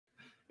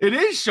It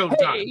is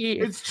showtime. Hey,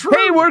 it's true.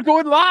 Hey, we're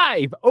going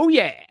live. Oh,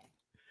 yeah.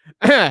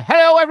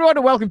 Hello, everyone,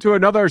 and welcome to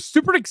another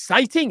super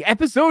exciting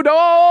episode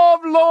of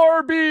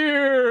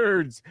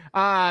Lorebeards.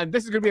 And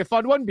this is going to be a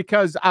fun one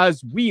because,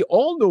 as we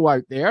all know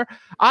out there,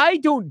 I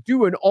don't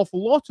do an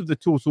awful lot of the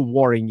Total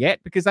Warring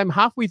yet because I'm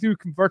halfway through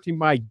converting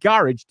my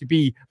garage to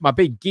be my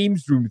big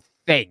games room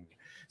thing.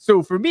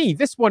 So for me,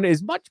 this one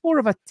is much more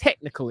of a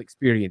technical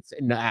experience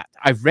in that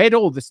I've read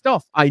all the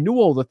stuff, I know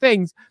all the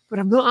things, but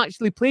I've not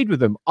actually played with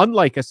them,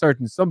 unlike a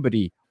certain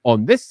somebody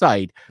on this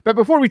side. But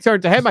before we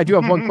turn to him, I do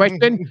have one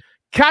question.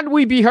 Can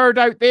we be heard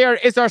out there?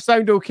 Is our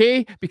sound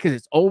okay? Because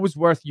it's always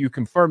worth you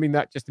confirming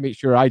that just to make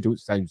sure I don't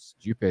sound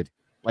stupid.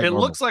 Like it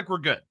looks like we're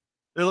good.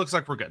 It looks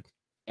like we're good.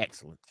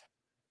 Excellent.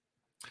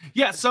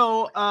 Yeah,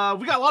 so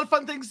we got a lot of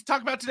fun things to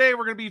talk about today.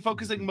 We're going to be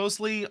focusing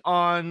mostly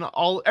on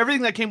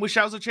everything that came with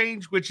Shadows of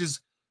Change, which is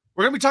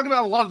we're going to be talking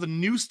about a lot of the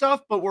new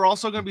stuff, but we're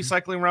also going to be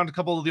cycling around a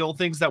couple of the old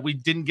things that we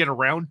didn't get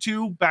around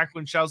to back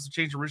when Shadows of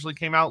Change originally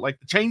came out, like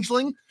the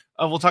Changeling.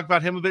 We'll talk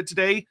about him a bit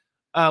today,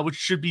 which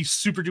should be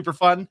super duper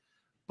fun.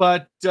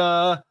 But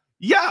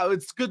yeah,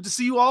 it's good to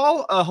see you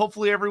all.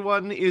 Hopefully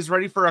everyone is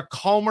ready for a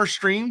calmer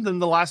stream than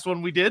the last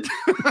one we did.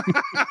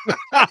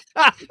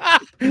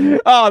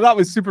 Oh, that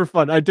was super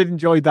fun. I did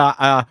enjoy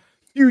that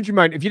huge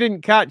amount. If you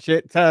didn't catch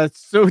it,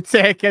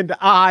 Sotek and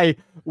I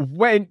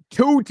went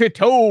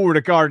toe-to-toe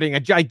regarding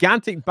a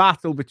gigantic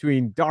battle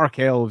between Dark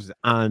Elves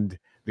and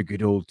the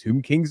good old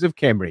Tomb Kings of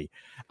Khemri.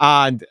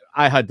 And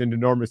I had an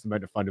enormous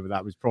amount of fun with that.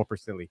 It was proper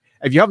silly.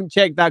 If you haven't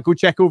checked that, go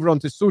check over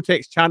onto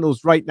Sotek's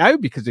channels right now,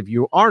 because if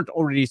you aren't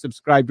already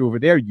subscribed over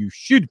there, you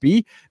should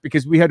be,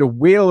 because we had a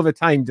whale of a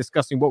time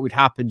discussing what would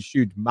happen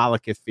should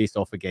Malekith face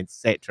off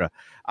against Settra.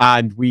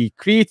 And we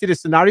created a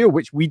scenario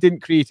which we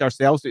didn't create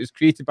ourselves. It was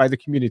created by the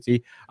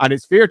community. And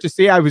it's fair to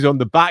say I was on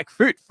the back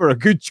foot for a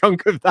good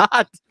chunk of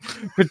that,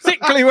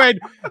 particularly when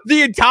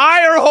the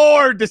entire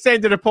horde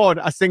descended upon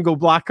a single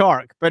black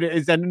arc. But it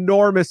is an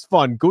enormous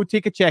fun. Go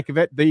take a check of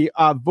it. The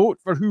vote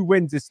for who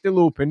wins is still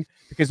open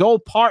because all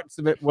parts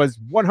of it was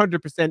 100%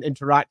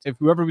 interactive.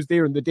 Whoever was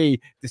there on the day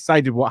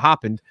decided what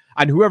happened,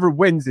 and whoever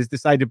wins is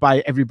decided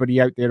by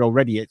everybody out there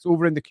already. It's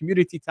over in the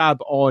community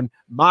tab on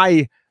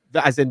my,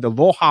 as in the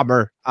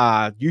LAWhammer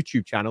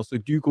YouTube channel. So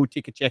do go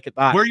take a check at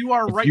that. Where you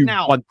are right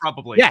now,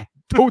 probably. Yeah,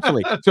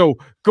 totally. So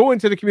go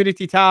into the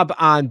community tab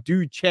and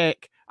do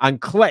check and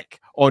click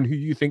on who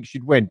you think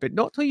should win, but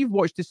not till you've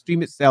watched the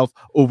stream itself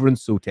over on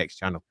Sotek's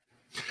channel.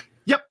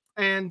 Yep.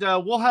 And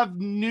we'll have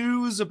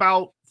news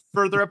about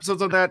further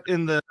episodes of that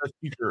in the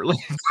future.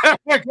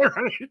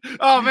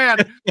 Oh, man.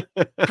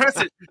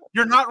 Crescent,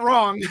 you're not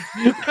wrong.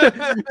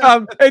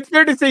 It's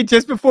fair to say,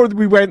 just before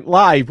we went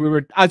live, we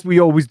were, as we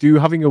always do,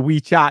 having a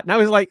wee chat. And I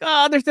was like,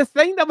 there's a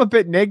thing that I'm a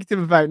bit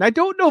negative about. And I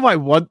don't know if I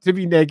want to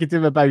be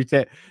negative about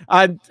it.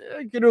 And,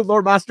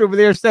 Loremaster over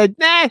there said,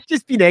 nah,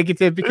 just be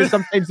negative, because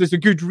sometimes there's a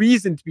good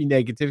reason to be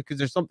negative because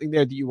there's something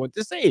there that you want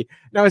to say.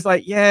 And I was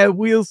like, yeah,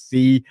 we'll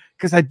see.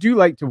 Because I do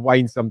like to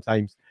whine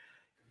sometimes.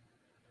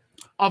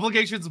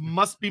 Obligations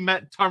must be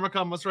met.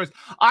 Tarmacon must rise.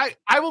 I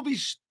will be.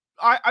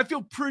 I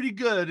feel pretty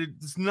good.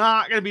 It's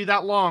not going to be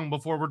that long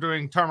before we're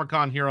doing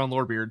Tarmacon here on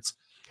Lorebeards.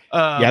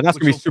 Yeah, that's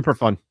going to be super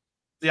fun.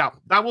 Yeah,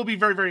 that will be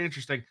very, very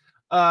interesting.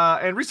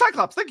 And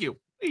Recyclops, thank you.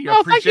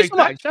 Thank you so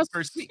much. That's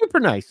very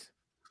super nice.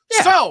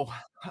 Yeah. So,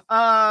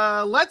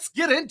 let's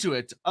get into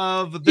it.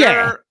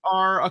 There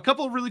are a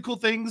couple of really cool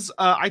things.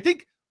 I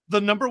think the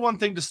number one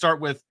thing to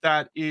start with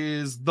that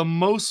is the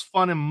most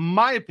fun, in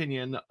my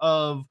opinion,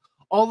 of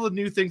all the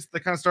new things that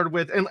kind of started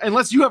with, and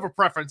unless you have a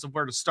preference of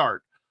where to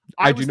start,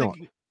 I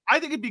think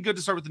it'd be good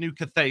to start with the new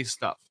Cathay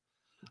stuff.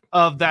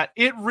 Of that,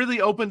 it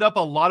really opened up a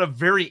lot of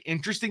very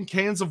interesting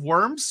cans of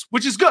worms,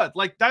 which is good.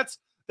 Like that's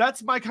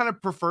my kind of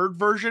preferred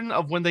version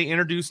of when they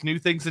introduce new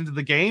things into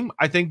the game.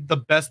 I think the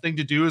best thing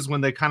to do is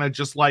when they kind of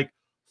just like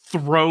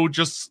throw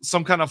just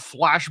some kind of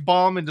flash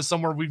bomb into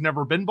somewhere we've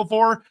never been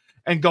before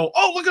and go,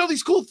 oh, look at all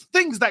these cool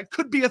things that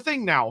could be a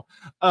thing now,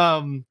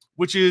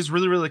 which is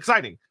really, really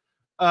exciting.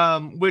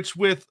 Which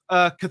with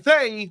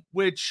Cathay,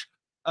 which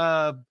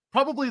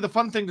probably the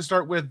fun thing to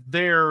start with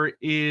there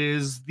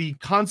is the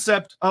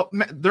concept of,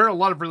 there are a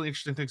lot of really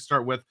interesting things to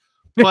start with.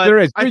 But there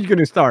is. Where are you going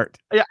to start?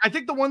 Yeah, I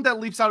think the one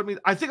that leaps out at me,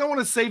 I think I want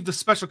to save the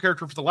special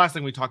character for the last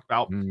thing we talked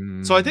about.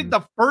 So I think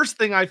the first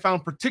thing I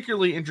found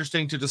particularly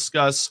interesting to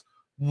discuss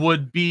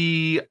would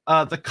be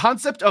the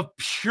concept of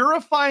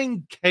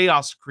purifying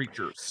chaos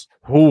creatures.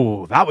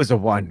 Oh, that was a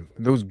one.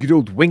 Those good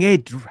old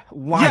winged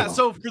lions. Yeah,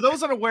 so for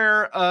those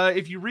unaware,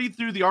 if you read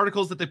through the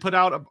articles that they put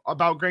out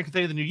about Grand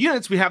Cathay, the new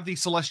units, we have the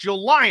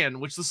Celestial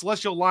Lion, which the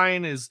Celestial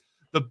Lion is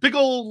the big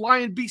old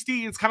lion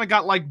beastie. It's kind of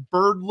got like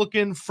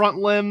bird-looking front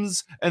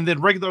limbs and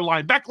then regular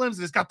lion back limbs,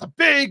 and it's got the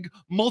big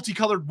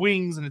multicolored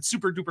wings, and it's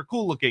super duper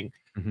cool looking.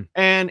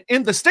 And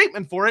in the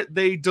statement for it,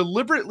 they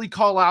deliberately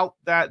call out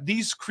that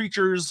these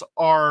creatures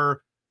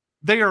are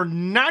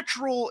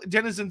natural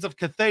denizens of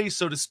Cathay,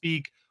 so to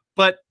speak.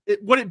 But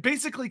what it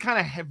basically kind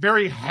of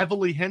very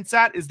heavily hints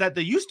at is that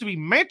they used to be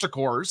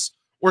manticores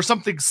or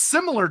something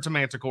similar to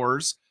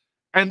manticores.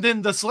 And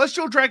then the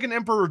Celestial Dragon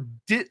Emperor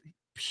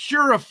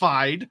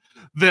purified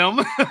them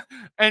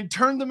and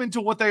turned them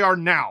into what they are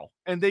now.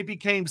 And they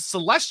became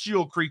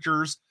celestial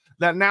creatures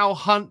that now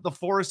hunt the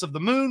forest of the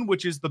moon,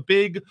 which is the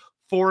big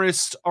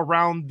forest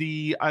around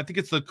the, I think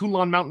it's the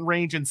Kulan mountain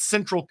range in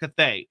central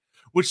Cathay,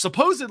 which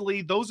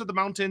supposedly those are the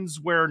mountains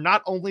where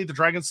not only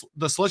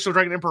the celestial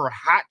dragon emperor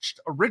hatched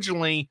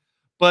originally,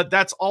 but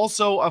that's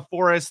also a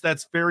forest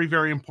that's very,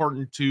 very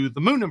important to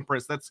the moon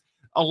empress. That's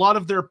a lot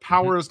of their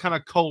power is kind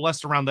of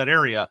coalesced around that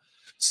area.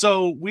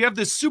 So we have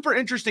this super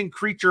interesting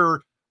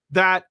creature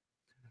that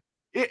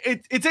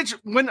it's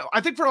when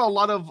I think for a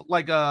lot of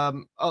like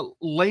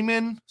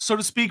laymen, so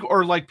to speak,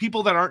 or like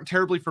people that aren't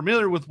terribly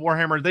familiar with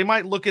Warhammer, they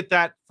might look at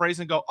that phrase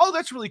and go, "Oh,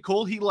 that's really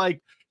cool.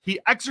 He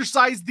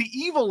exorcised the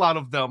evil out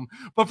of them."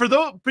 But for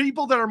those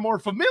people that are more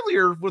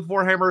familiar with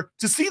Warhammer,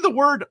 to see the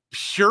word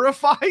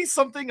purify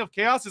something of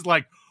chaos is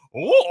like,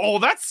 oh,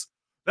 that's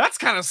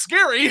kind of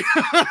scary.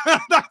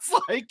 That's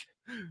like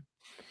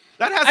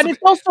that has, and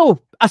it's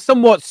also a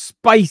somewhat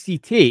spicy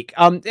take.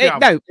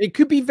 Now it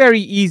could be very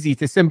easy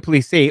to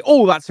simply say,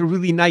 "Oh, that's a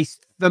really nice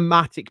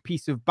thematic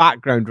piece of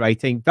background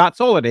writing."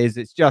 That's all it is.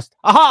 It's just,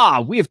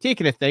 aha, we have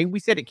taken a thing. We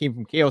said it came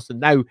from chaos, and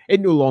now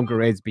it no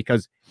longer is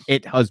because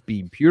it has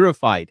been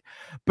purified.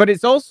 But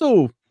it's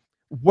also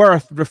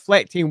worth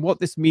reflecting what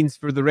this means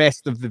for the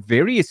rest of the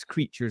various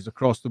creatures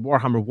across the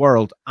Warhammer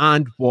world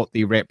and what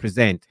they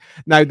represent.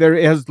 Now, there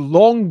has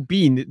long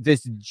been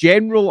this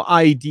general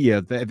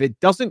idea that if it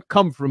doesn't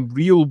come from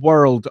real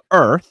world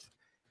Earth,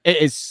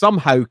 it is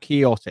somehow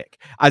chaotic,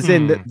 as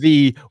in that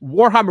the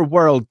Warhammer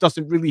world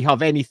doesn't really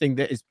have anything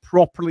that is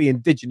properly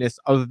indigenous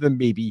other than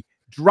maybe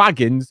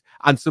dragons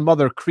and some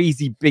other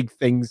crazy big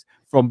things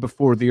from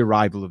before the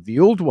arrival of the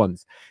old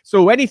ones.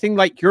 So anything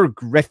like your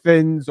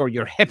griffins or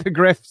your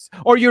hippogriffs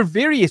or your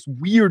various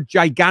weird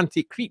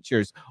gigantic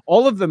creatures,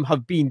 all of them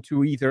have been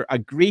to either a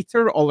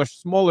greater or a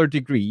smaller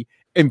degree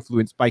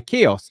influenced by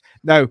chaos.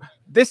 Now,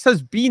 this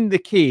has been the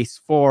case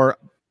for,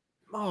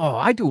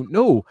 I don't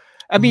know.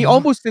 I mean,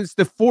 almost since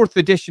the 4th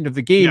edition of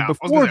the game. Yeah,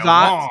 before that,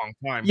 long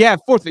time. Yeah,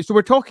 4th. So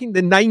we're talking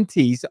the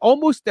 90s,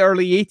 almost the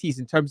early 80s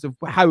in terms of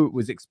how it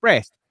was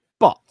expressed.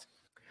 But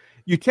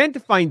you tend to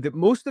find that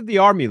most of the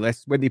army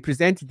lists, when they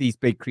presented these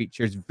big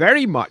creatures,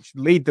 very much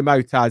laid them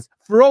out as,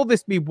 for all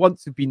this may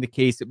once have been the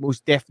case, it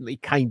most definitely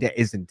kind of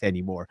isn't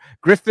anymore.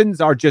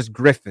 Griffins are just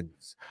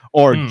griffins.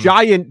 Or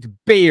giant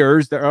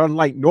bears that are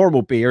unlike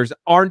normal bears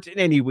aren't in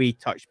any way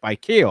touched by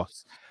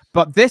chaos.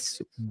 But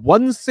this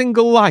one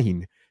single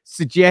line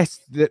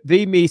suggests that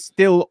they may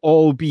still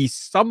all be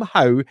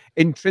somehow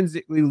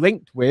intrinsically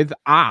linked with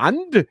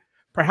and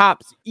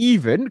perhaps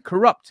even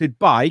corrupted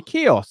by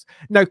chaos.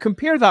 Now,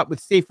 compare that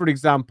with, say, for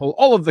example,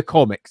 all of the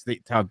comics that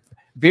have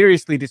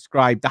variously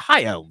described the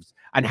High Elves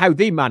and how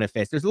they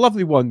manifest. There's a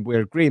lovely one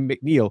where Graham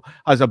McNeil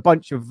has a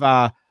bunch of,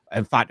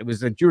 in fact, it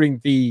was during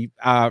the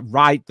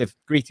the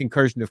Great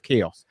Incursion of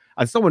Chaos.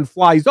 And someone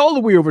flies all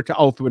the way over to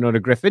Ulthuan on a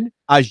griffin,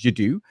 as you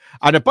do,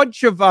 and a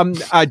bunch of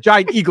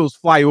giant eagles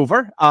fly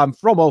over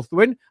from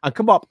Ulthuan and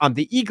come up, and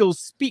the eagles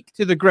speak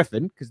to the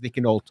griffin, because they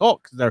can all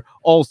talk, because they're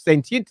all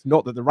sentient,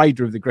 not that the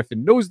rider of the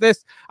griffin knows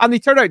this, and they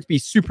turn out to be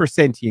super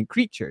sentient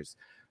creatures.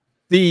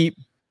 The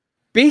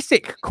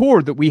basic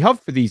core that we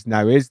have for these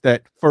now is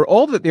that for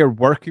all that they're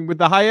working with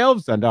the High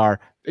Elves and are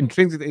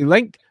intrinsically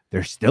linked,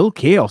 they're still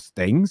chaos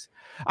things.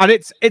 And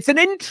it's an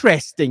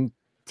interesting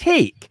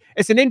take.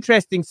 It's an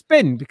interesting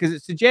spin because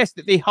it suggests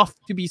that they have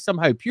to be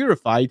somehow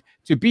purified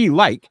to be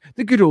like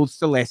the good old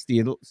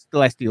Celestial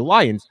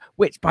Lions,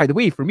 which, by the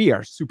way, for me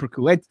are a super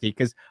cool entity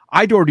because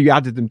I'd already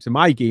added them to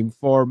my game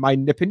for my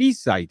Nipponese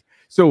side.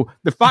 So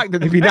the fact that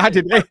they've been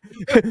added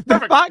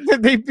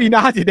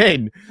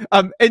in,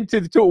 into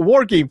the Total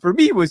War game for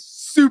me was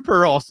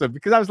super awesome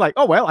because I was like,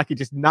 oh well, I could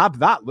just nab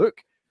that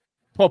look,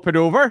 pop it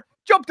over.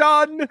 Job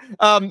done.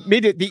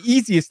 Made it the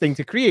easiest thing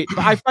to create.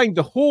 But I find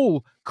the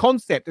whole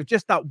concept of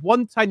just that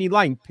one tiny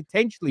line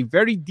potentially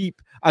very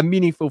deep and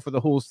meaningful for the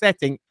whole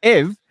setting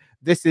if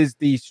this is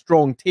the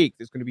strong take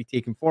that's going to be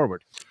taken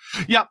forward.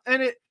 Yeah,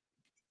 and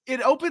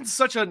it opens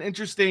such an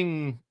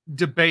interesting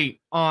debate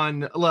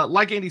on,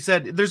 like Andy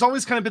said, there's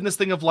always kind of been this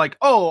thing of like,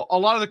 oh, a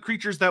lot of the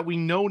creatures that we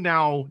know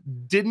now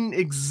didn't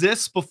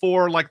exist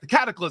before like the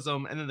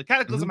Cataclysm, and then the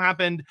Cataclysm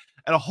happened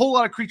and a whole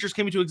lot of creatures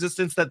came into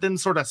existence that then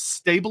sort of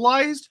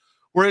stabilized,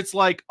 where it's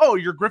like, oh,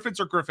 your griffins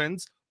are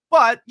griffins.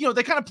 But, you know,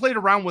 they kind of played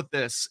around with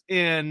this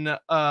in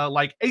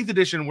like 8th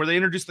edition, where they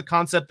introduced the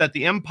concept that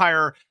the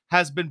Empire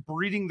has been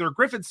breeding their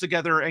griffins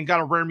together and got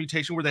a rare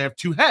mutation where they have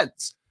 2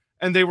 heads.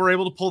 And they were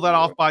able to pull that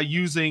off by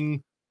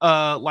using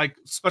like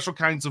special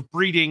kinds of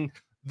breeding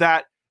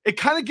that it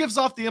kind of gives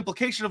off the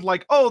implication of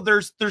like, oh,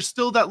 there's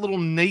still that little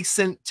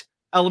nascent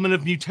element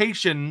of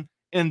mutation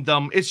in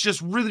them. It's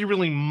just really,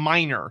 really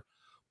minor.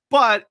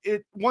 But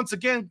it, once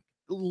again,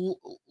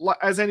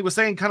 as Andy was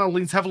saying, kind of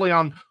leans heavily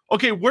on,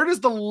 okay, where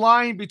does the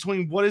line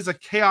between what is a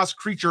chaos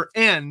creature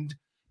end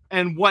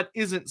and what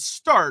isn't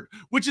start?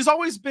 Which has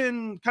always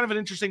been kind of an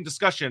interesting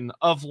discussion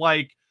of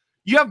like,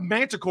 you have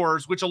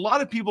manticores, which a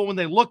lot of people, when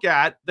they look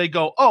at, they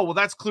go, oh, well,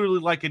 that's clearly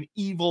like an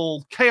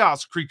evil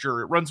chaos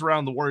creature. It runs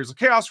around the Warriors of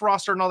Chaos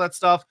roster and all that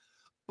stuff.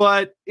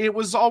 but it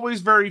was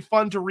always very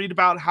fun to read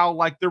about how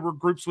like there were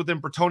groups within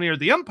Bretonnia or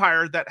the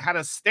Empire that had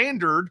a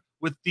standard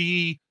with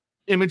the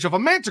image of a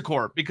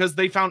manticore because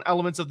they found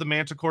elements of the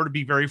manticore to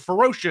be very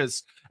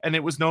ferocious, and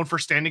it was known for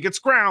standing its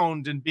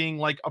ground and being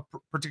like a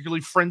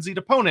particularly frenzied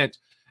opponent.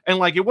 And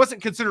like it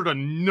wasn't considered a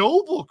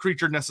noble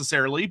creature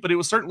necessarily, but it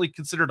was certainly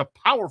considered a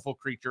powerful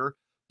creature.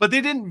 But they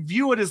didn't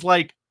view it as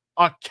like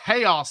a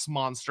chaos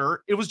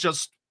monster. It was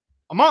just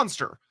a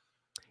monster.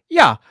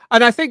 Yeah,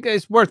 and I think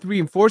it's worth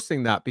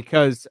reinforcing that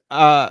because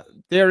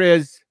there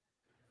is,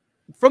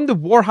 from the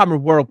Warhammer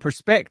world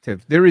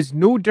perspective, there is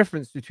no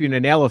difference between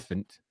an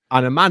elephant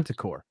and a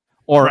manticore,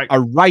 or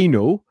a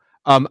rhino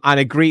and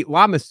a great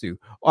lamassu.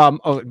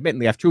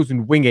 Admittedly, I've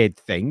chosen winged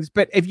things,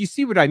 but if you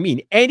see what I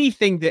mean,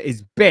 anything that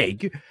is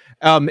big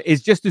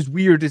is just as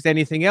weird as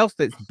anything else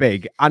that's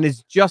big and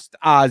is just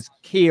as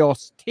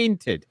chaos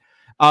tainted.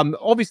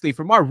 Obviously,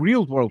 from our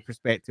real world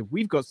perspective,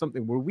 we've got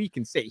something where we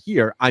can sit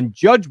here and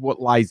judge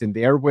what lies in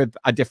there with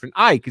a different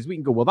eye, because we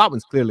can go, well, that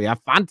one's clearly a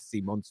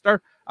fantasy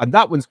monster, and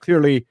that one's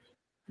clearly,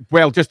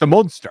 well, just a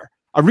monster,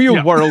 a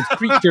real world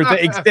creature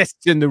that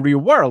exists in the real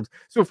world.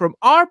 So from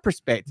our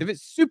perspective,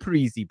 it's super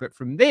easy, but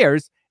from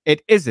theirs,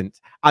 it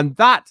isn't. And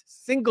that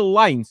single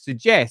line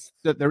suggests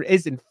that there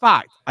is, in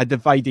fact, a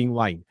dividing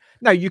line.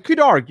 Now, you could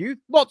argue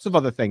lots of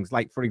other things,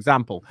 like, for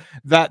example,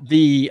 that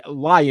the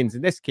lions,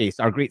 in this case,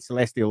 our great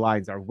celestial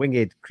lions, our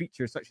winged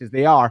creatures such as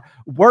they are,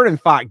 were in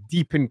fact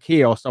deep in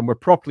chaos and were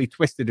properly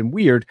twisted and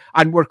weird,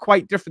 and were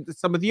quite different than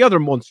some of the other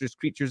monstrous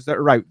creatures that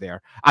are out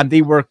there. And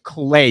they were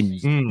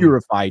cleansed,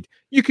 purified.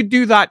 You could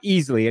do that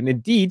easily. And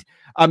indeed,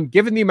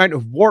 given the amount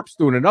of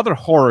warpstone and other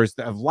horrors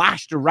that have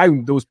lashed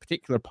around those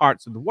particular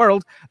parts of the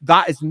world,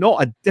 that is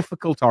not a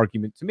difficult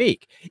argument to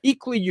make.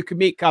 Equally, you can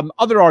make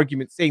other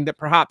arguments saying that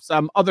perhaps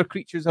other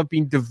creatures have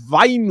been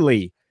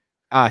divinely,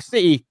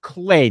 say,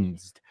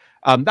 cleansed.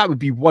 That would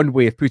be one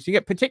way of putting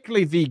it,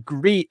 particularly the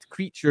great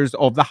creatures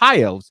of the High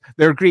Elves.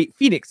 They're great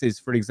phoenixes,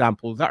 for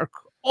example, that are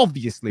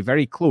obviously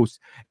very close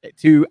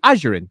to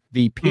Azurin,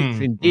 the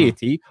patron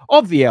deity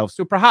of the elves.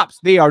 So perhaps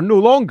they are no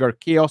longer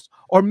chaos,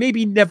 or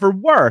maybe never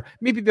were.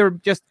 Maybe they're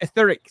just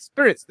etheric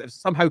spirits that have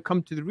somehow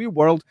come to the real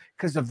world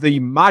because of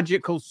the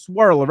magical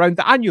swirl around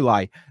the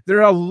annuli.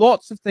 There are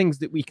lots of things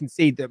that we can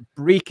say that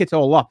break it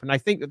all up, and I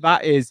think that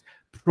that is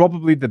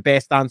probably the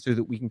best answer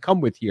that we can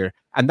come with here,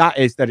 and that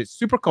is that it's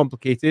super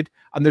complicated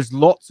and there's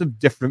lots of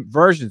different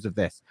versions of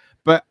this.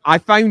 But I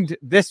found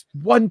this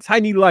one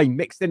tiny line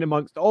mixed in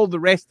amongst all the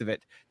rest of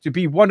it to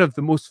be one of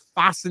the most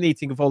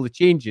fascinating of all the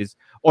changes,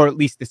 or at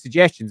least the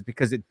suggestions,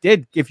 because it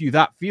did give you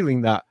that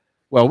feeling that,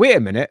 well, wait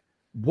a minute,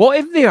 what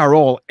if they are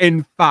all,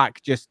 in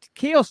fact, just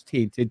chaos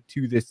tainted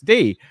to this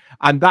day?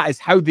 And that is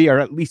how they are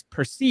at least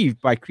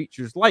perceived by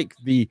creatures like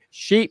the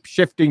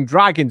shape-shifting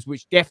dragons,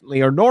 which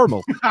definitely are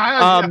normal.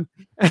 And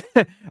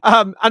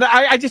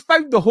I just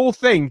found the whole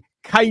thing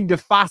kind of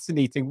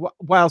fascinating,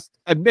 whilst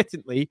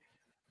admittedly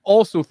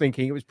also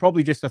thinking it was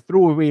probably just a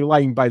throwaway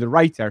line by the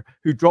writer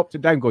who dropped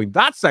it down going,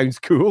 that sounds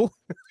cool.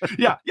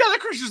 Yeah, the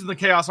creatures in the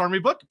Chaos Army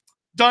book.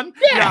 Done.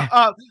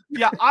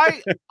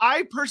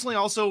 I personally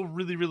also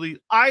really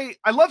I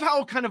love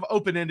how kind of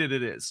open-ended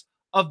it is,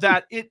 of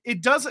that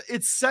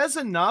it says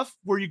enough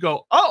where you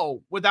go,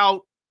 oh,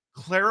 without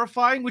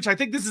clarifying, which I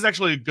think this is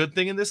actually a good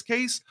thing in this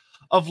case,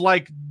 of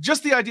like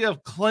just the idea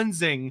of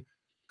cleansing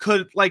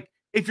could, like,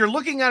 if you're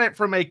looking at it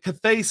from a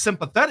Cathay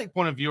sympathetic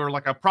point of view or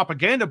like a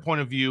propaganda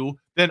point of view,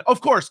 then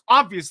of course,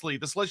 obviously,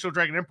 the Celestial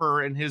Dragon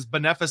Emperor and his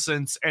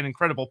beneficence and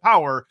incredible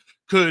power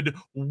could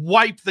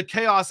wipe the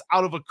chaos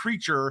out of a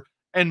creature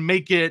and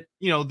make it,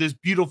 you know, this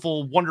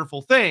beautiful,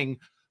 wonderful thing.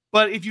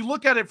 But if you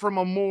look at it from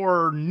a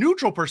more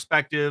neutral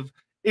perspective,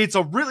 it's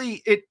a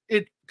really, it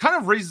kind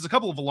of raises a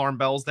couple of alarm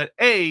bells that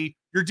A,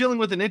 you're dealing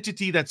with an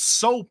entity that's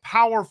so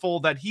powerful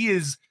that he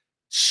is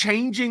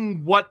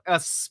changing what a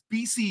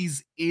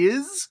species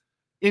is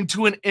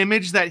into an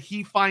image that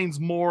he finds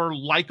more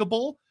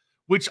likable,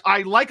 which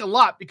I like a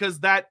lot because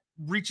that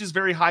reaches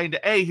very high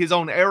into A, his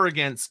own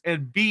arrogance,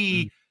 and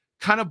B,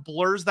 kind of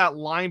blurs that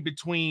line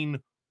between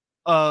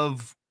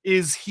of,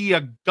 is he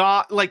a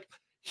god? Like,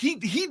 he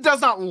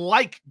does not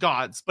like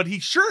gods, but he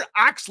sure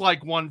acts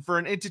like one for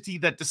an entity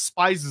that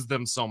despises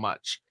them so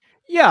much.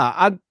 Yeah,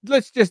 and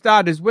let's just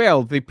add as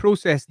well the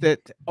process that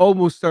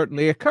almost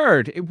certainly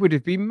occurred. It would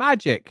have been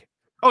magic.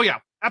 Oh yeah,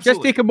 absolutely.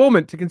 Just take a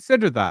moment to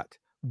consider that.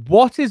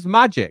 What is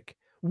magic?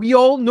 We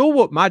all know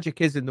what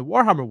magic is in the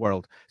Warhammer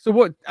world. So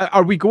what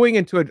are we going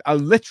into a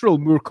literal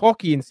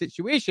Moorcockian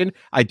situation?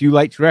 I do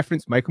like to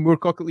reference Michael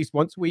Moorcock at least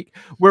once a week,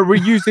 where we're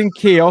using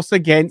chaos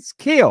against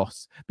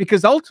chaos,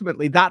 because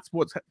ultimately that's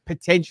what's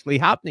potentially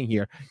happening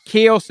here.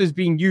 Chaos is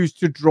being used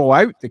to draw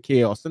out the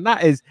chaos, and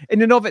that is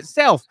in and of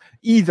itself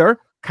either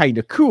kind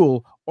of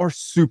cool or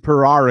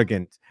super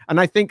arrogant. And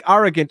I think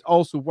arrogant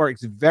also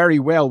works very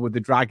well with the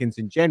dragons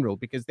in general,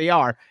 because they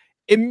are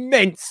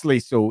immensely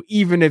so,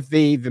 even if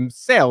they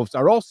themselves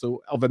are also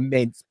of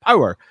immense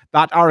power.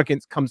 That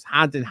arrogance comes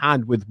hand in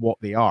hand with what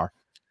they are.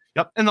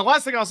 Yep. And the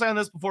last thing I'll say on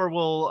this before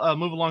we'll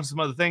move along to some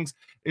other things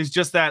is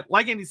just that,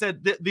 like Andy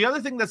said, the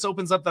other thing that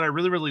opens up that I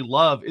really, really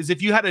love is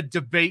if you had a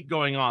debate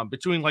going on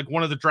between like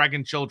one of the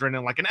dragon children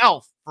and like an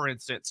elf, for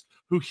instance,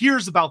 who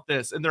hears about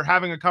this and they're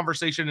having a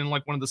conversation in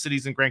like one of the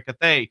cities in Grand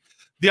Cathay.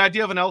 The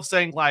idea of an elf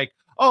saying like,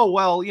 oh,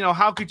 well, you know,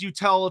 how could you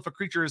tell if a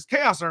creature is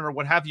chaos or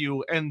what have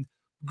you? And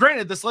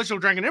granted, the Celestial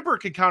Dragon Emperor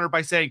can counter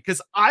by saying,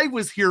 because I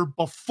was here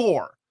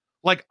before.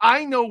 Like,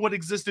 I know what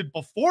existed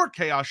before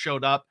chaos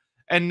showed up.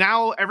 And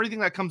now everything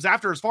that comes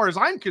after, as far as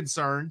I'm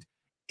concerned,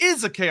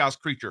 is a chaos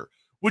creature,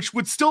 which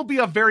would still be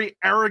a very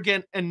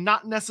arrogant and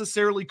not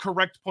necessarily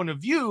correct point of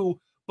view,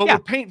 but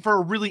would paint for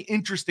a really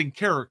interesting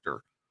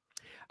character.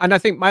 And I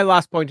think my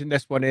last point in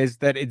this one is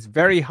that it's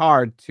very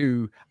hard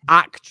to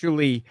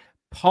actually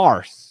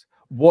parse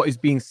what is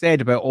being said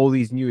about all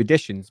these new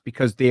additions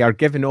because they are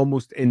given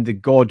almost in the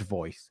God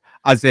voice,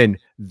 as in,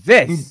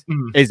 this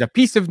is a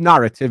piece of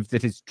narrative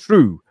that is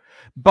true,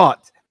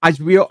 but as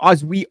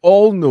we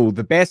all know,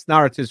 the best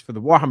narratives for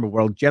the Warhammer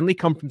world generally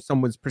come from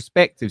someone's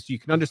perspective, so you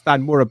can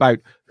understand more about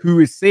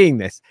who is saying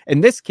this. In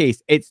this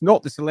case, it's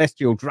not the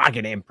Celestial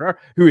Dragon Emperor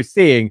who is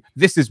saying,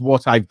 this is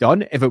what I've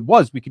done. If it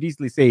was, we could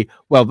easily say,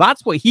 well,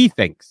 that's what he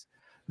thinks.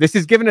 This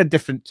is given a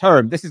different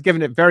term. This is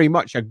given it very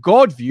much a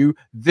God view.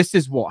 This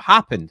is what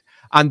happened.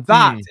 And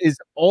that is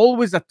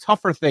always a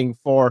tougher thing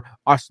for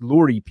us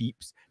lore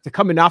peeps to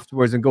come in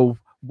afterwards and go,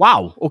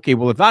 wow, okay,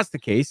 well, if that's the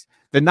case,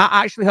 then that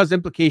actually has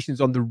implications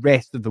on the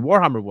rest of the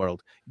Warhammer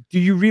world. Do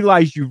you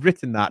realize you've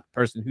written that,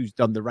 person who's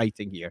done the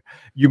writing here?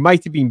 You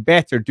might have been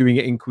better doing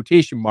it in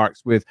quotation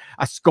marks with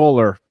a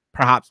scholar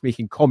perhaps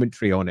making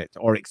commentary on it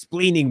or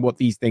explaining what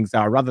these things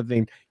are rather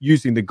than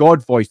using the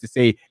God voice to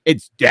say,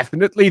 it's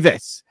definitely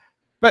this.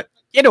 But,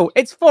 you know,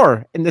 it's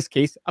for, in this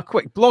case, a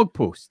quick blog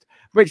post,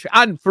 which,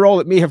 and for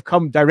all it may have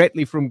come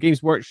directly from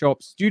Games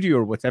Workshop Studio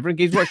or whatever, in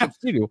Games Workshop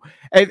Studio,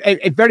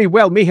 it very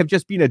well may have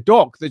just been a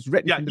doc that's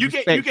written from the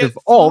perspective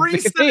of the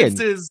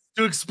sentences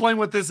to explain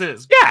what this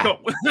is. Yeah.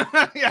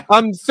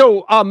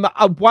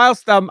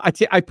 Whilst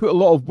I put a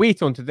lot of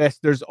weight onto this,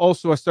 there's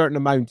also a certain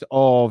amount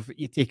of,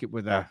 you take it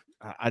with a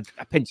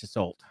pinch of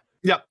salt.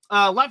 Yeah,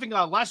 laughing.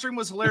 Last stream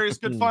was hilarious,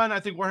 good fun. I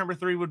think Warhammer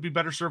 3 would be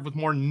better served with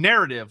more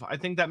narrative. I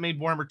think that made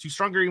Warhammer 2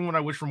 stronger, even when I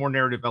wish for more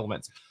narrative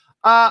elements.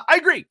 I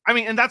agree. I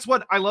mean, and that's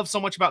what I love so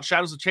much about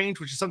Shadows of Change,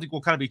 which is something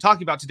we'll kind of be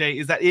talking about today,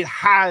 is that it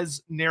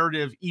has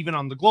narrative even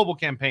on the global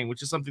campaign,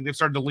 which is something they've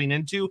started to lean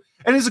into,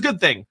 and is a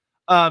good thing.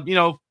 You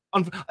know,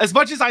 as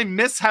much as I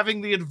miss having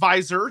the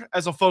advisor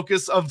as a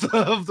focus of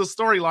the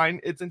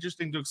storyline, it's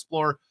interesting to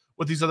explore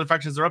what these other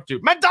factions are up to.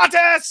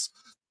 Mendates!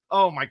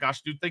 Oh my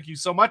gosh, dude! Thank you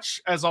so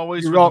much, as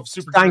always.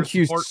 Thank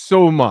you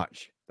so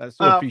much. That's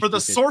so for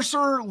the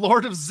Sorcerer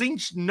Lord of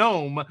Zinch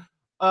Gnome.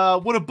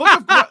 Would a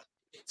book of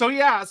so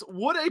he asks,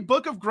 would a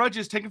book of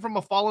grudges taken from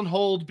a fallen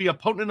hold be a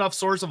potent enough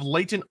source of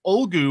latent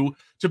Olgu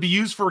to be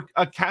used for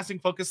a casting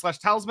focus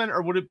 / talisman,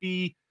 or would it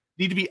need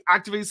to be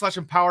activated /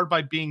 empowered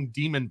by being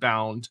demon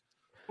bound?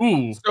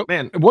 Ooh, so,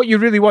 man! What you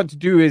really want to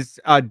do is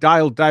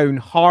dial down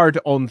hard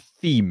on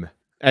theme.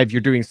 If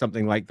you're doing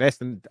something like this,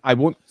 and I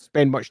won't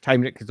spend much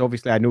time in it because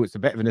obviously I know it's a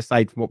bit of an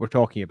aside from what we're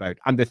talking about.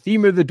 And the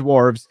theme of the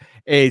dwarves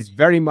is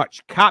very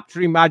much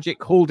capturing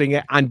magic, holding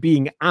it, and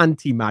being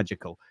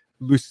anti-magical,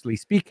 loosely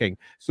speaking.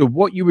 So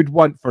what you would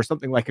want for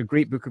something like a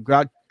Great Book of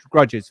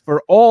Grudges,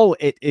 for all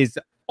it is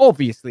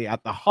obviously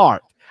at the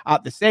heart,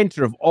 at the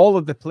center of all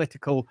of the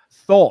political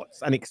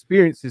thoughts and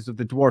experiences of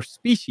the dwarf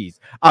species,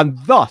 and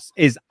thus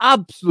is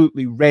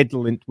absolutely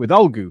redolent with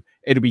Olgu.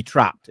 It'll be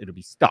trapped. It'll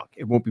be stuck.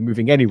 It won't be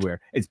moving anywhere.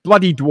 It's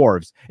bloody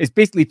dwarves. It's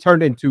basically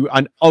turned into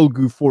an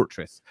Olgu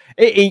fortress.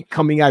 It ain't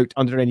coming out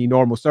under any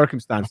normal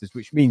circumstances,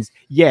 which means,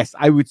 yes,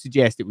 I would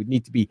suggest it would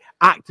need to be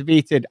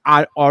activated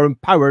or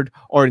empowered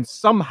or in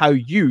somehow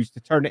used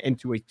to turn it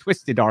into a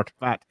twisted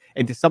artifact,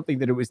 into something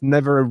that it was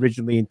never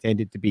originally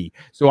intended to be.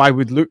 So I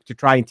would look to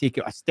try and take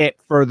it a step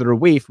further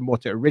away from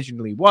what it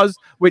originally was,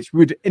 which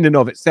would in and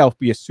of itself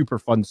be a super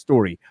fun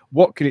story.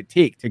 What could it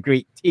take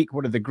to take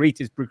one of the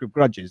greatest Book of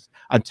Grudges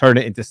and turn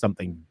it into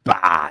something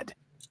bad?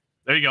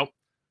 There you go.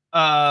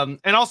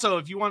 And also,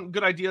 if you want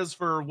good ideas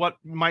for what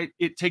might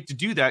it take to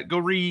do that, go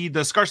read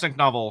the Skarsnik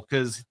novel,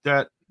 because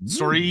that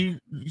story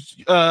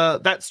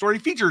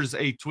features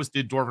a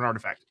twisted dwarven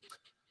artifact.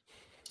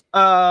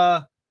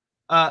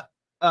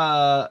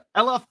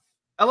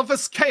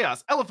 Elephas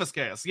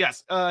Chaos.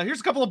 Yes. Here's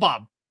a couple of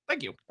Bob.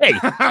 Thank you. Hey,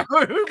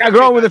 can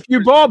go on with a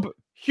few Bob.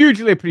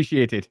 Hugely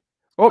appreciated.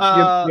 Oh,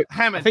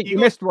 Hammond, I think you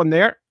missed one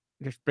there.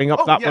 Just bring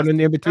up that one in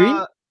the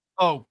between.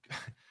 Oh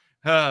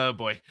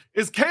boy.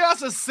 Is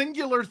chaos a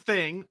singular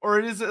thing, or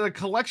is it a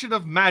collection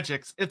of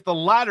magics? If the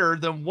latter,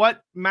 then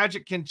what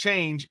magic can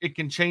change? It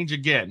can change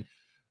again.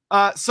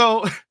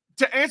 So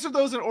to answer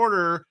those in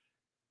order,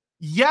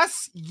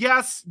 yes,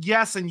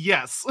 and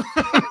yes.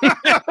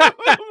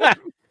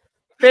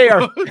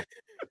 Fair.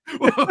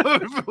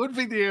 Would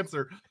be the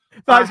answer.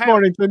 Thanks,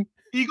 Mornington.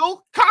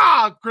 Eagle,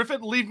 Ka!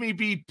 Griffin, leave me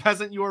be,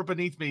 peasant, you are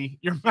beneath me.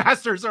 Your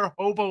masters are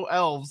hobo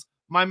elves.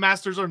 My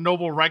masters are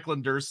noble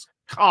Reichlanders.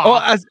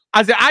 Oh,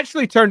 as it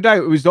actually turned out,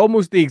 it was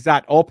almost the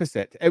exact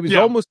opposite. It was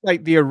almost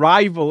like the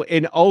arrival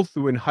in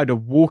Ulthuan had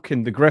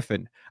awoken the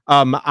Griffin.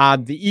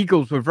 And the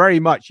Eagles were very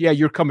much, yeah,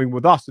 you're coming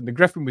with us. And the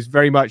Griffin was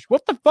very much,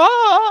 what the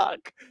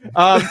fuck?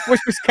 Which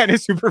was kind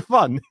of super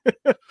fun.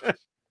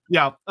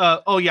 Yeah.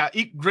 Oh, yeah.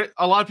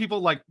 A lot of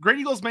people like Great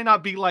Eagles may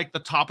not be like the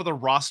top of the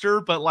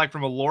roster, but like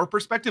from a lore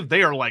perspective,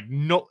 they are like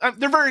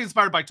they're very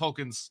inspired by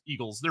Tolkien's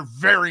Eagles. They're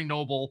very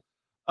noble,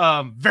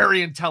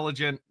 very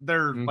intelligent.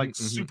 They're like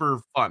super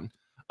fun.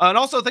 And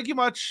also, thank you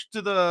much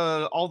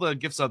to all the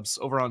gift subs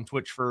over on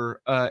Twitch for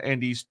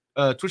Andy's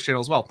Twitch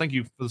channel as well. Thank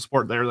you for the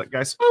support there,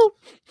 guys.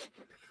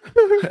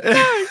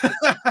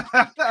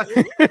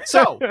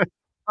 So,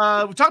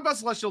 we talked about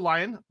Celestial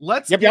Lion.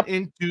 Let's get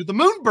into the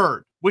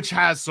Moonbird, which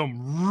has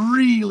some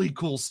really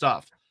cool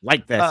stuff.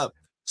 Like this.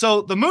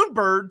 So the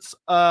Moonbirds,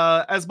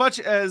 as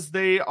much as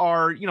they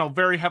are,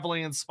 very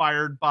heavily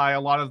inspired by a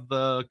lot of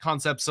the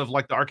concepts of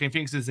like the Arcane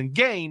Phoenixes in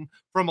game,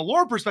 from a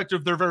lore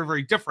perspective, they're very,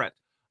 very different.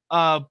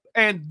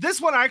 And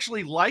this one I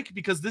actually like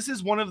because this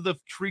is one of the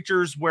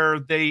creatures where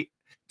they,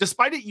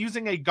 despite it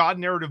using a god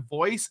narrative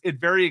voice, it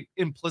very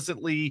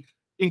implicitly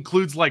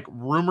includes like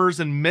rumors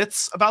and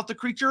myths about the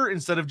creature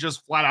instead of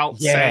just flat out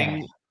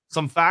saying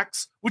some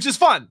facts, which is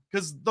fun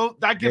because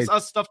that gives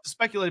us stuff to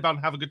speculate about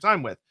and have a good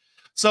time with.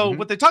 So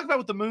what they talk about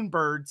with the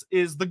Moonbirds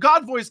is the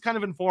god voice kind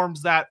of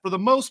informs that for the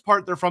most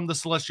part, they're from the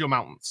Celestial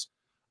Mountains,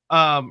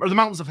 or the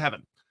Mountains of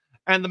Heaven.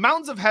 And the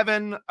Mountains of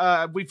Heaven,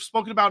 we've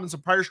spoken about in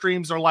some prior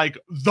streams, are like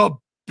the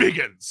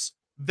biggins.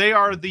 They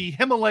are the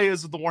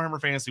Himalayas of the Warhammer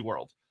Fantasy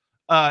world,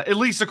 at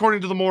least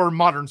according to the more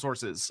modern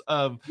sources.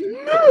 Oh,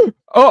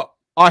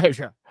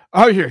 yeah.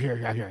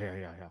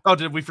 Oh,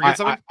 did we forget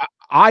something?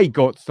 I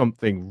got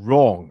something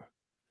wrong.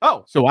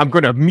 Oh. So I'm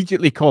going to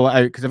immediately call it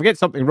out because if I get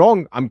something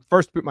wrong, I'm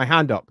first put my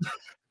hand up.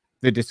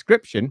 The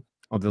description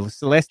of the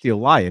Celestial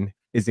Lion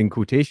is in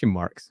quotation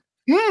marks.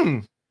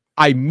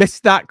 I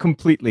missed that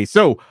completely.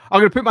 So I'm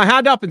going to put my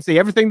hand up and say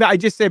everything that I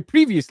just said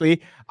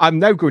previously, I'm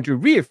now going to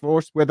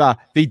reinforce with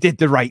they did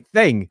the right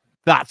thing.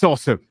 That's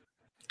awesome.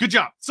 Good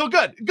job. So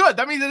good.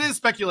 That means it is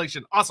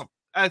speculation. Awesome.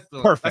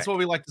 Perfect. That's what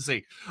we like to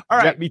see. All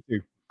right. Yeah, me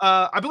too.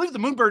 I believe the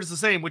Moonbird is the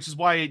same, which is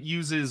why it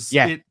uses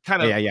it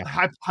kind of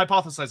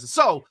hypothesizes.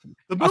 So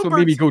the Moonbird, that's what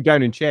made me go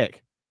down and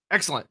check.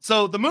 Excellent.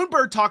 So the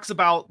Moonbird talks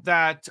about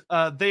that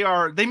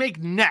they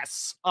make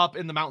nests up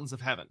in the Mountains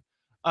of Heaven.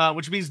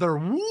 Which means they're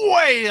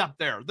way up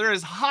there. They're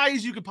as high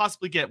as you could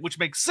possibly get, which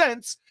makes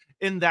sense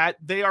in that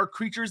they are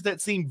creatures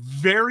that seem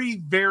very,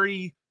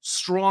 very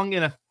strong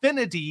in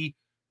affinity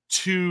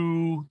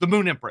to the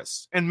Moon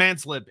Empress and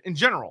Manslib in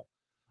general,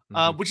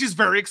 which is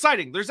very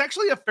exciting. There's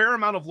actually a fair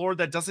amount of lore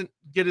that doesn't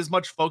get as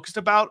much focused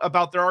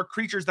about there are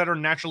creatures that are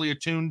naturally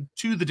attuned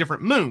to the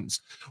different moons,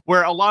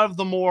 where a lot of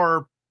the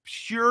more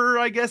pure,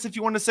 I guess, if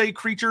you want to say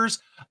creatures,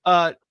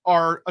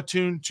 are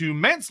attuned to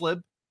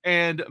Manslib,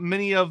 and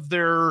many of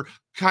their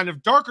kind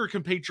of darker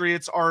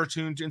compatriots are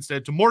attuned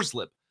instead to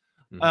Morslib.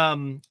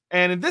 And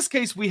in this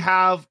case, we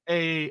have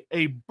a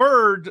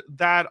bird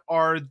that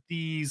are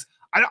these.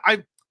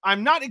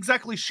 I'm not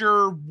exactly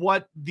sure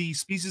what the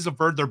species of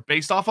bird they're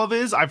based off of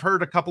is. I've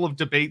heard a couple of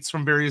debates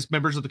from various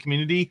members of the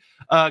community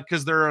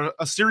because there are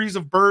a series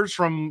of birds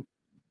from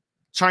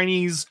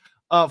Chinese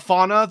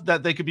fauna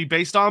that they could be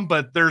based on,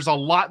 but there's a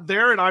lot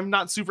there, and I'm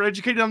not super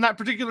educated on that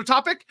particular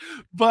topic.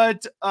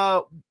 But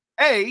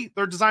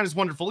their design is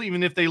wonderful,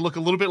 even if they look a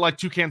little bit like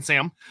Toucan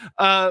Sam.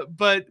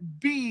 But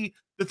B,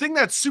 the thing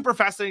that's super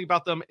fascinating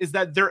about them is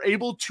that they're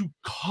able to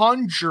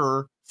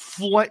conjure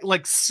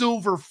like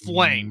silver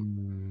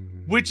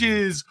flame, which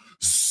is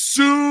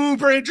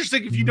super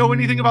interesting if you know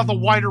anything about the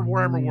wider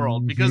Warhammer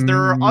world, because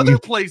there are other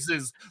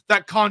places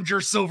that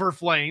conjure silver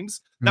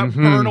flames that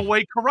burn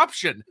away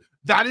corruption.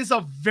 That is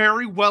a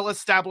very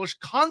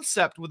well-established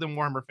concept within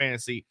Warhammer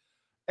Fantasy.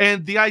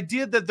 And the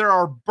idea that there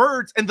are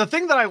birds, and the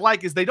thing that I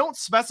like is they don't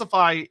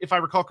specify, if I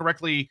recall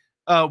correctly,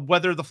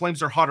 whether the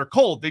flames are hot or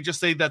cold. They just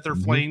say that they're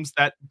flames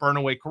that burn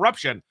away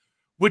corruption,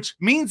 which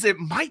means it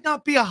might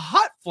not be a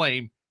hot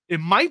flame. It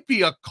might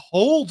be a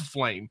cold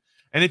flame.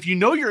 And if you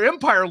know your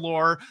Empire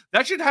lore,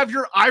 that should have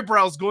your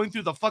eyebrows going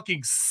through the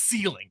fucking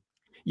ceiling.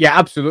 Yeah,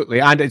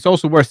 absolutely. And it's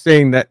also worth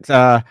saying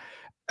that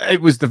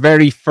it was the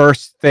very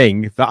first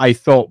thing that I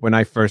thought when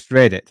I first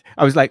read it.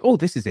 I was like, oh,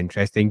 this is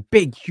interesting.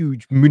 Big,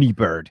 huge moony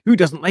bird. Who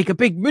doesn't like a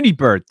big moony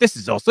bird? This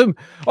is awesome.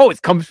 Oh,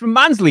 it comes from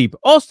Manslib.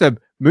 Awesome.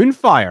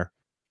 Moonfire.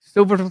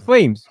 Silver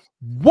flames.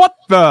 What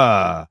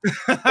the?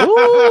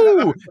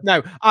 Ooh.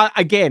 Now,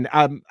 again,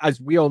 as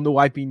we all know,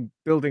 I've been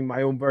building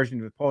my own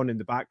version of Pawn in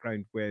the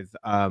background with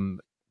one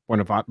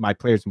of my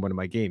players in one of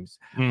my games.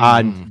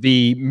 And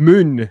the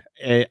moon,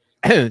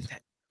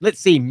 let's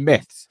say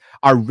myths,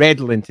 are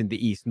redolent in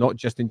the East, not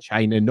just in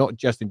China, not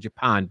just in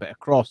Japan, but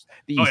across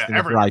the East in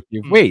a variety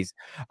of ways.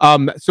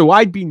 So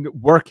I'd been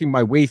working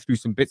my way through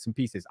some bits and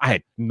pieces. I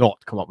had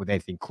not come up with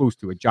anything close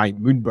to a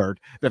giant moonbird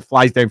that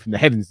flies down from the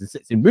heavens and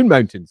sits in moon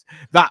mountains.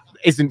 That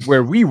isn't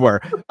where we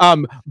were.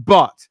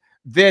 But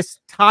this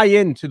tie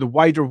into the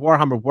wider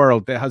Warhammer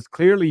world that has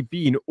clearly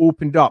been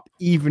opened up,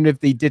 even if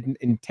they didn't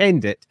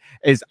intend it,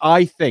 is,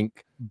 I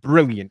think,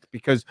 brilliant.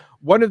 Because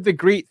one of the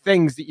great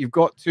things that you've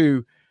got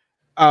to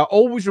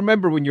always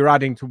remember when you're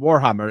adding to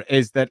Warhammer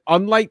is that,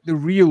 unlike the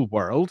real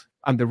world,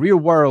 and the real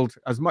world,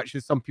 as much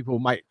as some people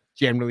might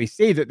generally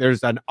say that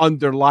there's an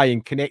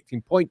underlying connecting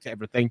point to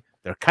everything,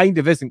 there kind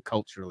of isn't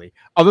culturally,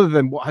 other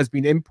than what has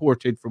been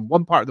imported from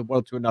one part of the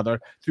world to another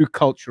through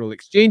cultural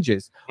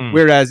exchanges.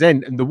 Whereas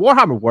in the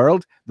Warhammer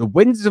world, the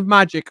winds of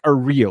magic are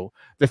real.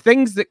 The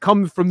things that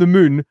come from the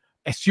moon,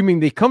 assuming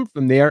they come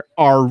from there,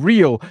 are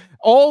real.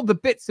 All the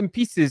bits and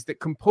pieces that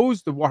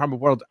compose the Warhammer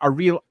world are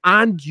real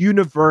and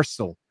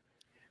universal.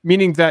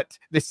 Meaning that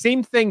the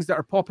same things that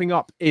are popping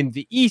up in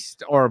the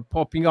east, or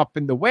popping up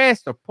in the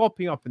west, or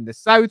popping up in the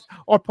south,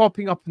 or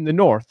popping up in the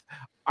north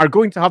are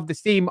going to have the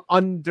same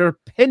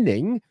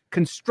underpinning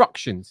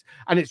constructions.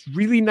 And it's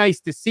really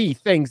nice to see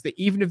things that,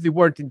 even if they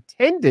weren't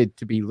intended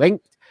to be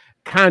linked,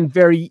 can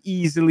very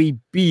easily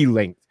be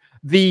linked.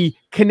 The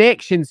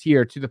connections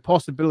here to the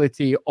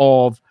possibility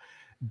of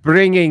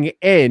bringing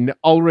in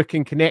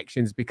Ulrican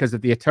connections because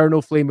of the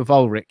eternal flame of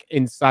Ulric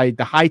inside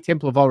the High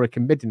Temple of Ulric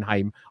in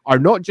Middenheim are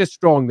not just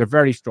strong, they're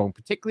very strong,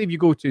 particularly if you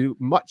go to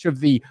much of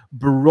the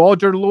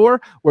broader lore,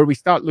 where we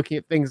start looking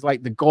at things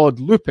like the god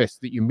Lupus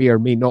that you may or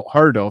may not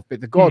heard of. But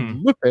the god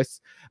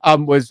Lupus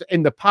was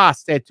in the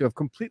past said to have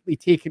completely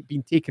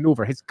been taken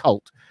over, his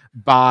cult,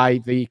 by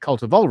the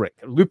cult of Ulric.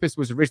 Lupus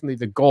was originally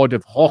the god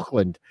of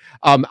Hochland,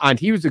 and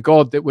he was a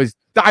god that was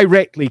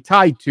directly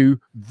tied to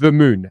the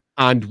moon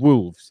and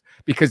wolves,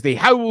 because they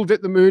howled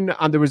at the moon.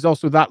 And there was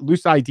also that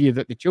loose idea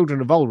that the children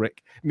of Ulric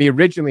may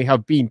originally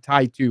have been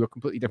tied to a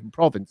completely different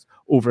province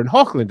over in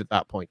Hochland at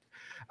that point.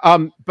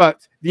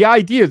 But the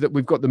idea that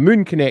we've got the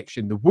moon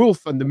connection, the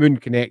wolf and the moon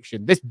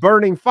connection, this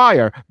burning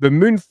fire, the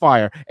moon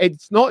fire,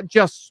 it's not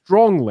just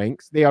strong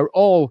links. They are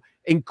all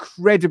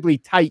incredibly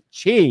tight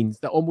chains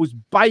that almost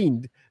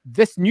bind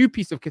this new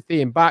piece of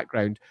Cathayan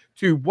background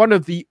to one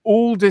of the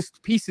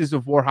oldest pieces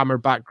of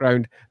Warhammer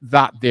background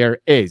that there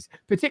is.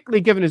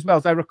 Particularly given, as well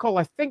as I recall,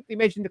 I think they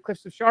mentioned the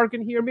Cliffs of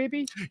Shargan here,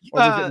 maybe? Or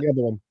was it the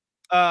other one?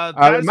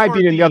 It might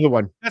be in the other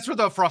one. That's for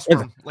the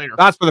Frostworm later.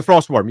 That's for the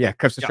Frostworm, yeah.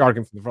 Cliffs of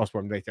Shargan for the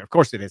Frostworm later. Of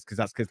course it is, because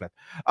that's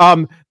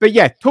Kislev. But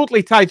yeah,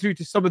 totally tied through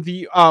to some of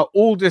the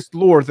oldest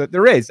lore that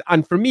there is.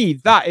 And for me,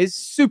 that is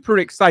super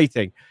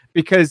exciting,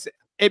 because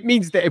it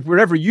means that if we're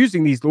ever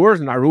using these lores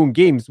in our own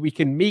games, we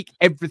can make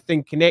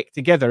everything connect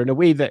together in a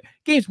way that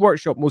Games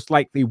Workshop most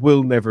likely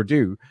will never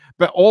do.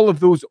 But all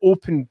of those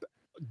open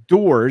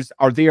doors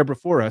are there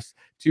before us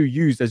to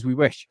use as we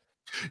wish.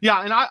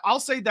 Yeah, and I'll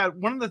say that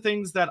one of the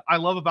things that I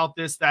love about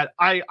this, that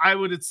I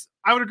would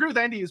agree with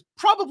Andy, is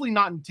probably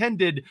not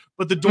intended,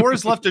 but the door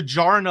is left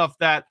ajar enough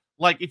that,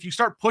 like, if you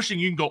start pushing,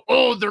 you can go,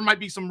 oh, there might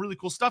be some really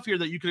cool stuff here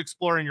that you could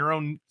explore in your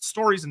own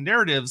stories and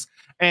narratives,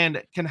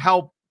 and can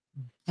help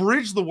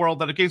bridge the world.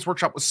 That if Games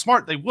Workshop was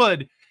smart, they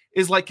would,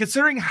 is like,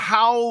 considering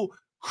how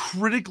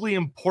critically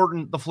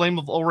important the Flame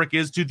of Ulric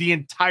is to the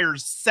entire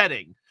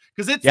setting,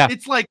 because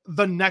it's like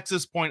the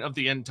nexus point of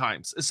the end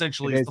times,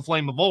 essentially, is the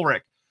Flame of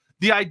Ulric.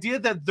 The idea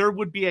that there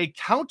would be a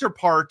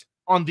counterpart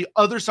on the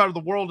other side of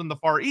the world in the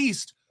Far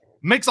East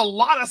makes a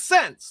lot of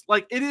sense.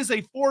 Like, it is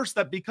a force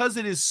that, because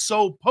it is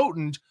so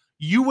potent,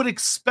 you would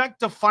expect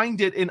to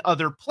find it in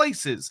other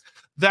places.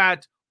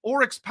 That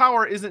Ulric's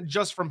power isn't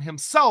just from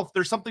himself.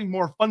 There's something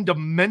more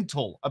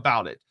fundamental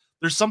about it.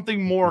 There's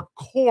something more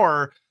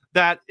core,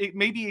 that it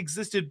maybe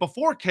existed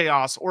before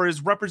chaos, or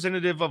is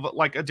representative of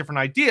like a different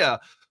idea.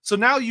 So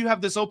now you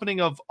have this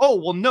opening of,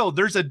 oh, well, no,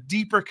 there's a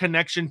deeper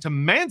connection to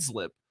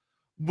Manslip,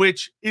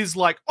 which is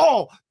like,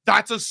 oh,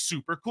 that's a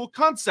super cool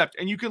concept.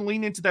 And you can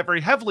lean into that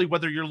very heavily,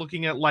 whether you're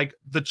looking at like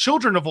the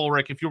children of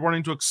Ulric, if you're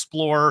wanting to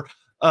explore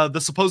the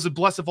supposed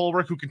blessed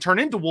Ulric who can turn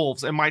into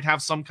wolves and might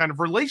have some kind of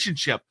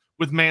relationship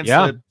with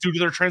Manslip due to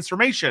their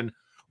transformation,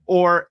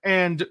 or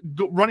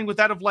running with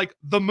that of like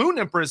the Moon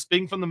Empress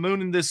being from the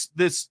moon, and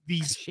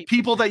these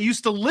people that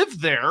used to live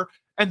there,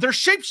 and they're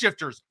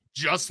shapeshifters,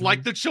 just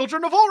like the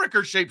children of Ulric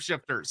are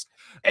shapeshifters.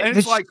 And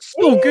it's like,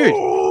 so good.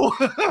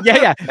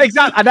 Yeah,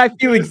 exactly. And I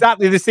feel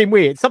exactly the same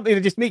way. It's something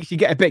that just makes you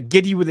get a bit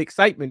giddy with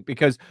excitement,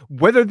 because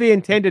whether they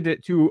intended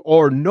it to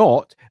or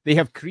not, they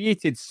have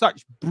created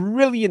such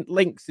brilliant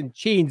links and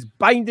chains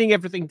binding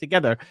everything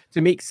together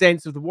to make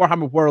sense of the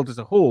Warhammer world as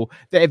a whole,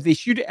 that if they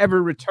should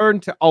ever return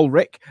to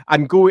Ulric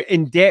and go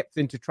in depth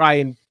into try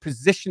and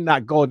position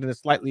that god in a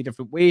slightly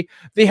different way,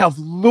 they have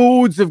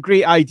loads of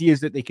great ideas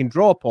that they can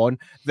draw upon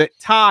that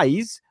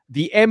ties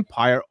the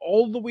Empire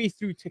all the way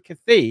through to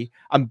Cathay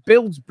and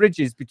builds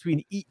bridges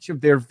between each of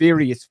their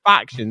various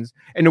factions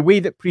in a way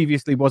that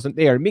previously wasn't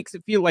there. It makes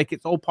it feel like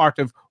it's all part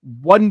of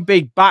one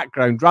big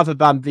background, rather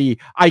than the,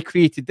 I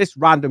created this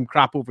random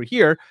crap over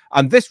here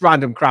and this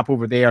random crap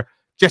over there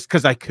just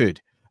because I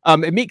could.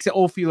 It makes it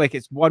all feel like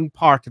it's one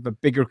part of a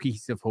bigger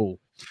cohesive whole.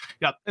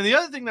 Yeah, and the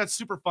other thing that's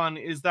super fun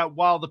is that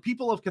while the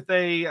people of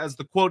Cathay, as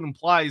the quote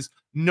implies,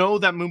 know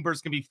that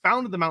moonbirds can be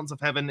found in the mountains of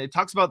heaven, it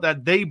talks about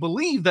that they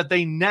believe that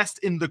they nest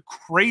in the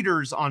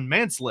craters on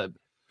Manslib,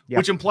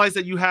 which implies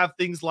that you have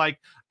things like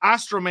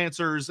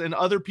astromancers and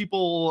other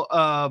people,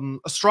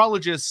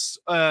 astrologists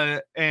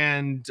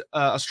and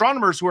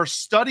astronomers who are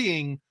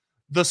studying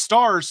the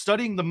stars,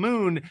 studying the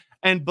moon,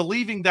 and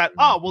believing that,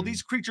 oh, well,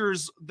 these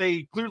creatures,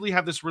 they clearly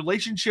have this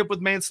relationship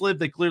with Manslib.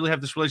 They clearly have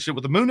this relationship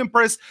with the Moon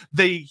Empress.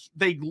 They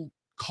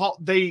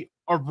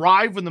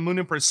arrive when the Moon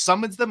Empress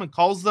summons them and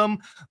calls them.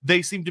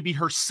 They seem to be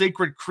her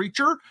sacred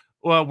creature,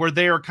 where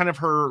they are kind of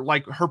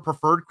her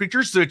preferred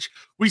creatures, which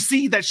we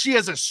see that she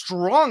has a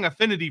strong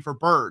affinity for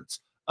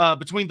birds.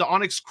 Between the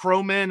Onyx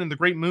Crowmen and the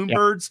Great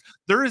Moonbirds,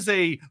 there is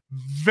a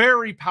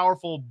very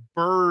powerful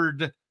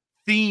bird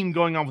theme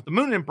going on with the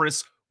Moon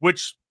Empress,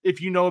 which,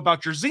 if you know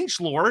about your Tzeentch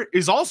lore,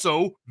 is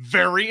also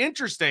very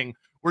interesting,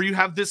 where you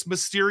have this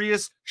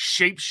mysterious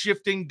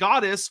shape-shifting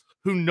goddess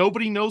who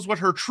nobody knows what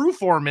her true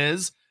form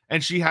is,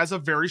 and she has a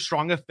very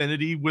strong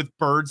affinity with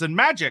birds and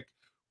magic,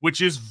 which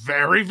is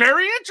very,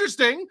 very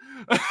interesting.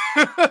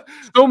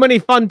 So many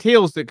fun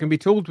tales that can be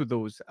told with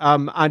those,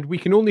 and we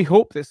can only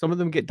hope that some of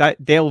them get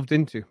delved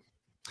into.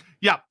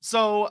 Yeah,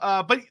 so,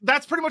 but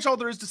that's pretty much all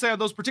there is to say on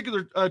those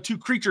particular two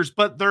creatures,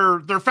 but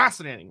they're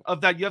fascinating.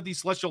 Of that, you have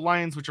these Celestial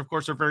Lions, which of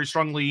course are very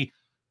strongly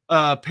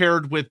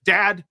paired with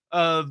Dad,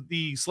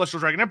 the Celestial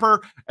Dragon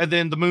Emperor, and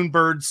then the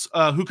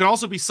Moonbirds, who can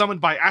also be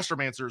summoned by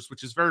Astromancers,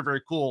 which is very,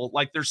 very cool.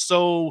 Like, they're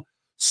so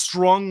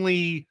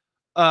strongly...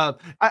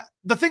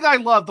 the thing I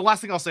love, the last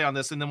thing I'll say on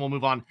this, and then we'll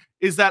move on,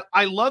 is that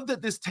I love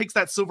that this takes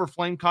that Silver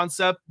Flame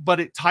concept, but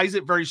it ties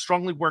it very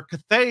strongly, where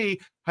Cathay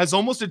has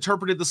almost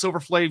interpreted the Silver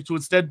Flame to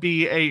instead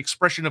be a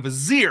expression of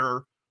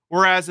Azir,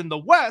 whereas in the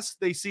West,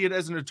 they see it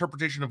as an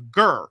interpretation of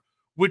Gur,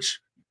 which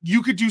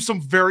you could do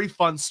some very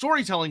fun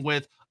storytelling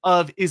with,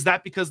 is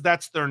that because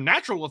that's their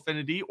natural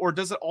affinity, or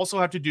does it also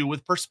have to do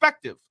with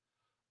perspective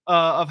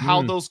of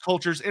how those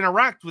cultures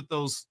interact with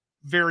those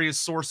various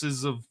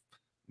sources of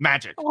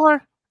magic?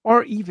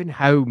 Or even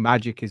how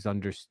magic is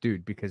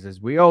understood, because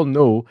as we all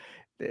know,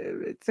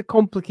 it's a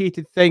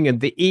complicated thing, and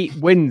the 8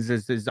 winds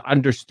as is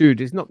understood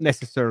is not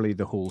necessarily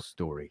the whole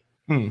story.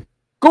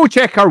 Go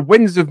check our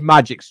Winds of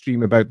Magic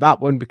stream about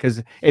that one,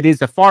 because it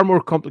is a far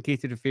more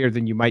complicated affair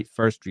than you might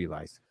first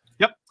realize.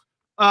 Yep.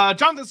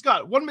 Jonathan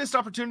Scott, one missed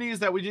opportunity is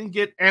that we didn't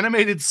get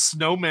animated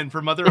snowmen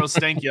for Mother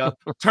Ostankia.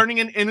 Turning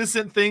in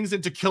innocent things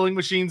into killing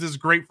machines is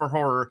great for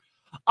horror.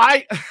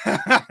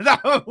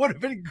 That would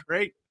have been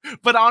great,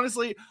 but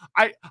honestly,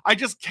 I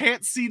just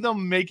can't see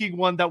them making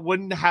one that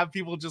wouldn't have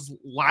people just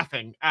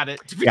laughing at it,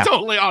 to be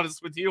totally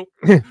honest with you.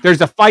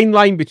 There's a fine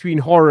line between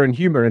horror and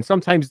humor, and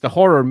sometimes the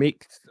humor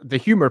makes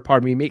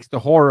the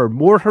horror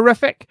more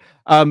horrific.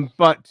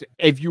 But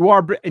if you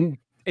are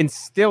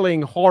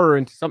instilling horror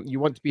into something you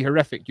want to be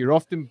horrific, you're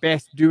often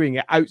best doing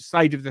it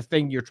outside of the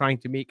thing you're trying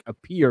to make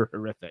appear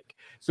horrific.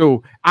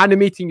 So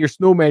animating your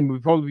snowmen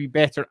would probably be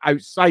better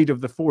outside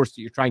of the force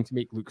that you're trying to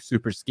make look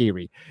super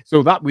scary.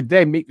 So that would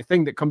then make the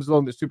thing that comes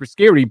along that's super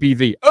scary be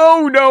the,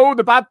 oh no,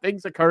 the bad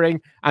thing's occurring.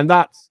 And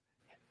that's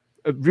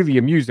really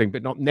amusing,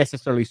 but not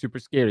necessarily super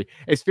scary.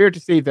 It's fair to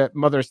say that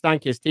Mother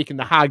Stankia has taken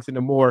the hags in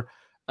a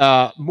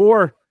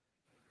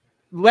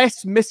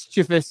less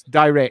mischievous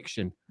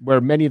direction,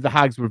 where many of the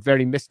hags were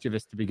very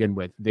mischievous to begin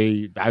with.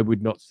 I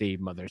would not say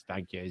Mother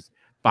Stankia is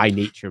by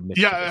nature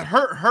mischievous. Yeah,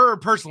 her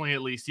personally,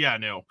 at least. Yeah,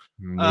 no.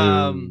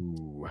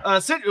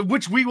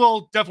 Which we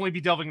will definitely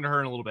be delving into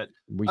her in a little bit.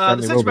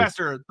 The Sitch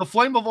Master, the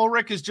Flame of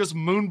Ulrich is just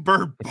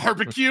Moonbird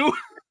barbecue.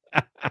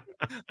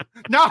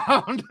 No,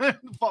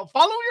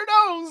 follow your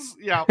nose.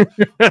 Yeah,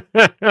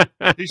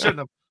 he shouldn't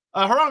have.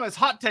 Hieronymus,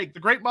 hot take.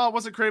 The Great Maw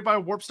wasn't created by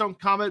a Warpstone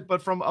comet,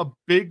 but from a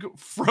big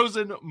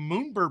frozen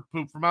moonbird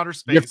poop from outer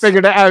space. You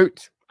figured it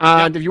out.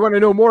 And if you want to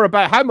know more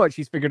about how much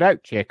he's figured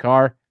out, check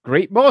our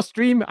Great Maw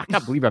stream. I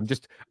can't believe I'm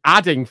just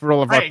adding for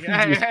all of our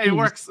previous Hey, it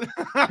works.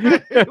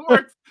 It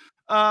works.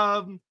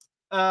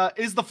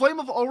 Is the Flame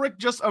of Ulrich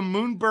just a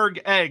Moonberg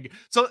egg?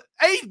 So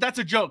A, that's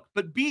a joke.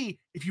 But B,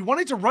 if you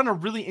wanted to run a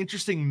really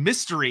interesting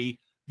mystery,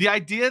 the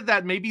idea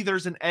that maybe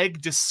there's an egg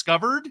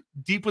discovered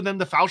deep within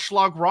the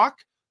Faustschlag rock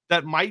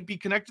that might be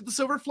connected to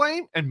Silver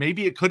Flame, and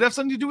maybe it could have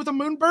something to do with a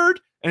Moonbird,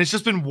 and it's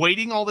just been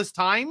waiting all this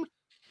time,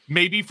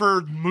 maybe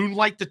for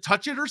Moonlight to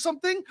touch it or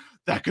something,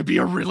 that could be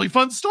a really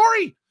fun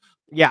story.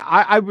 Yeah,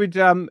 I would,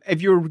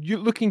 if you're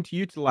looking to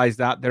utilize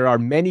that, there are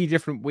many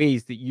different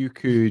ways that you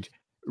could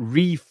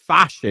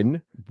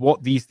refashion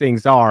what these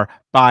things are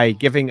by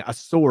giving a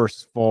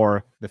source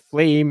for the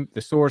flame,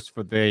 the source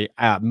for the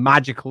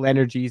magical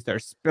energies that are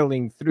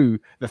spilling through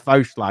the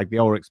Faustschlag, the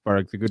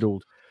Ulrichsburg, the good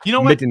old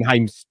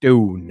Middenheim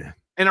stone.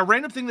 And a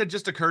random thing that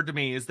just occurred to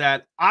me is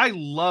that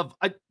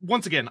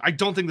once again, I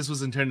don't think this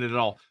was intended at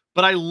all,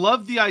 but I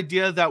love the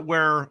idea that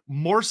where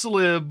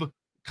Morsalib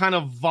kind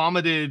of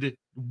vomited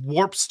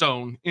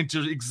Warpstone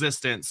into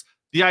existence,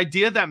 the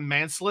idea that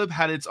Manslib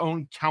had its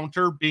own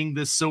counter being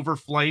this silver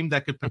flame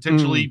that could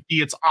potentially be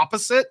its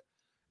opposite.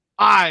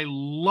 I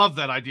love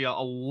that idea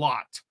a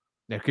lot.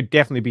 There could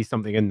definitely be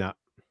something in that.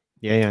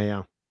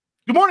 Yeah.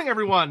 Good morning,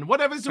 everyone. What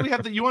evidence do we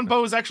have that Yuan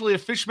Bo is actually a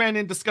fishman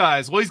in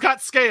disguise? Well, he's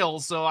got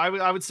scales, so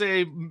I would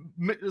say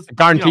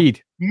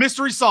guaranteed.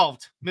 Mystery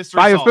solved.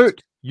 Buy a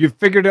foot. You've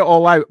figured it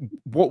all out.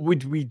 What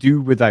would we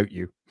do without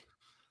you?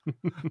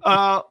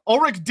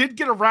 Ulrich did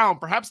get around.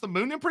 Perhaps the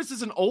Moon Empress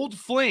is an old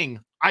fling.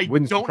 I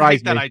Wouldn't don't surprise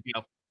hate that me.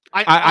 idea.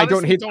 I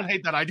don't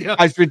hate that idea.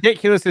 As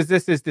ridiculous as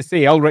this is to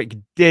say, Ulrich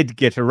did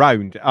get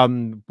around.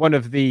 One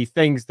of the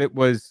things that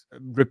was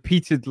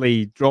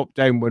repeatedly dropped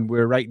down when we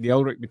were writing the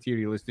Ulrich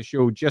material is to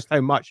show just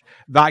how much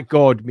that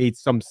god made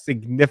some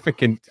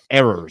significant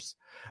errors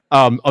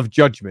of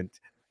judgment.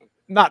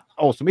 Not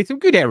also made some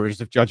good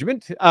errors of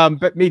judgment,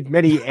 but made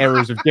many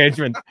errors of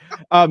judgment,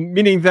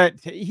 meaning that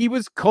he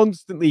was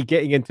constantly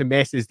getting into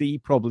messes that he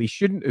probably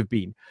shouldn't have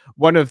been.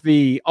 One of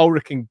the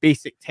Ulriching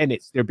basic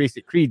tenets, their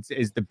basic creeds,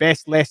 is the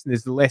best lesson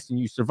is the lesson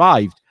you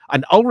survived.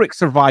 And Ulrich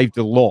survived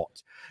a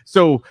lot.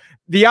 So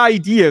the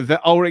idea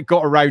that Ulrich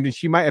got around and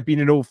she might have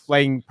been an old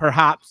fling,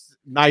 perhaps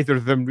neither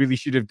of them really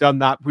should have done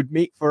that, would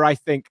make for, I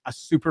think, a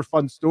super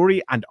fun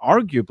story and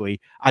arguably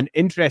an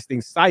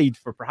interesting side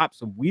for perhaps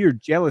some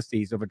weird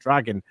jealousies of a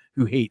dragon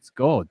who hates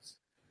gods.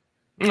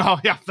 Oh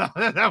yeah,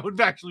 that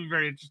would actually be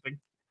very interesting.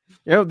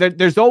 You know,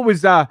 there's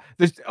always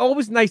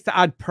nice to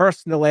add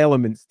personal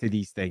elements to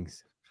these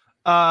things.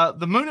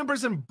 The Moon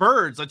Empress and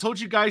Birds. I told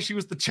you guys she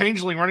was the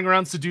changeling running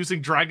around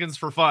seducing dragons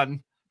for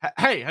fun.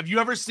 Hey, have you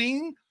ever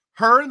seen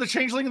her and the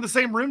changeling in the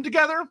same room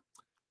together?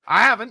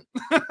 I haven't.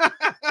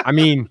 I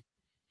mean,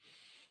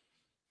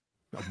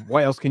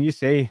 what else can you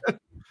say?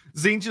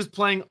 Zine's just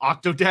playing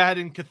Octodad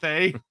in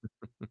Cathay.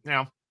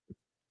 Yeah.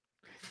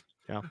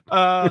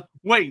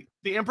 Wait,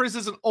 the Empress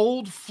is an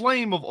old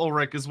flame of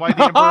Ulrich, is why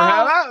the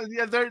Emperor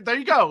yeah, there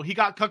you go. He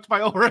got cooked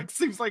by Ulrich.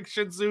 Seems like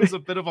Shinzu is a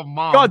bit of a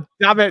mom. God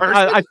damn it.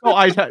 I thought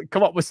I'd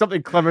come up with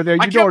something clever there.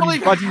 I can't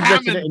believe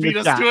Hammond beat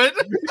us to it.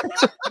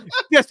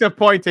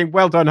 Disappointing.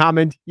 Well done,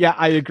 Hammond. Yeah,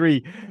 I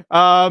agree.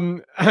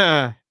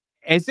 Ezek?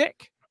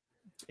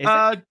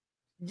 Yeah.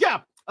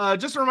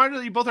 Just a reminder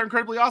that you both are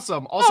incredibly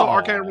awesome. Also,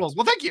 Archaon rules.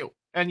 Well, thank you.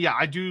 And yeah,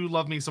 I do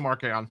love me some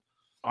Archaon.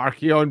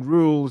 Archaon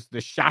rules, the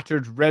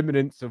shattered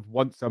remnants of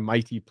once a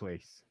mighty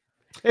place.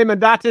 Hey,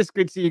 Mandatus,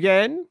 good to see you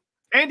again.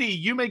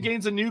 Andy, Yume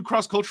gains a new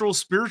cross-cultural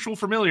spiritual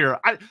familiar.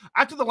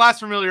 After the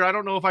last familiar, I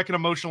don't know if I can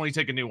emotionally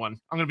take a new one.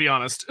 I'm going to be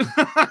honest.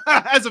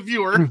 As a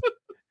viewer.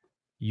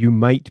 You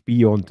might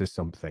be onto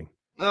something.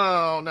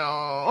 Oh,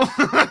 no.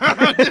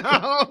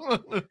 No.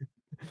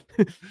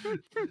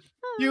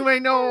 You may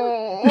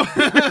know.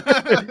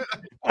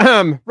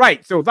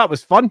 Right, so that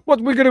was fun.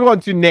 What we're going to go on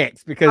to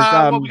next? Because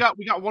well, we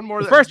got one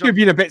more. The first two have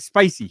been a bit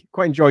spicy.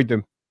 Quite enjoyed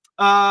them.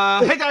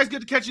 Hey guys,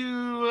 good to catch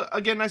you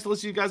again. Nice to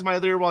listen to you guys my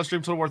other year while I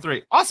stream Total War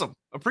 3. Awesome,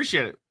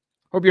 appreciate it.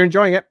 Hope you're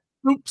enjoying it.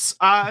 Oops,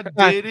 I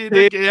did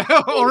it again.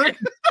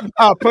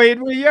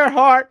 Played with your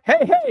heart.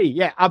 Hey,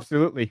 yeah,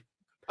 absolutely.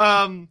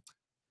 Oh,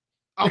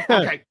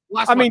 okay.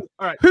 Last I one. mean,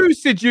 all right. Who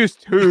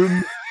seduced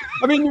whom?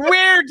 I mean,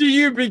 where do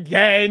you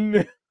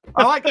begin?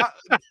 I like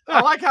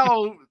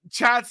how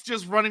Chat's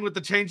just running with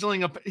the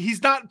changeling.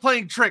 He's not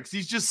playing tricks.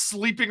 He's just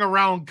sleeping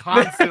around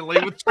constantly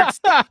with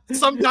tricks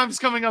sometimes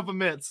coming up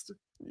amidst.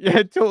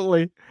 Yeah,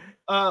 totally.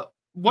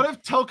 What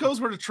if Telkos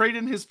were to trade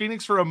in his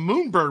Phoenix for a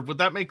Moonbird? Would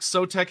that make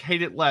Sotek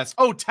hate it less?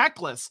 Oh,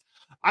 Techless.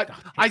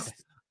 I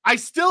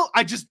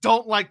just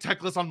don't like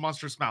Techless on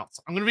monstrous mounts.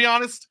 I'm gonna be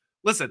honest.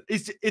 Listen,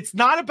 it's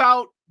not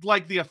about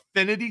like the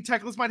affinity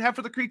Techless might have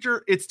for the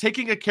creature. It's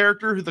taking a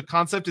character who the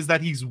concept is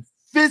that he's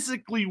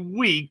physically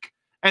weak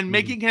and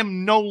making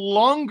him no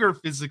longer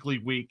physically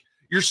weak.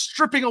 You're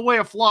stripping away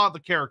a flaw of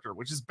the character,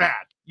 which is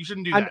bad. You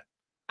shouldn't do that.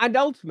 And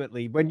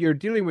ultimately, when you're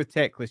dealing with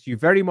Techless, you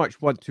very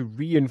much want to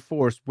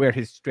reinforce where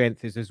his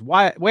strength is as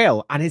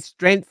well, and his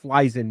strength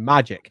lies in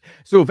magic.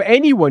 So if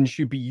anyone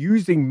should be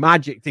using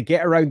magic to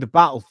get around the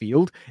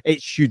battlefield,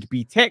 it should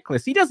be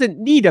Techless. He doesn't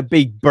need a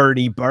big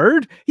burny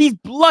bird. He's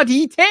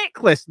bloody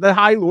Techless, the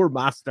High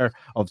Loremaster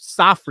of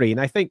Safri.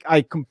 And I think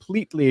I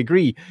completely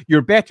agree.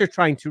 You're better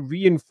trying to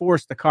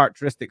reinforce the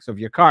characteristics of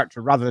your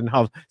character rather than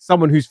have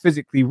someone who's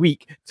physically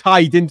weak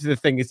tied into the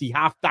thing as he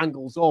half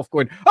dangles off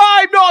going,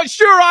 I'm not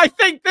sure I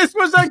think this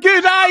was a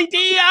good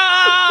idea,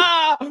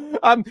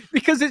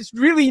 because it's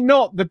really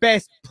not the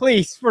best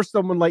place for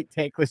someone like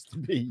Techless to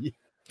be.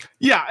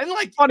 Yeah, and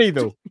like funny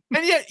though,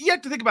 and yet you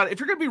have to think about it.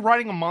 If you're going to be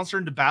riding a monster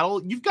into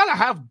battle, you've got to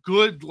have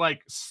good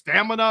like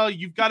stamina.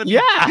 You've got to be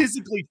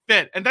physically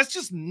fit, and that's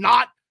just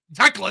not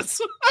Techless.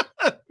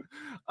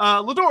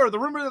 Lador, the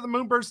rumor that the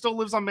Moonbird still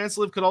lives on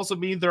Manslib could also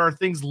mean there are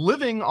things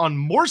living on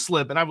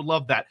Morslib, and I would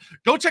love that.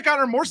 Go check out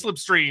our Morslib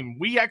stream.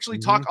 We actually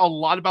talk a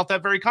lot about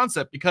that very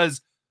concept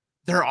because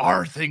there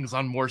are things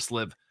on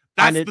Morslib.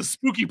 That's the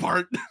spooky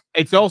part.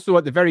 It's also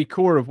at the very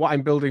core of what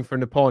I'm building for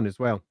Nippon as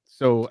well.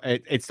 So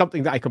it's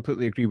something that I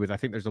completely agree with. I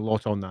think there's a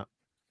lot on that.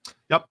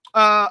 Yep.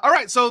 All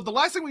right. So the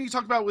last thing we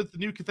talked about with the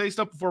new Cathay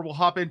stuff before we'll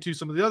hop into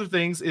some of the other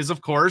things is,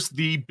 of course,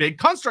 the big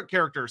construct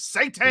character,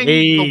 Satang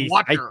the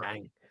Watcher.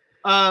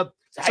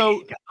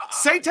 So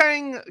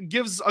Satang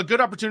gives a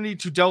good opportunity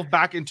to delve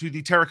back into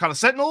the Terracotta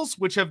Sentinels,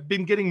 which have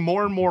been getting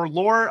more and more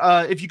lore.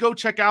 If you go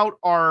check out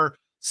our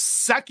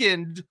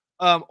second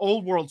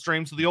Old World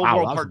stream, so the Old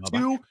World Part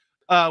 2,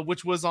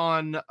 which was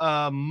on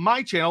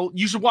my channel,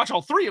 you should watch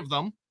all three of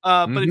them.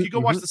 But if you go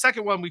watch the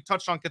second one, we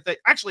touched on Cathay.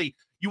 Actually,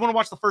 you want to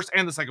watch the first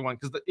and the second one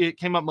because it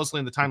came up mostly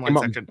in the timeline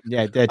section.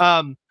 Yeah, it did.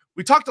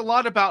 We talked a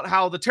lot about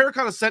how the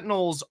Terracotta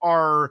Sentinels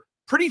are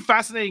pretty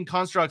fascinating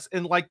constructs,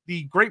 and like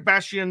the Great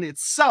Bastion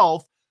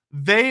itself,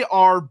 they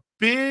are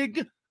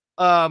big,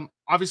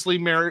 obviously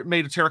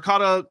made of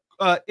terracotta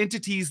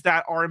entities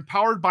that are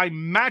empowered by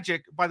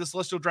magic by the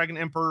Celestial Dragon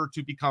Emperor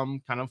to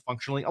become kind of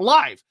functionally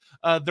alive.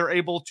 They're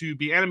able to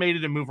be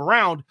animated and move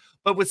around.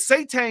 But with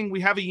Sotek,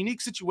 we have a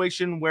unique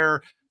situation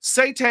where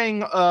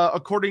Sotek,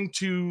 according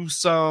to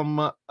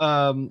some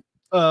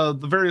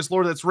the various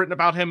lore that's written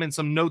about him and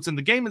some notes in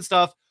the game and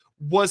stuff,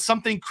 was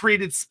something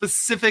created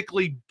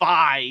specifically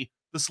by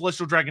the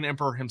Celestial Dragon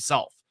Emperor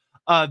himself.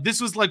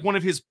 This was like one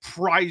of his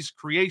prized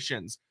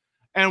creations.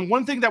 And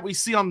one thing that we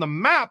see on the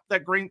map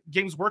that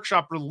Games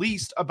Workshop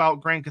released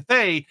about Grand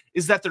Cathay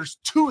is that there's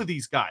two of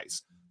these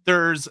guys.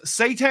 There's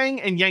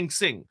Sotek and Yang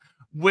Xing,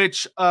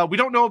 which we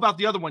don't know about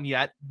the other one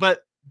yet,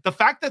 but the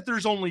fact that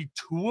there's only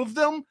two of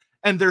them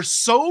and they're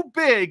so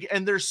big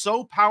and they're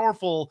so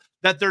powerful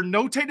that they're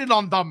notated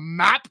on the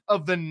map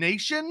of the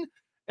nation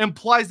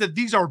implies that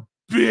these are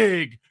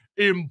big,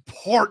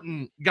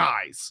 important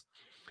guys.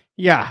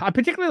 Yeah, I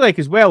particularly like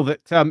as well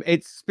that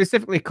it's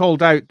specifically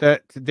called out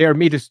that they're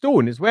made of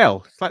stone as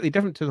well. Slightly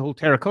different to the whole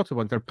terracotta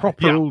ones. They're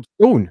proper old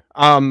stone.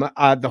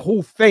 The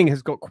whole thing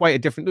has got quite a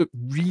different look.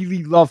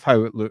 Really love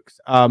how it looks.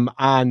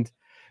 And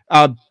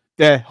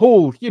the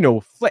whole, you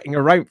know, flitting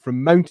around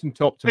from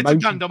mountaintop to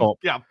mountaintop.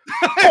 Yeah.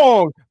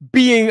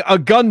 Being a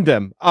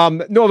Gundam.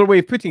 No other way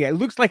of putting it. It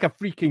looks like a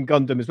freaking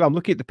Gundam as well. I'm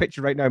looking at the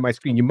picture right now on my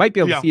screen. You might be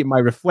able to see it in my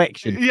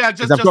reflection. Yeah,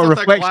 just I've got a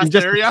reflection.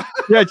 Just area.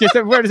 Yeah, just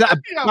where does that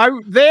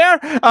out there?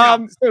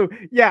 So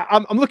yeah,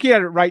 I'm looking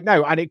at it right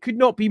now, and it could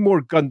not be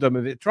more Gundam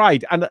if it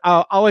tried. And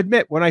I'll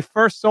admit, when I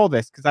first saw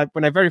this, because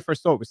when I very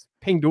first saw it, was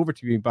pinged over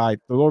to me by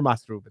the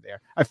Loremaster over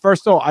there. I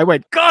first saw it, I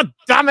went, God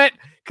damn it!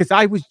 Because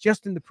I was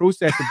just in the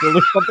process of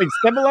building something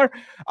similar,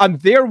 and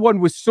their one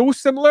was so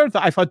similar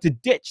that I've had to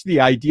ditch the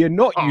idea,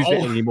 not use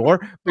it anymore,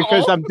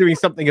 because I'm doing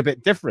something a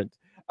bit different.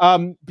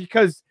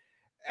 Because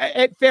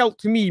it felt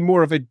to me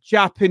more of a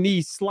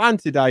Japanese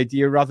slanted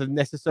idea rather than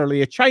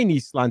necessarily a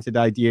Chinese slanted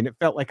idea, and it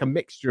felt like a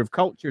mixture of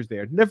cultures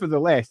there.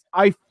 Nevertheless,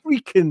 I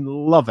freaking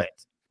love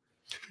it.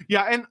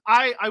 Yeah, and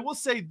I will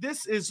say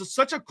this is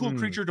such a cool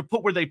creature to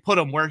put where they put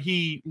him, where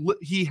he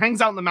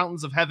hangs out in the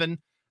mountains of heaven,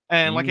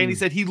 and like Andy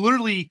said, he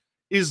literally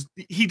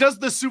he does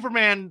the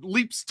Superman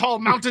leaps tall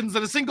mountains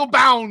in a single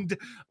bound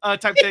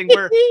type thing,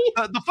 where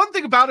the fun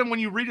thing about him when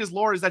you read his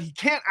lore is that he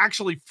can't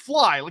actually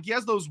fly. Like, he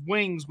has those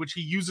wings, which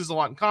he uses a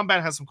lot in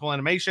combat, has some cool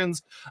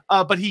animations,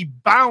 but he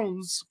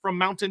bounds from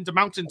mountain to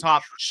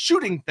mountaintop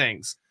shooting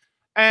things.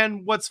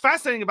 And what's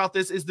fascinating about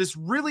this is this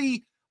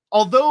really,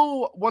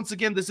 although once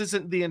again, this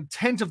isn't the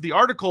intent of the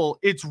article,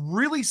 it's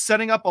really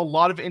setting up a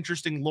lot of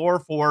interesting lore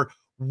for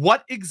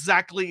what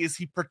exactly is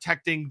he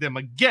protecting them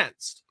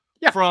against.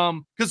 Yeah.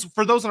 Because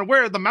for those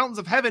unaware, the Mountains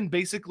of Heaven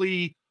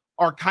basically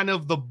are kind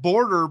of the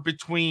border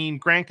between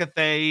Grand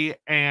Cathay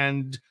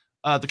and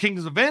the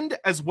Kingdoms of End,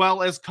 as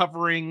well as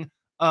covering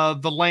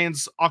the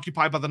lands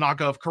occupied by the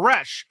Naga of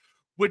Koresh,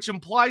 which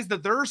implies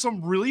that there are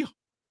some really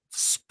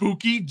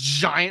spooky,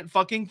 giant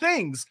fucking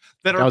things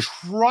that are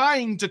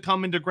trying to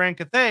come into Grand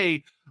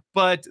Cathay.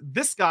 But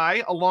this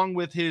guy, along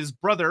with his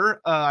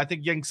brother, I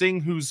think Yang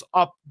Xing, who's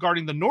up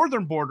guarding the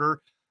northern border,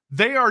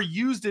 they are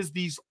used as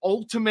these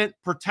ultimate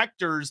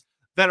protectors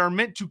that are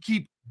meant to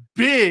keep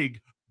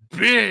big,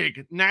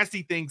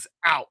 nasty things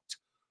out,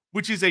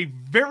 which is a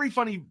very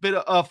funny bit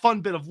of fun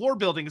bit of lore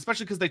building,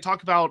 especially because they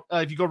talk about,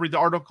 if you go read the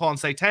article on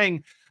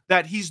Sotek,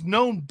 that he's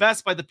known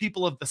best by the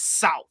people of the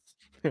South.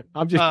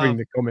 I'm just bringing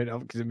the comment up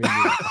because it made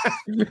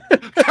me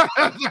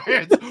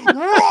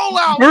roll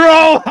out,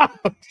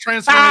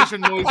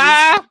 transformation noises.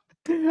 I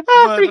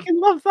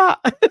freaking love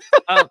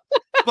that.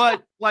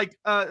 But like,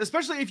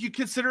 especially if you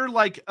consider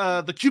like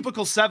the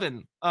Cubicle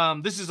 7,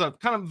 this is a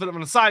kind of a bit of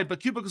an aside,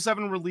 but Cubicle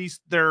 7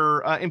 released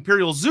their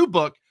Imperial Zoo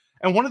book,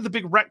 and one of the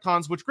big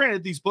retcons, which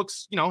granted these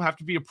books, you know, have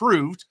to be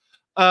approved.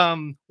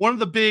 One of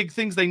the big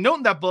things they note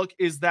in that book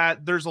is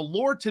that there's a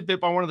lore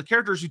tidbit by one of the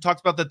characters who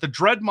talks about that the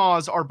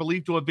Dreadmaws are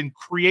believed to have been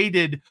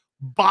created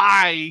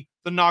by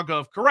the Naga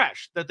of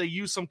Koresh, that they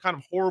use some kind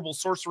of horrible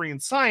sorcery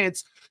and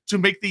science to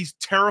make these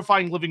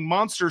terrifying living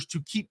monsters to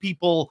keep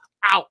people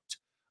out,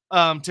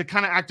 to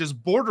kind of act as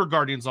border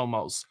guardians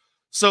almost.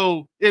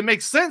 So it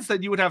makes sense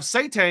that you would have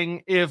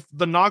Sotek if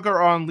the Naga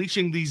are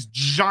unleashing these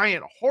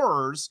giant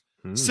horrors,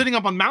 sitting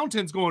up on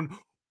mountains going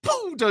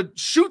pooh, to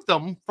shoot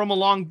them from a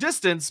long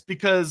distance,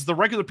 because the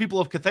regular people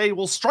of Cathay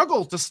will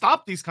struggle to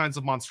stop these kinds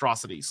of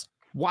monstrosities.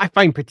 What I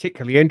find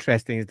particularly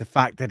interesting is the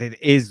fact that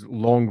it is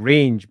long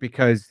range,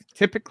 because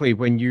typically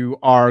when you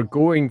are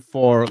going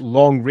for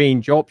long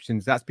range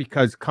options, that's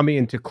because coming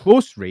into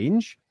close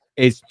range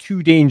is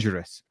too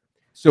dangerous.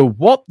 So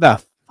what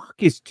the fuck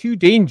is too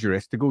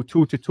dangerous to go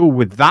toe to toe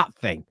with that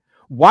thing?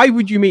 Why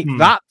would you make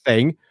that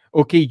thing,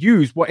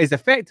 use what is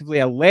effectively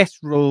a less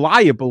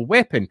reliable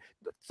weapon?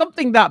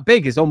 Something that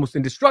big is almost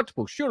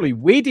indestructible. Surely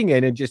wading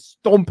in and just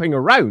stomping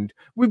around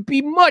would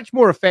be much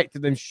more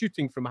effective than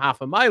shooting from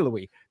half a mile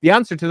away. The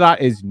answer to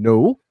that is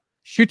no.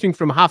 shooting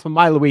from half a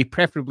mile away,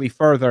 preferably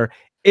further,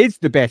 is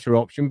the better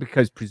option,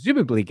 because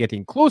presumably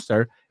getting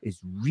closer is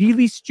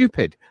really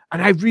stupid.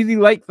 And I really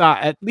like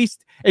that, at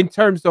least in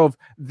terms of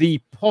the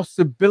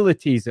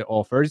possibilities it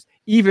offers,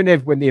 even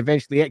if when they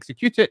eventually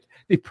execute it,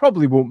 they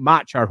probably won't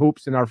match our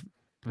hopes and our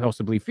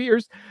possibly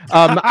fears.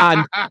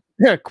 And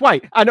yeah,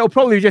 quite. And it'll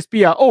probably just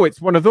be oh,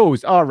 it's one of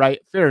those. All right,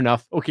 fair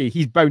enough. Okay,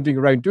 he's bounding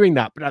around doing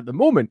that. But at the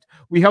moment,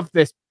 we have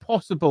this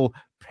possible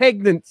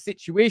pregnant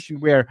situation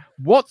where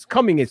what's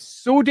coming is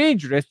so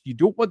dangerous, you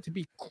don't want to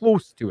be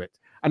close to it.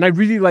 And I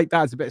really like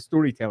that as a bit of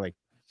storytelling.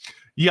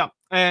 Yeah.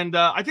 And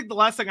I think the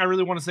last thing I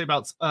really want to say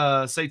about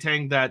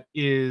Satang that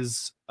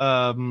is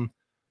fun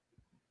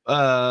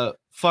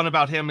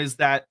about him is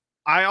that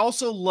I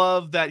also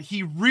love that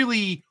he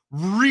really,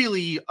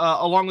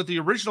 along with the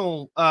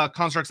original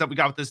constructs that we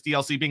got with this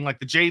DLC, being like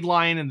the Jade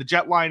line and the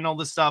Jet line and all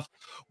this stuff,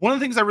 one of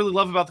the things I really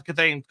love about the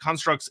Cathayan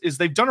constructs is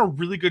they've done a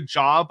really good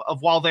job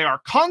of, while they are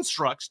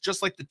constructs,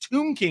 just like the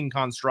Tomb King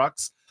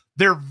constructs,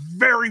 they're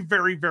very,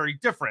 very, very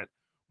different.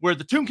 Where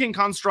the Tomb King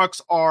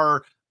constructs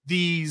are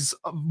these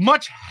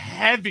much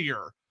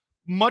heavier,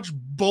 much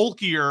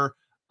bulkier,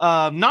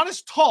 not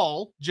as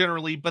tall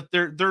generally, but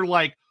they're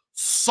like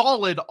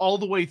solid all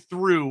the way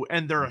through,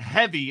 and they're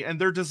heavy, and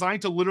they're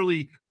designed to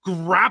literally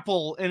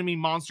grapple enemy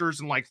monsters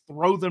and like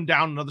throw them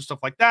down and other stuff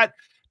like that.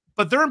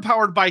 But they're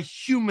empowered by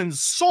human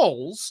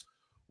souls,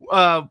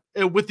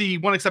 with the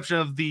one exception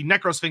of the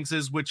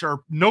Necrosphinxes, which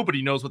are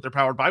nobody knows what they're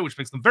powered by, which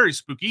makes them very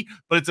spooky.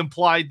 But it's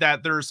implied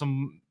that there's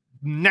some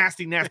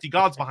nasty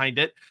gods behind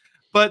it.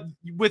 But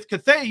with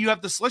Cathay, you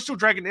have the Celestial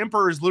Dragon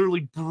Emperor is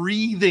literally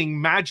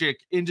breathing magic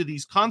into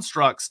these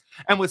constructs.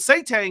 And with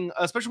Satang,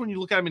 especially when you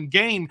look at him in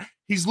game,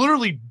 he's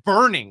literally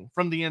burning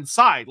from the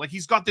inside. Like,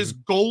 he's got this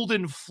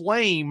golden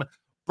flame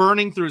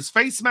burning through his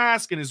face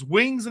mask and his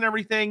wings and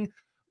everything,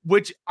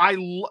 which I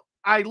love,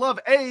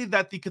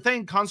 that the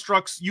Cathayan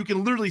constructs, you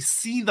can literally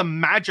see the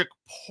magic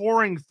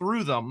pouring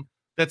through them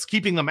that's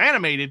keeping them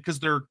animated, because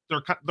they're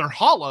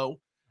hollow.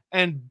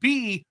 And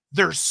B,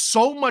 they're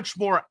so much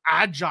more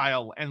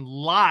agile and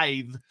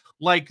lithe.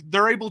 Like,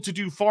 they're able to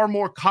do far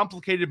more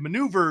complicated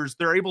maneuvers.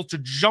 They're able to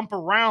jump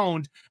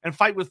around and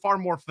fight with far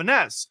more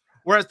finesse.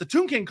 Whereas the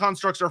Tomb King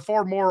constructs are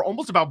far more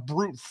almost about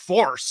brute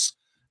force.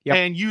 Yep.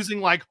 And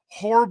using like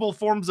horrible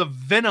forms of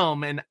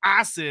venom and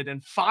acid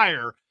and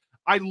fire.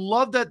 I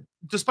love that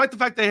despite the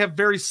fact they have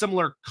very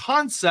similar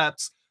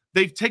concepts,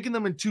 they've taken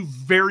them in two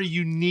very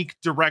unique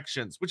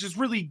directions, which is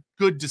really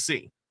good to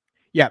see.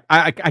 Yeah,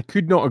 I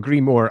could not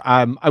agree more.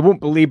 I won't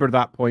belabor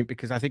that point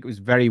because I think it was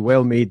very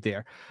well made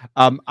there.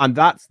 And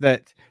that's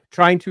that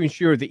trying to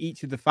ensure that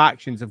each of the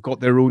factions have got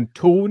their own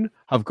tone,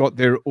 have got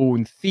their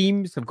own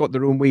themes, have got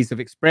their own ways of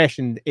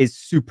expression is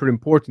super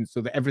important,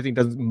 so that everything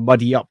doesn't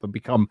muddy up and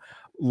become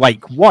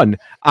like one.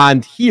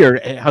 And here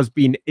it has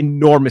been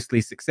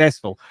enormously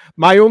successful.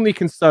 My only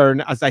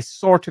concern, as I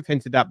sort of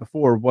hinted at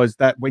before, was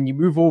that when you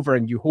move over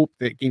and you hope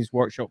that Games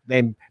Workshop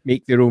then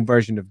make their own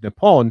version of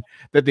Nippon,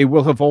 that they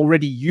will have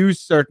already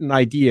used certain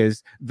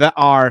ideas that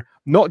are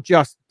not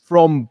just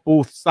from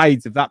both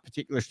sides of that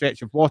particular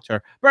stretch of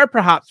water, but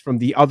perhaps from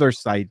the other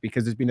side,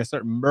 because there's been a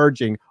certain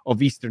merging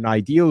of Eastern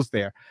ideals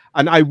there.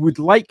 And I would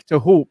like to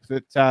hope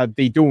that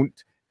they don't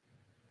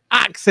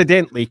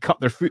accidentally cut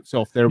their foots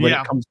off there when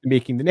it comes to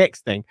making the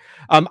next thing.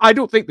 I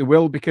don't think they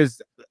will,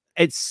 because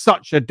it's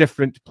such a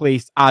different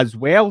place as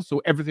well,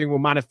 so everything will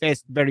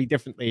manifest very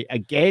differently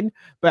again.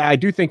 But I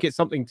do think it's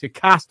something to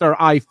cast our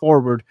eye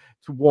forward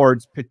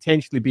towards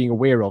potentially being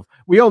aware of.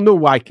 We all know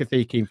why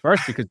Cathay came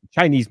first, because the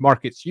Chinese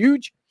market's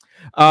huge.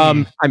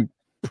 I'm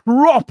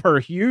proper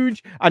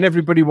huge, and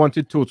everybody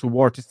wanted Total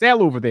War to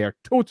sell over there.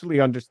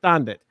 Totally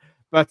understand it.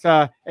 But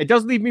it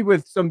does leave me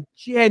with some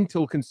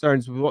gentle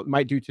concerns with what it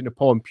might do to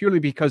Nippon, purely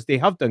because they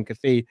have done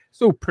Cathay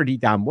so pretty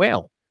damn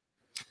well.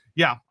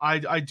 Yeah,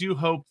 I do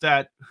hope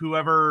that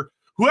whoever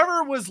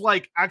was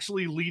like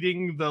actually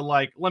leading the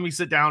like, let me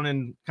sit down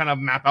and kind of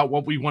map out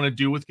what we want to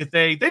do with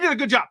Cathay, they did a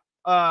good job.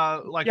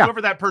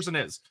 Whoever that person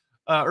is,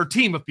 or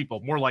team of people,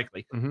 more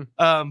likely.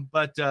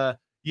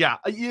 Yeah,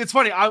 it's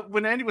funny.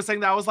 When Andy was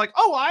saying that, I was like,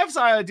 oh, I have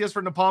some ideas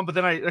for Nippon, but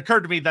then it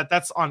occurred to me that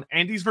that's on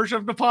Andy's version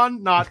of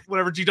Nippon, not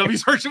whatever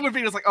GW's version would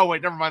be. It's like, oh,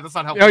 wait, never mind. That's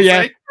not helpful. Oh,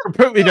 yeah,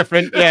 completely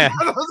different. Yeah.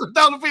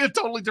 That would be a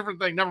totally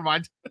different thing. Never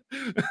mind.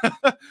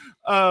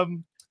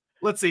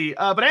 Let's see.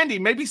 But Andy,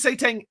 maybe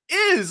Satang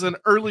is an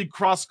early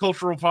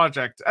cross-cultural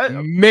project.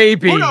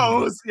 Maybe. Who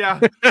knows? Yeah,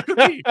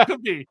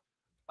 could be.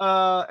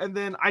 And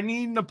then I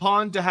need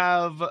Nippon to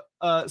have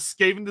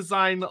Skaven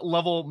design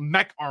level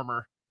mech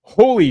armor.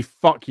 Holy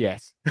fuck,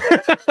 yes.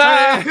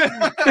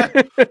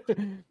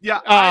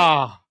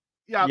 Yeah.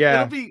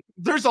 It'll be,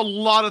 there's a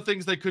lot of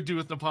things they could do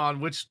with Nippon,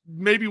 which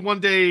maybe one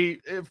day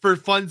for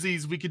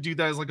funsies we could do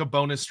that as like a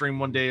bonus stream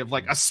one day, of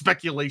like a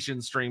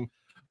speculation stream.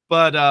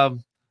 But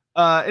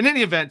in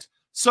any event,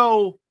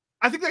 so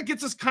I think that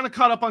gets us kind of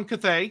caught up on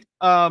Cathay.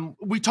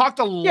 We talked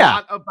a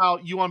lot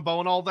about Yuan Bo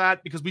and all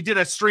that, because we did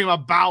a stream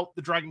about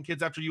the Dragon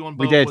Kids after Yuan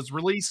Bo was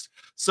released.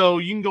 So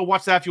you can go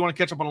watch that if you want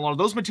to catch up on a lot of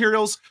those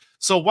materials.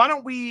 So why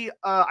don't we,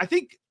 I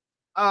think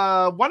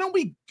why don't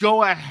we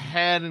go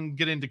ahead and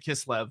get into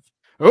Kislev?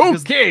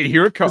 Okay,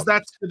 here it comes.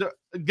 That's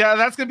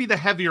gonna be the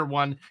heavier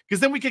one, because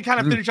then we can kind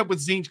of finish up with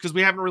Tzeentch, because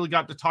we haven't really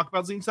got to talk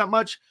about Tzeentch that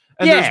much.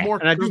 And there's more.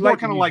 And I do there's more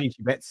kind of like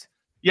bits.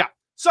 Yeah.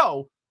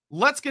 So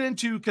let's get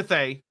into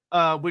Cathay,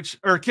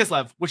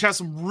 Kislev, which has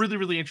some really,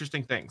 really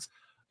interesting things.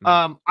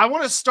 I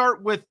want to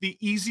start with the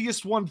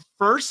easiest one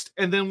first,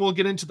 and then we'll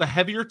get into the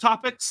heavier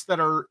topics that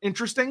are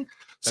interesting.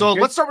 So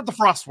let's start with the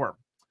Frostworm.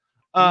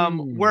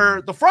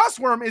 Where the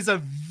Frostworm is a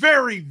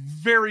very,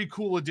 very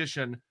cool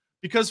addition,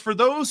 because for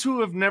those who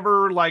have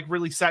never like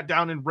really sat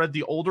down and read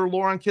the older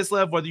lore on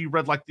Kislev, whether you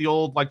read like the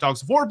old like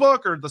Dogs of War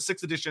book or the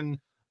 6th edition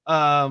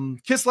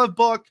Kislev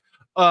book,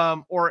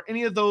 or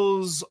any of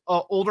those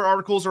older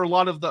articles, or a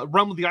lot of the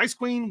Realm of the Ice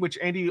Queen, which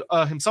Andy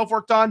himself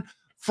worked on,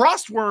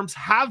 Frostworms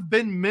have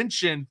been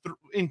mentioned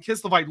in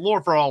Kislevite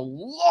lore for a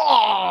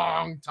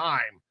long time.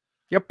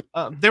 Yep.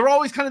 They were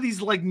always kind of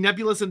these like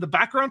nebulous in the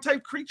background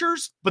type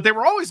creatures, but they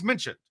were always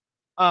mentioned.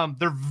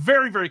 They're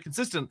very, very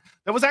consistent.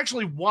 That was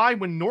actually why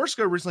when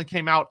Norsca originally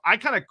came out, I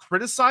kind of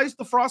criticized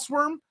the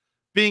Frostworm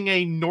being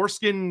a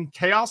Norscan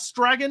chaos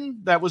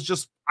dragon that was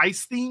just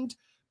ice themed,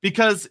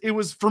 because it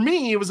was, for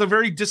me, it was a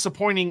very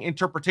disappointing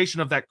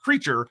interpretation of that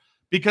creature,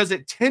 because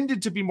it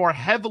tended to be more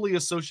heavily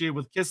associated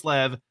with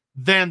Kislev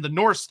than the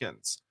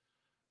Norskins.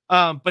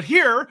 But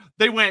here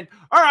they went,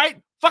 all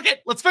right, fuck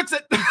it, let's fix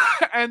it.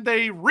 And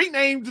they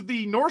renamed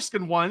the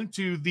Norscan one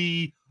to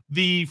the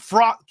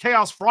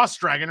Chaos Frost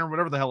Dragon, or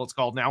whatever the hell it's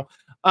called now,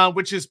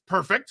 which is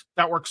perfect.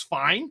 That works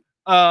fine.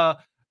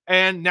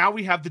 And now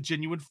we have the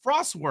genuine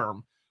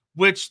Frostworm,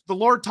 which the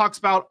Lord talks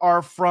about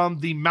are from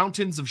the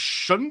mountains of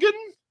Shargan.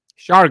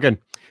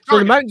 So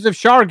the mountains of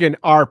Shargan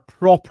are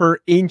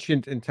proper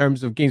ancient in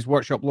terms of Games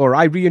Workshop lore.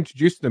 I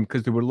reintroduced them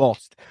because they were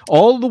lost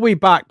all the way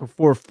back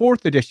before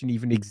 4th edition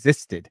even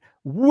existed.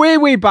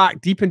 Way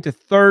back deep into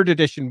 3rd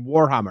edition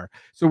Warhammer.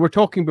 So we're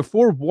talking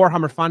before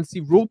Warhammer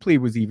Fantasy Roleplay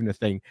was even a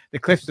thing. The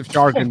Cliffs of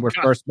Shargan were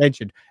first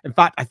mentioned. In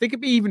fact, I think it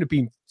may even have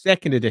been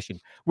 2nd edition.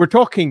 We're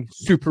talking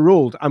super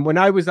old. And when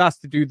I was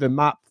asked to do the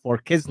map for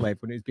Kislev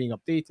when it was being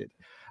updated,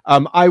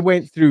 I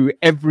went through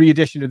every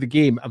edition of the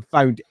game and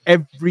found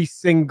every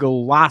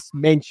single last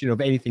mention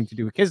of anything to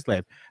do with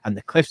Kislev, and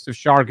the Cliffs of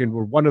Shargan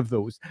were one of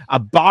those, a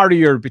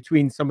barrier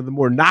between some of the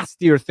more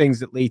nastier things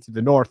that lay to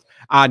the north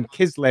and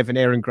Kislev and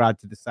Erengrad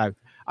to the south.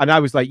 And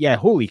I was like, yeah,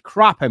 holy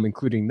crap, I'm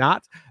including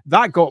that.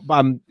 That got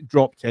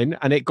dropped in,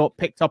 and it got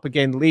picked up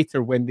again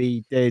later when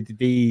they did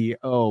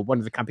one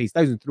of the campaigns,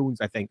 Thousand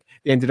Thrones, I think.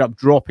 They ended up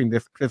dropping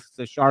the Cliffs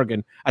of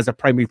Shargan as a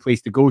primary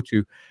place to go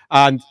to,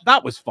 and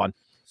that was fun.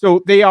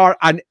 So they are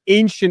an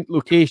ancient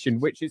location,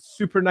 which is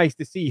super nice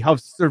to see have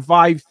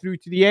survived through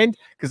to the end,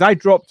 because I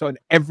dropped on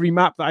every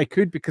map that I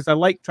could, because I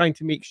like trying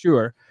to make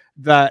sure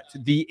that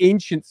the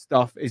ancient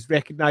stuff is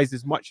recognized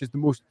as much as the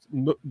most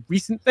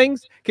recent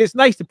things. Because it's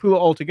nice to pull it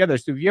all together.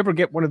 So if you ever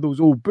get one of those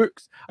old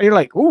books and you're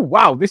like, oh,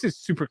 wow, this is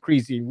super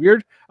crazy and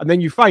weird, and then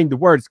you find the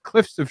words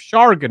Cliffs of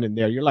Shargan in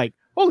there, you're like,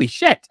 holy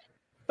shit,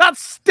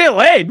 that's still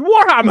in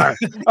Warhammer.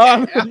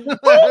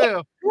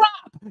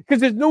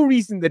 Because there's no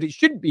reason that it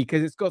shouldn't be,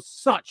 because it's got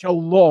such a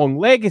long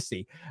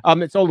legacy.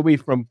 It's all the way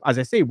from, as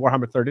I say,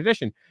 Warhammer 3rd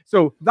edition.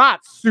 So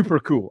that's super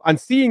cool. And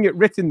seeing it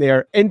written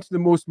there into the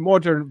most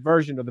modern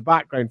version of the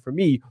background for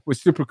me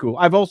was super cool.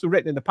 I've also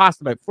written in the past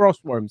about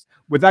Frostworms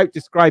without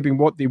describing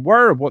what they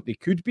were or what they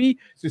could be.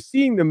 So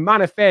seeing them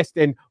manifest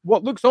in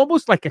what looks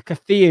almost like a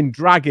Cathayan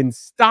dragon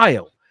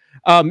style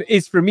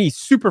is for me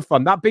super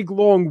fun. That big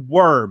long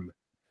worm.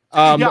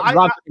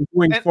 Rather than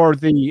going for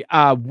the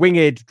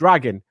winged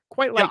dragon.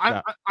 Quite like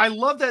that. I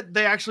love that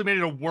they actually made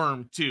it a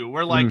worm too,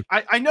 where like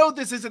I know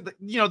this isn't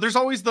there's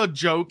always the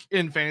joke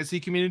in fantasy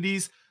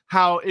communities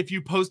how if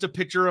you post a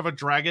picture of a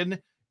dragon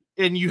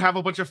and you have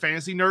a bunch of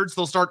fantasy nerds,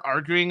 they'll start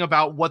arguing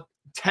about what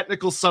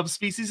technical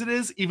subspecies it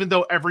is, even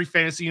though every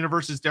fantasy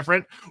universe is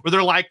different, where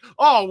they're like,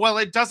 oh well,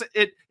 it doesn't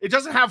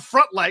have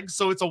front legs,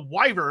 so it's a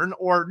wyvern,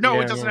 or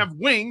no, it doesn't have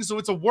wings, so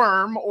it's a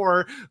worm,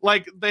 or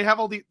like they have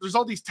there's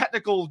all these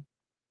technical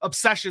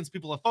obsessions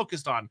people have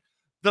focused on.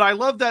 That I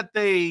love that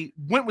they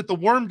went with the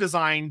worm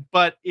design,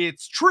 but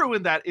it's true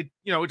in that it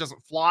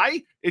doesn't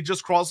fly, it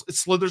just crawls, it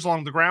slithers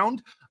along the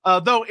ground.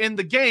 Though in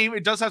the game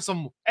it does have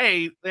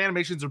the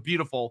animations are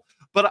beautiful,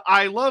 but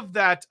I love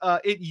that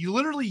it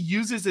literally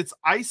uses its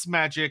ice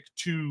magic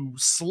to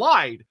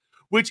slide,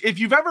 which if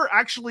you've ever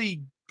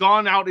actually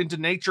gone out into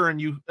nature and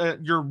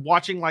you're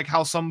watching like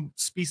how some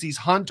species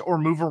hunt or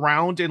move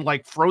around in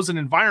like frozen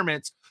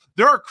environments,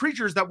 there are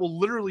creatures that will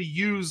literally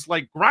use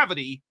like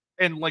gravity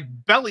and like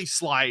belly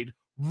slide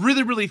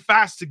really, really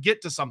fast to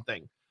get to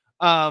something,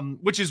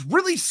 which is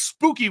really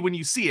spooky when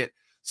you see it.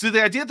 So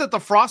the idea that the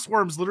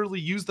Frostworms literally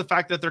use the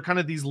fact that they're kind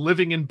of these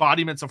living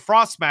embodiments of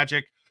frost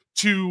magic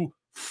to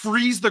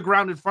freeze the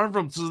ground in front of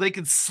them so they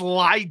can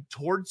slide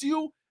towards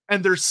you,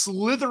 and they're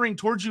slithering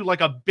towards you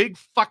like a big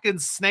fucking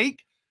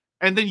snake,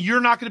 and then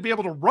you're not going to be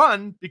able to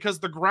run because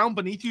the ground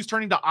beneath you is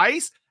turning to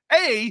ice.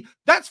 A,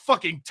 that's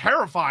fucking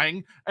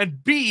terrifying,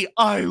 and B,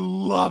 I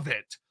love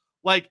it.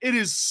 Like, it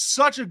is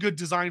such a good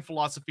design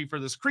philosophy for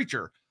this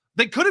creature.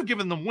 They could have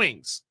given them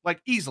wings,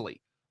 like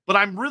easily. But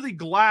I'm really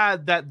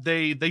glad that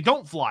they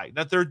don't fly,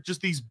 that they're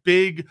just these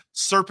big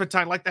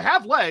serpentine, like they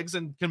have legs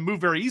and can move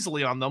very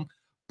easily on them,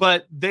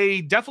 but they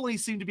definitely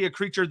seem to be a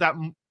creature that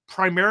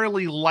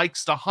primarily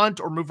likes to hunt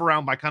or move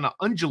around by kind of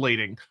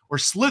undulating or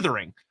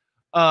slithering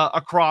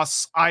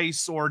across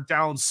ice or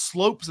down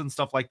slopes and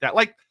stuff like that.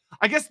 Like,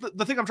 I guess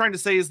the thing I'm trying to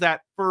say is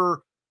that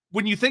for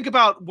when you think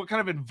about what kind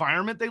of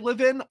environment they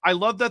live in, I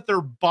love that their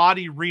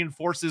body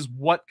reinforces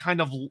what kind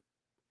of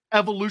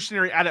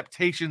evolutionary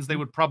adaptations they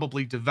would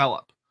probably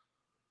develop.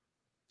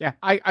 Yeah,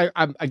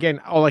 I'm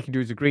again, all I can do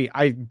is agree.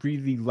 I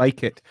really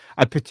like it.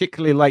 I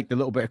particularly like the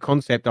little bit of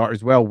concept art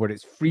as well, where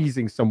it's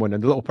freezing someone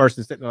and the little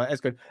person sitting there like this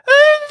going,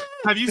 "Ah!"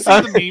 Have you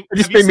seen the meme? It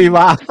just made me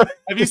laugh.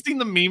 Have you seen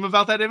the meme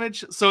about that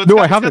image? So No,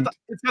 I haven't.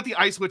 It's got the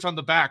ice witch on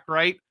the back,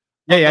 right?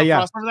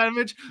 Yeah. From that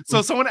image.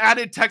 So someone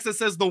added text that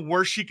says the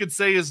worst she could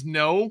say is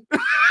no.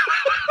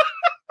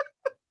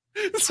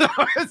 So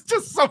it's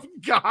just some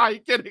guy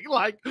getting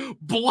like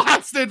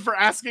blasted for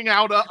asking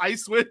out a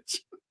ice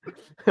witch.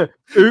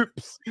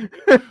 Oops.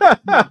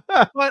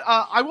 But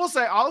I will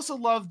say, I also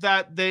love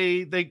that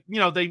they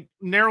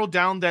narrowed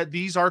down that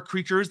these are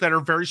creatures that are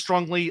very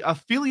strongly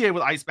affiliated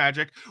with ice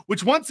magic,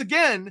 which once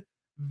again,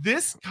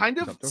 this kind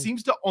of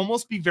seems to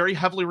almost be very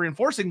heavily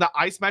reinforcing that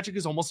ice magic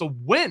is almost a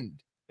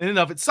wind in and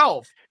of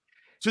itself.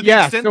 To the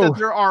extent that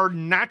there are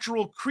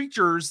natural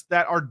creatures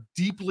that are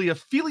deeply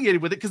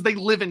affiliated with it because they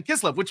live in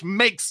Kislev, which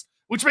makes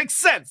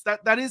sense.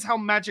 That is how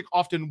magic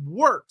often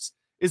works,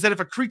 is that if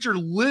a creature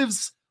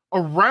lives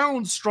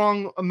around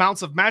strong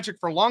amounts of magic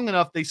for long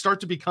enough, they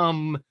start to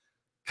become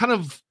kind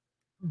of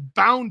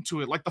bound to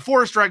it, like the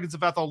forest dragons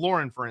of Ethel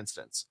Lauren, for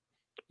instance.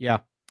 Yeah.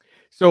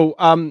 So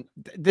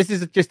this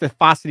is just a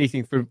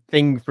fascinating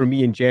thing for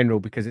me in general,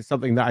 because it's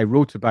something that I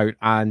wrote about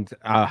and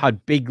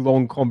had big,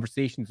 long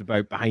conversations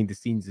about behind the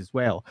scenes as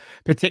well,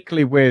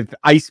 particularly with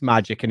ice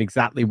magic and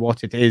exactly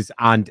what it is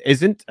and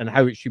isn't, and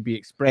how it should be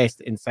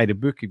expressed inside a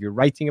book if you're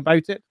writing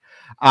about it.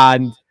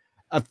 And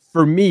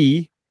for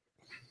me,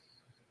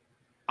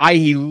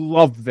 I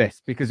love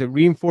this because it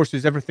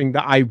reinforces everything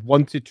that I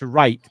wanted to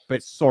write,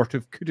 but sort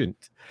of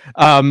couldn't.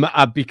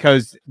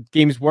 Because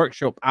Games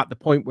Workshop, at the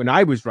point when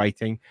I was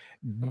writing,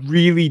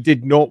 really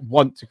did not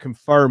want to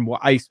confirm what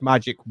ice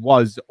magic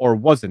was or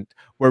wasn't.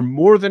 We're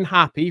more than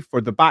happy for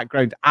the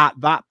background at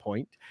that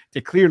point to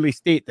clearly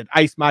state that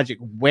ice magic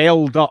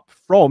welled up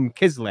from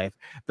Kislev,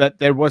 that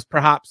there was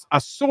perhaps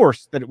a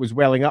source that it was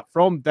welling up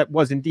from that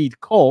was indeed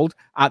called,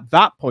 at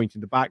that point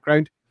in the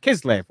background,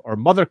 Kislev, or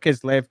Mother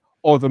Kislev,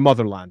 or the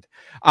motherland.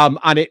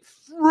 And it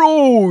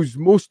froze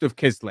most of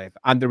Kislev,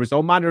 and there was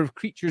all manner of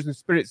creatures and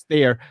spirits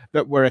there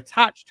that were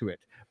attached to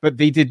it. But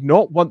they did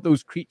not want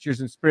those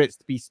creatures and spirits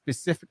to be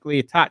specifically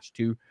attached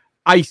to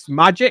ice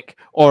magic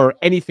or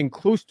anything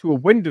close to a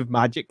wind of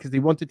magic, because they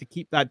wanted to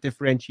keep that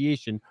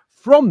differentiation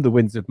from the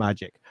winds of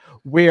magic.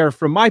 Where,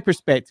 from my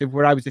perspective,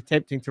 where I was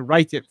attempting to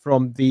write it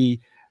from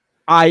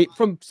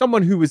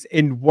someone who was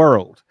in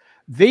world,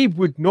 they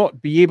would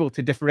not be able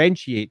to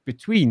differentiate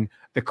between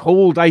the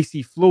cold,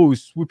 icy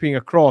flows swooping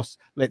across,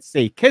 let's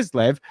say,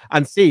 Kislev,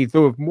 and say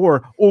the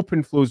more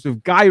open flows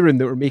of Gyron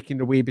that were making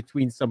their way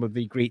between some of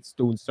the great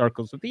stone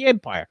circles of the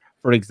Empire,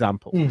 for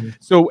example.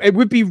 So it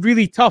would be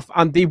really tough,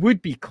 and they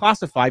would be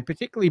classified,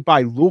 particularly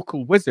by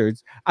local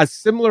wizards, as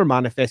similar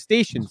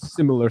manifestations,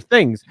 similar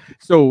things.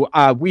 So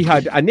we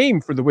had a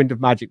name for the Wind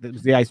of Magic that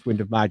was the Ice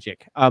Wind of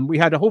Magic. We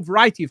had a whole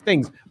variety of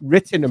things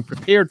written and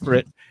prepared for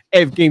it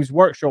if Games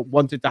Workshop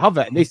wanted to have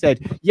it. And they said,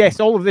 yes,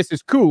 all of this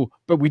is cool,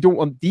 but we don't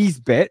want these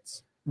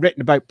bits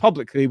written about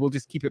publicly. We'll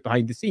just keep it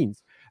behind the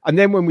scenes. And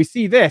then when we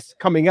see this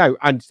coming out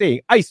and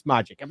saying ice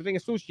magic, everything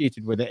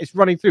associated with it, it's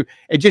running through.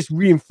 It just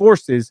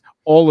reinforces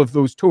all of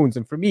those tones.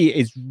 And for me,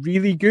 it's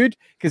really good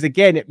because,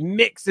 again, it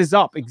mixes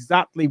up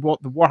exactly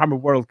what the Warhammer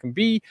world can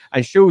be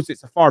and shows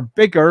it's a far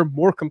bigger,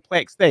 more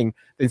complex thing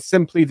than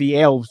simply the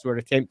elves who are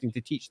attempting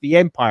to teach the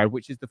Empire,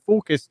 which is the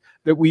focus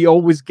that we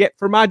always get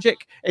for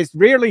magic. It's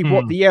rarely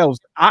what the elves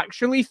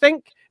actually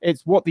think.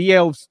 It's what the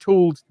elves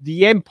told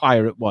the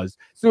Empire it was.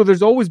 So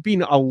there's always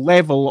been a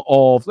level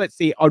of, let's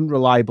say,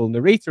 unreliable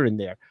narrator in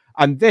there.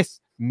 And this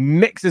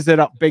mixes it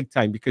up big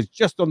time, because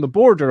just on the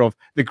border of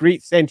the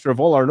great center of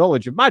all our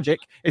knowledge of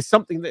magic is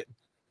something that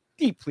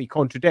deeply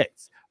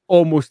contradicts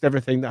almost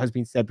everything that has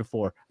been said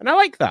before. And I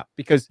like that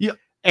because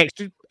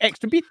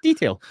extra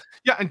detail.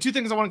 Yeah, and two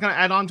things I want to kind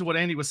of add on to what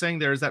Andy was saying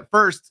there is that,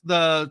 first,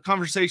 the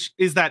conversation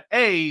is that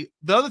the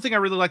other thing I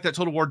really like that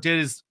Total War did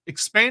is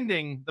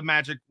expanding the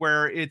magic,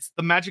 where it's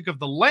the magic of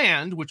the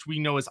land, which we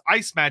know is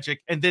ice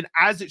magic, and then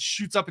as it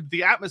shoots up into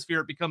the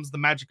atmosphere, it becomes the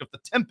magic of the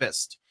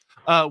Tempest,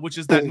 which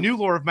is that new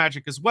lore of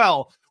magic as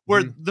well,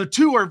 where the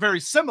two are very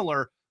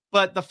similar.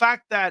 But the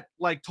fact that,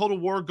 like, Total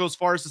War goes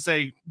far as to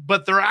say,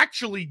 but they're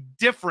actually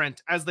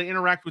different as they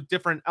interact with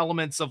different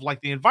elements of,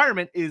 like, the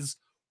environment is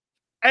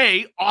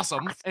A,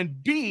 awesome,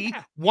 and B,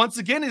 once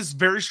again, is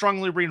very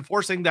strongly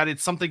reinforcing that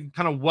it's something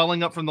kind of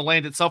welling up from the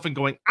land itself and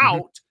going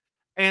out,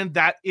 and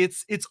that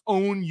it's its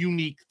own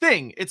unique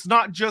thing. It's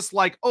not just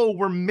like, oh,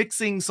 we're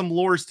mixing some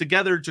lores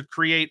together to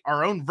create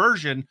our own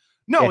version.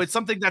 No, Yes. it's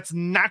something that's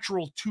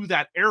natural to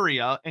that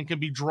area and can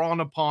be drawn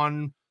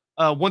upon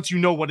once you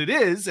know what it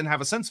is and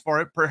have a sense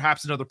for it,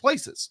 perhaps in other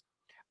places.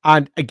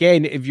 And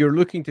again, if you're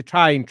looking to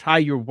try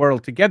your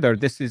world together,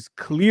 this is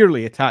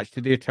clearly attached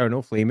to the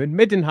Eternal Flame in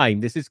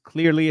Middenheim. This is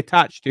clearly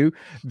attached to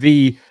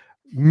the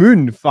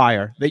moon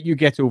fire that you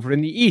get over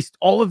in the east.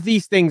 All of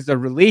these things are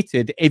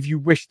related if you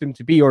wish them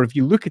to be, or if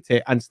you look at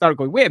it and start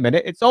going, wait a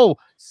minute, it's all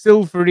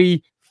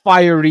silvery,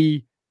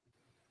 fiery,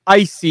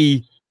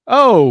 icy.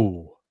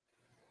 Oh,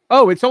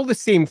 it's all the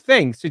same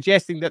thing,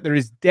 suggesting that there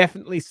is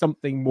definitely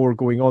something more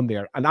going on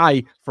there. And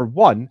I, for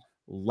one,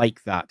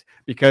 like that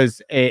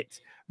because it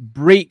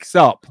breaks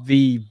up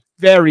the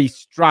very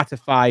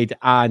stratified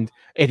and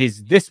it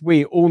is this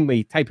way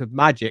only type of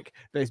magic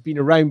that has been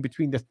around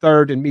between the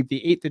 3rd and maybe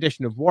the 8th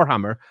edition of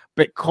Warhammer,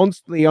 but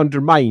constantly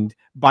undermined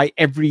by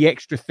every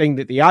extra thing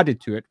that they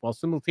added to it, while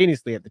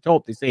simultaneously at the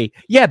top they say,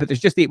 yeah, but there's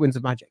just 8 winds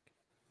of magic.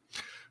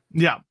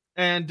 Yeah.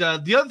 And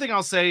the other thing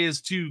I'll say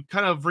is to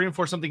kind of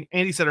reinforce something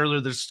Andy said earlier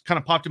that's kind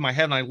of popped in my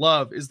head and I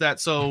love is that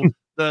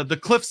the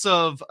cliffs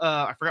of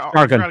I forgot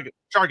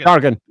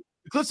Shargan.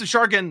 The cliffs of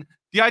Shargan,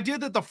 the idea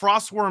that the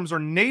frostworms are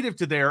native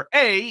to there,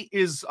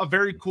 is a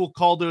very cool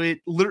call to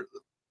it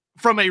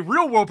from a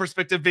real world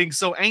perspective being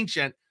so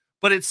ancient,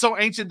 but it's so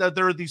ancient that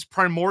there are these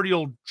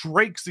primordial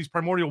drakes, these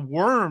primordial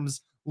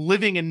worms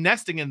living and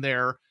nesting in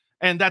there,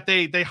 and that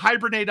they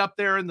hibernate up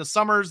there in the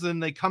summers,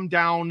 then they come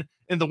down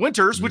in the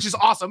winters, which is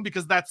awesome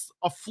because that's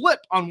a flip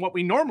on what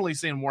we normally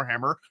see in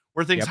Warhammer,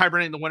 where things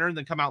hibernate in the winter and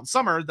then come out in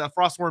summer. The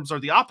frostworms are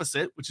the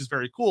opposite, which is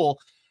very cool.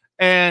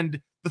 And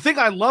the thing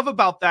I love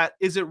about that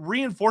is it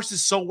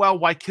reinforces so well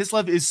why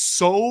Kislev is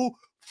so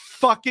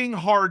fucking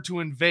hard to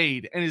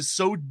invade and is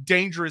so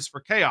dangerous for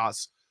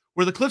chaos,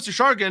 where the Cliffs of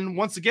Shargan,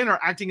 once again, are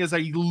acting as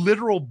a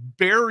literal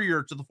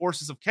barrier to the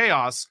forces of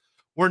chaos,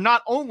 where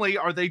not only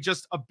are they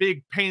just a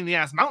big pain in the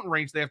ass mountain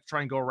range they have to try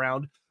and go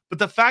around, but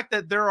the fact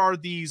that there are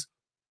these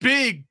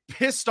big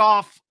pissed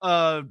off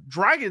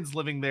dragons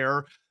living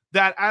there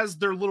that, as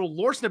their little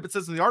lore snippet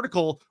says in the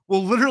article,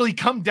 will literally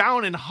come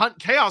down and hunt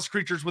chaos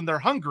creatures when they're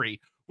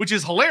hungry, which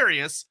is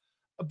hilarious.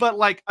 But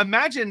like,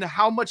 imagine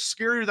how much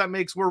scarier that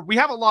makes, where we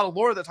have a lot of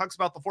lore that talks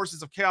about the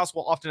forces of chaos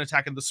will often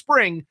attack in the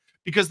spring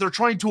because they're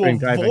trying to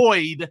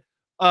avoid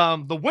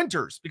the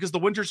winters, because the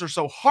winters are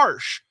so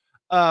harsh,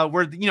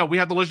 where, you know, we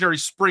have the legendary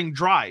spring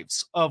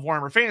drives of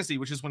Warhammer Fantasy,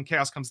 which is when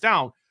chaos comes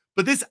down.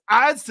 But this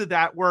adds to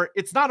that, where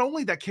it's not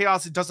only that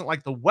chaos, it doesn't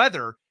like the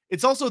weather,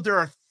 it's also there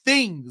are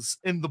things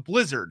in the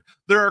blizzard.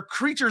 There are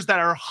creatures that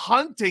are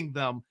hunting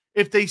them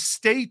if they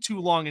stay too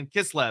long in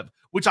Kislev,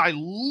 which I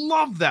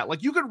love that.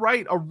 Like, you could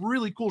write a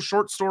really cool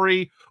short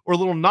story or a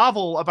little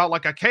novel about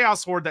like a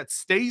chaos horde that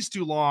stays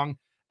too long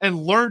and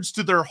learns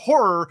to their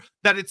horror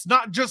that it's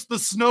not just the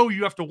snow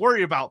you have to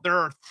worry about. There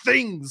are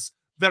things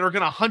that are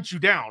going to hunt you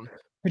down.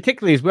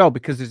 Particularly as well,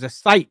 because there's a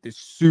site that's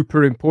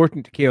super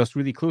important to chaos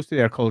really close to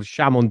there called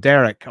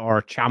Chamon-Derek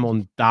or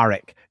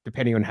Chamon-Darek,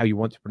 depending on how you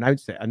want to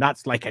pronounce it. And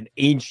that's like an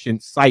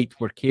ancient site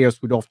where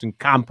chaos would often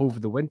camp over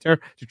the winter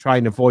to try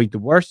and avoid the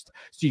worst.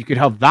 So you could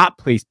have that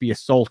place be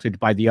assaulted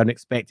by the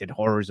unexpected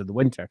horrors of the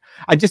winter.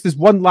 And just as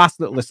one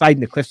last little aside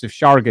in the Cliffs of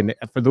Shargan,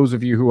 for those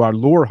of you who are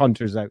lore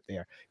hunters out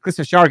there, Cliffs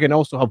of Shargan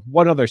also have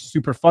one other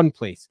super fun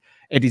place.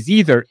 It is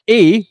either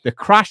A, the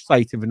crash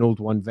site of an old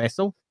one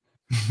vessel,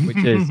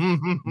 which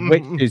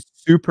is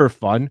super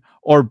fun,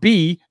 or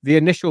B, the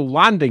initial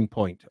landing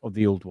point of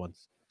the old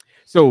ones.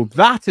 So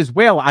that as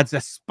well adds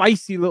a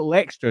spicy little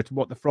extra to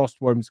what the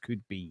frostworms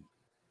could be.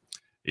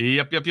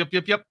 Yep.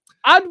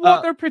 And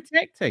what they're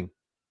protecting.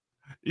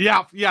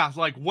 Yeah.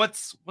 Like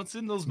what's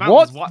in those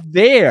mountains? What's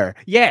there?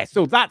 Yeah,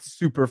 so that's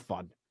super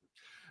fun.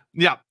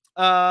 Yeah.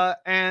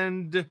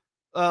 And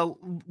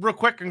real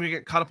quick, I'm gonna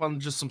get caught up on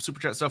just some super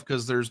chat stuff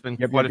because there's been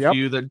quite a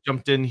few that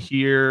jumped in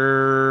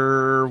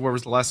here. Where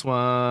was the last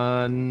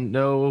one?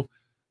 No.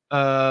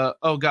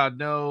 Oh god,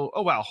 no.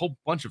 Oh wow, a whole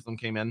bunch of them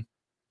came in.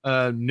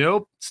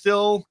 Nope.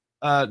 Still.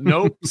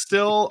 Nope.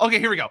 Still. Okay,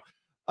 here we go.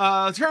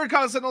 Terran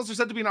Sentinels are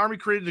said to be an army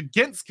created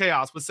against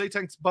chaos, with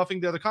Sotek's buffing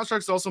the other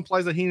constructs. It also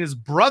implies that he and his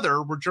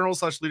brother were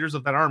generals/leaders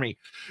of that army.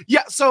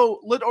 Yeah, so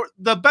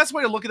the best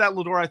way to look at that,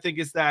 Lidor, I think,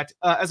 is that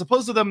as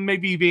opposed to them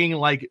maybe being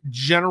like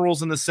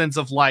generals in the sense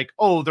of like,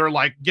 oh, they're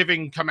like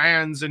giving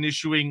commands and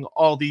issuing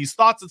all these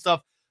thoughts and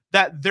stuff,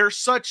 that there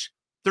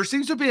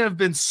seems to have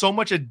been so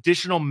much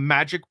additional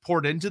magic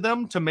poured into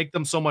them to make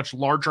them so much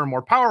larger and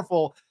more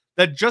powerful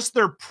that just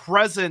their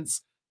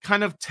presence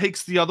kind of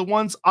takes the other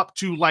ones up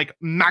to like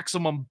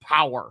maximum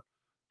power.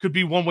 Could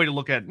be one way to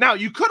look at it. Now,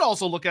 you could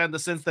also look at it in the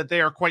sense that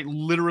they are quite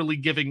literally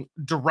giving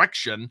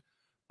direction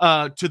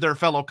to their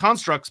fellow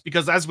constructs,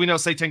 because as we know,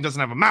 Sotek doesn't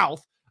have a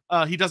mouth.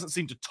 He doesn't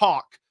seem to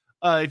talk.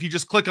 If you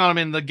just click on him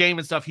in the game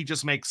and stuff, he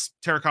just makes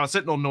Terracotta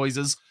Sentinel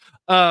noises.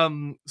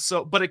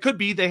 But it could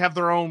be they have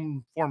their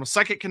own form of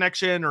psychic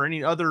connection or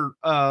any other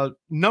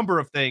number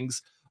of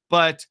things.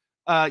 But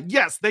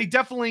yes, they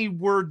definitely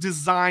were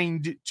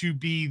designed to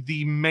be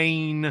the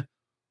main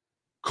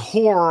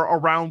core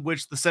around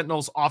which the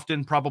Sentinels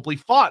often probably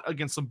fought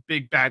against some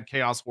big bad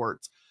chaos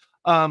hordes.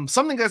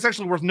 Something that's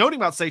actually worth noting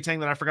about Satang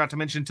that I forgot to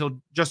mention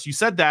until just you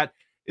said that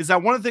is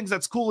that one of the things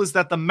that's cool is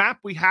that the map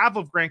we have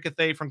of Grand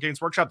Cathay from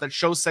Games Workshop that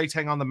shows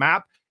Satang on the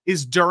map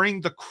is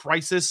during the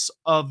crisis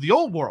of the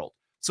old world.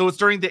 So it's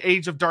during the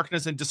Age of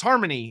Darkness and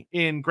Disharmony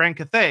in Grand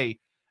Cathay.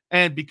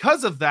 And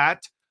because of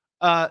that,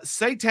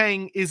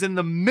 Satang is in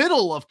the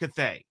middle of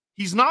Cathay.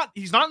 He's not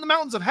in the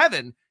mountains of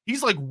heaven.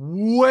 He's like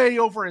way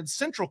over in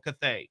central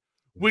Cathay,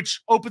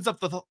 which opens up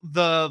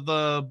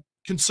the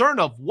concern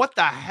of what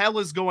the hell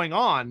is going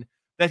on,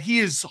 that he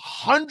is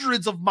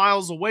hundreds of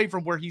miles away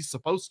from where he's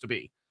supposed to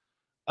be,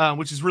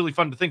 which is really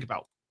fun to think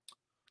about.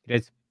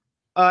 It is.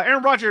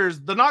 Aaron Rogers,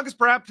 the Nagas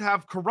perhaps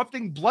have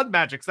corrupting blood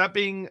magics. That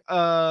being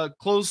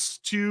close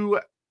to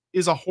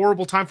is a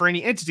horrible time for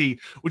any entity,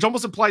 which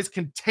almost implies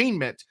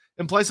containment,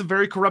 implies a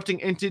very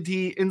corrupting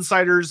entity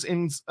insiders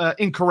in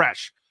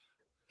Koresh.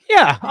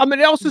 Yeah, I mean,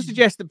 it also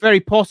suggests that very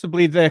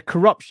possibly the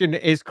corruption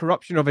is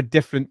corruption of a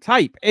different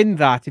type, in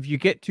that if you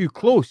get too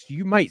close,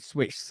 you might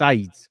switch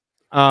sides.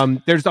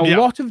 There's a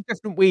lot of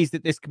different ways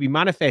that this can be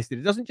manifested.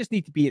 It doesn't just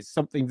need to be it's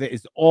something that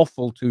is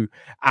awful to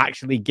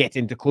actually get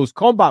into close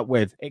combat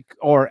with,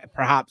 or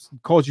perhaps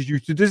causes you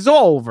to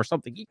dissolve, or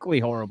something equally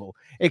horrible.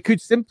 It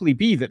could simply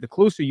be that the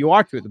closer you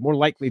are to it, the more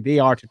likely they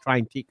are to try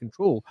and take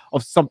control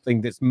of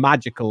something that's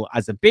magical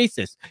as a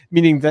basis,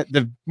 meaning that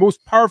the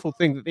most powerful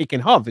thing that they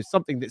can have is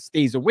something that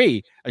stays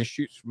away and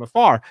shoots from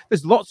afar.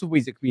 There's lots of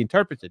ways it can be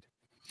interpreted.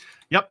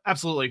 Yep,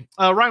 absolutely.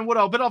 Ryan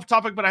Woodall, a bit off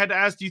topic, but I had to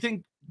ask, do you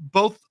think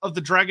both of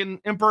the Dragon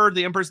Emperor,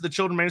 the Emperors of the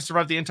Children, managed to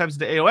survive the end times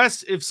into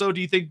AOS? If so, do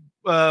you think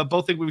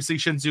both think we would see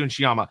Shinzu and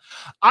Shiyama?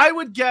 I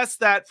would guess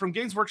that from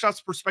Games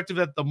Workshop's perspective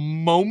at the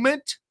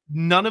moment,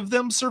 none of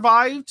them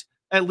survived,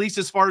 at least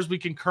as far as we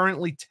can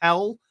currently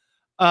tell.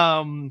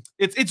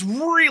 It's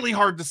really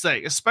hard to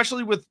say,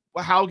 especially with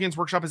how Games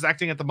Workshop is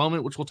acting at the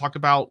moment, which we'll talk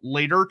about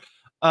later,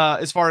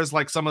 as far as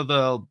like some of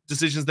the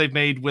decisions they've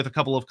made with a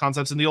couple of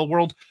concepts in the old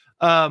world.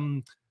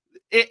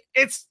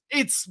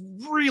 It's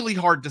really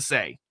hard to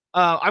say.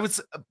 I would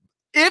say,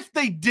 if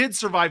they did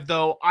survive,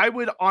 though, I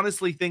would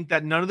honestly think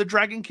that none of the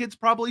Dragon Kids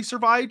probably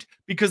survived,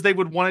 because they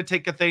would want to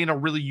take Cathay in a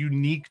really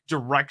unique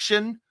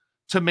direction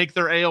to make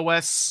their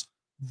AOS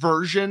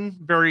version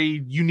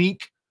very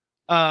unique.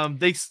 But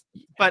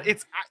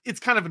it's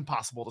kind of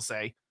impossible to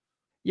say.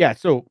 Yeah.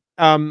 So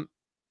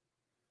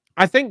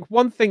I think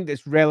one thing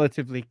that's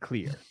relatively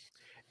clear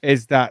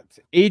is that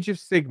Age of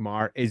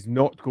Sigmar is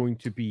not going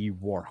to be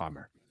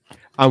Warhammer.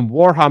 And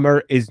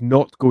Warhammer is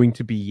not going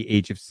to be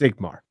Age of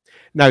Sigmar.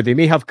 Now, they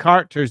may have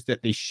characters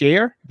that they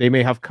share. They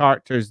may have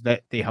characters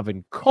that they have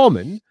in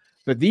common.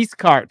 But these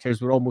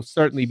characters will almost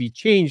certainly be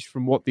changed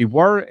from what they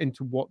were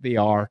into what they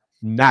are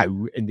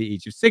now in the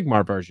Age of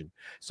Sigmar version.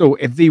 So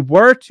if they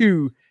were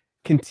to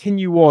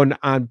continue on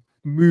and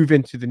move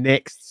into the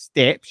next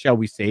step, shall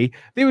we say,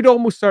 they would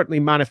almost certainly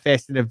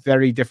manifest in a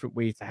very different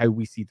way to how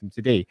we see them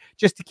today,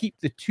 just to keep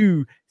the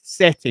two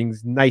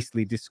settings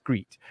nicely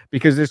discrete,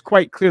 because there's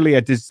quite clearly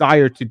a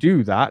desire to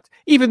do that.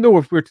 Even though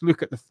if we're to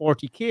look at the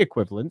 40k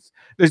equivalents,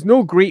 there's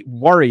no great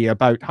worry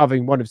about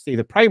having one of, say,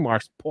 the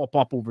Primarchs pop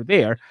up over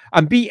there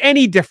and be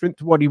any different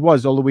to what he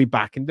was all the way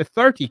back in the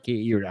 30k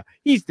era.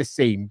 He's the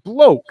same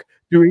bloke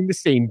doing the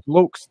same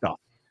bloke stuff,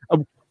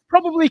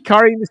 probably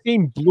carrying the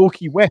same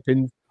blokey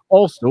weapons,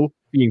 also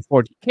being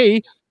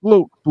 40k,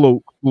 bloke.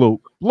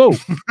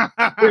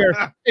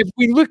 Where if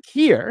we look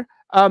here,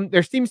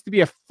 there seems to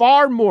be a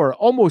far more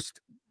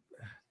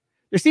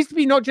there seems to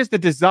be not just a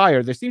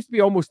desire, there seems to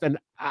be almost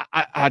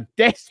a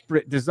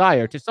desperate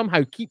desire to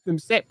somehow keep them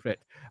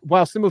separate,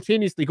 while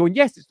simultaneously going,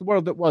 yes, it's the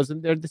world that was,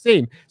 and they're the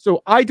same.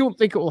 So I don't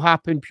think it will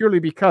happen, purely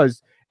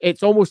because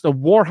it's almost a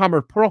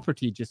Warhammer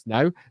property just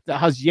now that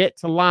has yet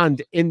to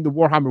land in the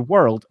Warhammer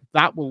world.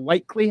 That will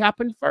likely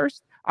happen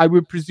first, I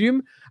would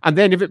presume. And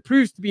then if it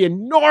proves to be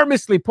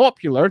enormously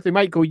popular, they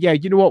might go, yeah,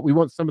 you know what? We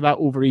want some of that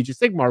over Age of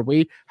Sigmar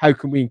way. How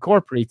can we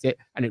incorporate it?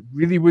 And it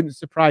really wouldn't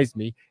surprise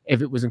me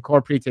if it was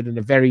incorporated in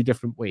a very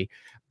different way.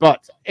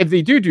 But if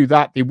they do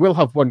that, they will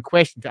have one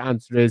question to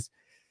answer: is,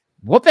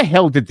 what the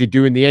hell did they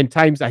do in the end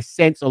times? I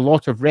sense a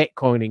lot of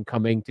retconning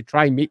coming to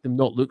try and make them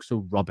not look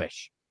so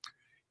rubbish.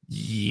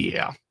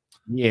 Yeah.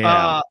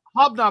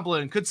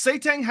 Hobnoblin, could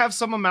Satang have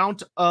some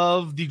amount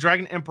of the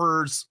Dragon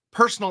Emperor's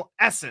personal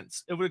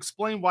essence? It would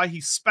explain why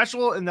he's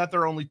special and that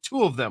there are only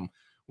two of them.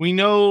 We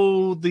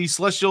know the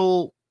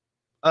Celestial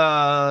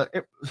CSE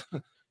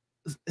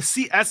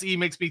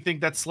makes me think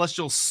that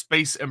Celestial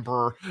Space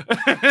Emperor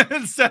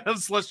instead of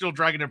Celestial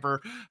Dragon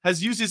Emperor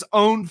has used his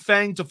own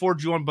fang to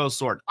forge Yuanbo's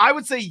sword. I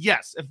would say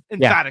yes,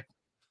 emphatic. Yeah.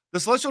 The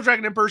Celestial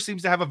Dragon Emperor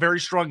seems to have a very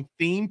strong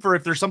theme for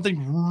if there's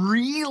something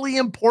really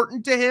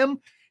important to him,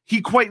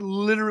 he quite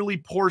literally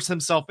pours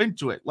himself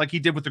into it, like he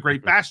did with the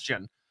Great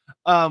Bastion,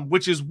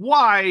 which is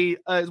why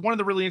one of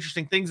the really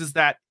interesting things is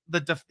that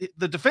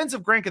the defense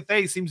of Grand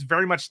Cathay seems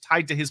very much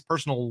tied to his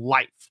personal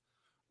life,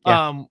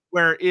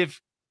 where if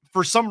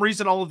for some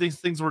reason all of these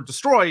things were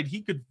destroyed,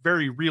 he could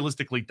very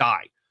realistically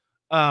die,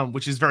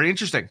 which is very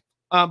interesting,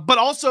 but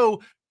also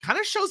kind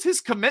of shows his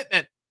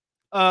commitment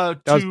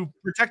to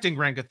protecting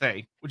Grand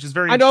Cathay, which is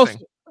very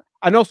interesting.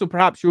 and also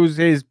perhaps shows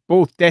his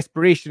both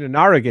desperation and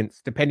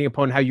arrogance, depending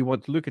upon how you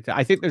want to look at it.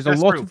 I think there's a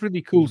lot of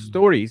really cool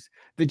stories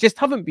that just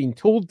haven't been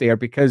told there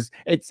because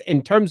it's,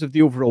 in terms of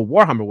the overall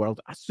Warhammer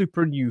world, a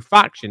super new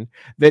faction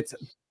that's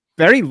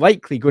very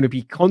likely going to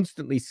be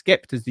constantly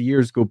skipped as the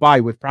years go by,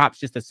 with perhaps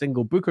just a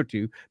single book or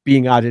two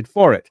being added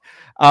for it.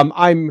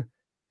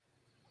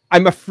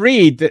 I'm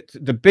afraid that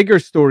the bigger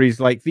stories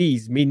like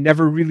these may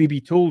never really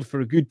be told for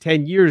a good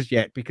 10 years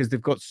yet, because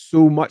they've got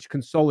so much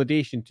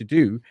consolidation to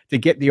do to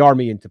get the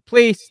army into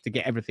place, to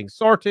get everything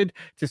sorted,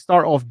 to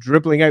start off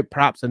dribbling out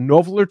perhaps a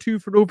novel or two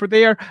for over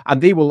there, and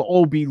they will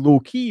all be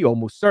low-key,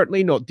 almost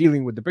certainly, not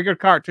dealing with the bigger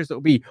characters.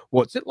 It'll be,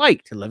 what's it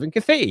like to live in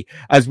Cathay,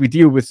 as we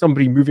deal with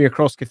somebody moving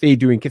across Cathay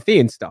doing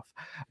Cathayan stuff.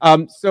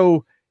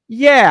 So,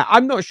 yeah,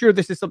 I'm not sure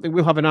this is something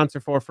we'll have an answer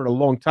for a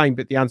long time,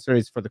 but the answer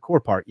is, for the core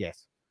part,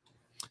 yes.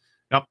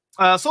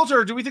 Yep.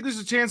 Soldier, do we think there's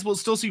a chance we'll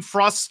still see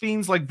frost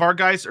fiends like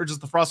Vargeist, or does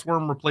the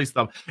Frostworm replace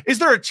them? Is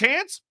there a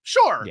chance?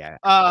 Sure. Yeah.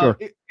 Sure.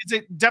 Is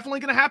it definitely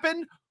going to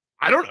happen?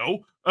 I don't know.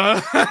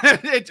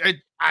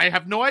 I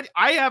have no idea.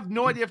 I have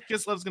no idea if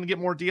Kislev's going to get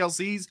more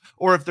DLCs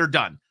or if they're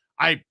done.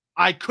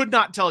 I could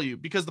not tell you,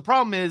 because the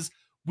problem is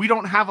we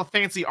don't have a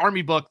fancy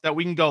army book that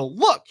we can go,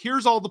 look,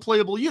 here's all the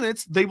playable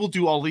units. They will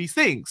do all these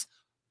things.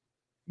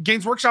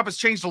 Games Workshop has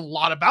changed a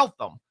lot about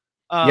them.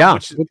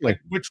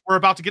 Which we're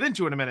about to get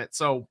into in a minute.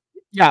 So.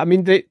 Yeah, I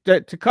mean,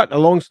 to cut a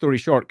long story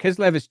short,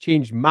 Kislev has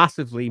changed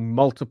massively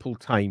multiple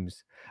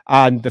times,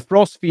 and the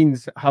Frost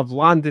Fiends have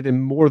landed in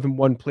more than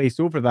one place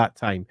over that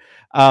time.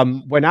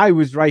 When I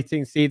was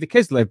writing, say, the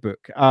Kislev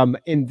book,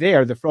 in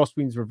there, the Frost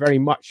Fiends were very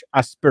much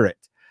a spirit.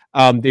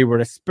 They were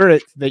a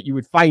spirit that you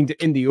would find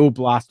in the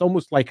Oblast,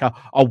 almost like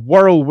a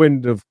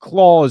whirlwind of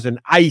claws and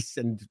ice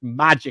and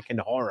magic and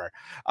horror,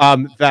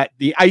 that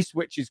the Ice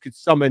Witches could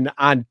summon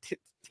and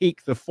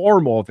take the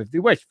form of, if they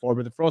wish. Form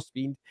of the Frost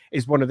Fiend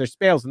is one of their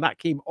spells, and that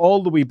came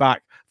all the way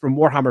back from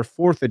Warhammer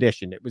 4th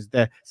edition. It was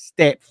the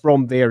step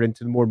from there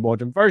into the more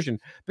modern version.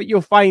 But you'll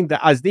find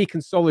that as they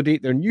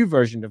consolidate their new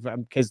version of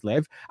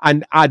Kislev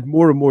and add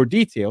more and more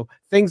detail,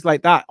 things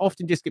like that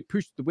often just get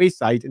pushed to the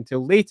wayside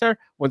until later,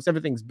 once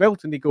everything's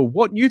built, and they go,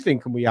 what new thing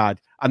can we add?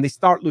 And they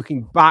start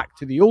looking back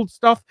to the old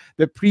stuff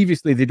that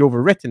previously they'd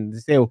overwritten. They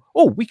say,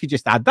 oh, we could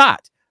just add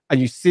that. And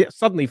you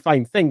suddenly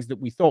find things that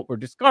we thought were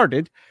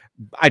discarded,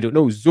 I don't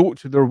know,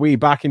 zote their way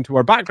back into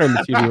our background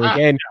material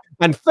again,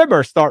 and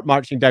Fimmer start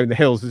marching down the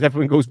hills as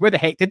everyone goes, where the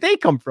heck did they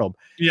come from?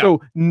 Yeah.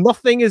 So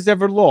nothing is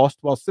ever lost,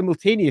 while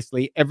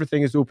simultaneously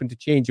everything is open to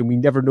change, and we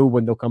never know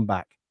when they'll come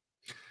back.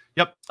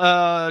 Yep.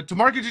 To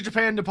market to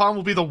Japan, Nippon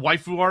will be the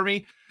waifu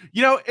army.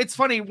 You know, it's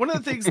funny. One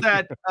of the things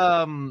that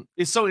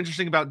is so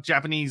interesting about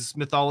Japanese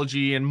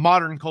mythology and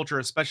modern culture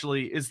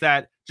especially is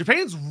that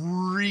Japan's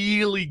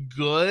really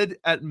good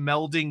at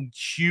melding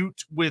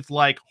cute with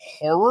like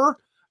horror.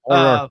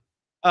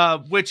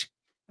 Which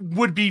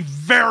would be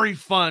very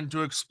fun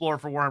to explore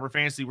for Warhammer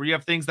Fantasy, where you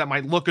have things that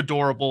might look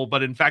adorable,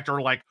 but in fact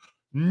are like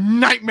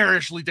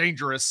nightmarishly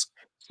dangerous.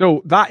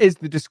 So that is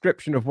the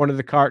description of one of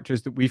the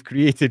characters that we've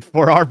created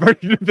for our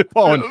version of the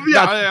pawn.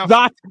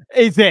 That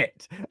is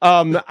it.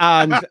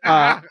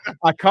 A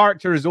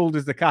character as old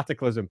as the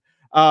Cataclysm.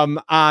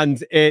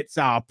 And it's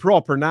a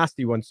proper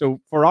nasty one.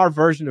 So for our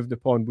version of the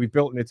pawn, we've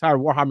built an entire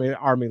Warhammer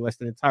army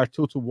list, an entire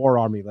Total War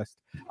army list,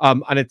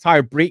 an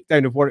entire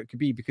breakdown of what it could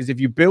be. Because if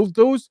you build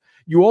those,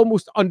 you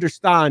almost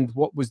understand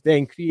what was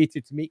then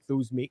created to make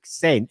those make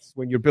sense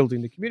when you're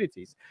building the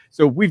communities.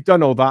 So we've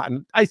done all that,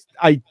 and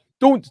I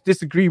don't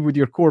disagree with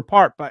your core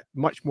part, but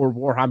much more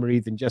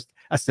Warhammery than just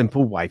a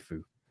simple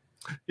waifu.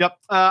 Yep.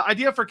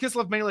 Idea for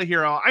Kislev melee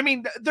hero. I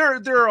mean, there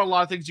are a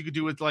lot of things you could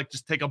do with, like,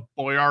 just take a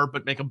boyar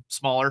but make them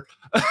smaller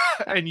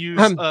and use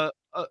a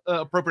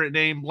appropriate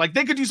name. Like,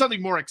 they could do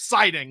something more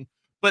exciting,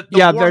 but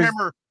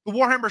the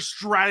Warhammer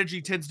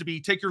strategy tends to be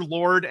take your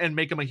lord and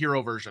make him a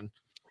hero version.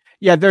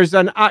 Yeah, there's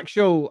an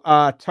actual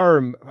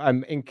term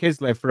in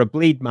Kislev for a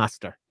blade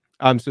master.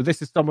 So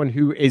this is someone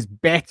who is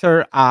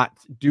better at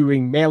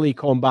doing melee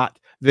combat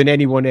than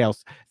anyone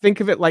else.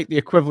 Think of it like the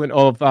equivalent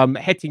of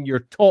hitting your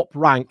top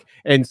rank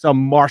in some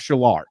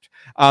martial art.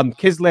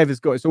 Kislev has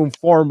got its own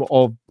form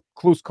of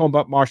close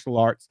combat martial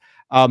arts,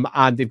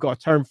 and they've got a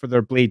term for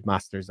their blade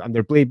masters. And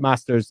their blade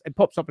masters, it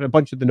pops up in a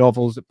bunch of the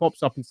novels. It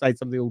pops up inside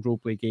some of the old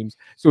roleplay games.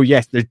 So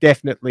yes, there's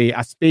definitely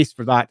a space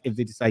for that if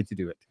they decide to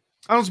do it.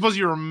 I don't suppose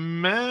you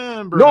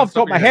remember. No, off the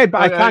top of my head,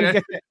 but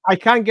I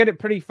can get it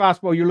pretty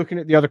fast while you're looking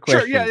at the other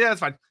question. Sure, yeah, that's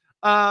fine.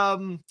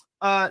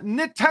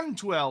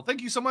 Nitangtuel,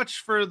 thank you so much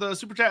for the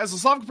super chat. As a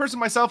Slavic person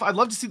myself, I'd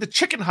love to see the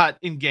chicken hut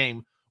in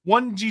game.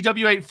 1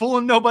 GW8 full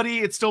of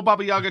nobody. It's still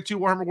Baba Yaga. 2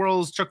 Warhammer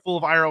Worlds, chock full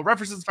of IRL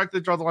references. The fact that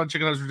they draw the line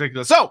chicken hut is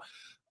ridiculous. So,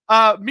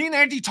 me and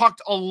Andy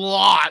talked a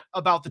lot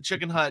about the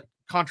chicken hut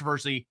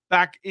controversy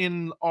back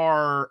in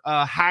our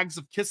Hags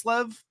of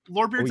Kislev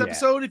Lorebeards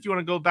episode. If you want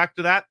to go back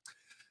to that.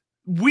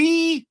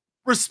 We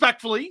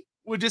respectfully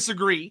would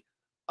disagree,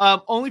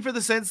 only for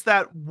the sense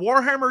that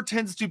Warhammer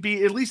tends to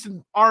be, at least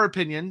in our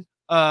opinion,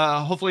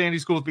 hopefully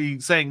Andy's cool with me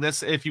saying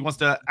this, if he wants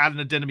to add an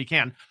addendum he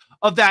can,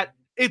 of that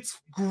it's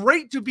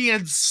great to be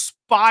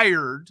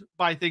inspired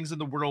by things in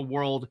the real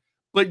world,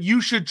 but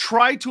you should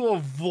try to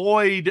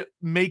avoid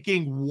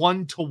making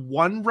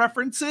one-to-one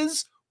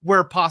references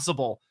where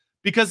possible,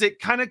 because it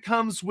kind of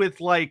comes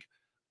with like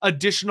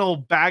additional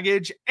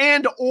baggage,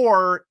 and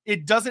or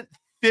it doesn't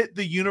fit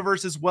the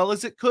universe as well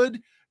as it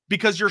could,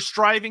 because you're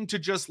striving to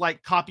just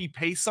like copy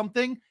paste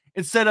something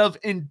instead of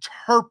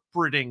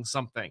interpreting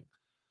something.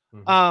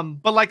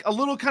 But like a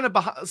little kind of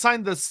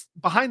behind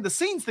the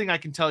scenes thing I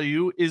can tell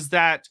you is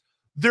that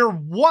there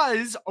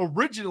was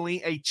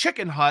originally a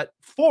chicken hut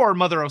for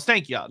Mother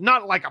Ostankia,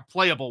 not like a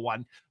playable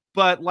one,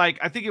 but like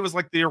I think it was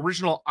like the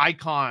original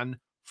icon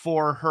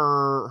for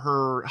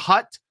her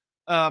hut.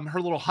 Her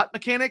little hut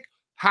mechanic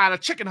had a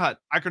chicken hut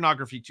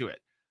iconography to it.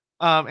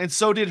 And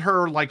so did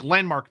her like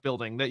landmark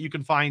building that you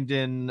can find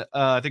in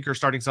I think her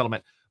starting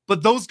settlement.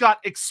 But those got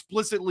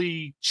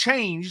explicitly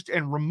changed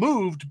and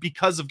removed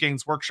because of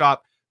Games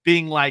Workshop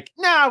being like,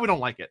 nah, we don't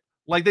like it.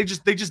 Like they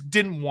just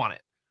didn't want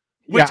it.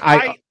 Which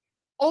I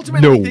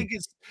ultimately think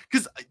is,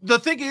 because the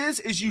thing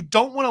is you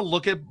don't want to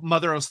look at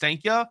Mother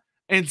Ostankia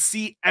and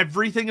see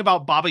everything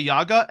about Baba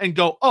Yaga and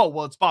go, oh,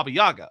 well, it's Baba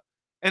Yaga,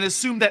 and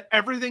assume that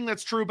everything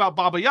that's true about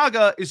Baba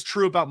Yaga is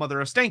true about Mother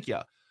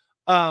Ostankia.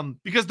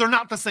 Because they're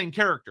not the same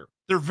character.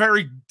 They're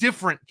very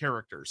different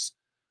characters.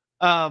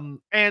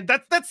 And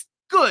that's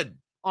good,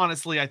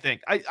 honestly, I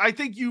think. I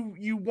think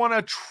you want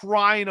to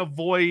try and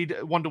avoid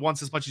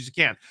one-to-ones as much as you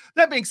can.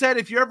 That being said,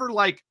 if you're ever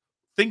like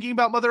thinking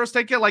about Mother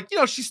Ostankia, like, you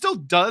know, she still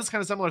does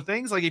kind of similar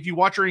things. Like if you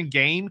watch her in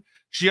game,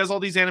 she has all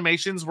these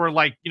animations where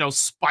like, you know,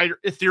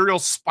 ethereal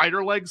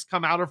spider legs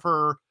come out of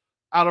her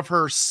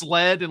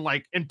sled and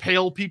like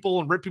impale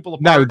people and rip people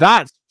apart. Now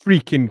that's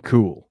freaking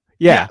cool.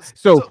 Yeah.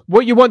 So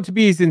what you want to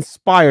be is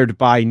inspired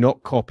by,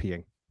 not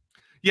copying.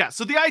 Yeah.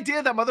 So the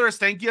idea that Mother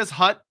Ostankia's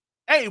hut,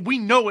 hey, we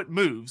know it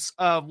moves.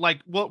 Like,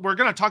 well, we're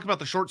going to talk about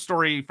the short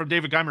story from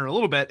David Geimer in a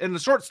little bit. In the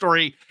short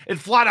story, it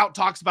flat out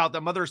talks about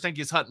that Mother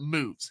Ostankia's hut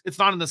moves. It's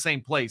not in the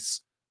same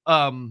place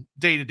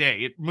day to day.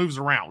 It moves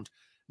around.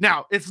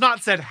 Now, it's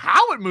not said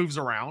how it moves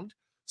around.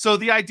 So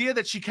the idea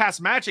that she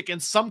casts magic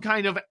and some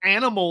kind of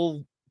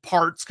animal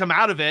parts come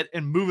out of it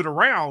and move it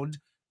around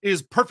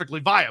is perfectly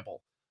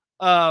viable.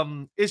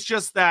 It's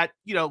just that,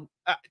 you know,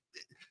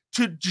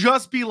 to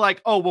just be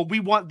like, oh, well, we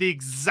want the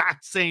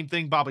exact same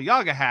thing Baba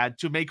Yaga had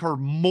to make her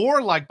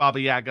more like Baba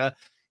Yaga.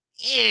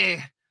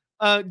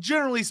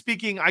 Generally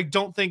speaking, I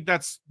don't think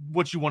that's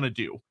what you want to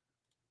do.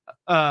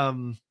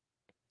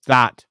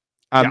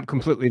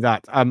 Completely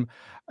that.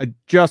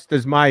 Just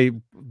as my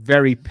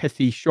very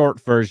pithy short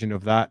version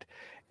of that,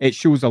 it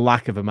shows a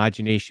lack of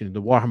imagination.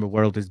 The Warhammer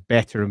world is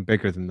better and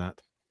bigger than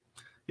that.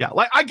 Yeah,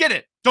 like I get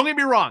it. Don't get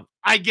me wrong.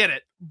 I get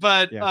it.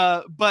 But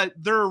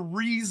there are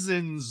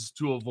reasons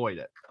to avoid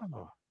it.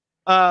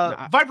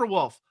 Viper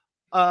Wolf.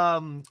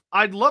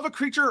 I'd love a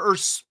creature or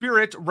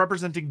spirit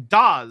representing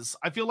Daz.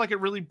 I feel like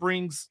it really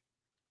brings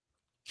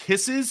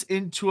kisses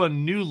into a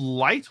new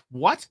light.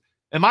 What?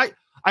 I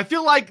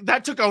feel like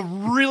that took a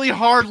really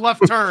hard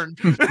left turn.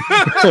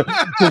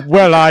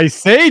 Well, I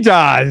say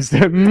Daz.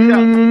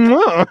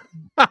 Viper,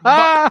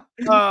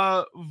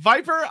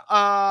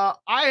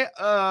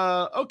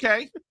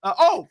 okay.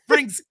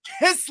 Brings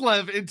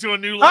Kislev into a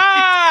new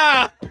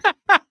light.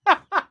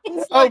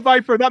 Like,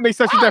 Viper, that makes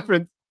such a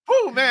difference.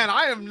 Oh man,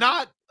 I am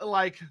not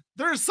like,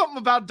 there's something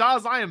about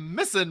Daz I am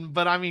missing,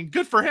 but I mean,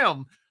 good for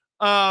him.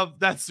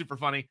 That's super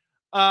funny.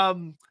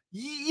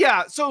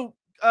 Yeah, so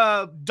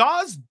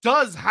Daz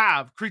does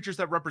have creatures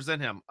that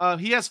represent him.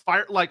 He has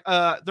fire, like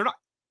are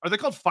they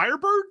called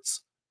Firebirds?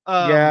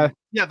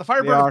 Yeah, the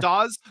Firebird of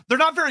Daz. They're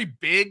not very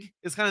big,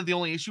 is kind of the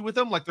only issue with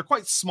them. Like they're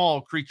quite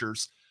small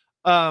creatures.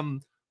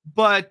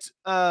 But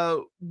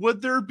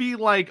would there be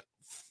like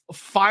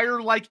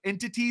fire-like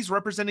entities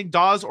representing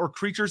Daz or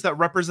creatures that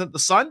represent the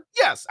sun?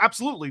 Yes,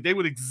 absolutely. They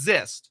would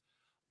exist.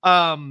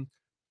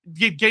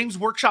 Did Games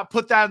Workshop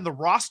put that in the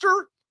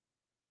roster?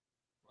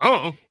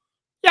 Oh.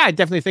 Yeah, I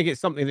definitely think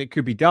it's something that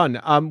could be done.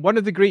 One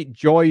of the great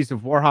joys of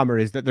Warhammer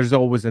is that there's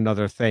always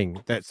another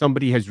thing that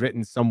somebody has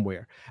written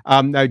somewhere.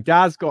 Now,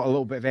 Daz got a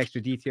little bit of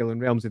extra detail in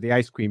Realms of the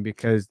Ice Queen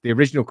because the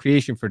original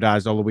creation for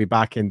Daz all the way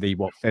back in the,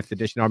 5th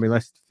edition army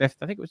list? 5th?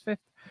 I think it was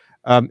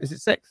 5th. Is it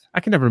 6th?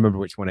 I can never remember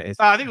which one it is.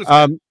 I think it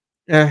was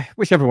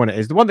whichever one it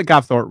is. The one that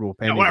Gav Thorpe wrote.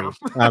 Anyway.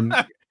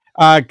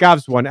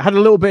 Gav's one. It had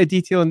a little bit of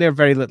detail in there,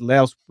 very little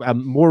else.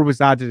 More was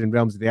added in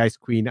Realms of the Ice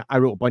Queen. I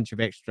wrote a bunch of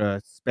extra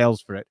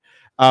spells for it.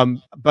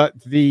 But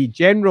the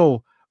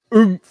general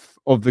oomph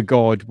of the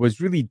god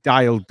was really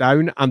dialed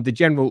down, and the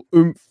general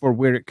oomph for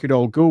where it could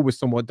all go was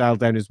somewhat dialed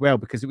down as well,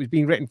 because it was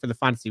being written for the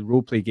fantasy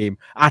roleplay game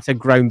at a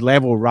ground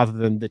level rather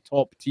than the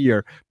top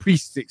tier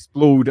priests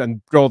explode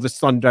and draw the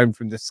sun down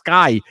from the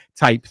sky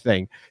type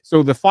thing.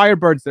 So the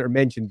Firebirds that are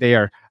mentioned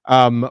there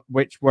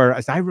which were,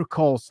 as I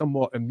recall,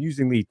 somewhat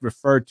amusingly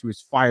referred to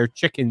as fire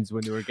chickens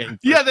when they were getting.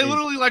 Yeah, they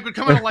literally like would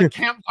come out of like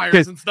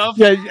campfires and stuff.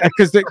 Yeah,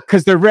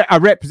 because they're a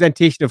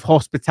representation of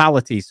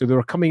hospitality. So they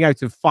were coming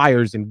out of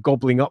fires and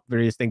gobbling up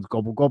various things,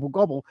 gobble, gobble,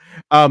 gobble.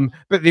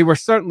 But they were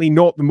certainly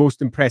not the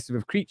most impressive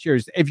of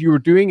creatures. If you were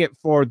doing it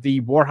for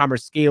the Warhammer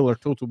scale or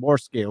Total War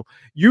scale,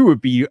 you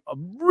would be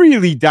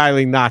really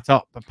dialing that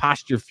up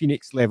past your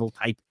Phoenix level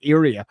type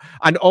area,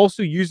 and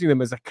also using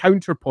them as a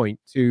counterpoint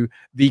to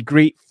the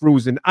Great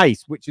Frozen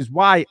Ice, which is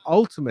why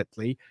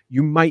ultimately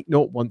you might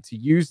not want to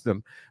use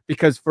them,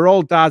 because for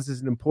all Daz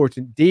is an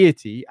important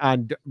deity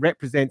and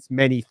represents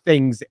many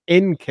things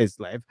in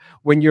Kislev,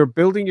 when you're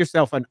building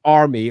yourself an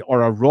army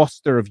or a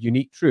roster of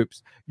unique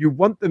troops, you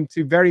want them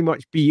to very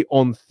much be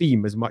on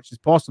theme as much as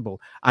possible.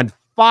 And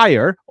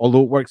fire,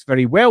 although it works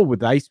very well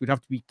with ice, would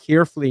have to be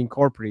carefully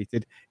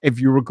incorporated if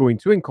you were going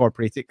to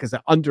incorporate it, because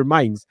it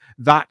undermines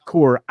that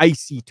core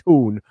icy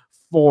tone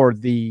for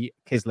the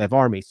Kislev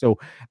army. So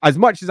as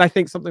much as I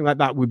think something like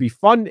that would be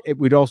fun, it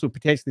would also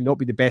potentially not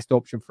be the best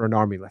option for an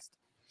army list.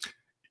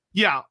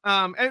 Yeah,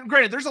 and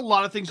granted, there's a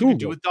lot of things you can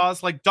do with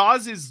Daz. Like,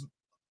 Daz is,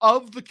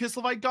 of the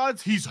Kislevite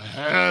gods, he's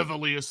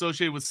heavily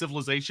associated with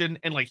civilization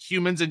and like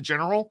humans in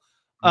general,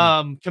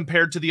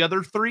 compared to the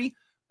other three.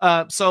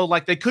 So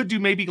like they could do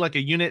maybe like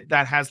a unit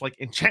that has like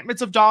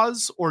enchantments of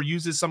Daz or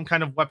uses some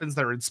kind of weapons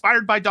that are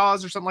inspired by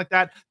Daz or something like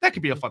that. That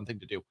could be a fun thing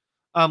to do.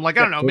 Like,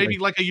 I don't know, maybe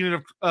like a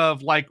unit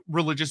of like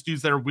religious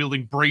dudes that are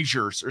wielding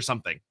braziers or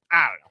something.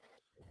 I don't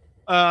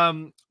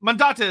know.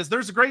 Mandates,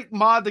 there's a great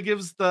mod that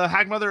gives the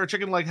hag mother a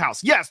chicken leg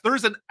house. Yes,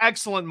 there's an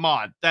excellent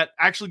mod that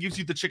actually gives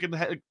you the chicken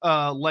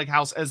leg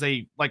house as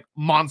a like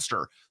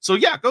monster. So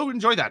yeah, go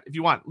enjoy that if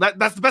you want.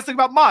 That's the best thing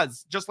about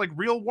mods. Just like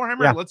real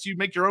Warhammer, it lets you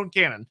make your own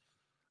canon.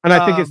 And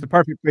I think it's the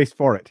perfect place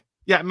for it.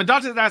 Yeah,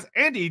 Mandates asks,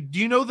 Andy, do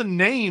you know the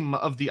name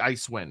of the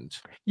ice wind?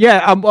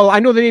 Yeah, well, I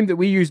know the name that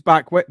we used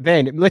back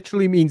then. It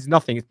literally means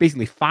nothing. It's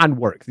basically fan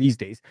work these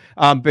days.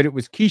 But it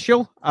was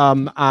Kishel,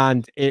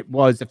 and it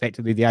was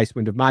effectively the ice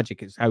wind of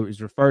magic is how it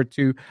was referred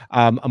to,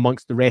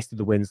 amongst the rest of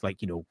the winds,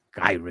 like, you know,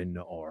 Gyron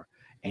or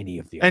any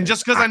of the And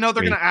just because I know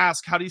they're going to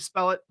ask, how do you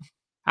spell it?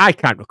 I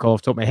can't recall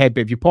off the top of my head,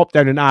 but if you pop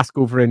down and ask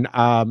over in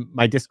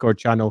my Discord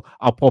channel,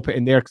 I'll pop it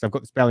in there because I've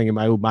got the spelling in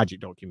my old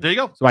magic document. There you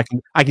go. So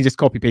I can just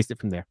copy paste it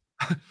from there.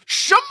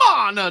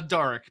 Shamana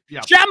Dark.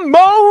 Yeah.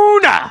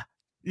 Shamona.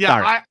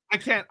 Yeah,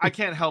 I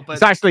can't help it.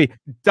 It's actually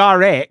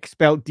Darek,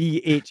 spelled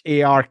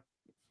Dharek,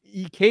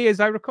 as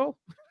I recall.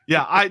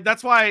 Yeah,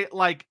 that's why,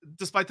 like,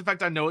 despite the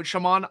fact I know it's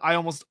shaman, I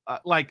almost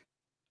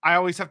I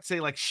always have to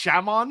say like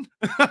shaman,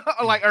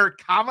 like, or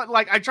common.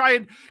 Like, I try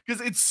and, because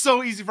it's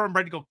so easy for my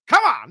brain to go,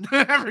 come on,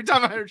 every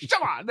time I hear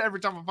shaman, every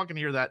time I fucking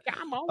hear that.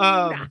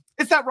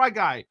 It's that right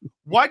guy.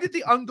 Why did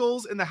the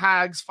Ungals and the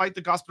Hags fight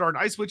the Gospodar and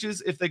Ice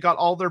Witches if they got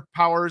all their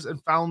powers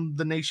and found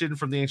the nation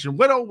from the Ancient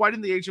Widow? Why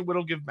didn't the Ancient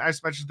Widow give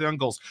ice matches to the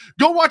Ungals?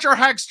 Go watch our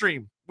Hag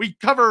stream. We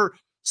cover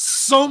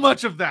so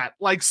much of that,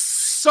 like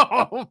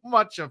so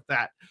much of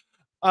that.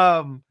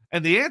 And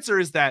the answer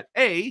is that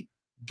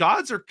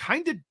gods are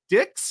kind of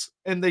dicks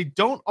and they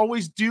don't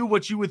always do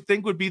what you would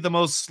think would be the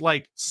most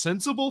like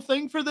sensible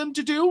thing for them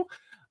to do.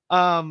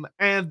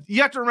 And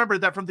you have to remember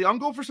that from the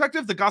Ungol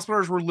perspective, the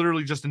Gospodars were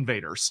literally just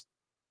invaders.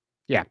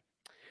 Yeah.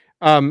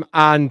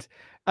 And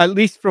at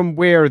least from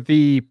where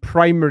the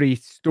primary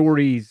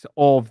stories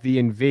of the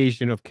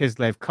invasion of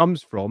Kislev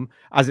comes from,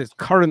 as it's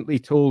currently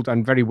told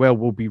and very well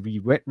will be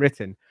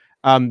rewritten,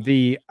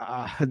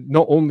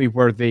 not only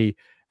were they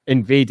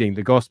invading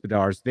the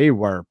Gospodars, they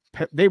were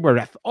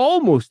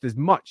almost as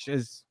much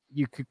as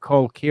you could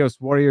call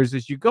Chaos Warriors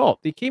as you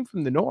got. They came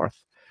from the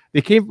north.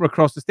 They came from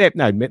across the steppe.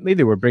 Now, admittedly,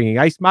 they were bringing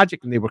ice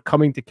magic and they were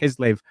coming to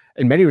Kislev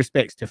in many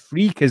respects to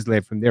free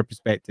Kislev from their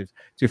perspective,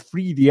 to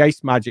free the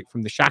ice magic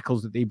from the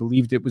shackles that they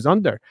believed it was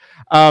under.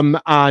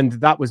 And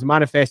that was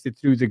manifested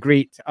through the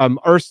great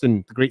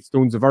Urson, the great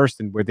stones of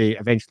Urson, where they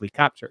eventually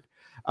captured.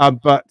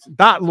 But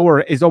that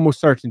lore is almost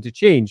certain to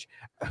change.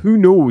 Who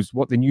knows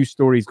what the new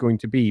story is going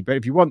to be? But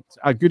if you want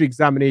a good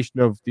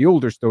examination of the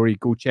older story,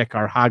 go check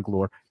our Hag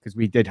lore, because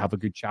we did have a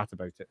good chat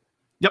about it.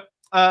 Yep.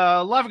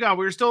 Lavagon,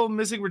 we're still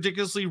missing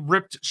ridiculously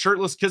ripped,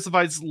 shirtless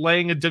Kislevites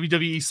laying a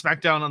WWE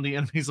SmackDown on the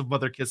enemies of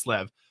Mother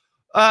Kislev.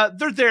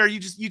 They're there. You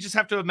just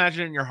have to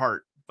imagine it in your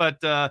heart. But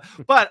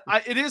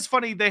it is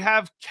funny. They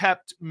have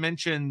kept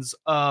mentions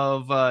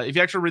of, if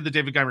you actually read the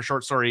David Geimer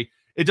short story,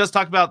 it does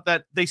talk about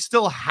that they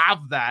still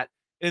have that,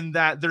 in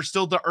that there's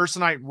still the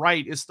Ursonite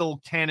rite is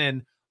still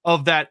canon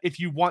of that. If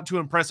you want to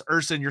impress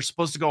Urson, you're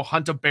supposed to go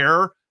hunt a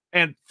bear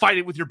and fight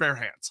it with your bare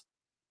hands.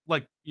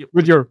 Like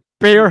with your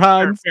bare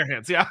hands. Bare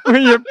hands, yeah.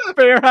 With your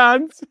bare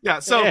hands. Yeah,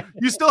 so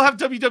you still have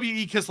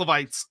WWE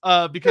Kislevites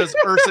because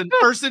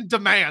Urson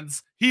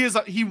demands.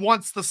 He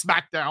wants the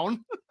SmackDown.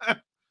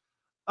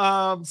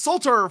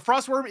 Solter,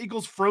 Frostworm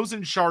equals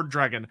Frozen Shard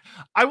Dragon.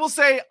 I will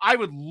say I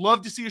would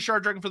love to see a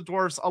Shard Dragon for the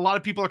dwarves. A lot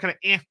of people are kind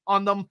of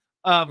on them.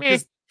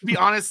 Because to be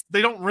honest,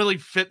 they don't really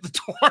fit the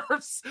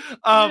dwarves.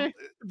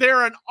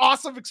 They're an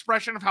awesome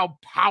expression of how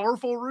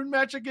powerful rune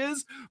magic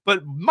is,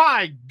 but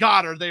my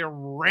god, are they a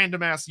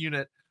random ass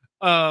unit.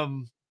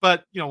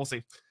 but we'll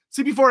see.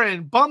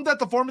 CP4N, bummed that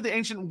the form of the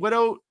Ancient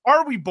Widow.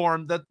 Are we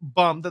bummed that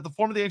the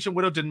form of the Ancient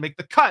Widow didn't make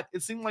the cut?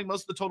 It seemed like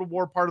most of the Total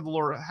War part of the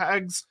lore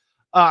hags.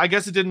 I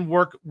guess it didn't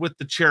work with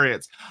the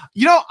chariots.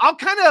 I'll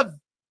kind of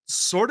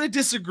sort of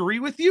disagree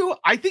with you.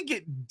 I think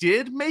it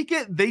did make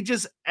it. They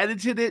just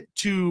edited it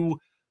to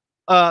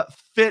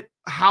fit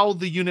how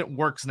the unit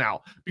works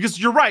now. Because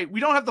you're right,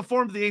 we don't have the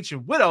form of the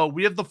Ancient Widow.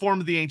 We have the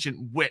form of the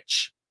Ancient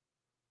Witch.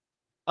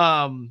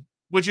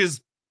 Which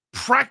is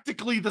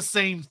practically the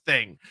same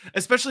thing,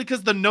 especially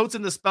because the notes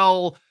in the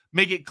spell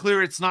make it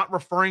clear it's not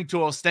referring to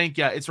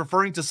Ostankia, it's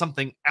referring to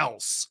something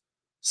else,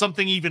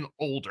 something even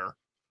older.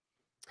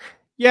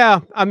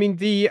 Yeah, I mean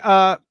the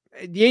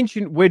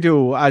Ancient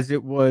Widow, as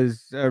it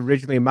was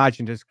originally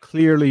imagined, has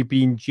clearly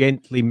been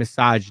gently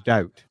massaged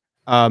out.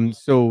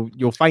 So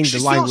you'll find the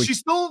language.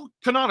 She's still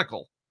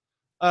canonical.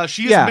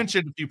 She is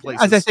mentioned a few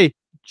places. As I say,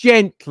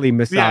 gently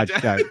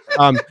massaged out.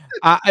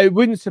 It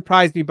wouldn't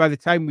surprise me by the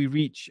time we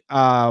reach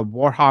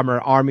Warhammer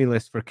army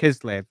list for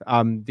Kislev,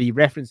 the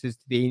references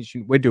to the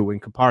Ancient Widow in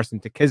comparison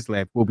to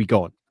Kislev will be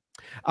gone.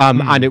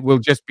 And it will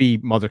just be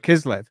Mother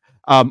Kislev,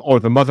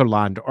 or the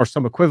Motherland, or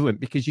some equivalent,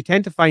 because you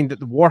tend to find that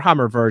the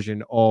Warhammer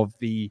version of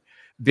the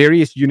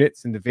various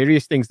units and the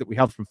various things that we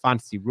have from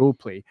Fantasy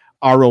Roleplay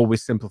are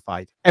always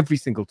simplified every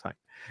single time.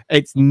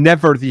 It's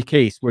never the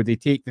case where they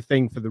take the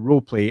thing for the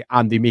roleplay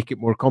and they make it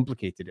more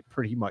complicated. It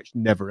pretty much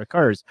never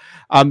occurs.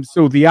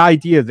 So the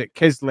idea that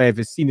Kislev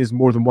is seen as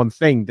more than one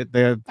thing, that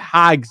the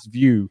hag's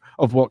view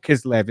of what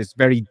Kislev is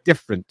very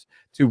different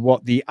to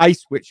what the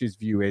Ice Witch's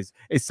view is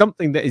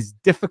something that is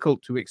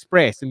difficult to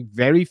express in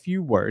very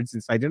few words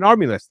inside an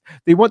army list.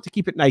 They want to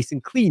keep it nice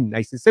and clean,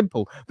 nice and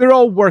simple. They're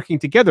all working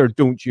together,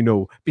 don't you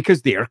know,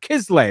 because they are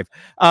Kislev.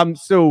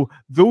 So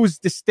those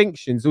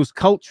distinctions, those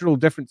cultural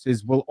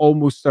differences will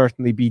almost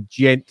certainly be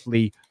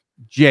gently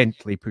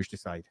pushed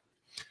aside.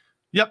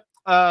 Yep.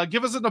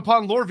 Give us an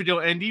upon lore video,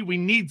 Andy. We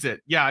needs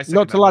it. Yeah, I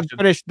not till I've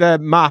finished the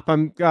map.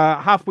 I'm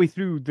halfway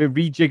through the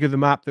rejig of the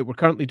map that we're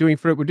currently doing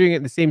for it. We're doing it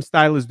in the same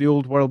style as the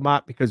old world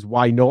map because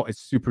why not? It's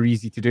super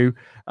easy to do.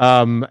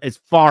 It's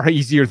far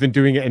easier than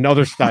doing it in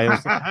other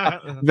styles.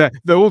 The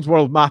old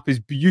world map is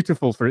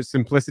beautiful for its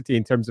simplicity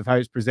in terms of how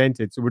it's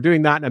presented. So we're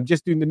doing that, and I'm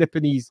just doing the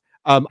Nipponese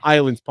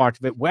islands part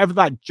of it. Whatever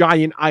that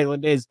giant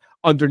island is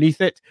underneath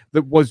it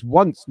that was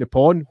once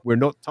Nippon, we're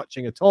not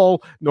touching at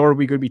all, nor are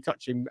we going to be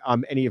touching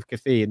any of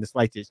Cathay in the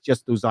slightest,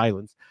 just those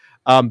islands.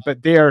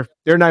 But they're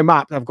now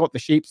mapped. I've got the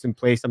shapes in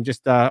place. I'm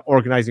just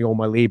organizing all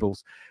my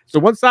labels. So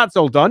once that's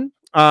all done,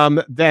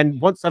 then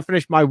once I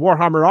finish my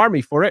Warhammer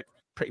army for it,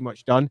 pretty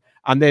much done,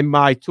 and then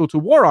my Total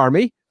War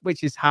army,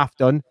 which is half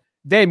done,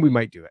 then we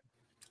might do it.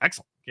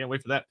 Excellent. Can't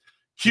wait for that.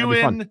 Cue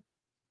in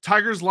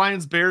tigers,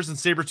 lions, bears, and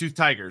saber-toothed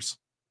tigers.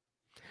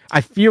 I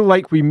feel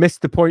like we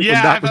missed the point.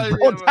 Yeah,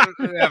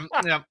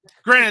 yeah.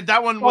 Granted,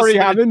 that one was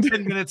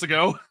 10 minutes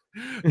ago.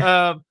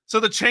 So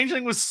the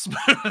changeling was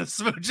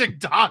smooching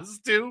Dawes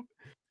too.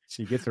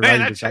 She gets around.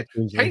 That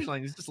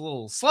changeling is just a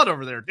little slut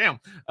over there. Damn.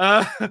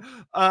 F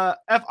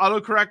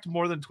autocorrect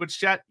more than Twitch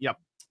chat. Yep.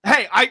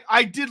 Hey,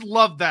 I did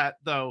love that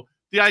though.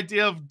 The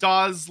idea of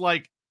Dawes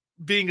like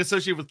being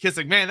associated with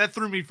kissing. Man, that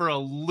threw me for a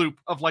loop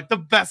of like the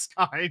best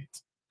kind.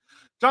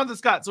 Jonathan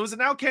Scott, so is it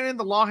now canon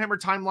the LAWhammer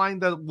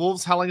timeline that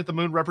wolves howling at the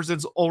moon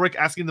represents Ulrich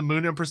asking the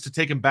Moon Empress to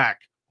take him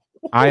back?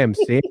 I am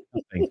saying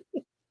something.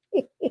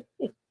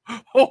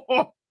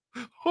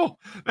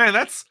 Man,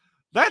 that's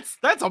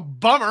a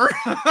bummer.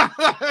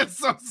 It's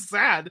so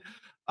sad.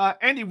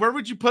 Andy, where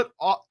would you put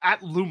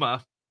at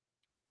Luma?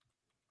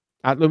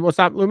 What's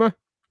that, Luma?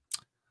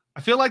 I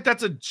feel like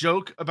that's a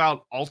joke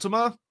about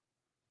Ultima,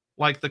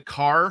 like the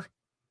car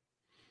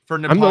for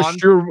Nippon. I'm not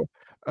sure.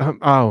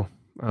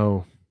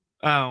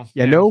 Oh,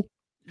 yeah, no.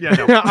 Yeah,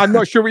 no. I'm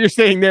not sure what you're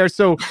saying there.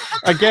 So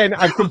again,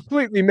 I've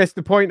completely missed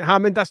the point,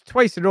 Hammond. That's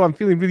twice in a row. I'm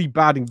feeling really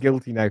bad and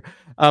guilty now.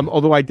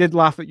 Although I did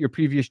laugh at your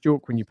previous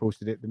joke when you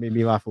posted it. That made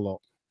me laugh a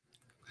lot.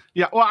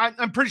 Yeah, well,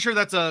 I'm pretty sure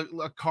that's a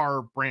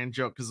car brand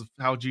joke because of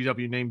how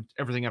GW named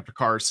everything after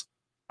cars.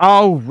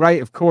 Oh,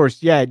 right, of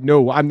course. Yeah,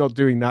 no, I'm not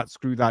doing that.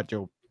 Screw that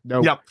joke.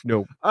 No, yep.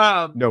 No.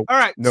 No. All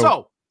right, no.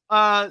 So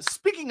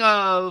speaking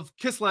of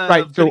Kislev,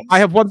 right? So I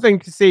have one thing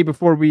to say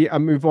before we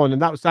move on,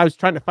 and that was I was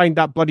trying to find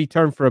that bloody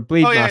term for a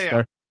blade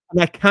master,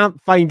 and I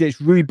can't find it.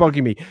 It's really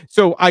bugging me.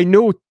 So I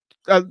know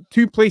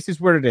two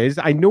places where it is.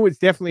 I know it's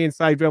definitely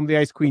inside Realm of the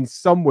Ice Queen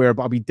somewhere,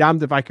 but I'll be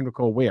damned if I can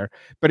recall where.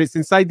 But it's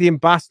inside the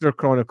Ambassador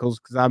Chronicles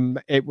because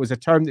it was a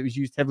term that was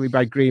used heavily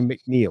by Graham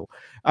McNeil.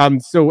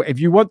 So if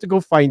you want to go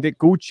find it,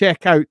 go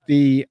check out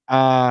the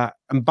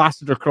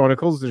Ambassador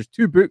Chronicles. There's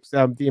two books,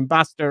 the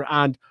Ambassador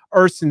and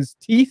Urson's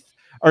Teeth.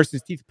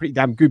 Urson's Teeth, pretty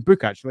damn good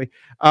book, actually.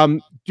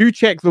 Do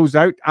check those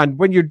out. And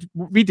when you're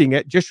reading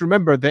it, just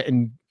remember that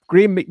in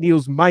Graham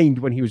McNeil's mind,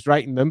 when he was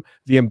writing them,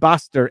 the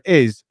ambassador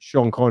is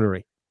Sean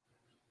Connery.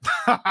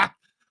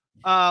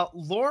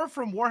 Lore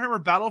from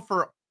Warhammer Battle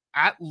for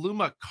at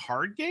Luma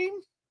card game?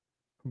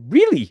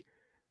 Really?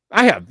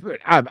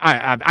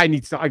 I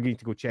need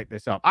to go check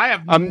this up. I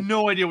have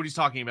no idea what he's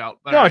talking about.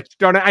 No,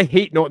 darn it, I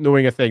hate not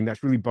knowing a thing.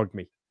 That's really bugged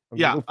me.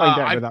 Yeah, we'll find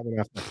out about that one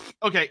after.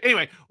 Okay,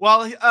 anyway,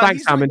 while Thanks,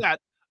 he's doing Hammond. that,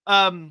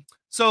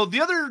 so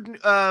the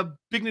other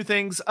big new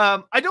things,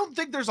 I don't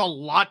think there's a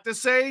lot to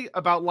say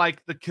about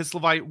like the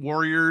Kislevite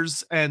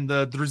warriors and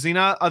the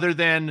Druzina, other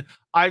than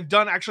I've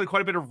done actually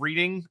quite a bit of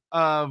reading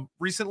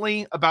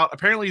recently about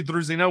apparently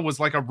Druzina was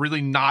like a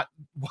really not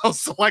well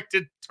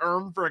selected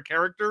term for a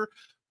character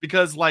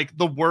because like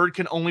the word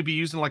can only be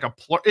used in like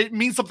it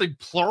means something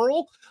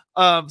plural,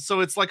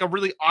 so it's like a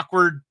really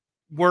awkward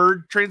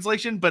word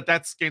translation, but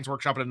that's Games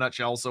Workshop in a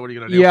nutshell. So what are you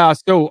gonna do? Yeah,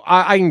 so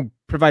I can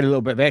provide a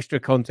little bit of extra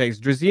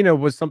context. Druzina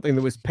was something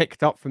that was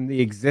picked up from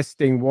the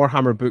existing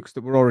Warhammer books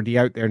that were already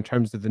out there in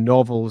terms of the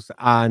novels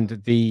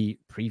and the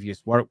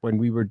previous work when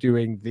we were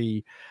doing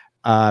the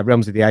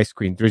Realms of the Ice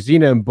Queen.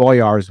 Druzina and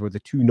Boyars were the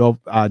two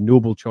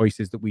noble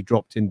choices that we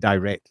dropped in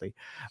directly.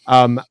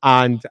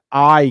 And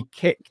I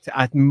kicked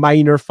a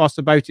minor fuss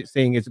about it,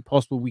 saying, is it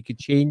possible we could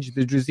change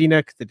the Druzina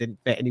because it didn't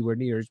fit anywhere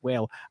near as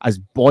well as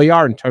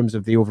Boyar in terms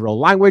of the overall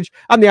language?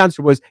 And the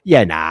answer was,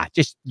 yeah, nah,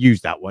 just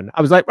use that one.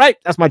 I was like, right,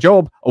 that's my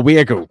job. Away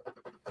I go.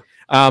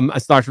 I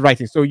started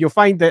writing. So you'll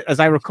find that, as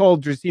I recall,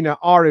 Druzina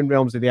are in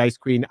Realms of the Ice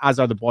Queen, as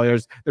are the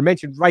Boyars. They're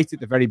mentioned right at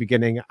the very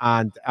beginning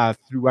and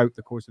throughout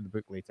the course of the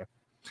book later.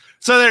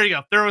 So there you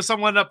go. There was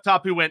someone up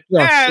top who went,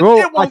 yes. It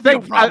won't be a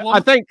problem. I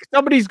think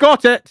somebody's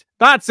got it.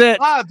 That's it.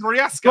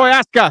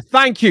 Droyaska.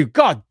 Thank you.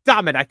 God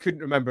damn it. I couldn't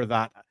remember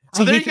that.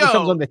 So there you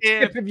go.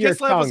 If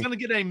Kislev was going to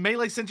get a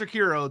melee-centric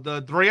hero,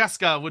 the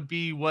Droyaska would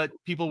be what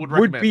people would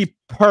recommend. Would be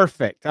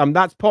perfect.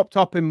 That's popped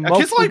up in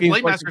multiple Kislevite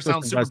Blade Master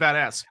sounds super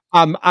badass.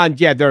 And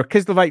yeah, they're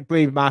Kislevite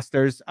Blade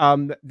Masters.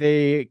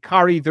 They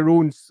carry their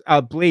own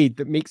blade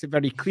that makes it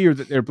very clear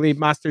that they're Blade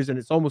Masters, and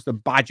it's almost a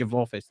badge of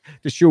office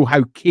to show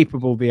how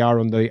capable they are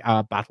on the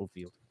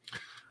battlefield.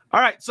 All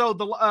right, so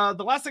the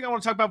last thing I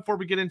want to talk about before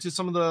we get into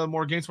some of the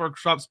more Games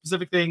Workshop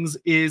specific things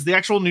is the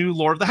actual new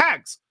Lore of the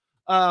Hags.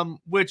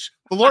 Which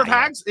the Lore of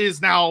Hags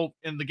is now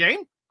in the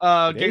game.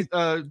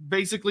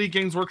 Basically,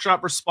 Games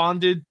Workshop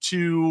responded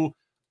to,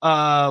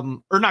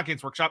 or not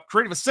Games Workshop,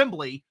 Creative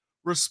Assembly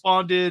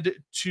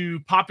responded to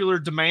popular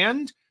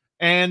demand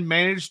and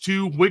managed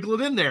to wiggle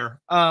it in there.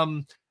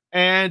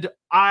 And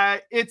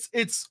I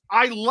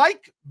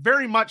like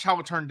very much how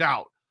it turned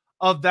out.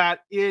 Of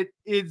that,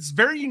 it's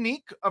very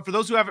unique for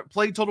those who haven't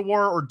played Total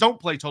War or don't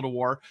play Total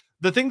War.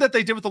 The thing that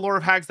they did with the Lore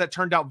of Hags that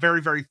turned out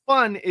very, very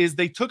fun is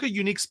they took a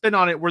unique spin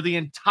on it where the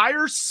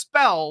entire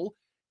spell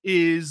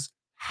is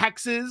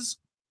hexes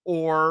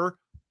or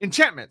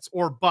enchantments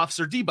or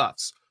buffs or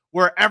debuffs,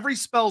 where every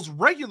spell's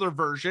regular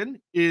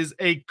version is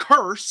a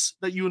curse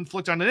that you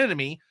inflict on an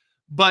enemy,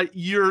 but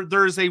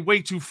there's a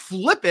way to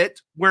flip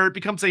it where it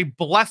becomes a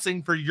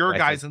blessing for your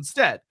guys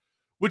instead,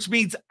 which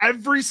means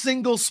every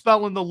single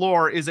spell in the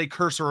lore is a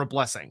curse or a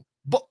blessing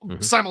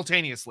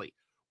simultaneously,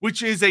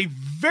 which is a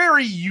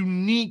very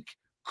unique,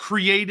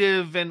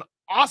 creative, and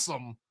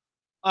awesome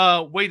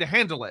way to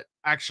handle it,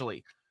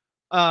 actually.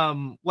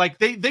 Like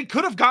they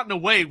could have gotten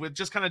away with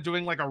just kind of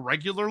doing like a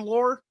regular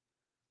lore,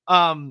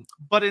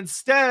 but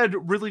instead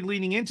really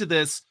leaning into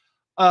this.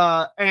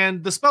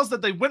 And the spells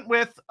that they went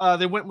with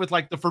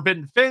like the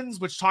Forbidden Fins,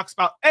 which talks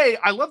about,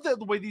 I love the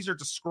way these are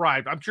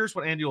described. I'm curious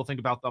what Andy will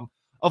think about them.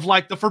 Of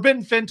like the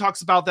Forbidden Fin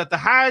talks about that the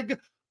hag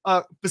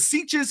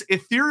beseeches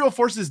ethereal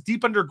forces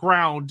deep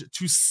underground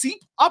to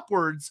seep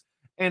upwards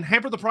and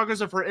hamper the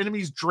progress of her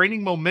enemies,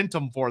 draining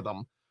momentum for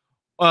them.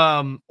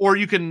 Or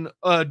you can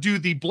do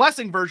the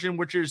blessing version,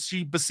 which is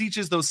she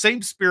beseeches those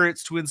same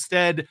spirits to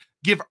instead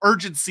give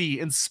urgency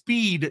and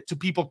speed to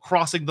people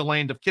crossing the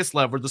land of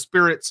Kislev, where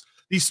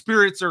these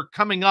spirits are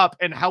coming up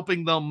and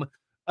helping them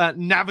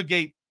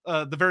navigate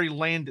the very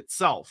land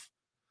itself.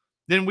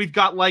 Then we've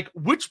got like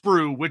Witch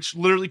Brew, which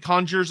literally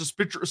conjures a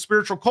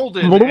spiritual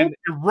cauldron and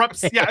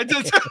erupts. Yeah,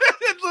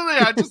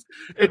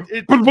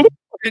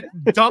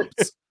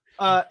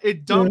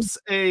 it dumps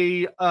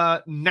a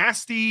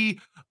nasty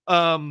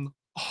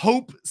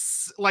hope,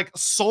 like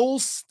soul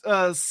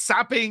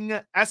sapping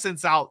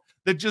essence out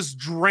that just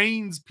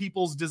drains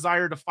people's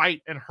desire to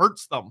fight and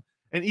hurts them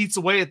and eats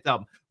away at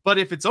them. But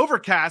if it's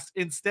overcast,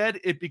 instead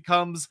it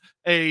becomes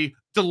a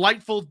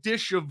delightful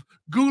dish of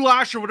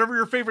goulash or whatever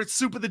your favorite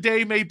soup of the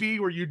day may be,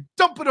 where you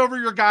dump it over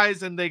your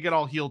guys and they get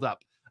all healed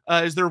up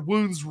as their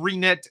wounds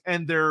reknit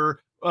and they're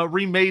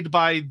remade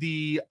by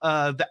the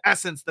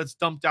essence that's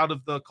dumped out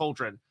of the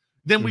cauldron.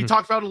 Then we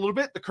talked about a little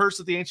bit the Curse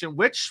of the Ancient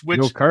Witch,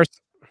 which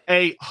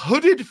a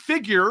hooded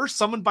figure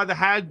summoned by the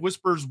hag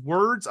whispers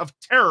words of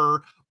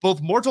terror,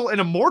 both mortal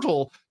and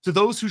immortal, to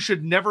those who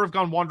should never have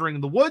gone wandering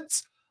in the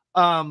woods.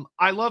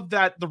 I love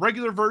that the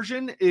regular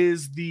version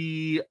is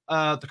the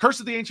Curse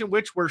of the Ancient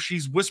Witch, where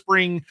she's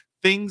whispering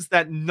things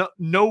that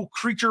no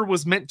creature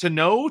was meant to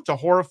know, to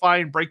horrify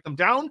and break them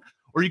down.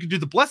 Or you can do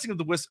the Blessing of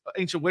the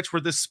Ancient Witch,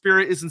 where this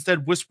spirit is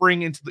instead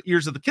whispering into the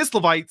ears of the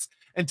Kislevites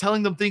and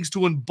telling them things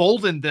to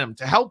embolden them,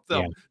 to help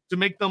them, to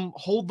make them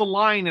hold the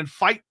line and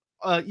fight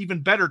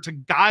even better, to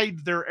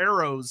guide their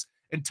arrows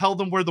and tell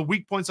them where the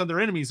weak points on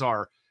their enemies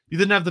are. You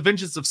then have the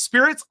Vengeance of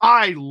Spirits.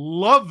 I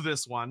love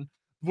this one,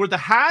 where the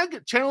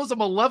hag channels a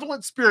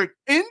malevolent spirit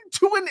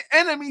into an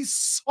enemy's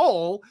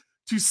soul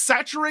to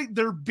saturate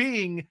their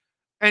being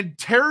and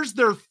tears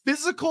their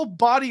physical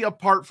body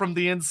apart from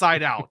the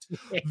inside out.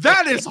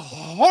 That is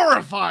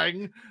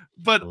horrifying,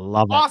 but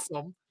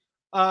awesome.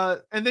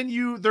 And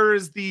then there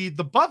is the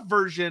buff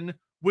version,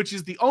 which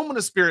is the Omen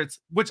of Spirits,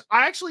 which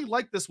I actually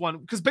like this one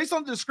because based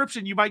on the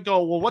description, you might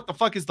go, well, what the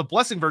fuck is the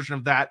blessing version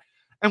of that?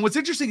 And what's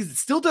interesting is it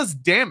still does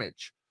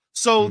damage.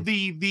 So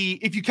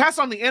if you cast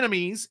on the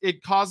enemies,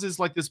 it causes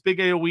like this big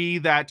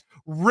AoE that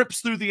rips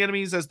through the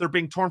enemies as they're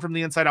being torn from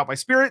the inside out by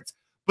spirits.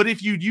 But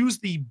if you use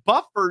the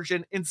buff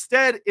version,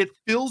 instead it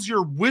fills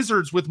your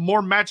wizards with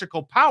more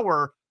magical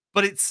power,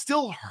 but it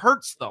still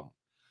hurts them.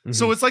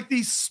 So it's like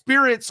these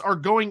spirits are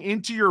going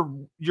into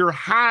your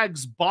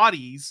hags'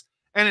 bodies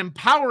and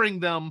empowering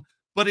them,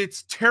 but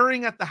it's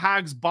tearing at the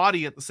hag's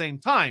body at the same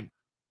time.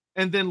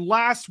 And then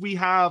last we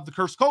have the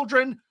Cursed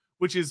Cauldron,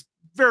 which is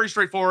very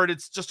straightforward.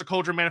 It's just a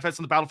cauldron manifests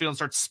on the battlefield and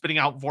starts spitting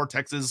out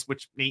vortexes,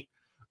 which neat.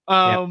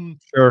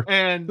 Sure.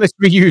 And let's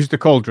reuse the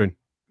cauldron.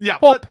 Yeah,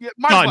 but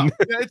might as well.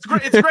 Yeah, it's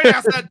great. It's great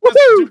asset.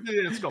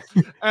 Let's go.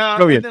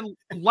 And then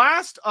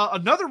last,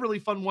 another really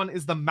fun one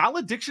is the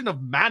Malediction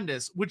of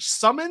Madness, which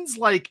summons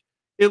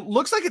it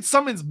looks like it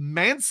summons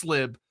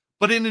Manslib,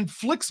 but it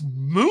inflicts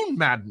moon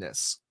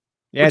madness.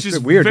 Yeah, which it's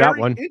is weird. Very that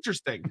one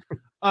interesting.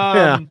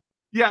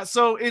 Yeah,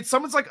 so it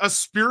summons like a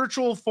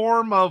spiritual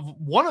form of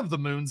one of the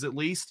moons, at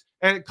least,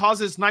 and it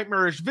causes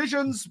nightmarish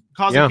visions,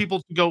 causing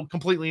people to go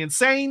completely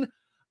insane.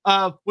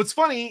 What's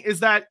funny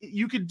is that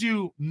you could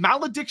do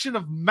Malediction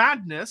of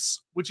Madness,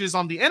 which is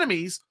on the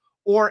enemies,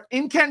 or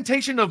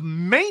Incantation of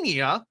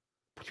Mania,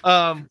 which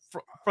I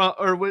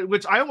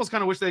almost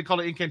kind of wish they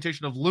called it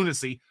Incantation of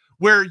Lunacy,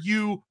 where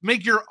you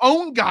make your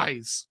own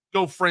guys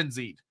go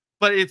frenzied,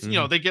 but it's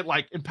they get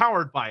like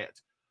empowered by it.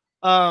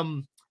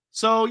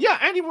 So yeah,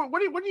 Andy,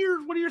 what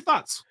are your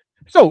thoughts?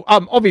 So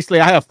obviously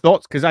I have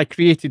thoughts because I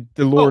created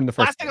the lore in the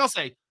first. Last thing I'll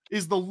say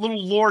is the little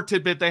lore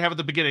tidbit they have at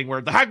the beginning,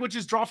 where the hag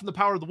witches draw from the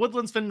power of the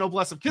woodlands, Finn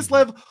Noblesse of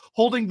Kislev,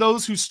 holding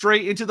those who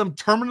stray into them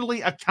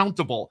terminally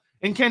accountable.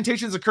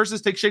 Incantations and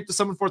curses take shape to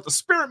summon forth the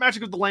spirit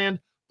magic of the land,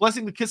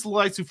 blessing the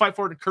Kislevites who fight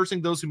for it and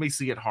cursing those who may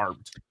see it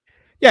harmed.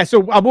 Yeah,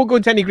 so I won't go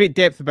into any great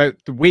depth about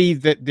the way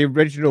that the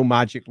original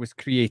magic was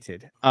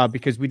created,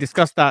 because we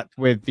discussed that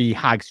with the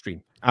hag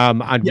stream.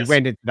 And we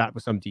went into that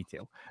with some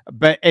detail.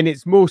 But in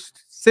its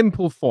most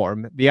simple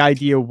form, the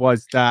idea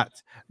was that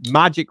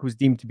magic was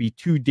deemed to be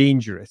too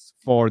dangerous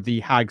for the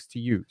hags to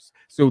use.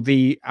 So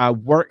they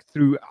worked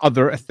through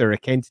other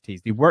etheric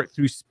entities. They worked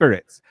through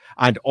spirits.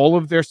 And all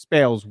of their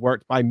spells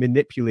worked by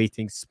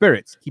manipulating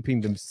spirits,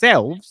 keeping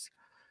themselves,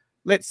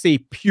 let's say,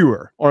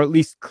 pure, or at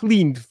least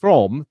cleaned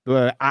from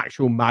the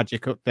actual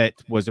magic that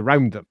was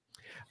around them.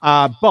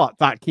 But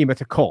that came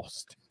at a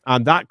cost.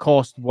 And that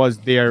cost was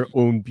their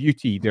own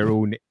beauty,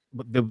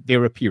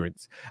 their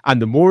appearance.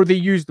 And the more they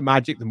used the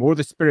magic, the more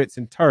the spirits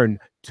in turn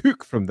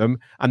took from them,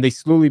 and they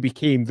slowly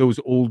became those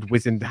old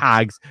wizened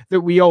hags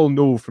that we all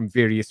know from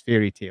various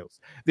fairy tales.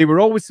 They were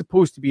always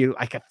supposed to be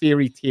like a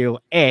fairy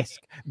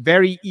tale-esque,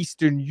 very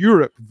Eastern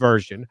Europe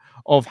version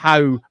of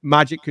how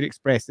magic could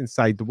express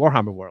inside the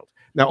Warhammer world.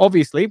 Now,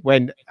 obviously,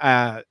 when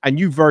a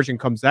new version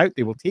comes out,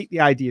 they will take the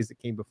ideas that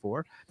came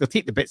before. They'll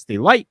take the bits they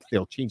like.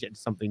 They'll change it into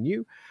something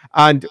new.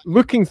 And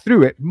looking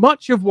through it,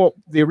 much of what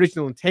the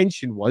original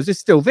intention was is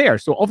still there.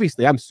 So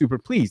obviously, I'm super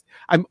pleased.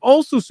 I'm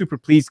also super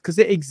pleased because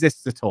it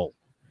exists at all.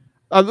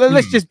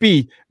 Let's just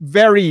be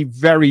very,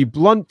 very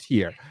blunt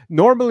here.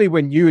 Normally,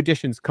 when new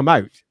editions come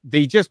out,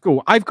 they just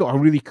go, I've got a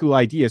really cool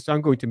idea, so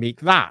I'm going to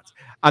make that.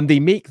 And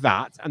they make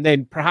that, and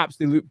then perhaps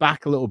they look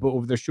back a little bit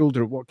over their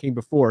shoulder at what came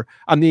before,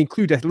 and they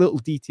include a little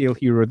detail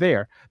here or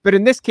there. But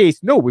in this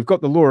case, no, we've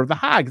got the lore of the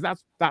hags.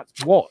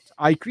 That's what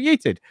I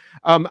created.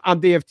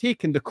 And they have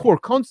taken the core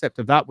concept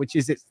of that, which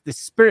is it's the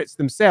spirits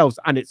themselves,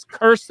 and its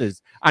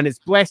curses and its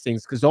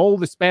blessings, because all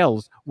the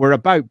spells were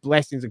about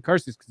blessings and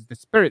curses, because the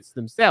spirits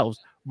themselves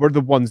were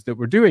the ones that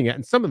were doing it.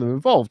 And some of them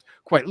involved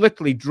quite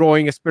literally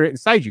drawing a spirit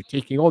inside you,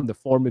 taking on the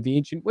form of the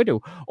ancient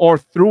widow, or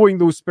throwing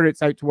those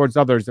spirits out towards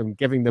others and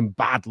giving them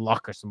bad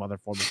luck or some other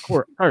form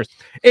of curse.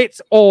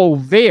 It's all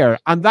there,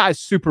 and that is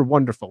super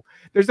wonderful.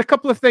 There's a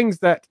couple of things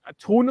that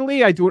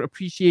tonally I don't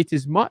appreciate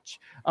as much.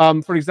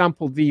 For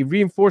example, the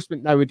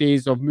reinforcement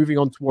nowadays of moving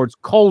on towards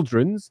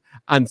cauldrons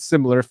and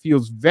similar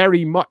feels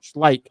very much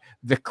like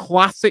the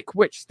classic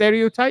witch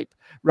stereotype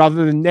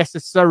rather than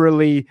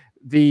necessarily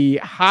the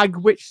hag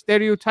witch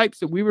stereotypes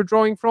that we were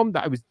drawing from,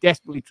 that I was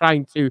desperately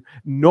trying to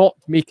not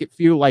make it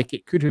feel like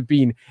it could have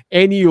been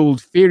any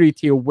old fairy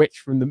tale witch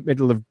from the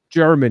middle of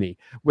Germany,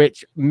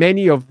 which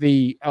many of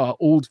the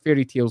old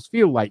fairy tales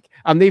feel like,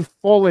 and they've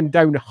fallen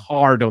down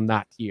hard on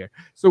that here.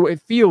 So it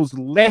feels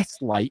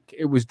less like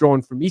it was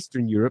drawn from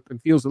Eastern Europe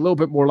and feels a little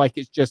bit more like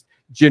it's just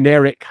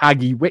generic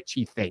haggy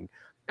witchy thing.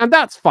 And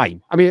that's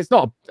fine. I mean, it's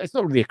not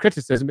really a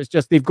criticism. It's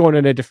just they've gone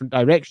in a different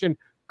direction.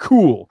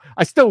 Cool.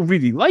 I still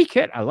really like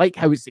it. I like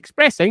how it's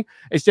expressing.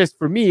 It's just,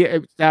 for me,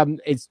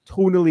 it's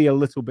tonally a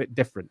little bit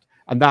different.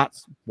 And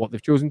that's what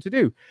they've chosen to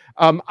do.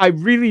 I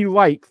really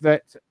like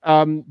that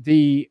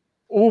the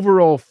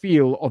overall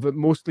feel of it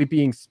mostly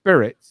being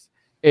spirits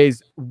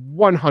is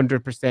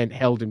 100%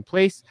 held in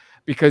place,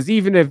 because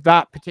even if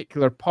that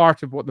particular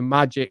part of what the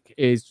magic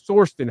is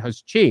sourced in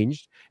has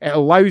changed, it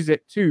allows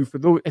it to, for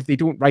those, if they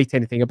don't write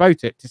anything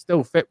about it, to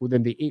still fit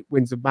within the 8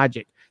 winds of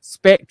magic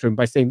spectrum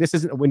by saying this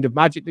isn't a wind of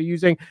magic they're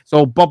using. It's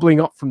all bubbling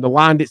up from the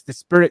land. It's the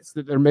spirits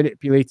that they're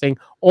manipulating.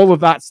 All of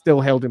that's still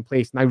held in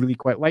place, and I really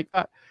quite like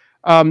that.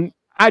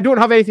 I don't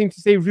have anything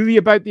to say really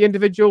about the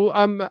individual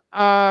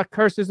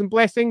curses and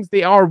blessings.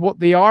 They are what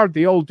they are.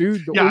 They all do.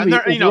 And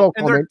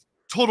they're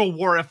total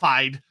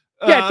warified.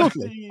 Yeah,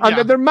 totally.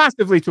 And they're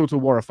massively total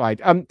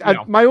warified.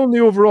 My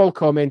only overall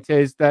comment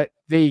is that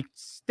they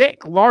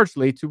stick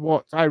largely to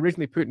what I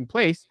originally put in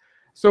place.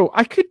 So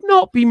I could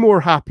not be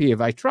more happy if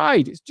I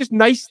tried. It's just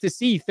nice to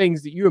see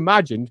things that you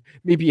imagined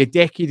maybe a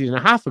decade and a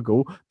half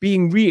ago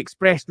being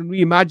re-expressed and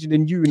reimagined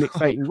in new and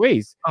exciting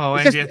ways. Oh,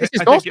 it's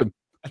just awesome.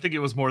 I think it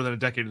was more than a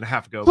decade and a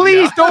half ago.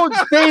 Please don't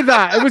say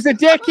that. It was a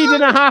decade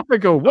and a half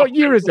ago. What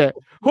year is it?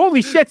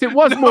 Holy shit, it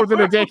was more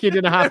than a decade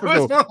and a half ago. It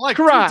was more like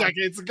 2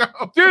 decades ago.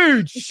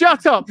 Dude,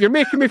 shut up. You're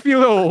making me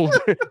feel old.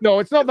 No,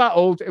 it's not that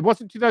old. It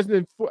wasn't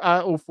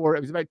 2004.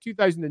 It was about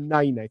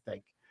 2009, I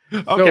think.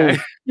 Okay.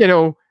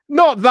 So,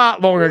 not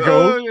that long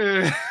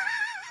ago.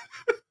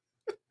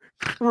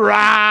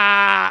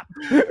 Crap.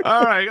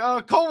 All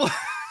right.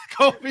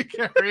 Colby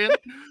Carrion.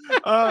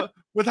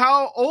 With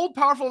how old,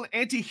 powerful, and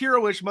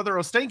anti-hero-ish Mother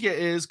Ostankya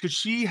is, could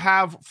she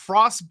have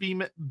Frost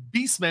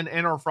Beastmen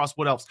and or Frost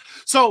Wood Elves?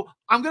 So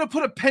I'm gonna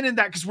put a pin in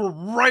that because we're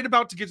right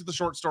about to get to the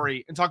short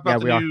story and talk about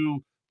the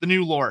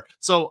new lore.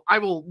 So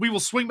we will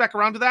swing back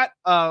around to that,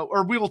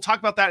 or we will talk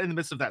about that in the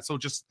midst of that. So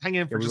just hang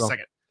in for just a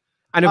second.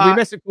 And if we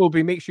miss it,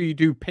 Colby, make sure you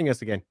do ping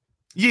us again.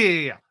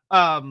 Yeah.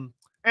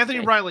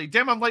 Anthony Riley,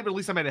 damn, I'm late, but at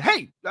least I made it.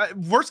 Hey,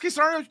 worst case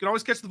scenario, you can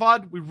always catch the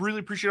VOD. We really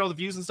appreciate all the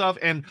views and stuff.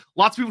 And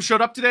lots of people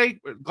showed up today.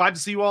 Glad to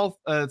see you all.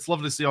 It's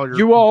lovely to see all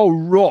you all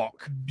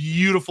rock.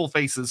 Beautiful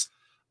faces.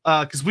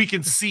 Because we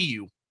can see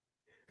you.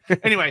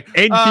 Anyway.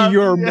 Into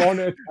your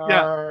monitor.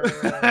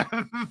 Yeah.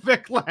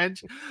 Vic Lange.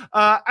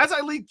 As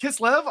I lead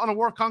Kislev on a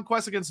war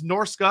conquest against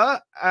Norska,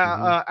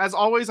 as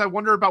always, I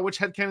wonder about which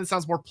headcanon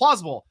sounds more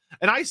plausible.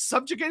 An ice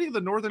subjugating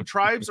the northern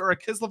tribes or a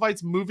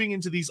Kislevites moving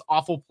into these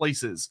awful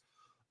places?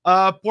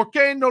 ¿Por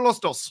qué no los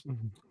dos?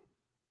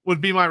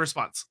 Would be my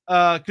response.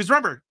 Because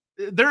remember,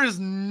 there is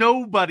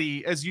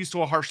nobody as used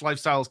to a harsh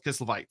lifestyle as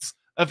Kislevites.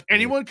 If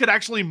anyone could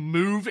actually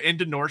move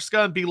into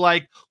Norska and be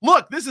like,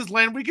 look, this is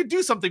land we could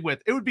do something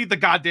with, it would be the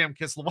goddamn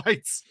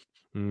Kislevites.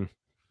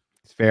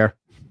 It's fair.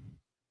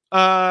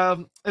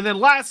 And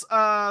then last,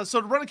 so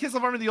to run a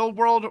Kislev army in the old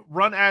world,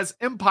 run as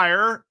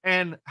Empire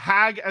and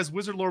Hag as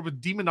Wizard Lord with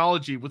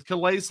Demonology, with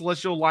Calais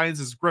Celestial Lions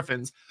as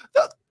Griffins.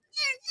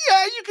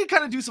 Yeah, you could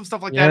kind of do some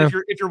stuff like that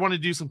if you're wanting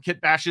to do some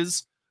kit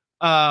bashes.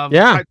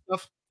 Type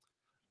stuff.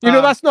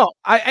 That's not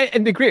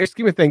in the greater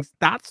scheme of things,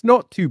 that's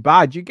not too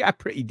bad. You get a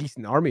pretty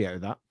decent army out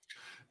of that.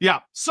 Yeah.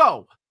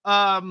 So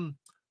I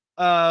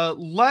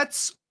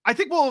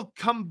think we'll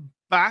come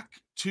back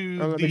to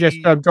let me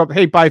just drop.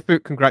 Hey,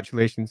 Byfoot,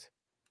 congratulations.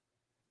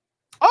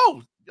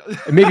 Oh,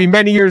 maybe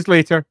many years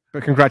later,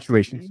 but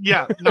congratulations.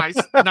 Yeah, nice.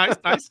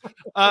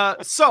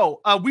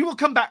 So we will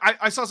come back.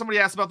 I saw somebody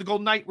ask about the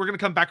Golden Knight. We're going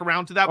to come back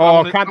around to that.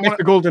 Can't miss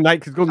the Golden Knight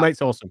because Golden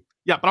Knight's awesome.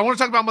 Yeah, but I want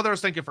to talk about Mother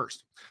Ostankya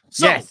first.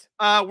 So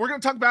we're going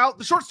to talk about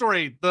the short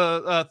story,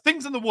 the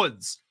Things in the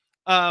Woods,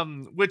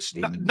 which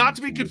not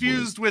to be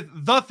confused with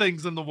The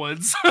Things in the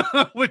Woods,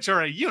 which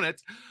are a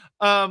unit.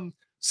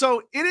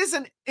 So it is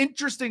an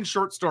interesting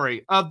short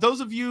story. Those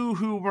of you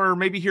who were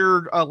maybe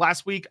here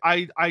last week,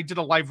 I did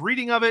a live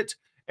reading of it.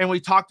 And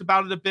we talked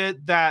about it a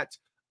bit, that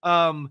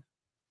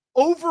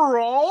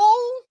overall,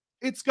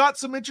 it's got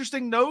some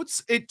interesting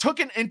notes. It took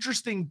an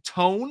interesting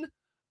tone,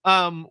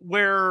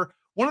 where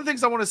one of the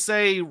things I want to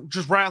say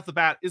just right off the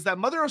bat is that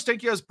Mother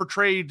Ostankya is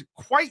portrayed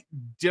quite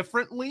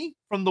differently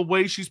from the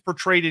way she's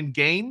portrayed in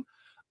game,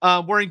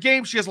 where in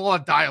game, she has a lot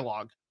of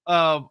dialogue,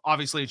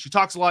 obviously, and she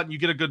talks a lot and you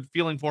get a good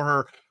feeling for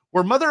her,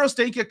 where Mother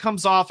Ostankya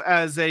comes off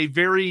as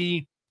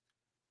very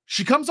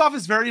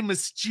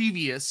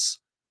mischievous,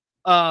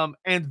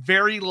 and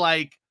very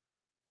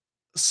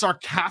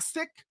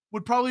sarcastic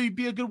would probably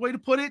be a good way to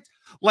put it.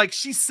 Like,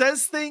 she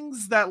says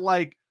things that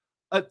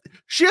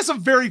she has some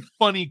very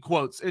funny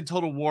quotes in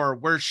Total War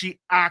where she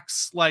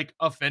acts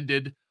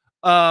offended,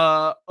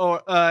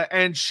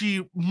 and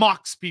she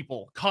mocks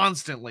people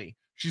constantly.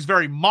 She's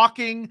very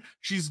mocking.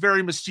 She's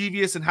very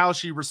mischievous in how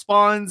she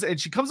responds. And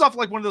she comes off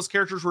like one of those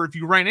characters where if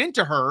you ran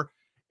into her,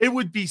 it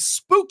would be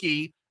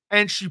spooky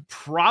and she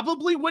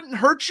probably wouldn't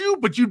hurt you,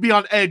 but you'd be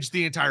on edge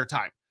the entire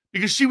time.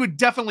 Because she would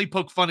definitely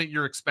poke fun at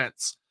your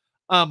expense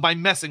by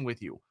messing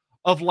with you,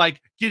 of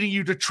getting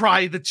you to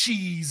try the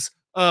cheese,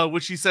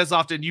 which she says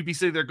often. You'd be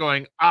sitting there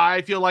going,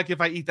 I feel like if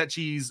I eat that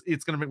cheese,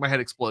 it's going to make my head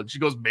explode. She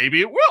goes,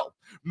 maybe it will.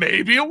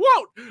 Maybe it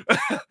won't.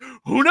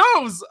 Who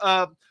knows?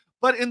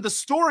 But in the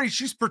story,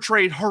 she's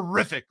portrayed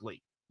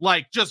horrifically,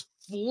 just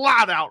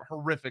flat out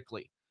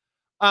horrifically,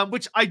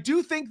 which I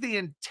do think the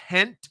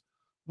intent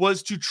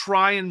was to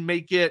try and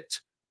make it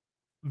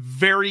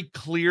very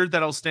clear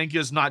that Ostankya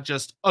is not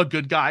just a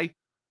good guy,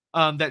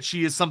 that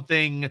she is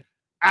something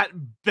at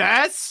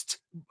best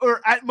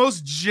or at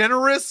most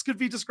generous could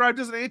be described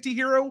as an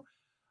anti-hero.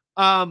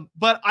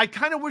 But I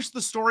kind of wish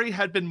the story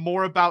had been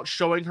more about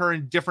showing her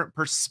in different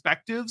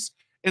perspectives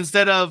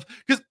instead of,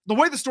 because the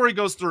way the story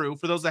goes through,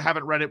 for those that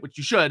haven't read it, which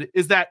you should,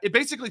 is that it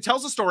basically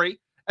tells a story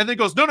and then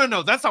goes,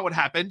 no, that's not what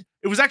happened.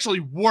 It was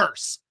actually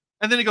worse.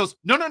 And then it goes,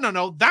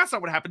 no, that's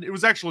not what happened. It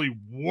was actually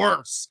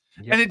worse.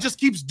 Yep. And it just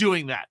keeps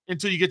doing that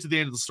until you get to the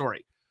end of the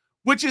story,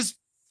 which is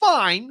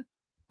fine.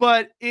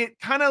 But it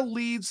kind of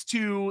leads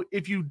to,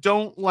 if you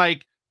don't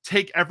like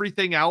take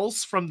everything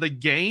else from the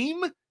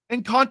game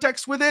in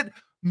context with it,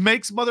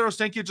 makes Mother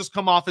Ostenkia just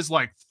come off as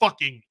like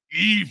fucking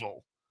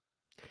evil.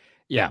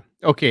 Yeah.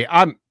 Okay.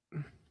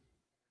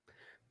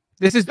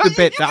 This is the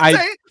bit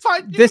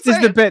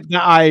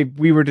that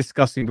we were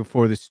discussing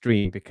before the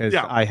stream, because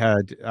I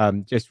had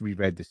just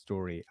reread the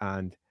story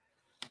and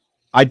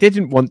I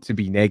didn't want to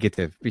be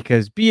negative,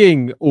 because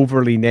being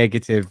overly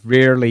negative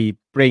rarely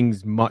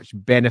brings much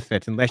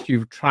benefit unless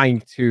you're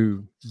trying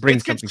to bring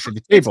something to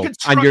the table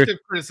and you're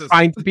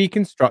trying to be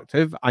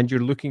constructive and you're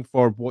looking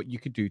for what you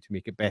could do to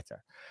make it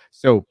better.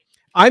 So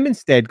I'm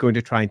instead going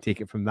to try and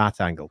take it from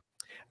that angle.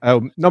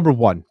 Number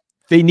one,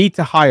 they need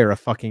to hire a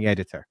fucking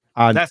editor.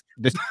 And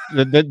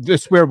the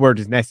swear word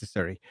is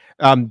necessary.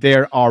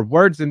 There are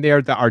words in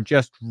there that are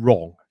just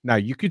wrong. Now,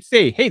 you could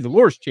say, hey, the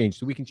lore's changed,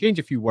 so we can change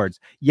a few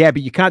words. Yeah,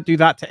 but you can't do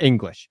that to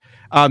English.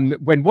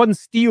 When one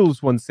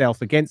steals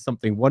oneself against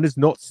something, one is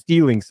not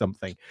stealing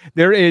something.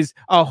 There is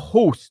a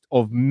host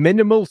of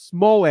minimal,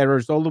 small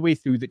errors all the way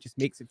through that just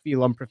makes it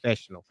feel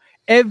unprofessional.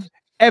 If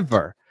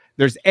ever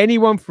there's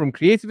anyone from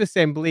Creative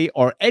Assembly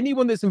or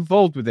anyone that's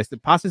involved with this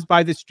that passes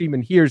by this stream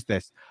and hears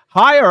this,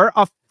 hire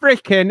a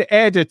freaking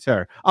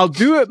editor. I'll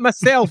do it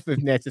myself if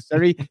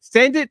necessary.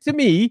 Send it to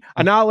me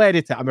and I'll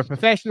edit it. I'm a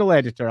professional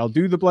editor. I'll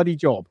do the bloody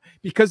job,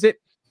 because it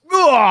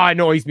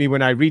annoys me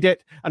when I read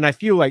it. And I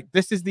feel like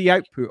this is the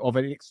output of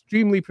an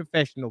extremely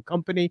professional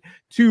company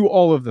to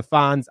all of the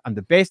fans. And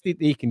the best that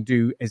they can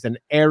do is an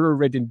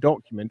error-ridden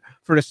document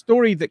for a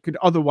story that could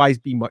otherwise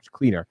be much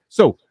cleaner.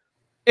 So,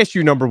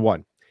 issue number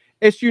one.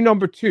 Issue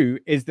number two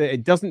is that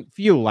it doesn't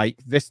feel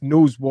like this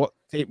knows what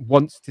it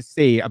wants to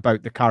say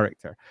about the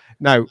character.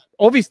 Now,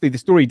 obviously, the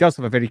story does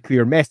have a very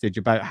clear message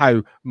about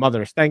how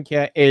Mother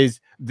Ostenkia is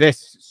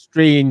this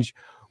strange,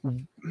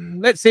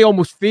 let's say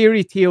almost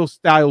fairy tale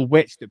style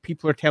witch that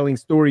people are telling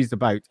stories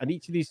about. And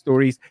each of these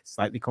stories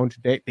slightly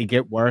contradict, they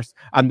get worse,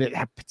 and they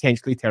have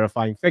potentially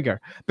terrifying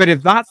figure. But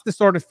if that's the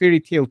sort of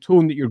fairy tale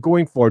tone that you're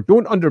going for,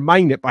 don't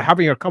undermine it by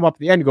having her come up at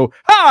the end and go,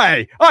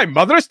 hi, I'm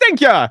Mother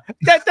Ostenkia.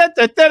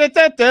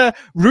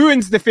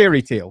 Ruins the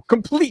fairy tale,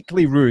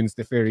 completely ruins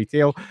the fairy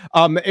tale.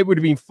 It would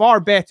have been far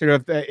better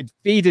if it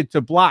faded to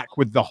black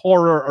with the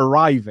horror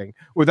arriving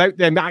without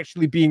them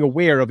actually being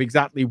aware of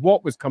exactly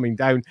what was coming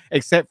down,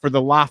 except for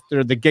the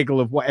laughter, the giggle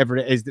of whatever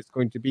it is that's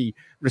going to be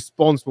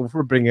responsible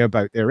for bringing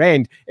about their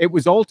end. It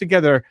was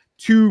altogether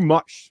too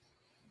much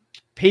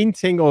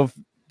painting of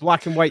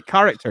black and white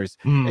characters.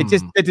 It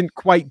just didn't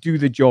quite do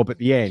the job at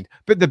the end.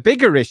 But the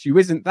bigger issue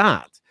isn't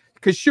that,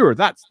 because sure,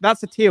 that's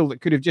a tale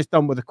that could have just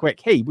done with a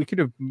quick, hey, we could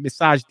have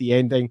massaged the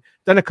ending,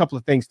 done a couple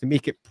of things to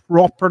make it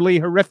properly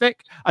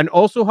horrific, and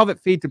also have it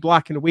fade to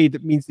black in a way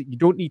that means that you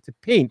don't need to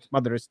paint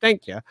Mother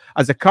Ostenkia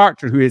as a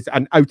character who is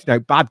an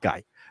out-and-out bad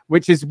guy,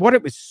 which is what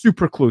it was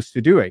super close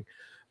to doing.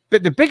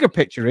 But the bigger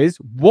picture is,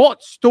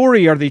 what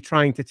story are they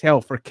trying to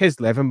tell for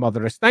Kislev and Mother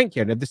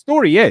Ostenkia? And if the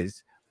story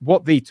is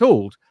what they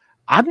told,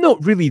 I'm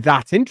not really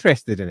that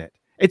interested in it.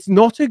 It's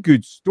not a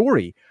good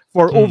story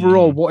for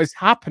overall what is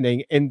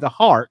happening in the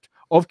heart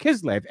of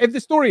Kislev. If the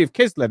story of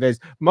Kislev is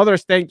Mother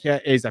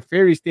Ostenkia is a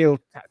fairy tale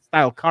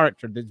style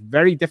character that's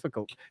very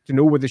difficult to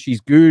know whether she's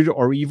good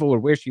or evil or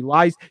where she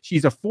lies,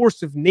 she's a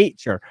force of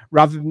nature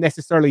rather than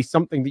necessarily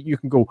something that you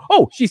can go,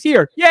 oh, she's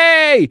here,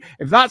 yay!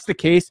 If that's the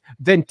case,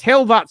 then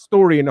tell that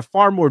story in a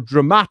far more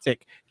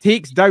dramatic,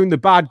 takes down the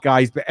bad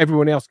guys, but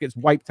everyone else gets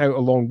wiped out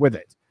along with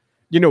it.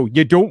 You know,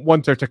 you don't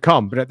want her to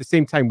come, but at the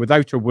same time,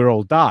 without her, we'll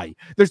all die.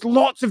 There's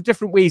lots of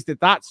different ways that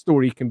that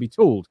story can be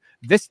told.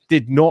 This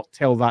did not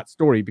tell that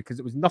story because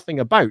it was nothing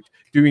about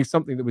doing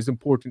something that was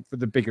important for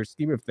the bigger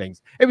scheme of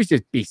things. It was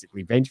just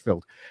basically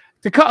venge-filled.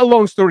 To cut a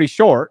long story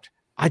short,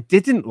 I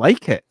didn't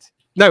like it.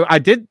 Now, I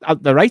did,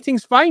 the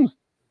writing's fine.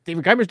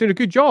 David Geimer's doing a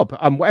good job.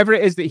 Whatever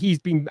it is that he's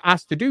been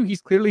asked to do,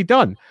 he's clearly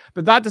done.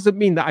 But that doesn't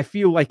mean that I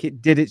feel like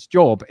it did its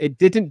job. It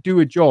didn't do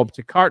a job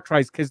to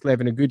characterize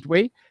Kislev in a good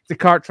way, to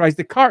characterize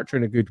the character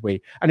in a good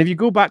way. And if you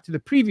go back to the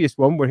previous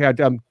one where he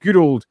had good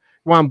old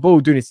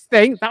Wambo doing his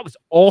thing, that was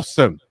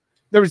awesome.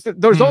 There was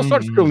all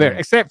sorts of cool in there,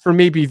 except for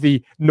maybe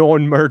the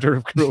non-murder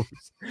of crows,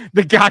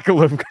 the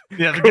gaggle of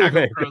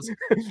crows.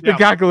 The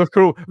gaggle of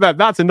crow.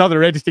 That's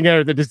another editing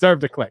error that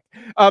deserved a click.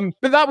 But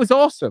that was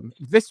awesome.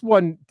 This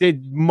one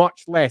did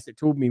much less. It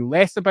told me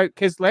less about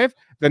Kislev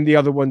than the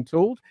other one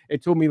told.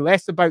 It told me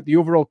less about the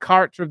overall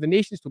character of the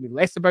nation. It told me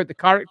less about the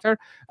character,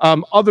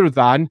 other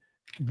than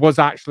was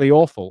actually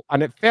awful.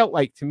 And it felt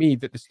like to me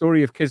that the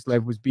story of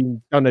Kislev was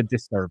being done a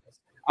disservice,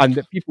 and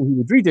that people who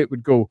would read it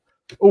would go,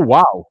 "Oh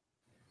wow."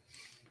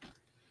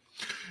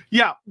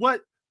 Yeah,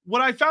 what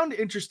what I found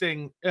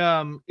interesting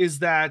is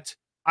that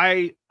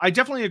I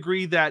definitely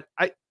agree that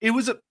it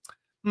was a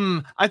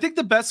I think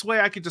the best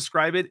way I could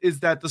describe it is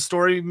that the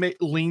story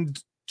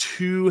leaned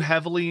too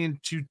heavily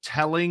into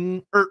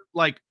telling, or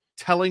like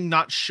telling,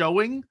 not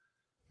showing.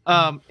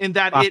 In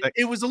that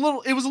it was a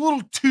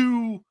little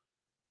too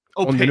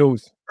opaque. On the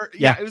nose.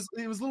 Yeah,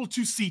 it was a little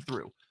too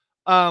see-through.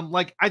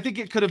 Like I think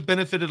it could have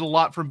benefited a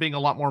lot from being a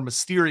lot more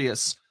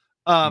mysterious.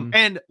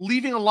 And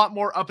leaving a lot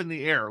more up in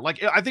the air.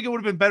 Like I think it would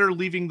have been better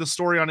leaving the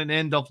story on an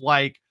end of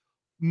like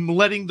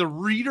letting the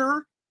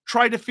reader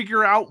try to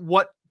figure out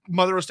what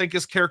Mother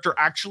Ostenka's character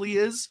actually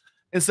is,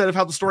 instead of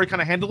how the story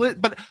kind of handled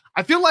it. But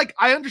I feel like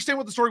I understand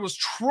what the story was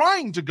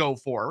trying to go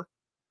for.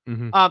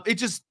 It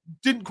just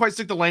didn't quite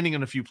stick the landing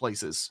in a few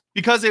places,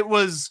 because it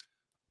was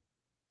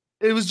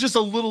just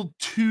a little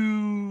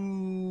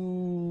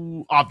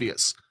too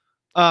obvious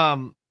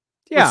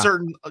with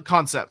certain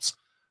concepts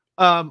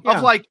of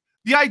like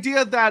the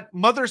idea that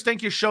Mother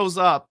Ostenka shows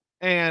up,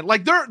 and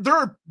like there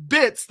are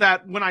bits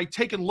that when I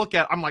take and look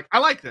at, I'm like, I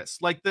like this.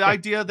 Like the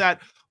idea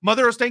that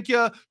Mother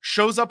Ostenka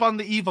shows up on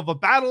the eve of a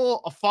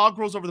battle, a fog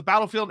rolls over the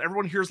battlefield, and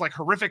everyone hears like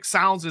horrific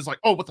sounds, and is like,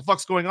 oh, what the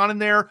fuck's going on in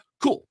there?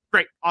 Cool,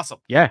 great, awesome.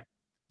 Yeah.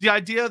 The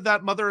idea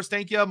that Mother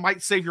Ostenka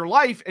might save your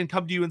life and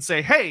come to you and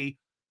say, hey,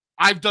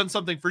 I've done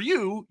something for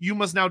you, you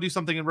must now do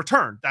something in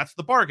return. That's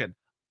the bargain.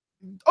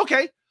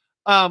 Okay.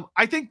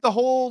 I think the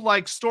whole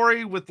like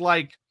story with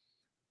like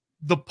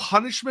the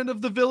punishment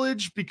of the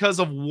village because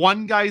of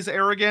one guy's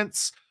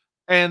arrogance,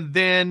 and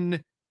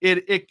then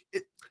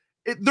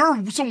there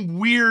are some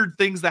weird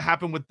things that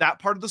happen with that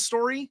part of the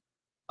story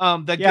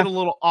that get a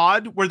little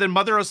odd, where then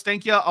Mother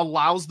Ostenka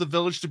allows the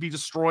village to be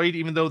destroyed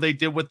even though they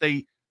did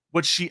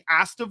what she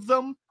asked of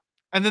them,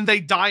 and then they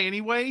die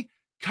anyway.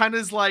 Kind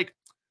of is like,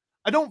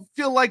 I don't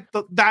feel like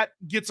that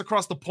gets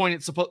across the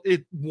point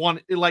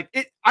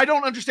I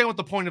don't understand what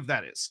the point of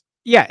that is.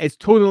 Yeah, it's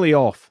totally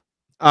off.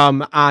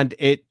 And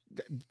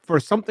for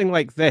something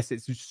like this,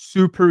 it's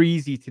super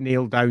easy to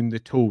nail down the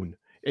tone.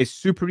 It's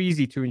super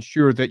easy to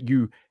ensure that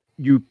you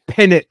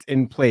pin it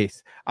in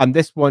place. And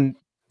this one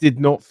did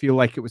not feel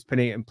like it was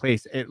pinning it in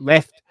place. It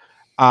left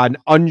an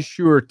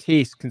unsure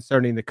taste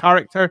concerning the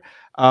character,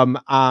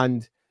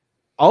 and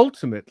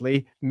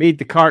ultimately made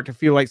the character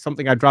feel like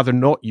something I'd rather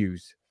not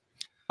use.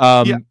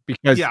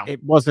 Because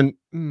it wasn't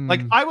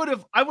like I would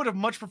have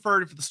much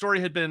preferred if the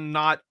story had been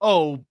not,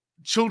 oh,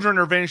 children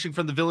are vanishing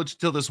from the village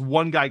until this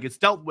one guy gets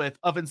dealt with,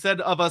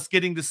 instead of us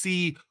getting to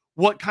see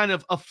what kind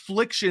of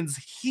afflictions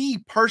he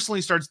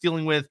personally starts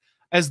dealing with,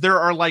 as there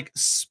are like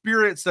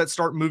spirits that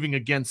start moving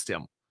against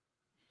him.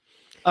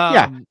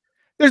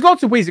 There's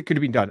lots of ways it could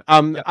have been done.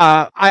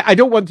 I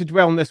don't want to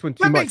dwell on this one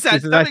too much.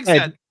 That makes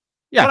sense.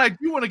 What I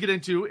do want to get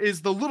into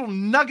is the little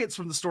nuggets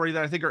from the story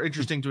that I think are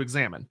interesting to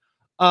examine.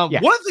 One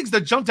of the things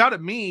that jumped out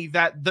at me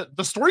that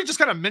the story just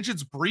kind of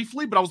mentions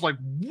briefly, but I was like,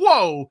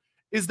 whoa,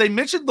 is they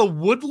mentioned the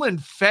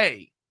woodland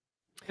fae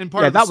in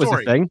part of the story.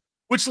 Was a thing.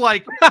 Which,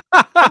 like,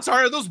 I'm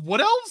sorry, are those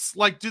wood elves?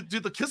 Like, do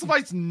the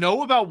Kislevites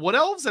know about wood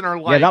elves and are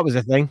like, that was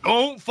a thing.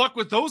 Don't fuck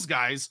with those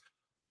guys.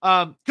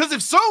 Because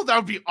if so, that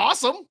would be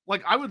awesome.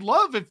 Like, I would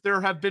love if there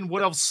have been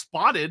wood elves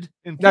spotted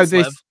in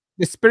Kislev.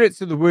 The spirits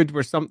of the wood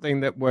were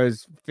something that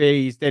was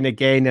phased in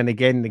again and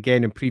again and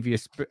again in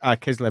previous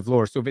Kislev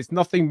lore. So if it's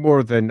nothing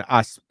more than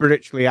a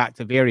spiritually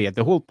active area,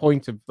 the whole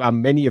point of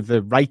many of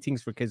the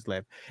writings for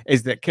Kislev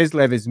is that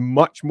Kislev is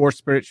much more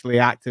spiritually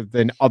active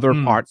than other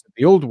parts of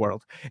the old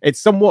world.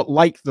 It's somewhat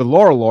like the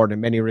Lorelorn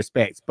in many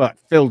respects, but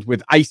filled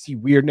with icy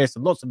weirdness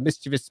and lots of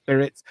mischievous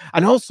spirits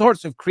and all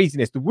sorts of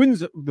craziness. The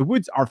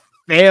woods are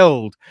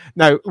filled.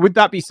 Now, would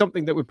that be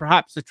something that would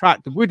perhaps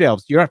attract the wood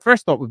elves? Your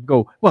first thought would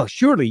go, well,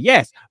 surely,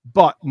 yes.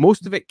 But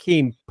most of it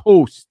came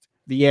post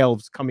the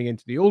elves coming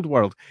into the old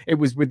world. It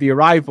was with the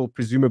arrival,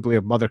 presumably,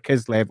 of Mother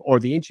Kislev or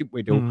the Ancient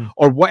Widow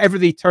or whatever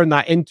they turn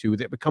that into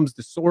that becomes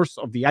the source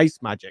of the ice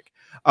magic.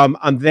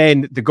 And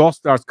then the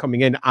Gostars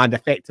coming in and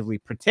effectively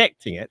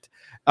protecting it.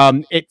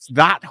 It's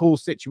that whole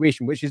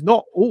situation, which is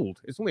not old.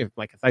 It's only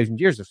like 1,000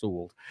 years or so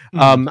old.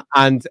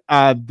 And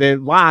the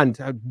land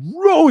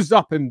rose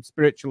up in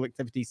spiritual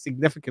activity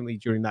significantly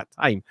during that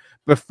time.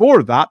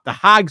 Before that, the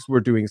hags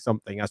were doing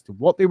something. As to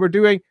what they were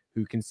doing,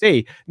 who can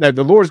say? Now,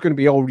 the lore is going to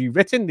be all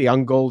rewritten. The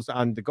Ungol's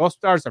and the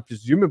Gostars are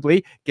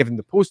presumably, given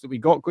the post that we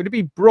got, going to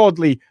be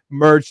broadly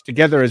merged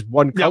together as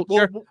one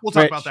culture. We'll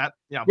talk about that.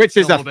 Yeah, which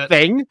is a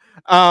thing.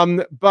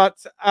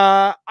 But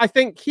I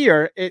think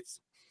here it's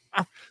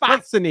a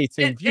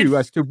fascinating view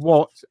as to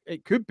what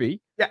it could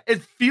be. Yeah,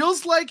 it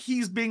feels like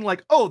he's being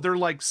like, oh, they're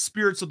like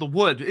spirits of the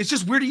wood. It's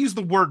just weird to use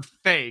the word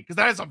fae because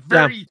that has a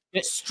very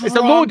strong it's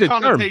a loaded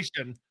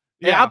connotation. Term.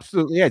 It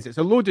absolutely is. It's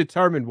a loaded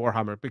term in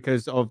Warhammer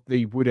because of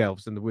the Wood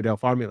Elves and the Wood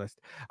Elf Army list.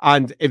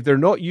 And if they're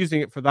not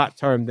using it for that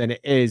term, then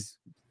it is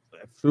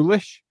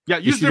foolish. Yeah,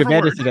 use a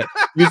different word.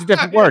 Use a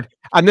different word.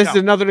 And this is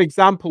another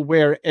example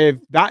where if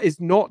that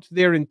is not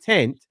their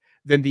intent,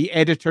 then the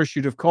editor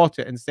should have caught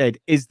it and said,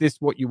 is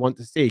this what you want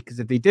to say? Because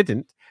if they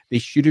didn't, they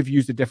should have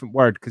used a different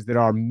word because there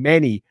are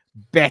many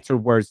better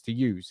words to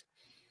use.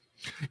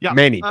 Yeah,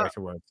 many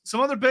better words.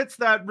 Some other bits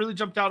that really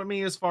jumped out at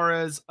me as far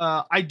as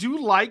I do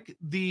like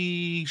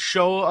the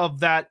show of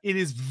that it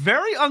is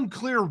very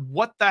unclear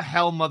what the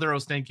hell Mother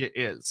Ostenkia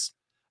is.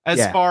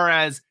 As far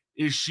as,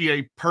 is she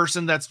a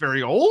person that's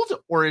very old,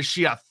 or is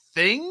she a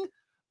thing?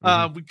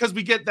 Because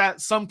we get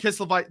that some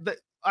Kislevites, that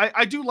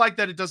I do like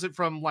that it does it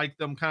from like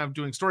them kind of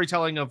doing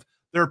storytelling of,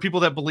 there are people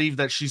that believe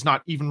that she's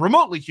not even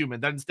remotely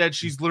human, that instead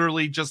she's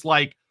literally just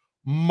like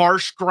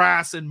marsh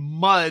grass and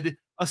mud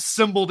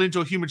assembled into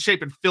a human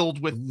shape and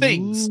filled with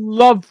things.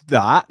 Love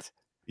that.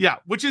 Yeah,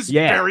 which is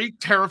very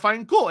terrifying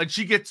and cool. And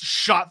she gets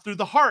shot through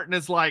the heart and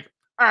is like,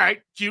 all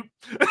right, cute.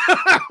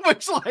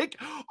 Which like,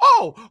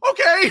 oh,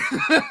 okay.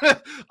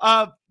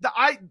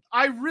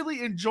 I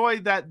really enjoy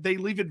that they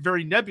leave it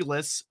very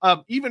nebulous.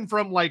 Even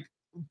from like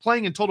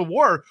playing in Total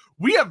War,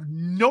 we have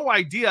no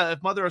idea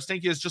if Mother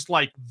Ostenkia is just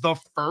like the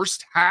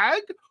first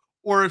hag,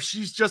 or if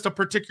she's just a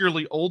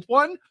particularly old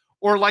one,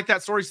 or like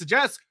that story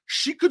suggests,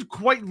 she could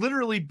quite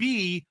literally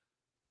be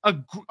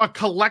a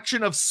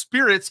collection of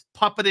spirits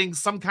puppeting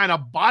some kind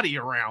of body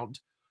around,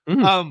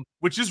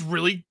 which is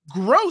really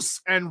gross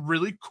and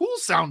really cool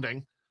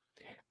sounding.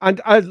 And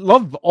I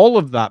love all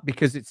of that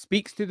because it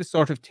speaks to the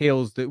sort of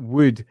tales that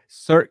would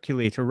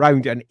circulate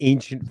around an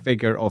ancient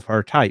figure of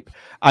her type.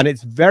 And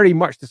it's very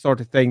much the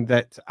sort of thing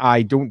that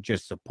I don't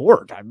just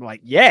support. I'm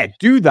like, yeah,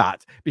 do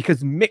that,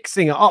 because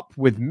mixing it up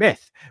with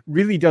myth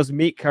really does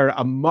make her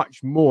a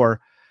much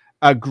more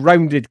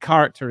grounded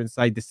character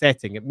inside the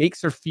setting. It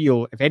makes her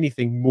feel, if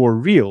anything, more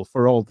real,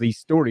 for all these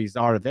stories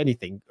are, if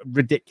anything,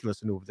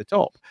 ridiculous and over the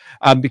top,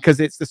 because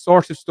it's the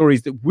sort of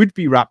stories that would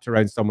be wrapped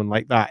around someone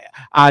like that.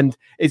 And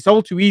it's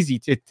all too easy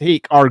to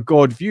take our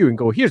God view and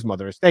go, here's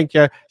Mother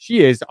Ostenkia,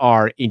 she is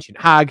our ancient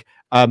hag,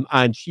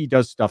 and she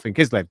does stuff in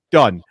Kislev,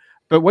 done.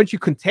 But once you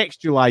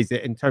contextualize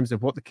it in terms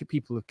of what the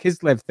people of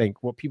Kislev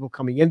think, what people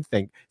coming in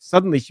think,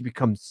 suddenly she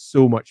becomes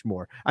so much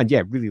more. And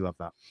yeah, really love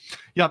that.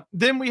 Yeah.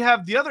 Then we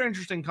have the other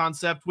interesting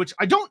concept, which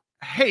I don't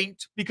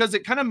hate because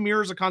it kind of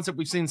mirrors a concept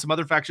we've seen in some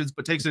other factions,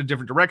 but takes it in a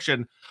different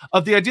direction,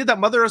 of the idea that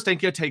Mother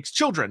Ostenkia takes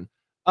children.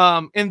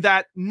 In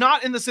that,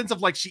 not in the sense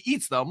of like she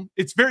eats them.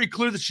 It's very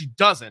clear that she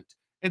doesn't.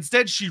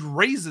 Instead, she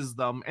raises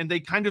them and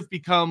they kind of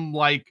become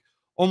like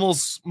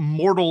almost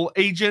mortal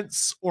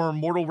agents or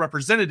mortal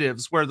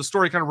representatives, where the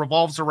story kind of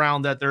revolves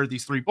around that there are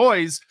these three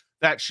boys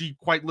that she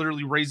quite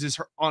literally raises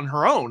her on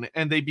her own,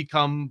 and they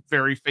become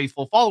very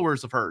faithful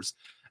followers of hers.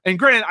 And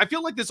granted, I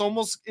feel like this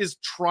almost is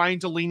trying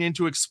to lean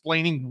into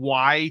explaining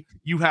why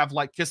you have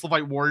like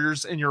Kislevite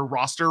warriors in your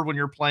roster when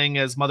you're playing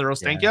as Mother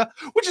Ostenkia,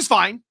 which is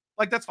fine.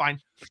 Like, that's fine.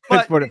 But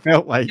that's what it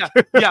felt like.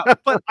 Yeah.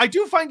 But I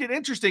do find it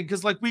interesting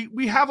because like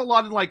we have a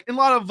lot of like in a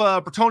lot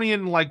of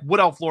Bretonnian like wood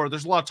elf lore,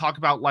 there's a lot of talk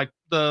about like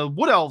the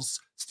wood elves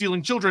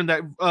stealing children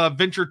that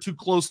venture too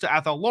close to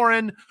Athel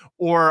Loren,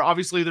 or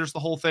obviously there's the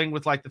whole thing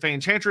with like the Fey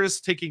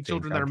Enchantress taking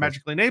children that are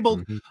magically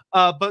enabled.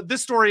 But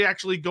this story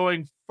actually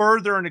going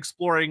further and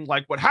exploring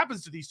like what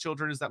happens to these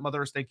children is that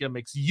Mother Ostenkia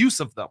makes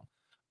use of them.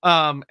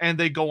 And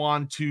they go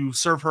on to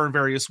serve her in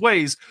various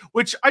ways,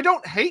 which I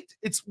don't hate.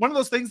 It's one of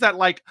those things that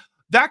like,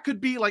 that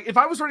could be like, if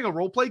I was running a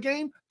role play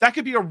game, that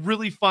could be a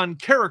really fun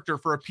character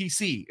for a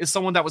PC, is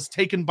someone that was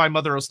taken by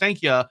Mother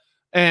Ostenkia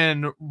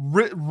and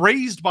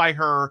raised by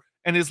her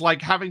and is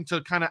like having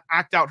to kind of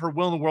act out her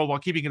will in the world while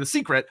keeping it a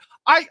secret.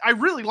 I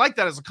really like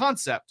that as a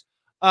concept.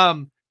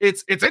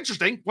 It's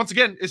interesting. Once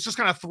again, it's just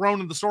kind of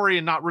thrown in the story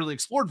and not really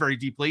explored very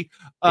deeply.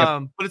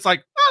 But it's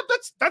like,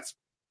 that's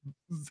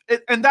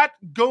it. And I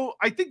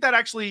think that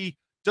actually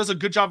does a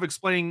good job of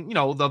explaining, you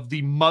know,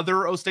 the Mother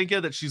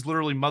Ostenkia, that she's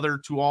literally mother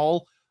to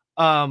all.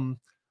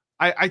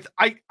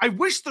 I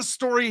wish the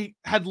story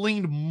had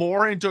leaned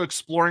more into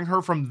exploring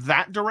her from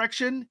that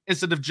direction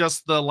instead of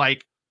just the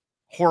like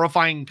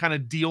horrifying kind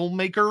of deal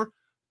maker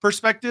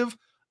perspective.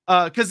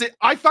 Because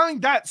I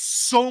find that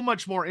so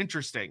much more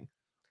interesting.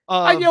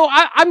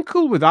 I'm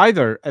cool with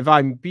either, if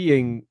I'm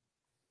being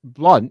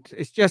blunt.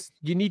 It's just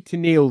you need to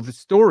nail the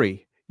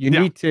story. You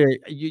need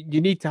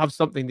to have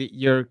something that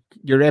your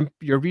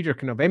reader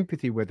can have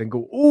empathy with and go,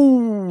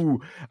 ooh,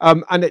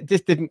 and it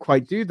just didn't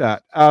quite do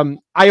that.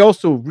 I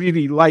also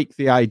really like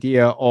the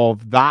idea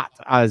of that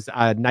as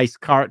a nice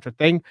character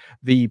thing.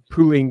 The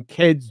pulling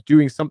kids,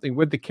 doing something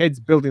with the kids,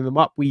 building them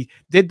up. We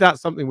did that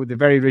something with the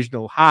very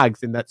original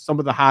hags, in that some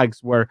of the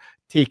hags were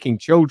taking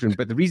children,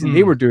 but the reason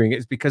they were doing it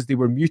is because they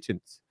were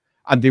mutants.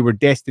 And they were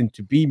destined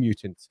to be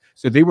mutants.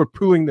 So they were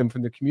pulling them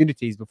from the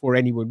communities before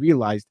anyone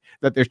realized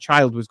that their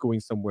child was going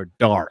somewhere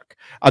dark.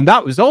 And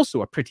that was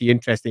also a pretty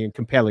interesting and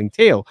compelling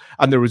tale.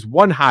 And there was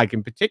one hag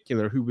in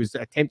particular who was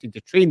attempting to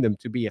train them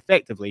to be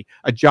effectively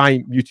a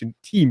giant mutant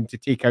team to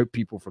take out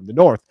people from the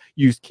north,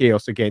 use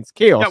chaos against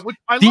chaos.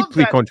 Yeah,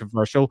 deeply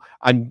controversial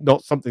and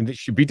not something that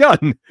should be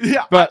done.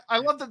 Yeah, but I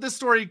love that this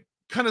story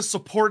kind of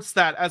supports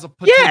that as a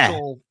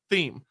potential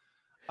theme.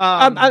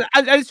 And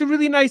it's a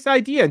really nice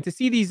idea, and to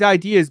see these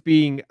ideas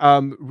being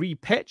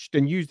repitched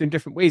and used in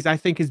different ways, I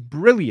think is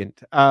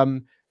brilliant.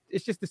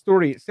 It's just the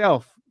story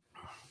itself.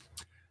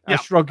 I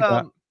shrug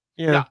that.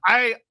 Yeah.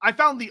 I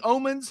found the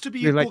omens to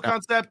be a cool That.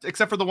 concept,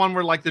 except for the one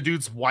where like the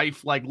dude's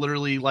wife like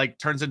literally like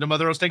turns into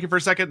Mother Ostenka for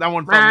a second. That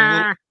one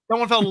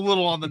felt a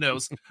little on the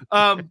nose.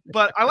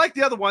 But I like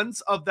the other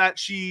ones of that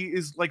she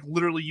is like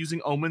literally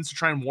using omens to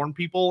try and warn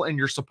people, and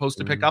you're supposed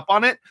to pick up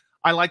on it.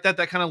 I like that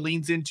kind of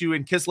leans into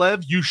in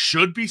Kislev, you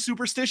should be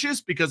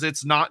superstitious because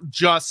it's not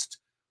just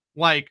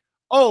like,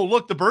 oh,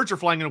 look, the birds are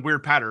flying in a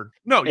weird pattern.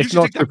 No, you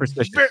should take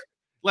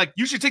that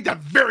you should take that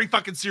very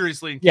fucking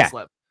seriously in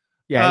Kislev.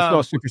 Yeah, it's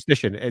not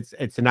superstition.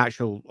 It's an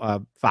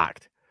actual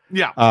fact.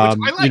 Yeah, which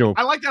I like. You know,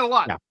 I like that a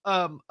lot.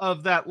 Yeah.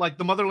 Of that, like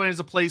the Motherland is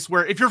a place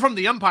where if you're from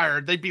the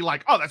Empire, they'd be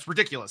like, "Oh, that's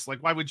ridiculous.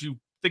 Like, why would you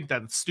think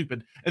that? It's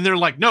stupid." And they're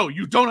like, "No,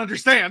 you don't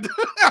understand."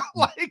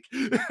 Like,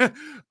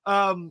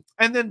 and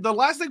then the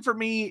last thing for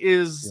me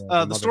is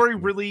the story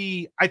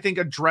really, I think,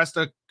 addressed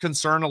a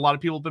concern a lot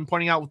of people have been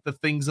pointing out with the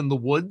things in the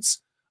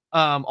woods,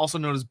 also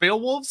known as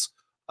Beowulfs,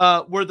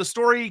 where the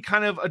story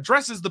kind of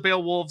addresses the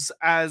Beowulfs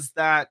as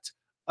that.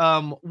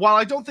 While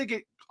I don't think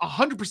it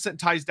 100%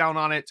 ties down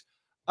on it,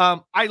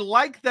 I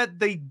like that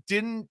they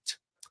didn't.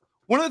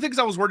 One of the things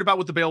I was worried about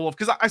with the Beowulf,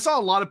 because I saw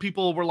a lot of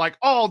people were like,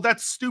 "Oh,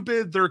 that's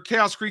stupid. They're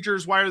chaos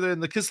creatures. Why are they in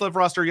the Kislev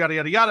roster? Yada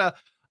yada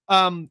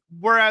yada."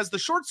 Whereas the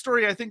short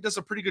story, I think, does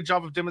a pretty good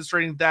job of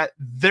demonstrating that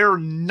they're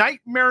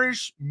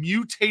nightmarish,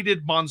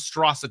 mutated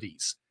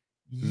monstrosities.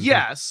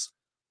 Yes,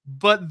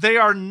 but they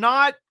are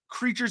not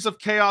creatures of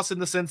chaos in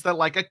the sense that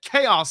like a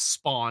chaos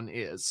spawn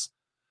is.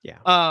 Yeah.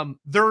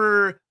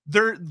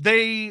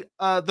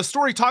 The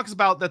story talks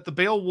about that the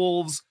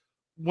Beowulfs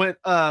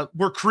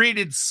were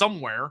created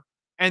somewhere,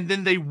 and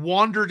then they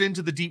wandered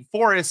into the deep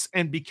forests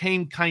and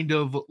became kind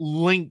of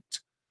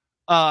linked.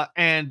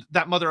 And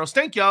that Mother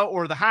Ostenka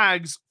or the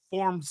hags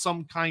formed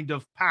some kind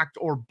of pact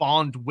or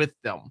bond with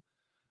them.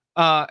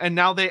 And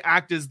now they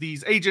act as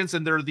these agents,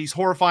 and they're these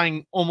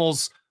horrifying,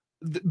 almost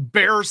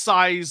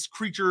bear-sized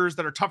creatures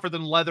that are tougher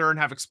than leather and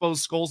have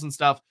exposed skulls and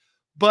stuff.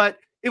 But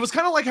it was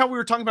kind of like how we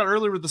were talking about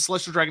earlier with the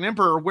Celestial Dragon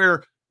Emperor,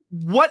 where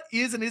what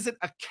is and isn't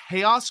a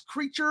chaos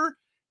creature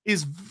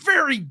is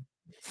very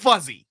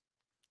fuzzy.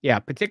 Yeah,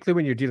 particularly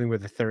when you're dealing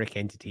with etheric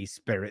entities,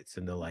 spirits,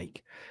 and the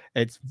like.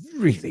 It's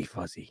really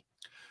fuzzy.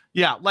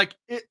 Yeah, like,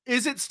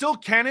 is it still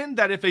canon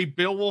that if a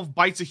Beowulf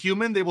bites a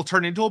human, they will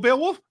turn into a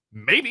Beowulf?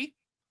 Maybe.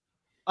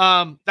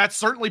 That's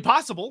certainly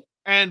possible,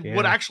 and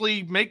would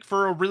actually make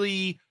for a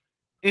really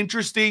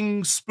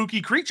interesting,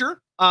 spooky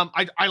creature.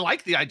 I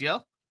like the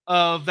idea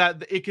of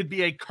that it could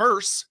be a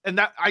curse, and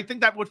that I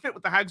think that would fit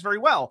with the hags very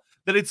well.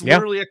 That it's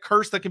literally a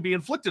curse that can be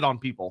inflicted on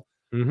people.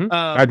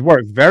 That'd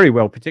work very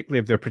well, particularly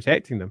if they're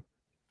protecting them.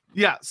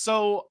 Yeah,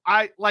 so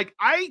I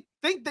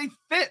think they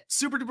fit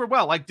super duper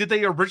well. Like, did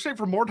they originate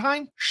from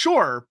Mordheim?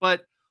 Sure,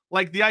 but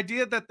like the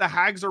idea that the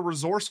hags are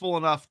resourceful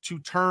enough to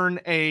turn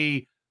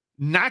a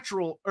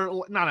natural,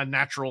 or not a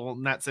natural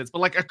in that sense, but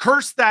like a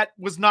curse that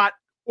was not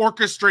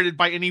orchestrated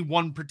by any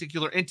one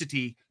particular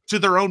entity to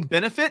their own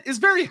benefit is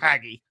very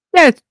haggy.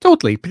 Yeah,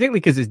 totally.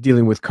 Particularly because it's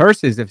dealing with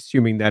curses,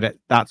 assuming that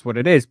that's what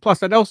it is.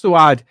 Plus, I'd also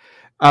add,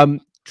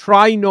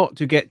 try not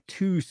to get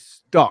too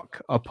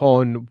stuck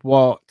upon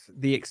what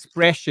the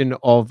expression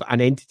of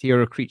an entity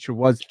or a creature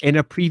was in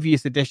a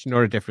previous edition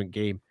or a different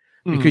game,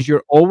 because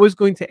you're always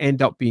going to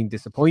end up being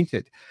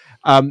disappointed.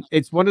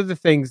 It's one of the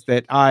things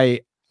that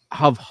I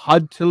have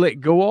had to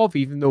let go of,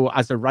 even though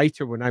as a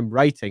writer, when I'm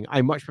writing,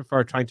 I much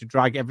prefer trying to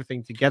drag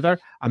everything together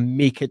and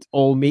make it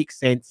all make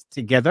sense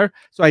together.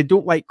 So I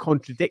don't like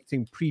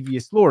contradicting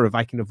previous lore if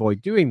I can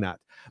avoid doing that.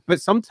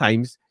 But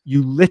sometimes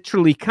you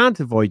literally can't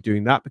avoid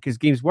doing that, because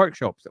Games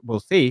Workshop will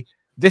say,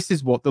 this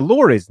is what the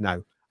lore is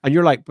now. And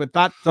you're like, but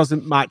that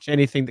doesn't match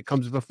anything that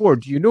comes before.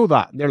 Do you know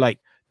that? And they're like,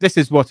 this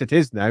is what it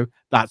is now.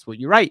 That's what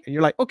you write. And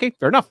you're like, okay,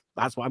 fair enough.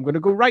 That's what I'm going to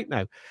go right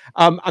now.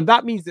 And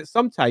that means that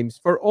sometimes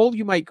for all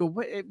you might go,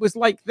 it was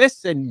like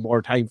this in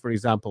Mordheim, for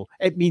example.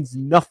 It means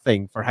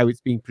nothing for how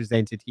it's being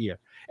presented here.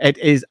 It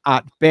is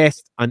at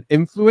best an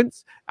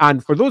influence.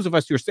 And for those of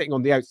us who are sitting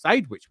on the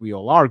outside, which we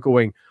all are,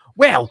 going,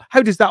 well,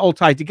 how does that all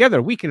tie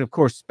together? We can, of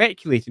course,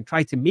 speculate and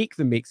try to make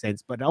them make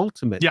sense. But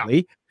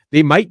ultimately,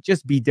 they might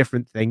just be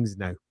different things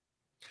now.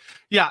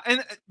 Yeah.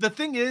 And the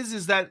thing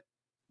is that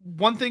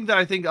one thing that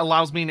I think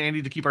allows me and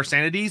Andy to keep our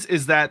sanities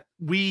is that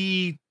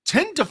we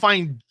tend to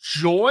find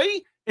joy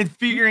in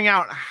figuring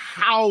out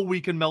how we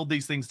can meld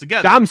these things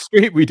together. Damn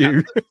straight we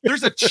do.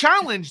 There's a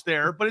challenge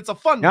there, but it's a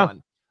fun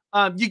one.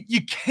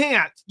 You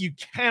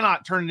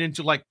cannot turn it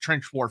into like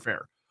trench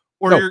warfare,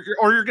 or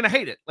you're gonna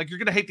hate it. Like, you're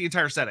gonna hate the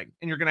entire setting,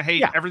 and you're gonna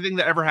hate everything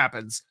that ever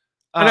happens.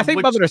 And I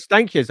think Mother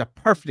Ostenka is a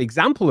perfect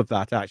example of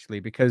that, actually,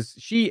 because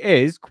she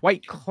is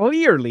quite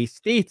clearly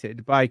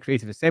stated by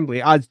Creative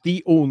Assembly as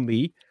the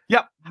only.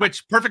 Yep,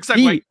 which perfect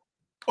segue.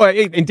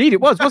 Indeed, it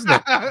was, wasn't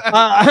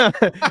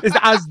it? Is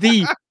as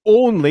the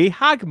only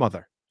hag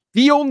mother.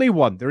 The only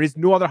one. There is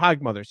no other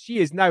hag mother. She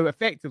is now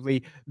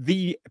effectively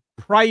the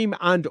prime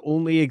and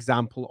only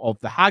example of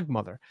the hag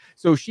mother.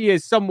 So she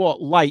is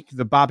somewhat like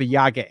the Baba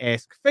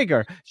Yaga-esque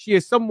figure. She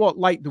is somewhat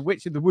like the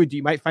Witch of the Wood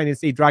you might find in,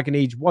 say, Dragon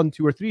Age 1,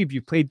 2, or 3 if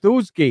you've played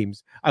those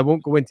games. I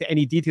won't go into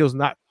any details on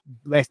that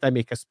lest I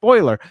make a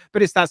spoiler,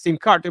 but it's that same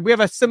character. We have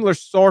a similar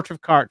sort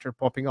of character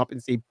popping up in,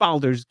 say,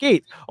 Baldur's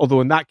Gate,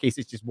 although in that case,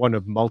 it's just one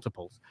of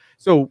multiples.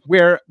 So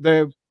where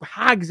the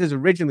hags is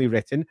originally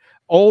written,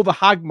 all the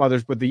hag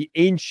mothers were the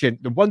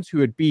ancient, the ones who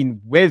had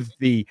been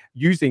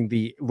using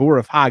the lore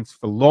of hags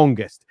for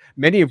longest,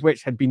 many of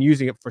which had been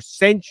using it for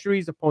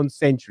centuries upon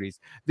centuries.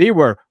 They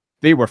were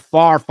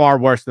far, far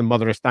worse than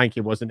Mother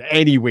Estankia was in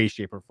any way,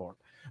 shape, or form.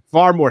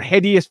 Far more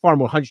hideous, far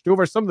more hunched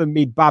over. Some of them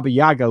made Baba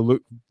Yaga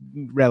look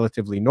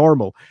relatively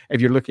normal.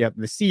 If you're looking at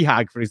the sea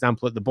hag, for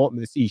example, at the bottom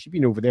of the sea, she's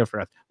been over there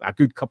for a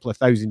good couple of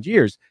thousand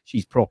years.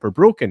 She's proper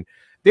broken.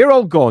 They're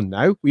all gone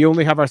now. We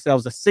only have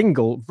ourselves a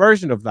single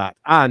version of that.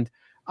 And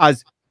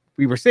as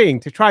we were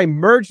saying, to try and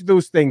merge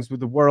those things with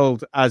the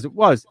world as it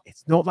was,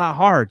 it's not that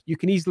hard. You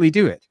can easily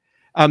do it.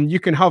 You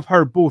can have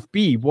her both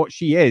be what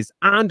she is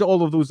and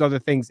all of those other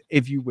things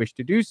if you wish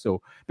to do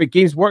so. But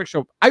Games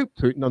Workshop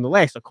output,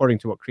 nonetheless, according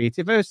to what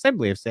Creative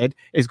Assembly have said,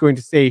 is going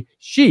to say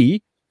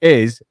she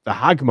is the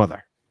Hag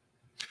Mother.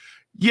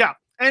 Yeah,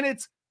 and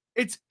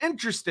it's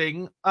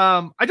interesting.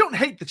 I don't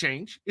hate the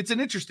change. It's an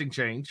interesting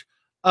change.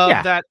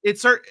 That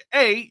it's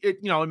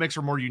it makes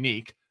her more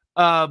unique.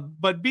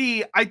 But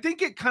B, I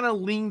think it kind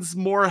of leans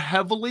more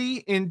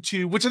heavily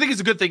into, which I think is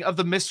a good thing, of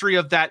the mystery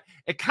of that.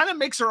 It kind of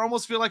makes her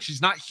almost feel like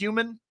she's not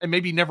human and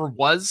maybe never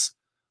was.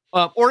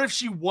 Or if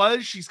she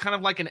was, she's kind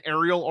of like an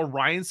Ariel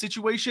Orion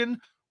situation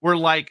where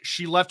like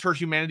she left her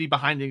humanity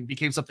behind and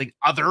became something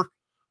other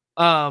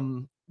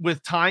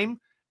with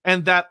time.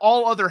 And that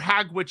all other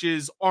hag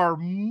witches are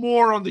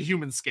more on the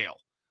human scale.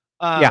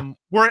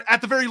 Where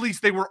at the very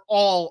least, they were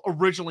all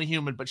originally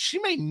human, but she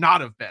may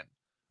not have been.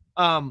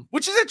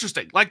 Which is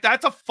interesting. Like,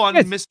 that's a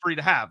fun mystery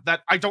to have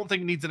that I don't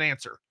think needs an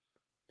answer.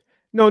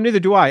 No, neither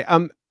do I.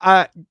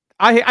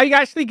 I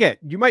actually get,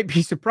 you might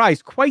be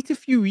surprised, quite a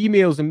few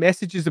emails and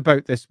messages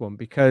about this one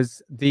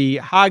because the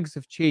hags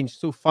have changed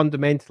so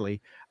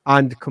fundamentally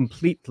and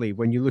completely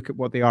when you look at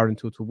what they are in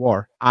Total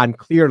War and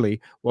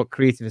clearly what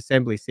Creative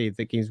Assembly say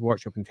that Games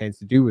Workshop intends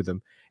to do with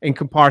them in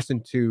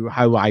comparison to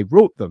how I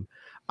wrote them.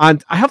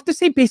 And I have to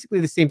say basically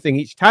the same thing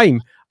each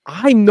time.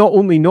 I'm not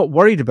only not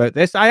worried about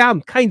this, I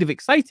am kind of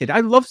excited. I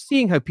love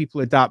seeing how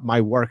people adapt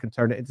my work and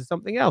turn it into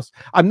something else.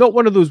 I'm not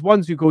one of those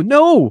ones who go,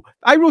 no,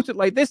 I wrote it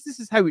like this. This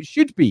is how it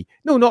should be.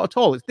 No, not at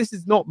all. This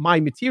is not my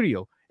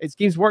material. It's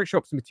Games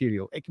Workshop's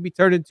material. It can be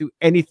turned into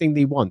anything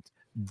they want.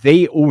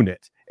 They own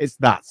it. It's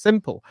that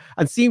simple.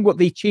 And seeing what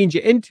they change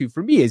it into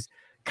for me is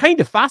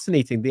kind of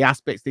fascinating, the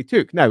aspects they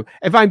took. Now,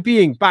 if I'm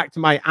being back to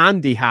my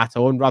Andy hat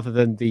on rather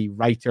than the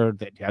writer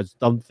that has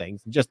done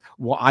things, just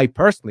what I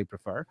personally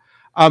prefer,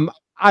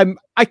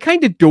 I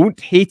kind of don't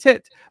hate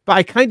it, but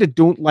I kind of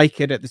don't like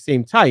it at the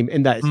same time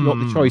in that it's not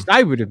the choice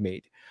I would have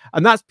made.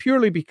 And that's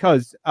purely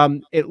because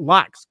it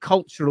lacks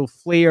cultural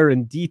flair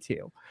and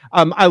detail.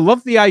 I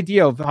love the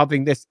idea of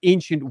having this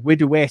ancient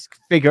widow-esque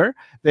figure.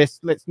 Let's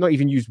not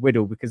even use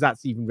widow because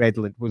that's even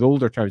redolent with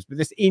older terms, but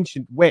this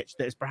ancient witch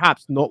that is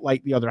perhaps not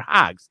like the other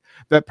hags,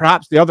 that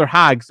perhaps the other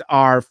hags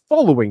are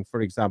following,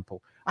 for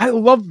example. I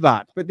love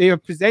that, but they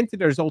have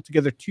presented her as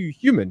altogether too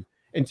human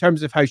in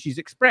terms of how she's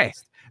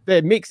expressed.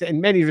 That makes it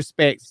in many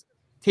respects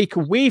take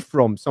away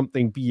from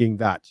something being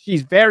that.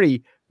 She's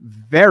very,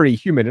 very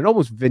human and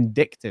almost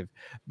vindictive.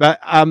 But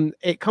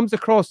it comes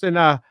across in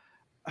a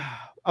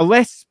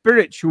less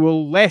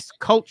spiritual, less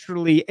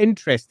culturally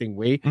interesting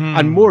way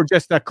and more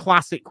just a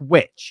classic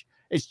witch.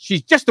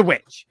 She's just a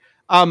witch.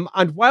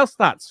 And whilst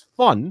that's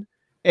fun,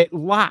 it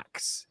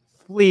lacks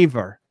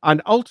flavor.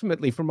 And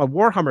ultimately, from a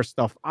Warhammer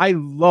stuff, I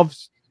love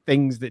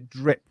things that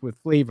drip with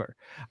flavor.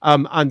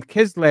 And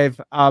Kislev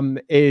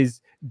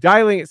is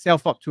dialing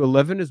itself up to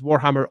 11 as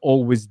Warhammer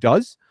always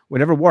does.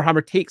 Whenever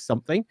Warhammer takes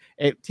something,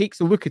 it takes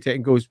a look at it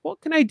and goes,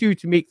 what can I do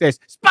to make this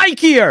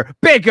spikier,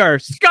 bigger,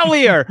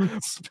 scullier,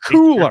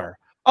 cooler?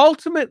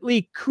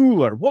 Ultimately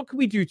cooler. What can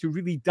we do to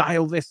really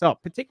dial this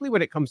up, particularly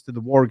when it comes to the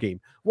war game?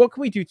 What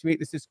can we do to make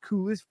this as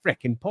cool as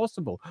frickin'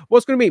 possible?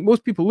 What's going to make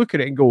most people look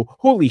at it and go,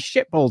 holy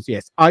shitballs,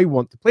 yes, I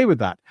want to play with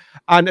that.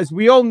 And as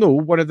we all know,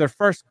 one of their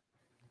first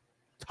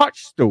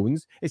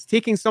touchstones is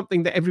taking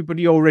something that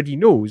everybody already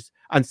knows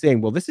and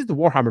saying, well, this is the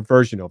Warhammer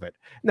version of it.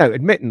 Now,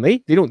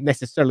 admittedly, they don't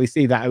necessarily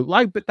say that out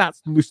loud, but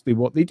that's loosely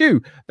what they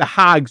do. The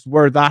hags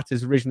were that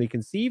as originally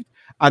conceived,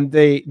 and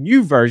the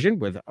new version,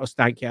 with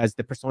Ostankia as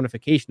the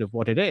personification of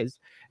what it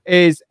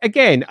is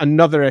again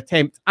another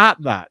attempt at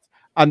that.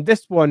 And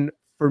this one,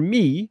 for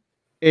me,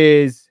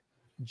 is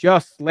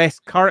just less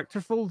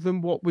characterful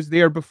than what was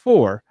there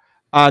before.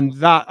 And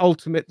that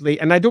ultimately,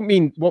 and I don't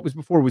mean what was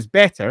before was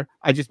better,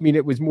 I just mean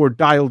it was more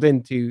dialed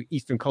into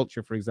Eastern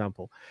culture, for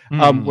example,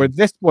 where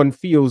this one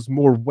feels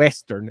more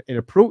Western in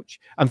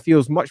approach and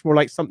feels much more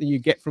like something you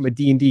get from a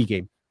D&D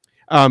game,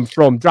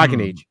 from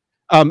Dragon Age,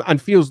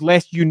 and feels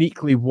less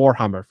uniquely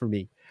Warhammer for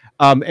me.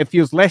 It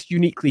feels less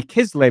uniquely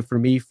Kislev for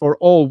me. For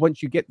all,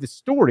 once you get the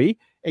story,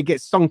 it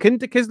gets sunk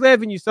into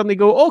Kislev and you suddenly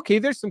go, okay,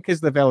 there's some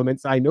Kislev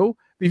elements I know.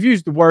 They've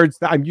used the words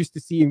that I'm used to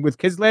seeing with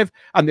Kislev,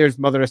 and there's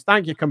Mother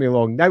Estankia coming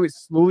along. Now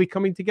it's slowly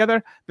coming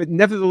together, but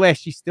nevertheless,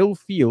 she still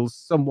feels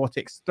somewhat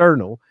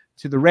external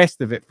to the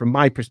rest of it from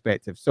my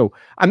perspective. So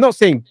I'm not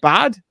saying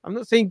bad, I'm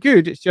not saying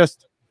good, it's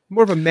just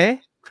more of a meh.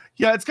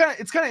 Yeah, it's kind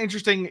of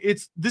interesting.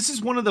 This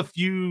is one of the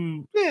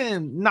few,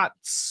 not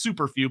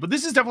super few, but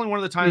this is definitely one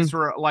of the times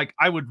where like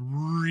I would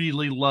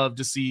really love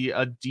to see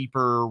a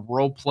deeper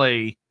role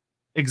play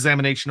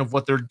examination of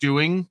what they're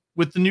doing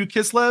with the new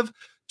Kislev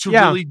to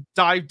really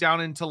dive down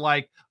into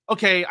like,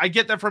 okay, I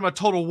get that from a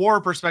Total War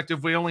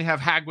perspective, we only have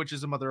Hag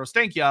Witches and Mother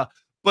Ostankia,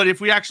 but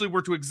if we actually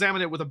were to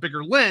examine it with a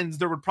bigger lens,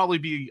 there would probably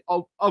be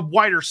a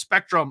wider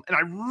spectrum, and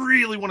I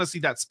really want to see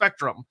that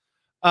spectrum.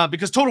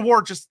 Because Total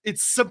War it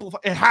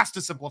has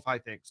to simplify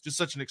things to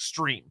such an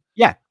extreme.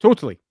 Yeah,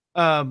 totally.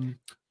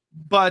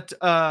 But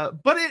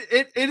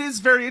it is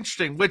very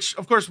interesting, which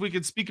of course we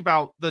could speak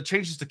about. The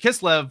changes to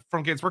Kislev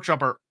from Games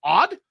Workshop are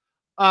odd.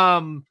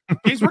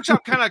 Games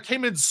Workshop kind of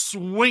came in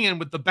swinging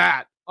with the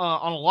bat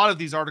on a lot of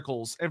these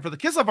articles, and for the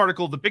Kislev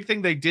article, the big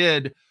thing they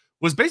did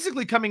was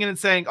basically coming in and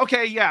saying,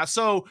 okay, yeah,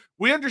 so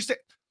we understand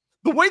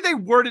the way they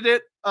worded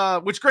it,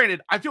 which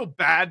granted, I feel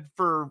bad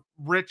for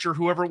Rich or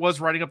whoever it was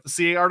writing up the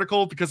CA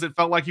article, because it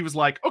felt like he was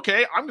like,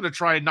 okay, I'm going to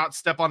try and not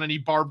step on any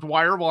barbed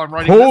wire while I'm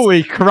writing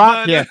Holy this.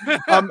 crap, yeah.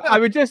 I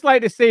would just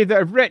like to say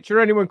that if Rich or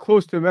anyone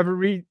close to him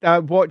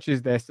ever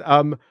watches this,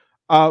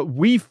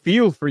 we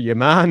feel for you,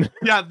 man.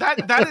 Yeah,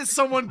 that is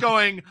someone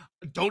going,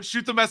 don't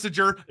shoot the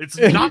messenger. It's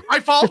not my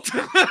fault.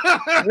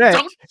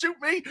 Don't shoot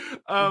me.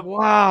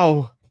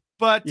 Wow.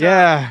 But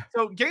yeah,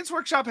 so Games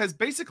Workshop has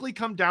basically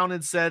come down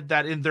and said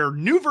that in their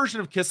new version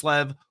of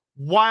Kislev,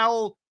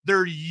 while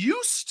there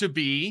used to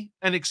be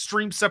an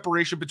extreme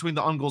separation between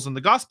the Ungls and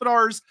the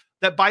Gospodars,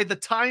 that by the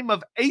time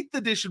of 8th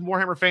edition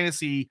Warhammer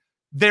Fantasy,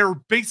 they're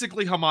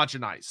basically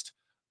homogenized.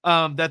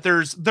 That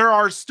there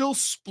are still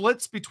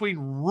splits between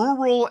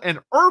rural and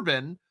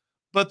urban,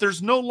 but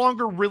there's no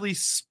longer really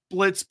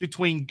splits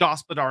between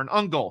Gospodar and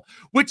Ungol,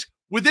 which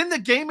within the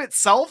game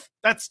itself,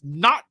 that's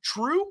not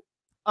true.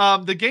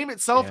 The game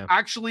itself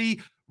actually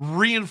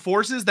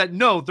reinforces that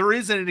no, there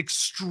is an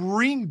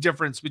extreme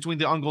difference between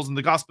the Ungls and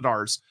the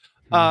Gospodars.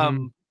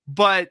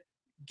 But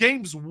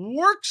Games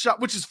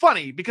Workshop, which is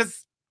funny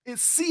because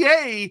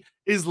CA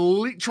is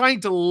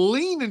trying to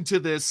lean into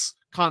this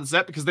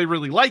concept because they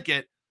really like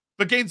it,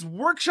 but Games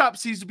Workshop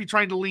seems to be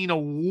trying to lean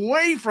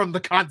away from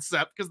the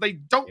concept because they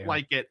don't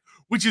like it,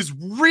 which is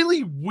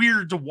really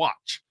weird to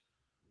watch.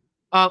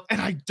 And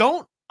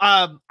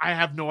I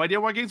have no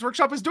idea why Games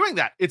Workshop is doing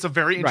that. It's a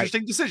very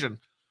interesting decision.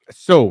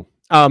 So,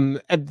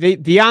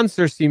 the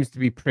answer seems to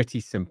be pretty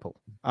simple.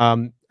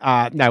 Now,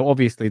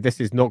 obviously, this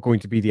is not going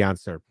to be the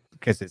answer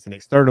because it's an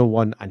external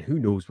one, and who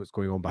knows what's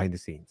going on behind the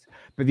scenes.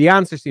 But the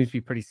answer seems to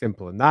be pretty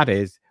simple, and that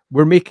is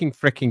we're making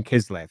fricking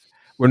Kislev.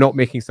 We're not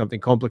making something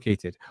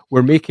complicated.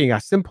 We're making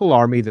a simple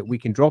army that we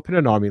can drop in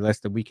an army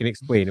list and we can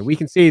explain. And we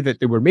can say that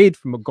they were made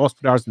from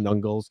Gospodars and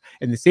Ungls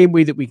in the same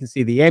way that we can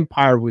say the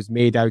Empire was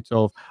made out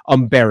of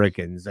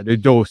Umberigans and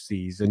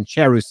Udoses and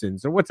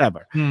Cherusins or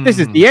whatever. This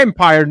is the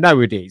Empire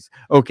nowadays,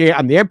 okay?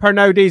 And the Empire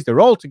nowadays, they're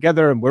all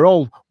together and we're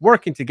all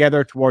working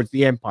together towards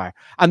the Empire.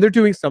 And they're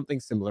doing something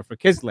similar for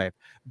Kislev.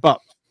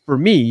 But for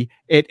me,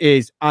 it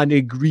is an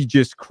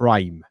egregious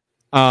crime.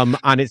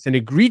 And it's an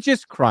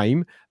egregious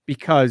crime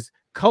because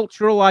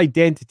cultural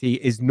identity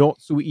is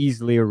not so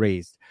easily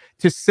erased.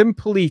 To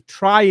simply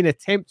try and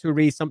attempt to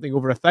erase something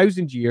over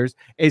 1,000 years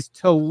is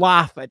to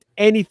laugh at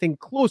anything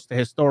close to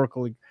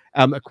historical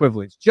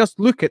equivalence. Just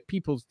look at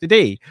peoples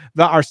today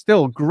that are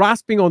still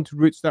grasping onto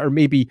roots that are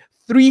maybe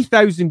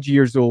 3,000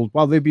 years old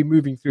while they'll be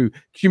moving through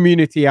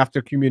community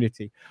after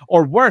community.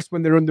 Or worse,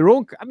 when they're on their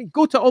own. I mean,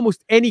 go to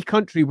almost any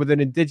country with an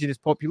indigenous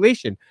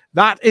population.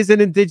 That is an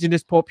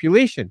indigenous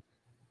population.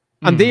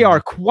 And they are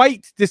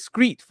quite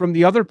discrete from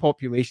the other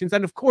populations.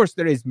 And of course,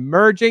 there is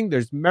merging,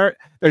 there's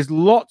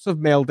lots of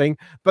melding,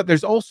 but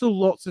there's also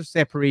lots of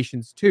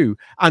separations too.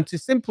 And to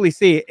simply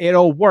say it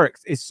all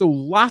works is so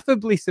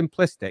laughably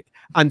simplistic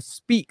and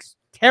speaks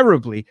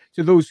terribly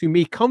to those who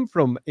may come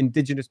from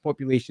indigenous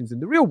populations in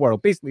the real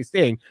world, basically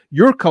saying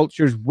your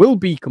cultures will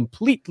be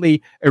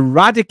completely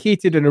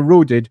eradicated and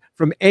eroded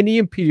from any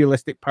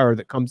imperialistic power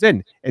that comes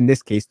in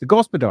this case, the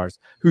Gospodars,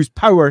 whose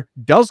power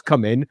does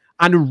come in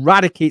and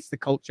eradicates the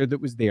culture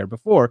that was there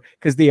before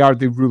because they are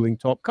the ruling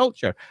top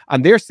culture.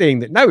 And they're saying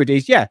that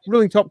nowadays, yeah,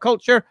 ruling top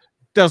culture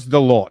does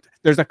the lot.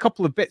 There's a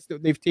couple of bits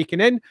that they've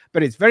taken in,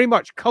 but it's very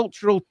much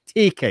cultural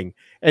taking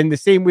in the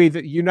same way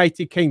that the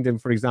United Kingdom,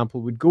 for example,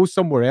 would go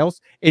somewhere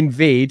else,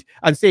 invade,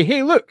 and say,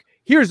 hey, look,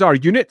 here's our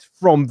unit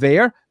from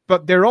there,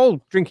 but they're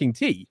all drinking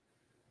tea.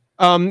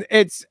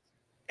 It's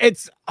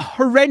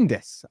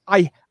horrendous.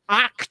 I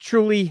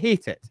actually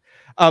hate it.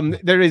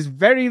 There is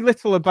very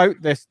little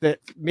about this that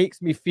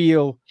makes me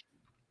feel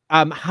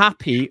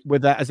happy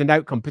with that as an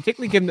outcome,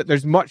 particularly given that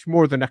there's much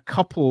more than a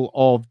couple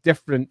of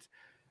different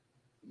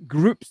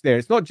groups there.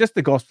 It's not just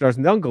the Gospodars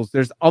and the Ungls.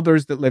 There's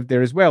others that live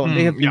there as well. And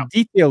they have been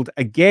detailed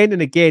again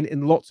and again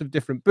in lots of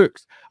different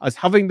books as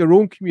having their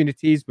own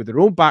communities with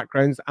their own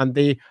backgrounds, and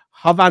they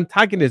have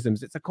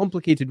antagonisms. It's a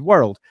complicated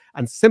world.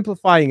 And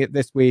simplifying it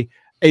this way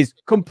is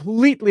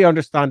completely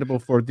understandable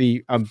for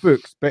the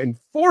books, but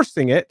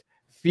enforcing it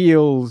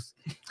feels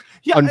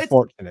Yeah,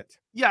 unfortunate.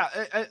 Yeah,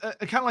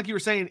 kind of like you were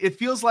saying, it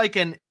feels like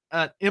an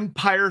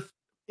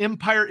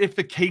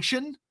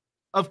empire-ification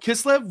of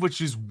Kislev, which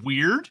is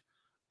weird.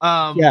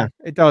 Yeah,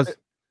 it does.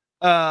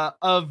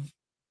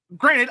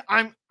 Granted,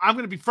 I'm going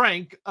to be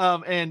frank,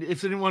 and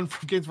if anyone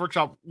from Games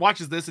Workshop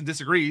watches this and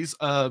disagrees,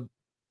 that's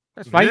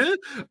fine.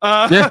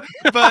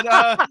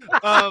 But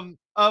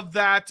of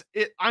that,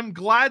 I'm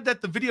glad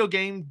that the video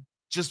game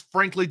just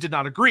frankly did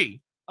not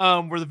agree.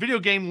 Where the video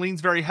game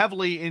leans very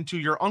heavily into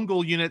your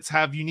Ungol units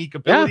have unique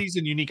abilities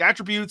and unique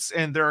attributes,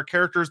 and there are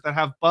characters that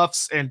have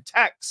buffs and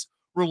techs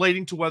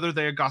relating to whether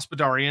they are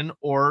Gospodarian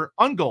or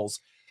Ungols.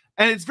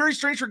 And it's very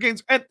strange for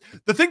games. And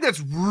the thing that's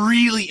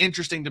really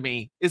interesting to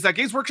me is that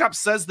Games Workshop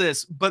says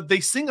this, but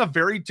they sing a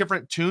very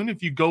different tune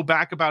if you go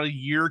back about a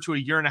year to a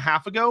year and a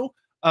half ago,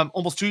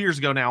 almost 2 years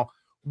ago now,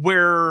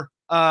 where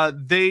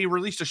they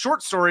released a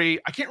short story.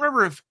 I can't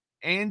remember if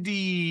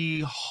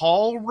Andy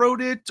Hall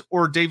wrote it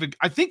or David.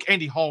 I think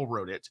Andy Hall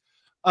wrote it.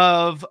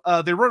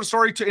 They wrote a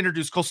story to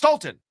introduce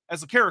Kostalton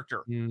as a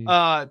character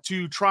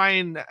to try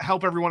and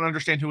help everyone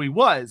understand who he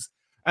was.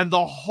 And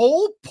the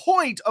whole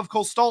point of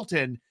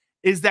Kostalton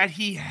is that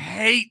he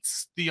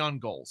hates the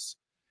Ungols,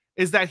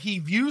 is that he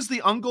views the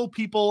Ungol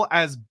people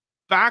as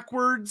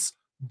backwards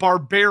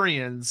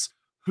barbarians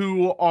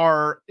who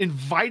are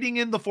inviting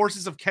in the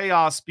forces of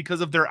chaos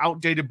because of their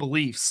outdated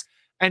beliefs.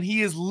 And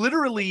he is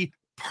literally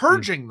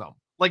purging them.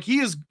 Like he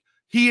is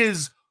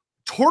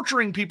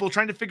torturing people,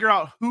 trying to figure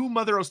out who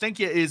Mother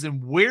Ostenkia is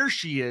and where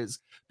she is,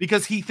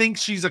 because he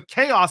thinks she's a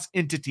chaos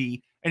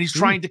entity and he's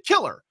trying to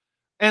kill her.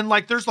 And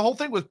like, there's the whole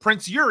thing with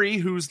Prince Yuri,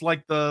 who's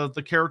like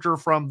the character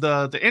from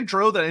the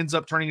intro that ends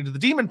up turning into the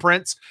Demon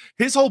Prince.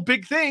 His whole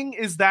big thing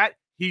is that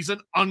he's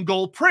an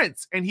Ungol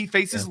prince, and he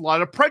faces a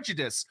lot of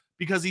prejudice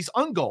because he's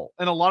Ungol.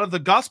 And a lot of the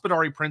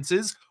Gospodari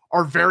princes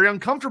are very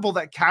uncomfortable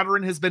that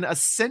Katerin has been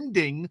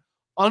ascending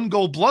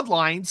Ungol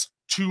bloodlines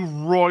to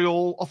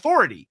royal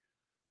authority,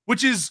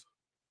 which is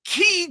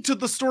key to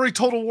the story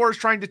Total War is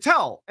trying to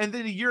tell. And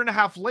then a year and a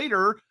half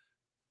later,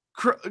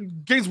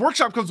 Games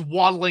Workshop comes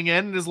waddling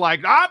in and is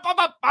like,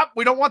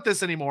 we don't want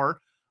this anymore,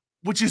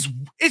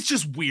 it's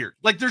just weird.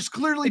 Like there's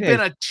clearly been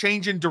a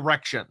change in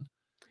direction.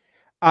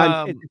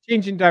 And it's a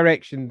change in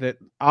direction that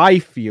I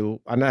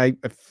feel, and I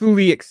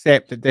fully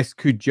accept that this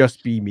could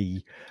just be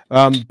me,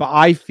 but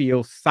I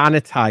feel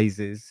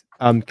sanitizes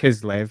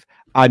Kislev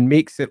and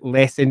makes it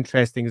less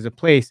interesting as a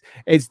place.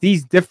 It's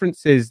these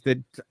differences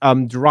that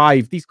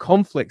drive, these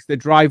conflicts that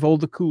drive all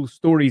the cool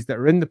stories that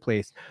are in the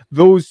place.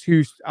 Those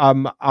who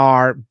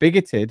are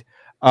bigoted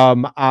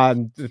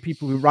and the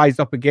people who rise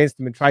up against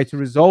them and try to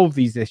resolve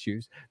these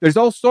issues. There's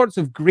all sorts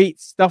of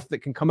great stuff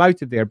that can come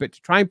out of there, but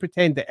to try and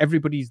pretend that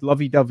everybody's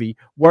lovey-dovey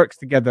works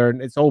together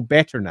and it's all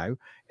better now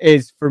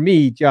is, for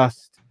me,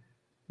 just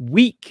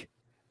weak.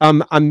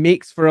 And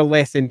makes for a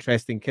less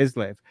interesting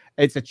Kislev.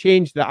 It's a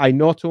change that I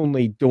not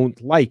only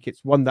don't like,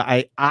 it's one that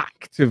I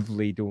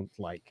actively don't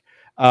like.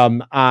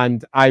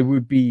 And I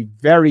would be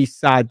very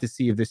sad to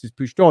see if this is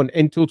pushed on.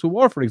 In Total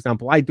War, for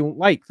example, I don't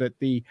like that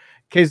the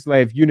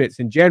Kislev units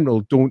in general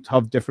don't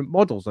have different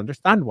models.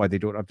 Understand why they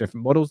don't have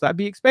different models. That'd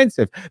be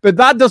expensive. But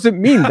that doesn't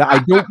mean that I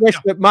don't wish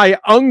that my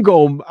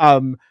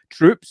Ungol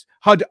troops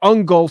had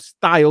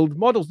Ungol-styled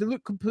models. They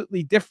look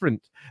completely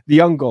different, the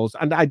Ungols.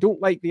 And I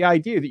don't like the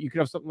idea that you could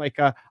have something like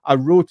a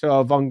rota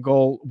of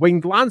Ungol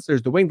winged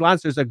lancers. The winged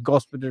lancers are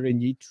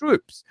Gospodarinyi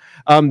troops.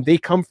 They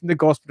come from the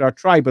Gospodar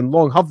tribe, and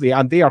long have they,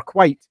 and they are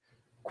quite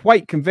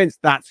convinced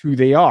that's who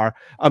they are.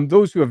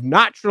 Those who have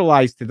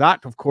naturalized to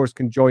that, of course,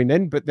 can join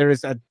in, but there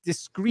is a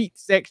discrete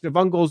section of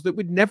Ungols that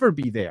would never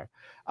be there.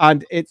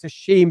 And it's a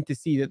shame to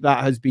see that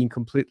that has been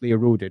completely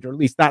eroded, or at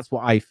least that's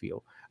what I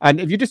feel. And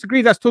if you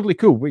disagree, that's totally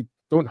cool. We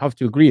don't have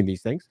to agree in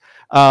these things.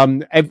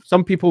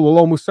 Some people will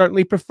almost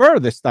certainly prefer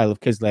this style of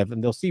Kislev,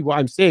 and they'll see what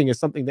I'm saying as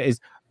something that is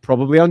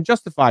probably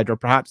unjustified, or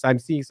perhaps I'm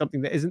seeing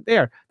something that isn't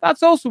there.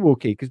 That's also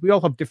okay, because we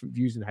all have different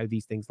views on how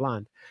these things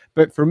land.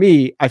 But for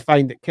me, I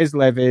find that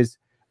Kislev is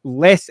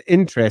less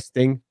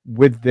interesting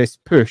with this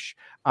push.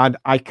 And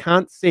I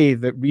can't say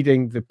that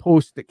reading the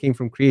post that came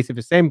from Creative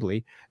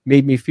Assembly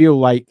made me feel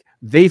like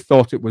they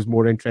thought it was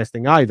more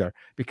interesting either,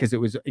 because it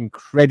was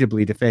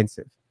incredibly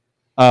defensive.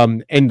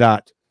 In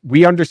that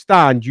we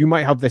understand you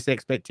might have this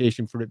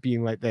expectation for it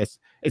being like this.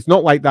 It's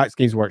not like that. It's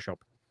Games Workshop.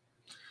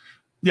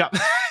 Yeah.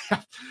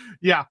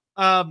 Yeah.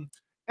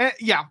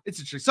 Yeah, it's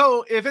interesting.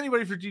 So if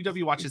anybody for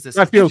GW watches this,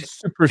 I feel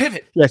super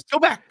pivot. Yes, go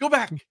back.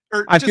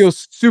 I feel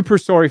super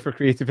sorry for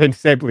Creative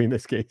Assembly in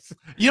this case.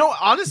 You know,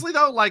 honestly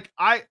though, like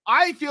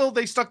I feel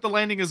they stuck the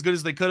landing as good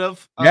as they could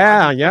have.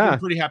 I'm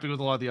pretty happy with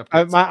a lot of the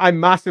updates. I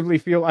massively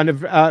feel, and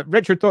if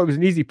Richard thought it was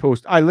an easy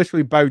post, I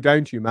literally bow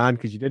down to you, man,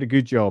 because you did a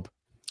good job.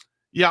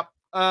 Yep.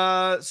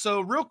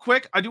 So real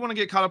quick, I do want to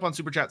get caught up on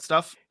super chat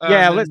stuff.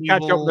 Yeah, let's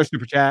catch up with the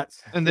super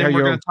chats, and then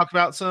we're going to talk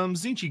about some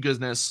Zinchi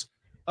goodness.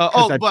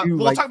 But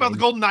we'll talk about the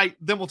Golden Knight,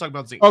 then we'll talk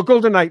about Zinchi. Oh,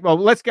 Golden Knight. Well,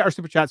 let's get our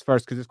super chats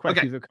first, because it's quite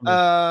a few that come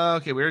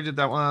in. Okay, we already did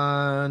that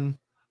one.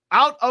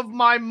 Out of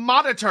my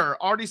monitor,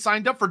 already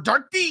signed up for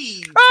Dark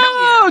Deeds.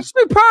 Oh,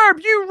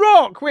 superb! You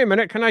rock. Wait a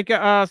minute, can I get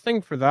a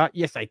thing for that?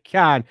 Yes, I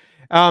can.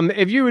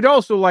 If you would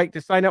also like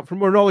to sign up for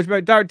more knowledge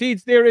about Dark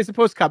Deeds, there is a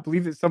post. Can't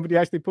believe that somebody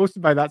actually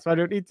posted by that, so I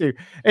don't need to.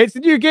 It's a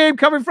new game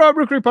coming from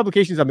Rookery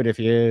Publications. I'm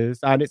Modiphius,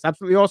 and it's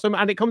absolutely awesome.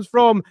 And it comes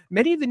from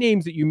many of the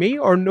names that you may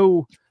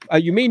know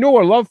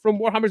or love from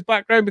Warhammer's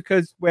background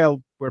because,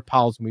 well, we're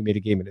pals and we made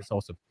a game and it's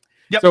awesome.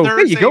 Yep, so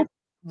there you go.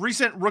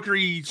 Recent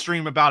Rookery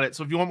stream about it.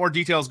 So if you want more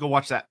details, go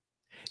watch that.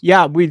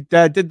 Yeah, we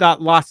did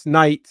that last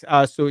night.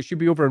 So it should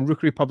be over on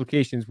Rookery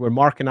Publications, where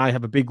Mark and I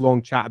have a big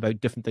long chat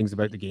about different things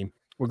about the game.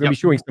 We're going to be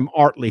showing some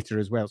art later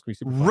as well. It's going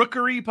to be super fun.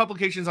 Rookery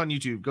Publications on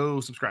YouTube.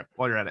 Go subscribe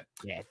while you're at it.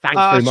 Yeah, thanks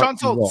very much. Sean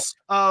Schultz,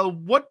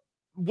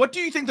 what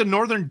do you think the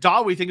Northern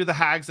Dawi think of the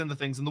hags and the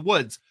things in the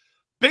woods?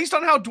 Based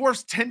on how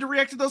dwarves tend to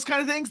react to those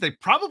kind of things, they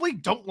probably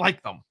don't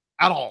like them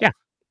at all.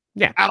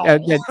 Yeah, at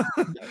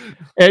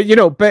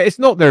all. But it's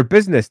not their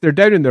business. They're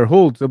down in their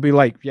holds. They'll be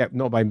like, yeah,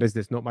 not my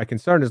business, not my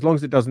concern. As long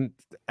as it doesn't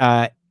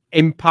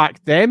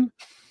impact them,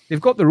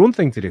 they've got their own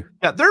thing to do.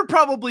 Yeah, there'd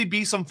probably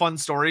be some fun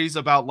stories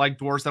about like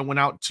dwarves that went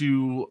out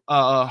to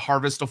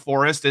harvest a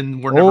forest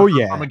and were never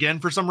heard from again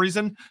for some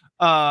reason.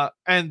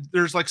 And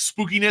there's like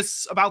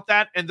spookiness about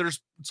that. And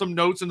there's some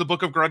notes in the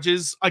Book of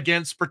Grudges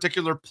against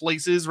particular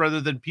places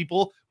rather than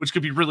people, which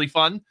could be really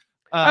fun.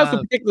 I also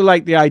particularly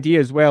like the idea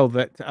as well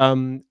that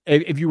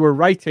if you were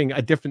writing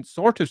a different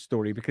sort of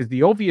story, because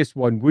the obvious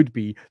one would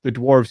be the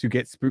dwarves who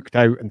get spooked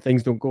out and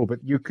things don't go, but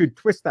you could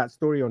twist that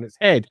story on its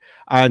head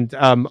and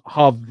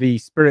have the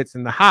spirits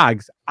and the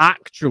hags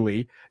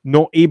actually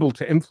not able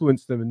to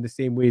influence them in the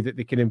same way that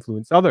they can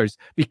influence others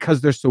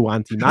because they're so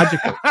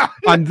anti-magical.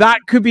 And that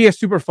could be a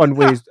super fun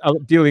way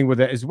of dealing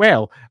with it as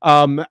well.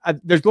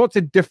 There's lots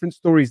of different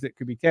stories that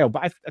could be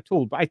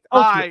told, but I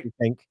ultimately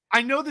think...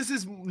 I know this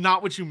is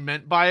not what you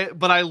meant by it,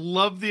 but I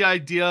love the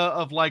idea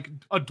of like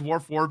a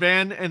dwarf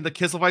warband and the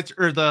Kislevites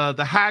or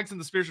the hags and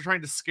the spirits are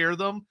trying to scare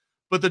them.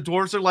 But the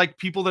dwarves are like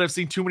people that have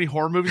seen too many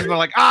horror movies and they're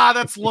like,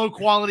 that's low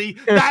quality.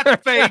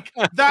 That's fake.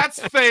 That's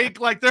fake.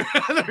 Like they're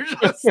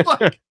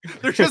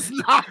just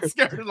not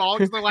scared at all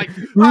because they're like,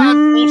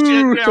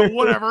 bullshit. Yeah,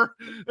 whatever.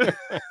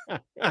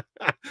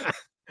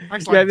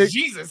 I'm like,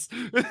 Jesus.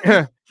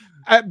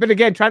 But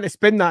again, trying to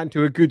spin that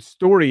into a good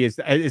story is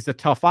a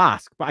tough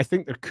ask. But I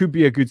think there could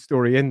be a good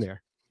story in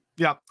there.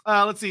 Yeah.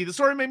 Let's see. The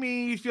story made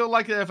me feel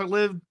like if I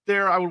lived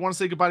there, I would want to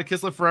say goodbye to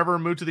Kislev forever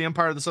and move to the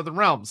Empire of the Southern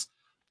Realms.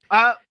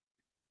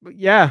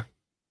 Yeah.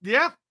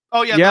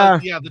 Oh yeah.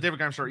 The David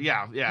Geimer story.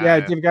 Yeah.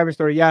 David Geimer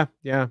story. Yeah.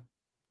 I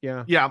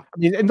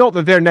mean, not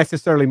that they're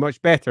necessarily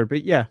much better,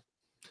 but yeah.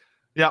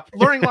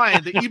 Luring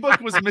Lion. The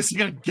ebook was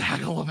missing a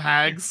gaggle of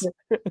hags.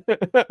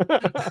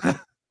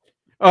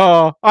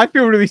 Oh, I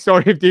feel really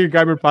sorry if David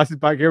Geimer passes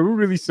back here. We're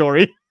really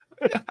sorry.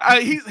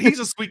 He's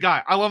a sweet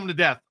guy. I love him to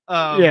death.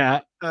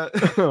 I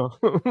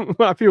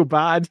feel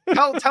bad.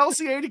 Tell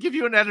CA to give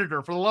you an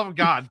editor for the love of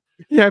God.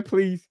 Yeah,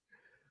 please.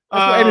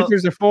 That's what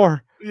editors are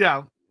for.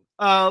 Yeah.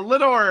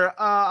 Lidor,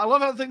 I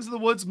love how things in the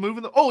woods move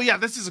in the... Oh, yeah,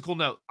 this is a cool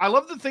note. I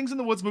love the things in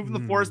the woods move in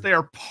the forest. They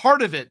are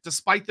part of it,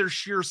 despite their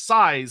sheer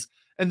size,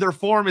 and their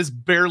form is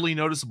barely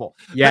noticeable.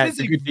 Yeah, it's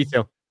a good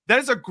detail. That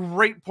is a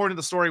great point of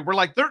the story where,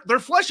 like, they're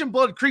flesh and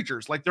blood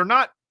creatures. Like, they're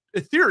not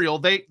ethereal.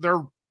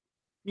 They're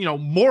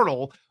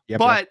mortal,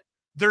 but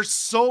they're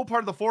so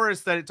part of the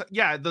forest that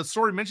the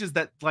story mentions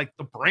that, like,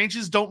 the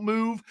branches don't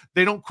move.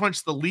 They don't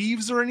crunch the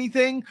leaves or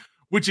anything,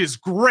 which is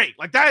great.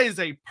 Like, that is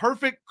a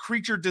perfect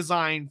creature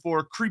design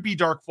for creepy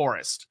dark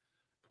forest,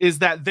 is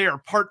that they are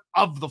part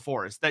of the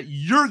forest, that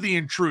you're the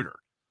intruder,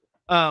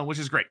 which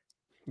is great.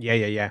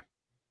 Yeah.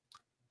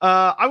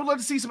 I would love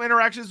to see some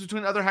interactions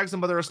between other hags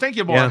and Mother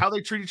Ostankia more, how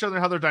they treat each other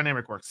and how their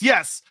dynamic works.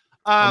 Yes.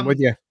 I'm with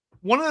you.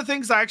 One of the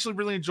things I actually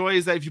really enjoy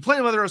is that if you play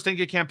a Mother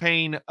Ostankia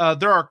campaign,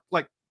 there are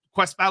like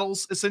quest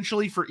battles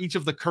essentially for each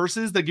of the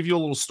curses that give you a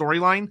little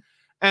storyline.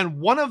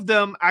 And one of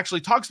them actually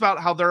talks about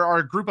how there are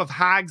a group of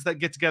hags that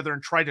get together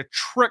and try to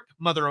trick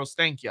Mother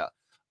Ostankia.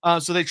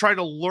 So they try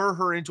to lure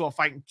her into a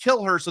fight and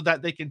kill her so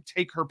that they can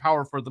take her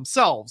power for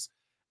themselves.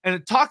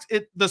 And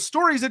the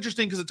story is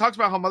interesting because it talks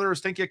about how Mother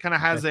Ostankia kind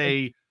of has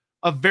a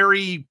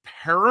very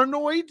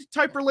paranoid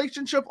type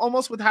relationship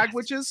almost with hag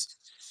witches.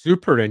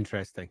 Super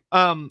interesting.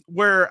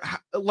 Where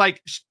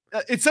like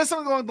it says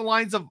something along the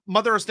lines of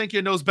Mother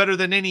Ostankia knows better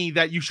than any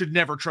that you should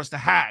never trust a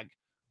hag.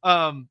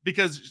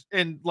 Because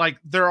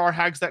there are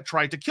hags that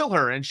try to kill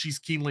her and she's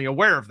keenly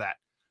aware of that.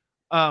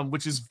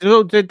 Which is...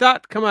 So did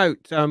that come out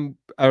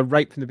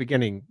right from the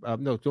beginning?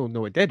 No,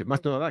 it did. It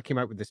must know that came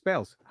out with the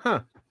spells. Huh.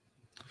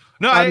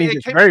 No, I mean,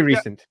 it's very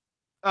recent.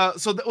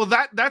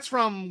 That's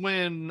from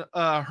when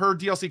her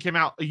DLC came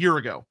out a year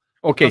ago.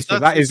 Okay, so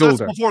that is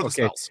older. Before the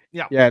spells.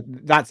 Yeah,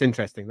 that's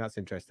interesting.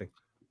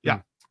 Yeah.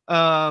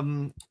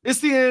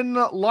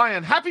 Istian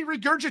Lion, happy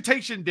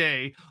regurgitation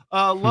day.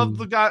 Love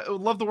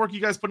the work you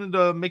guys put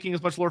into making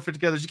as much lore fit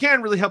together as you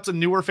can. Really helps a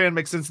newer fan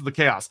make sense of the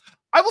chaos.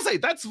 I will say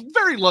that's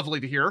very lovely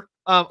to hear.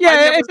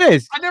 It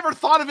is. I never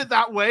thought of it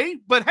that way,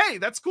 but hey,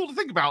 that's cool to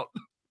think about.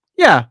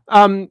 Yeah,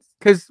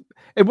 because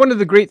one of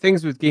the great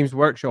things with Games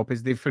Workshop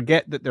is they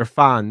forget that their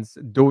fans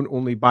don't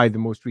only buy the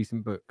most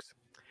recent books.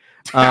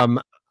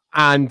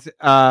 And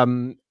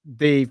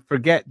they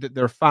forget that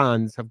their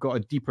fans have got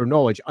a deeper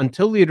knowledge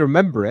until they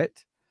remember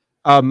it.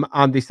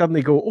 And they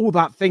suddenly go, oh,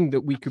 that thing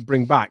that we could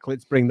bring back,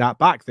 let's bring that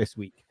back this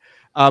week,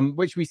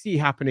 which we see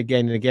happen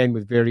again and again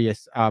with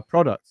various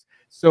products.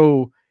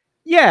 So,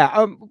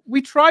 yeah,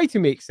 we try to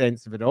make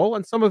sense of it all,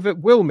 and some of it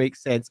will make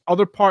sense.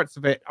 Other parts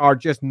of it are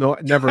just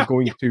never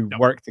going to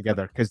work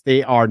together because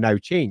they are now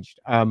changed.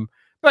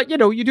 But, you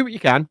know, you do what you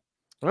can.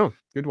 Oh,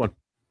 good one.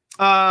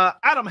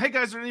 Adam, hey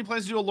guys, are there any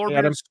plans to do a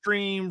Lorebeards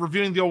stream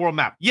reviewing the old world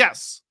map?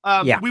 Yes.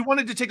 We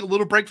wanted to take a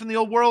little break from the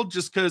old world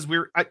just because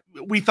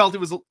we felt it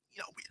was,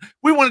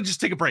 we want to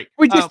just take a break.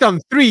 We just done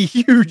 3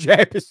 huge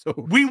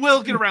episodes. We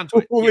will get around to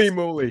it. Holy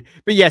moly.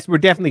 But yes, we're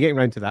definitely getting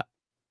around to that.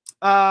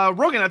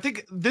 Rogan, I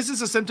think this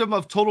is a symptom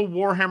of total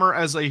Warhammer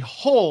as a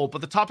whole,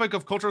 but the topic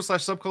of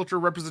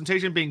cultural/subculture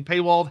representation being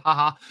paywalled,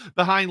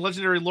 behind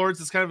legendary lords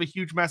is kind of a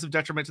huge, massive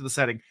detriment to the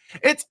setting.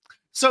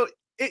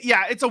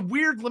 It's a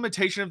weird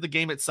limitation of the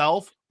game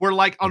itself, where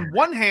like on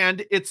one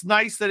hand, it's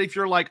nice that if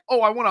you're like,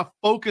 oh, I want to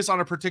focus on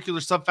a particular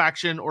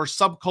subfaction or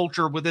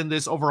subculture within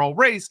this overall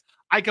race,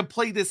 I can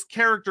play this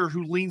character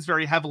who leans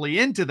very heavily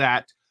into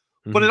that.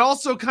 But it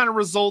also kind of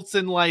results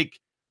in like,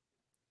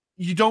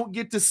 you don't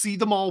get to see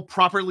them all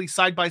properly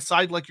side by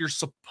side like you're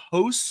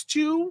supposed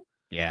to.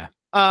 Yeah.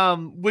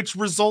 Which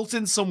results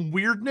in some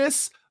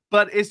weirdness,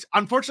 but it's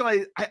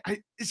unfortunately,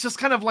 it's just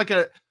kind of like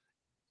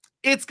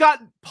it's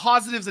got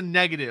positives and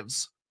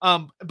negatives.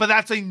 But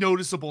that's a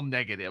noticeable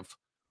negative.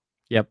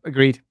 Yep.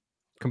 Agreed.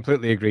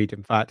 Completely agreed.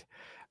 In fact,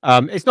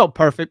 it's not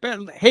perfect,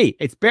 but hey,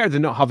 it's better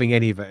than not having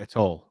any of it at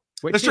all.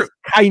 Which That's is true.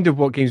 Kind of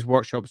what Games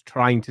Workshop's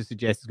trying to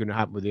suggest is going to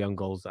happen with the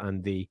Ungals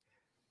and the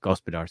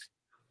Gospodars.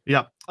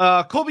 Yeah.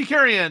 Colby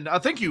Carrion,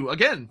 thank you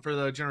again for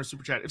the generous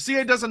super chat. If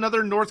CA does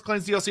another North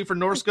Clans DLC for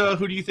Norska,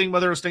 who do you think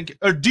Mother of Stink,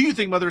 or do you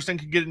think Mother of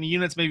Stink could get any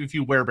units? Maybe a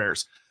few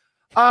werebears.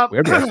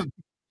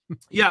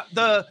 Yeah.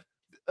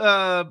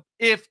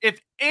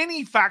 If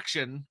any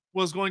faction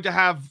was going to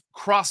have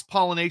cross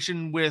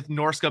pollination with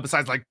Norska,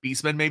 besides like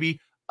Beastmen, maybe,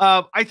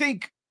 I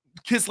think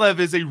Kislev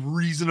is a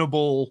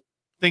reasonable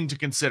thing to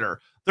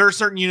consider. There are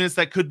certain units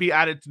that could be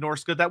added to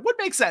Norska that would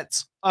make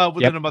sense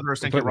within a Mother of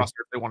Stink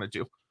roster if they wanted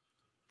to.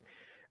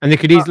 And they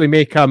could easily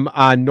make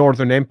a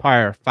Northern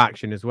Empire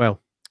faction as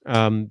well.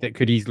 That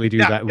could easily do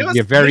that. It would be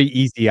a very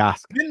easy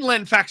ask.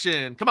 Vinland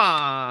faction, come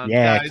on,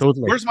 yeah, guys.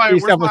 Totally. Where's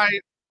my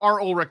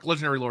R. Ulrich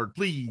Legendary Lord,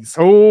 please?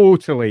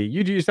 Totally.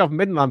 You do yourself a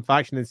Midland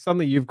faction, and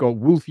suddenly you've got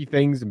wolfy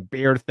things and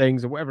bear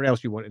things and whatever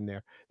else you want in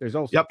there. There's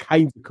also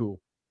kinds of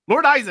cool.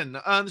 Lord Eisen,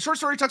 the short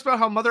story talks about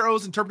how Mother O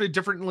is interpreted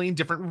differently in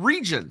different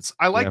regions.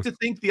 I like to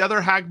think the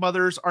other Hag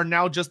Mothers are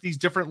now just these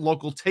different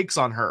local takes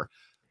on her.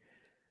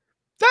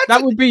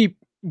 That would be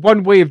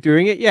one way of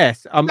doing it,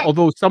 yes.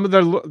 Although some of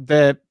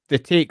the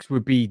takes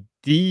would be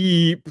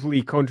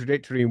deeply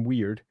contradictory and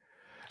weird.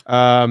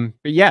 But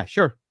yeah,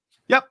 sure.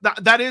 Yep,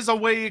 that is a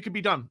way it could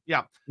be done.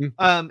 Yeah.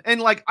 And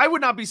like, I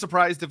would not be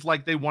surprised if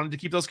like they wanted to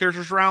keep those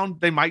characters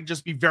around. They might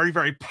just be very,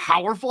 very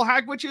powerful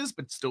Hag Witches,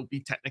 but still be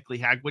technically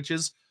Hag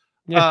Witches.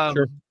 Yeah,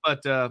 sure.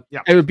 But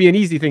yeah, it would be an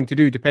easy thing to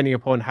do depending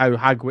upon how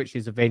Hag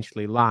Witches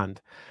eventually land.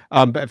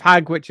 But if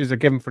Hag Witches are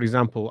given, for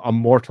example, a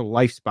mortal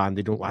lifespan,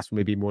 they don't last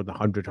maybe more than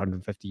 100,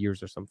 150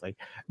 years or something,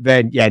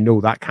 then yeah,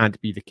 no, that can't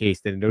be the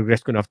case. Then they're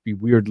just going to have to be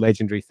weird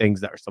legendary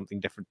things that are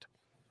something different.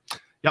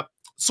 Yep.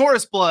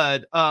 Saurus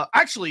Blood.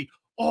 Actually,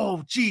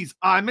 oh geez,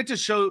 I meant to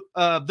show,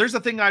 there's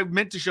a thing I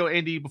meant to show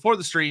Andy before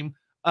the stream,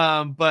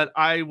 but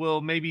I will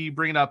maybe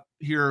bring it up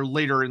here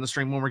later in the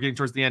stream when we're getting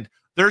towards the end.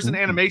 There's an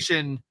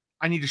animation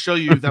I need to show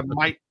you that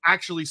might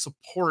actually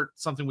support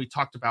something we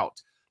talked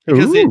about,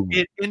 because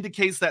it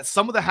indicates that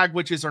some of the Hag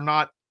Witches are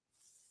not,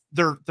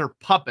 they're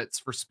puppets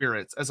for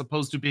spirits as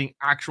opposed to being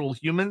actual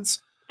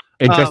humans.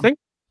 Interesting.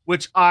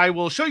 Which I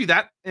will show you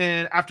that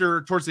and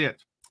towards the end.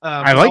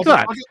 I like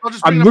that.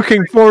 I'm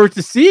looking forward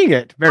to seeing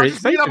it. Very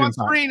excited. I'll just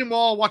bring it up on screen and we'll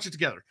all watch it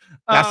together.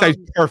 That sounds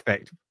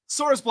perfect.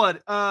 Saurus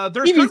Blood.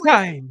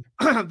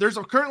 There's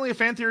currently a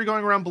fan theory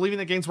going around believing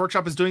that Games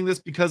Workshop is doing this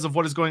because of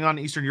what is going on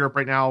in Eastern Europe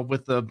right now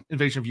with the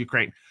invasion of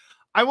Ukraine.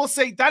 I will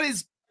say that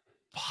is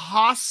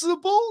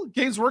possible.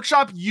 Games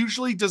Workshop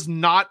usually does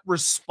not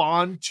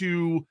respond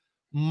to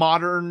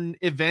modern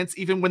events,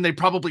 even when they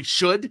probably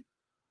should.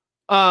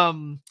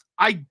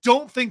 I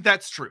don't think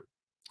that's true.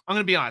 I'm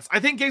going to be honest. I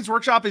think Games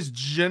Workshop is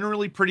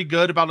generally pretty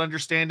good about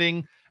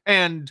understanding,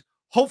 and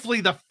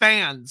hopefully the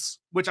fans,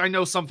 which I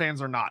know some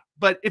fans are not,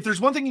 but if there's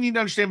one thing you need to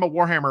understand about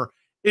Warhammer,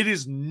 it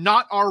is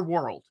not our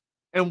world.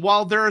 And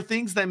while there are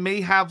things that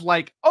may have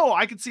like, oh,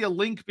 I could see a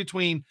link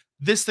between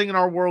this thing in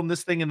our world and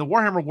this thing in the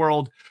Warhammer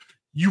world,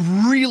 you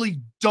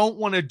really don't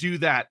want to do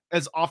that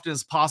as often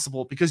as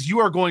possible, because you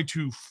are going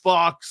to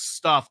fuck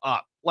stuff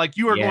up. Like,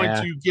 you are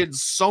going to get in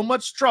so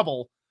much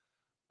trouble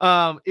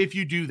if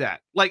you do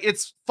that. Like,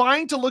 it's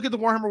fine to look at the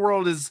Warhammer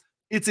world as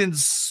it's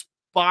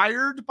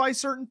inspired by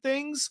certain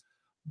things,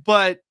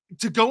 but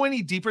to go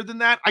any deeper than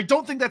that, I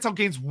don't think that's how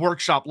Games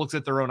Workshop looks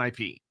at their own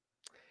IP.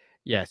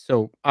 Yeah,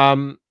 so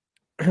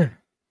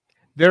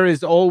there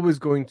is always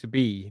going to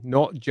be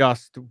not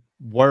just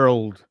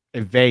world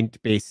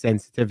event-based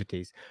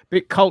sensitivities,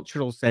 but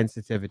cultural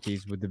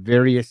sensitivities with the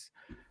various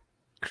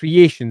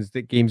creations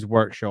that Games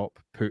Workshop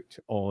put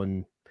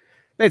on,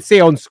 let's say,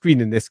 on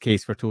screen in this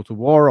case for Total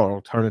War, or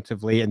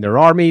alternatively in their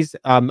armies.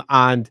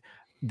 And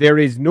there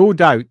is no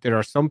doubt there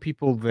are some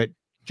people that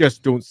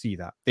just don't see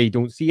that. They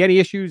don't see any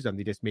issues and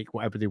they just make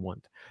whatever they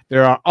want.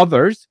 There are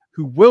others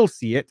who will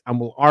see it and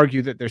will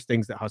argue that there's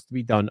things that has to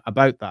be done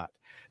about that.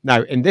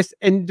 Now, in this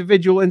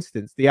individual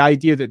instance, the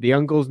idea that the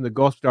Ungals and the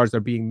Gothstars are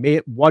being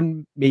made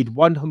one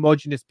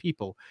homogenous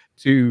people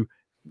to,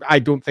 I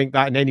don't think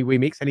that in any way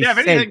makes any sense.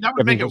 If anything, that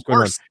would make it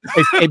worse.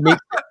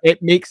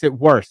 It makes it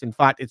worse. In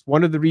fact, it's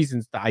one of the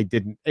reasons that I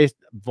didn't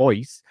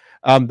voice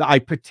that I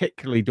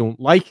particularly don't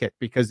like it,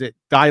 because it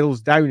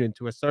dials down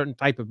into a certain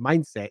type of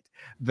mindset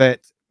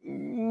that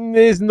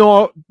is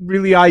not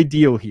really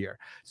ideal here.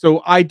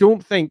 So I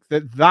don't think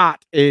that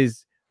that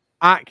is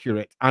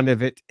accurate. And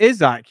if it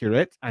is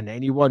accurate, and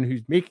anyone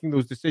who's making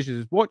those decisions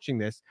is watching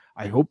this,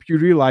 I hope you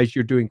realize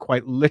you're doing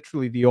quite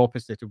literally the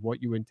opposite of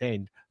what you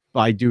intend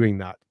by doing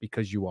that,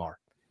 because you are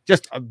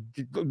just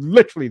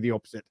literally the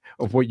opposite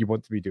of what you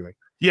want to be doing.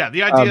 Yeah,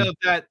 the idea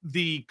that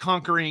the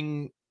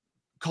conquering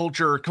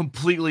culture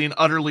completely and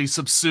utterly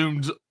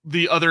subsumed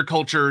the other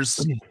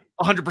cultures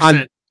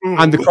 100%.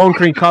 And the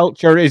conquering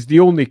culture is the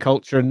only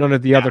culture. None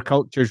of the other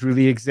cultures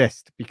really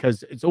exist,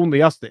 because it's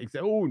only us that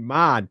exist. Oh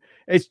man,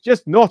 it's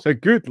just not a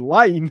good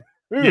line.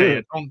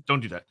 Yeah, don't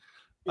do that.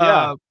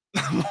 Yeah.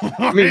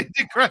 I mean,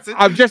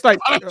 I'm just like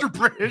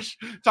British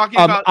talking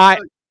about.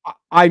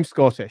 I'm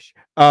Scottish,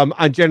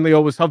 and generally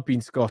always have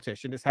been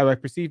Scottish, and it's how I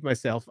perceive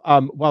myself,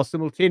 while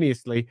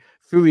simultaneously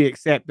fully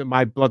accept that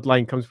my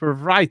bloodline comes from a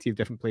variety of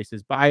different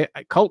places. But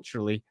I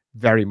culturally,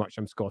 very much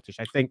I'm Scottish.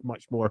 I think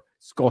much more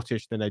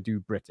Scottish than I do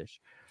British.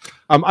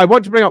 I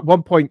want to bring up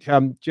one point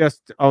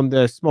just on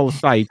the small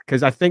side,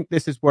 because I think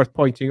this is worth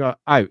pointing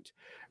out.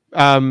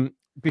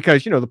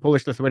 Because, you know, the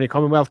Polish-Lithuanian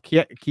Commonwealth,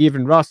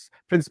 Kievan Rus,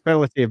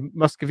 Principality of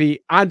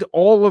Muscovy, and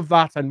all of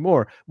that and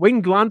more.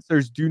 Winged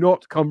Lancers do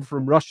not come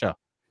from Russia.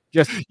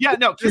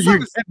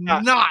 Kislev is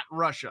not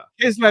Russia.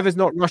 Kislev is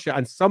not Russia,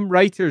 and some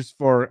writers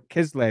for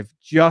Kislev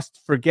just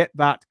forget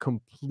that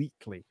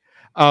completely.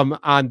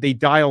 And they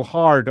dial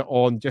hard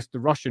on just the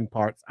Russian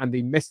parts, and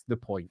they miss the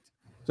point.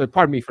 So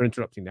pardon me for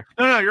interrupting there.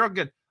 No, you're all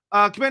good.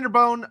 Commander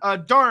Bone,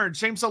 darn,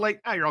 shame so late.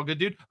 You're all good,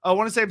 dude. I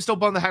want to say I'm still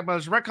bummed the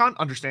Hagmother's retcon.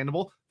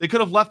 Understandable. They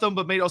could have left them,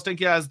 but made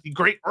Ostenkia as the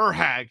Great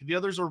Urhag. The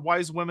others are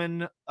wise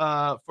women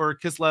for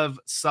Kislev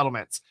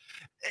settlements.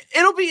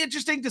 It'll be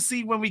interesting to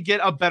see when we get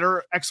a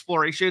better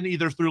exploration,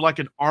 either through like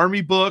an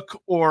army book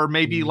or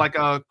maybe like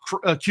a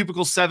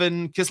Cubicle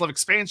 7 Kislev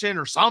expansion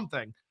or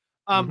something.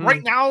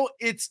 Right now,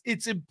 it's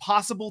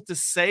impossible to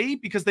say,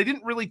 because they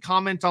didn't really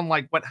comment on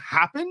like what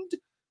happened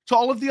to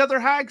all of the other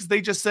hags.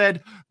 They just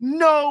said,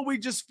 no, we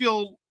just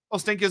feel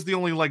Ostenkia is the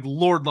only like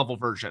Lord level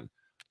version.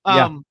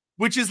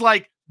 Which is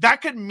like,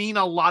 that could mean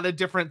a lot of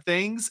different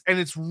things, and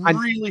it's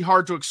really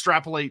hard to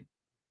extrapolate.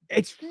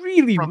 It's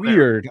really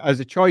weird as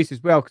a choice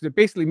as well, because it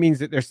basically means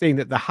that they're saying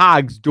that the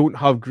hags don't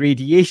have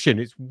gradation.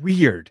 It's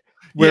weird.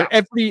 Where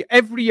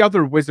every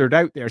other wizard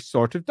out there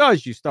sort of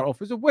does. You start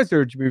off as a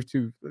wizard, you move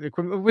to the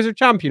equivalent of wizard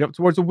champion, up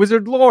towards a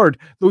wizard lord,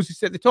 those who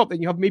sit at the top.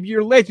 Then you have maybe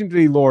your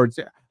legendary lords,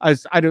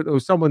 as, I don't know,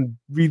 someone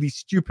really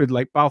stupid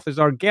like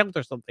Balthazar Gelt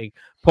or something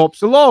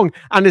pops along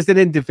and is an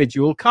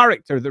individual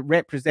character that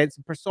represents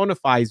and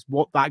personifies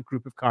what that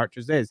group of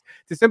characters is.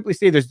 To simply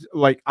say there's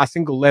like a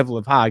single level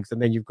of hags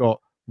and then you've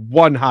got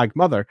one hag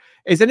mother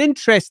is an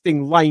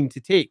interesting line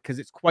to take, because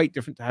it's quite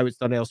different to how it's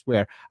done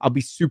elsewhere. I'll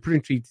be super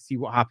intrigued to see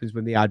what happens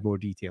when they add more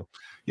detail.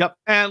 Yep.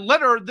 And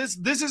letter, this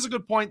is a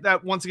good point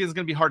that once again is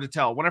going to be hard to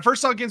tell. When I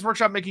first saw Games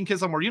Workshop making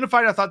Kislev more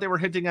unified, I thought they were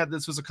hinting at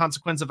this was a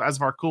consequence of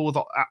Asvar Cool with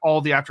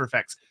all the after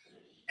effects.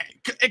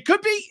 It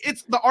could be.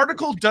 It's the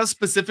article does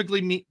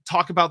specifically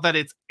talk about that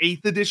it's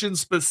 8th edition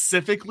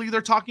specifically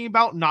they're talking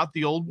about, not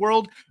the old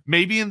world.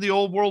 Maybe in the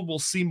old world we'll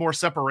see more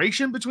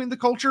separation between the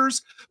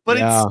cultures, but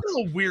it's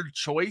still a weird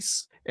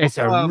choice. It's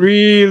a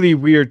really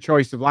weird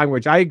choice of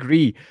language. I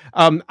agree.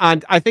 And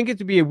I think it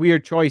would be a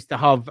weird choice to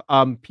have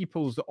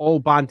peoples all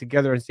band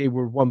together and say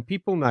we're one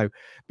people now,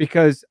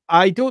 because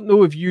I don't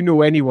know if you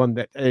know anyone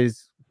that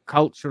is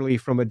culturally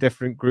from a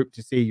different group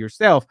to say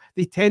yourself.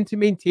 They tend to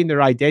maintain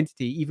their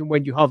identity even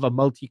when you have a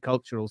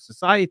multicultural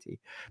society,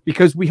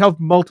 because we have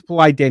multiple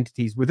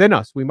identities within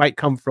us. We might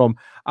come from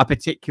a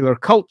particular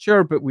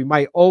culture, but we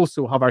might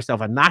also have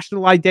ourselves a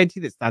national identity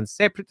that stands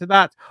separate to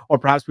that, or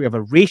perhaps we have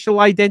a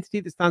racial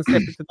identity that stands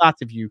separate to that,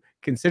 if you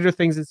consider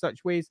things in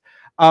such ways.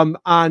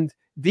 And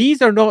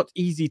these are not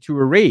easy to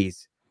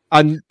erase,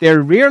 and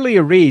they're rarely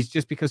erased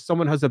just because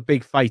someone has a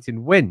big fight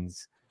and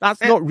wins.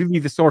 That's not really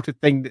the sort of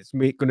thing that's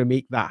going to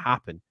make that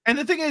happen. And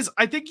the thing is,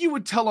 I think you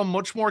would tell a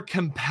much more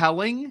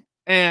compelling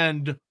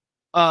and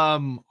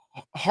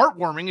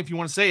heartwarming, if you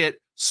want to say it,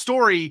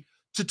 story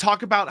to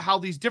talk about how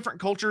these different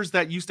cultures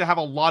that used to have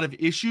a lot of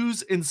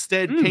issues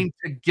instead came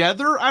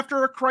together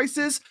after a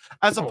crisis,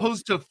 as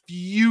opposed to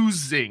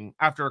fusing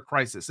after a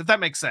crisis, if that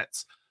makes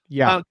sense.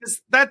 Yeah.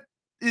 Because that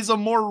is a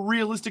more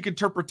realistic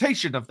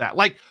interpretation of that.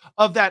 Like,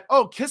 of that,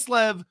 oh,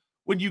 Kislev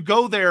when you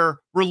go there,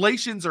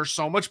 relations are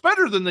so much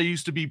better than they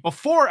used to be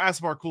before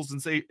Asimar Kul's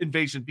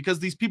invasion, because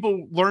these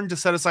people learn to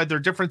set aside their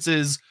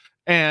differences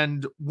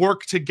and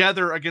work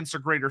together against a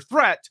greater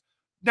threat.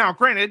 Now,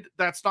 granted,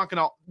 that's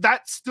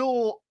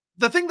still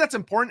the thing that's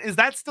important is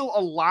that still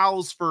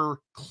allows for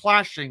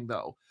clashing,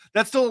 though.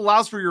 That still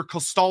allows for your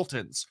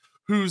Kostaltans,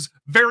 who's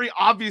very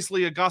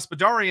obviously a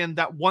Gospodarian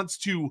that wants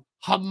to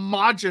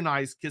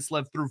homogenize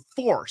Kislev through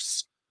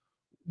force,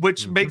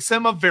 which makes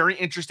him a very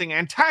interesting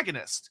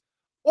antagonist.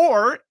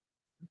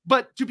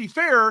 But to be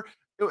fair,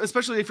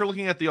 especially if you're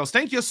looking at the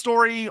Ostankia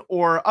story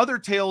or other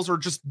tales, or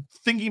just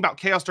thinking about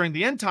chaos during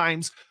the end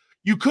times,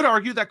 you could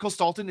argue that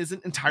Kostaltan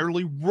isn't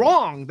entirely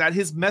wrong, that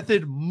his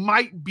method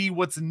might be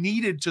what's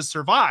needed to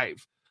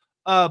survive.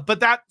 But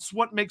that's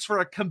what makes for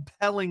a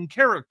compelling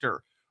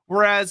character.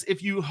 Whereas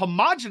if you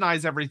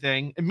homogenize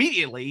everything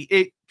immediately,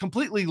 it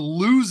completely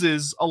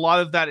loses a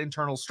lot of that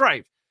internal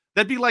strife.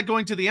 That'd be like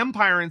going to the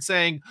Empire and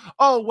saying,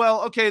 oh,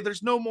 well, okay,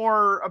 there's no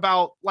more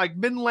about like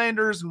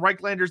Midlanders and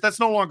Reichlanders. That's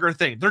no longer a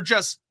thing. They're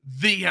just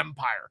the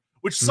Empire,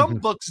 which some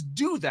books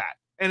do that,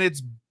 and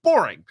it's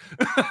boring.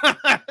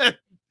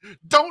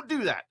 Don't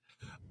do that.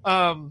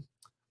 All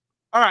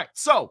right,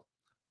 so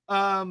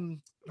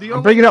I'm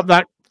bringing up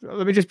that.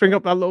 Let me just bring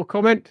up that little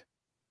comment.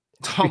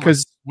 Oh,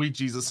 because sweet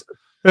Jesus.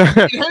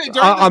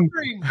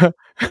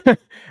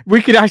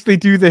 We could actually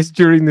do this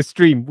during the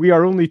stream. We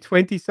are only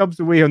 20 subs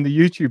away on the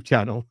YouTube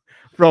channel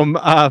from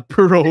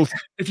poor old.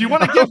 If you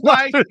want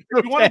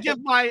to give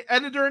my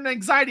editor an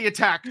anxiety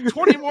attack,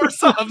 20 more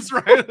subs,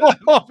 right?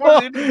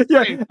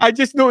 Yeah, I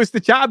just noticed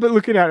the chat bit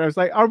looking at it. I was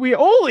like, are we?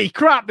 Holy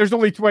crap, there's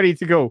only 20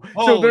 to go.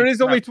 So there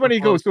is only 20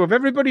 to go. So if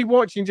everybody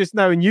watching just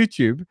now on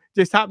YouTube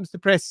just happens to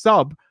press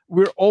sub,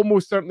 we're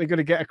almost certainly going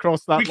to get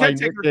across that line,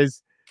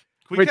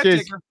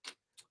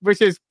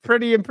 which is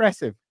pretty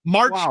impressive.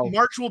 March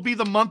will be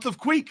the month of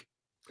Queek.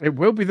 It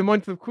will be the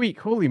month of Queek.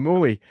 Holy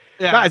moly.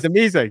 Yeah. That is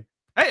amazing.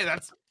 Hey,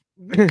 that's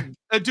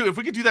dude, if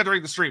we could do that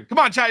during the stream. Come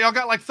on, chat. Y'all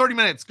got like 30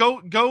 minutes.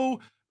 Go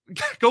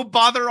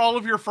bother all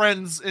of your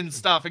friends and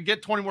stuff and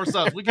get 20 more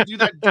subs. We could do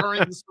that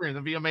during the stream.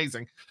 That'd be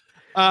amazing.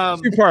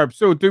 Superb.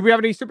 So do we have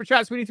any super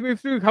chats we need to move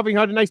through? Having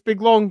had a nice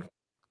big long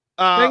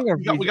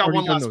thing? We got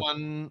one last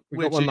one,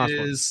 which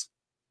is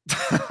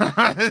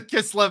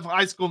Kislev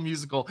High School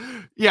Musical.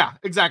 Yeah,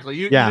 exactly.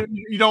 You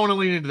don't want to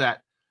lean into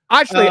that.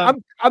 Actually,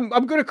 I'm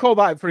going to call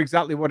that for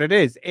exactly what it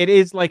is. It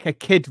is like a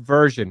kid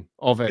version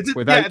of it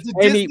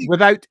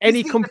without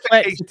any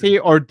complexity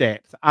or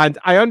depth. And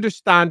I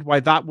understand why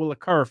that will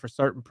occur for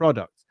certain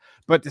products.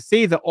 But to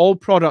say that all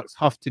products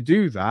have to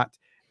do that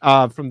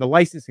from the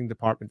licensing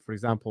department, for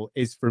example,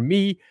 is for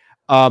me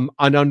an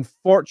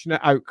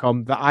unfortunate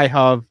outcome that I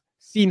have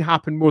seen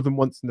happen more than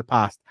once in the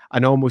past.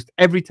 And almost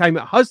every time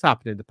it has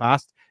happened in the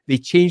past, they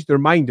change their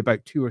mind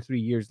about 2 or 3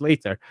 years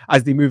later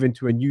as they move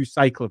into a new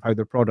cycle of how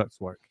their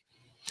products work.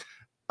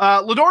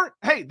 Lador,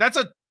 hey, that's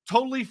a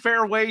totally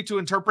fair way to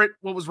interpret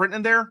what was written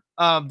in there.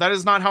 That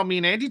is not how me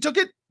and Andy took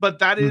it, but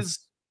that is,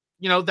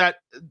 that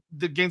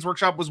the Games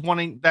Workshop was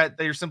wanting, that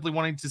they're simply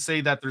wanting to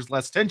say that there's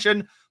less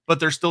tension, but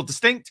they're still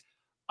distinct.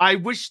 I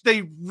wish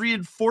they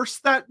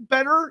reinforced that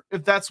better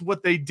if that's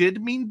what they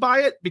did mean by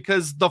it,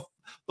 because the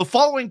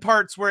following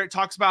parts where it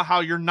talks about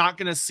how you're not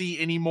going to see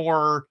any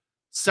more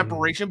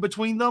separation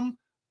between them,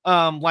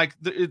 like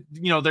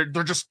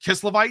they're just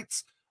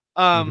Kislevites,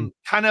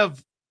 kind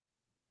of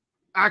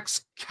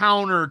acts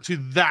counter to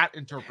that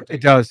interpretation.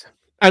 It does.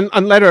 And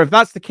Letter, if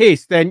that's the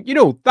case, then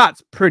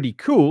that's pretty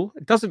cool.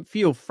 It doesn't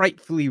feel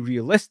frightfully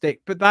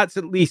realistic, but that's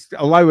at least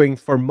allowing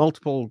for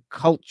multiple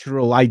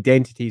cultural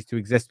identities to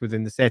exist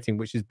within the setting,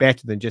 which is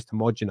better than just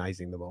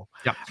homogenizing them all.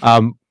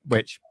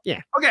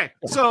 Yeah. Okay.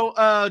 So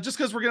just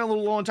because we're getting a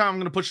little low on time, I'm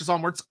going to push this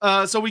onwards.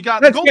 So we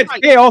got Golden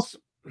Knight. Chaos.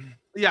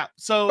 Yeah.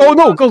 So Golden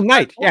Knight. Golden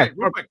Knight.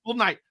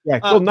 Yeah,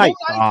 Golden Knight.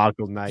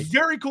 Golden Knight.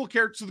 Very cool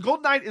character. So the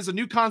Golden Knight is a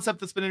new concept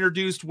that's been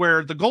introduced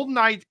where the Golden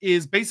Knight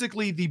is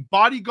basically the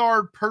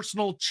bodyguard,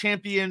 personal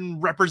champion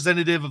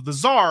representative of the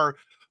Tsar.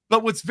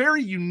 But what's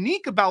very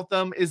unique about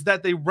them is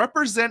that they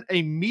represent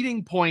a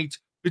meeting point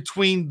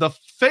between the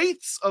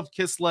faiths of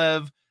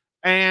Kislev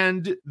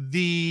and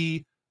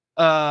the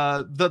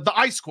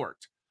Ice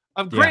Court.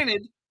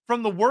 Granted,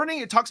 from the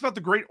wording, it talks about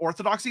the great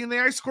orthodoxy in the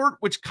Ice Court,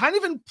 which kind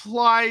of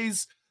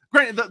implies.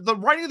 Granted, the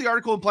writing of the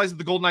article implies that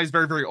the Golden Knight is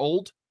very, very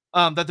old,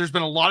 that there's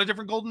been a lot of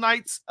different Golden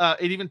Knights.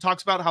 It even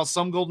talks about how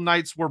some Golden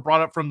Knights were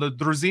brought up from the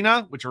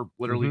Druzina, which are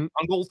literally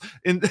Ungol,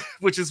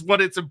 which is what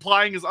it's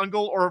implying is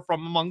Ungol, or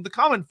from among the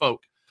common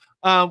folk,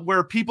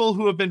 where people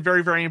who have been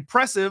very, very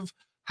impressive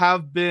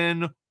have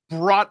been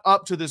brought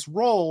up to this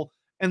role,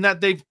 and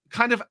that they've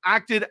kind of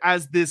acted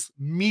as this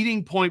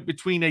meeting point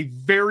between a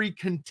very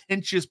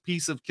contentious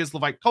piece of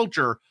Kislevite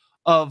culture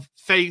of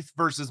faith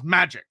versus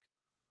magic,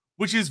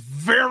 which is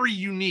very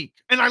unique.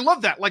 And I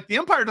love that. Like, the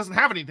Empire doesn't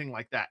have anything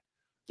like that.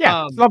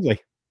 Yeah, it's lovely.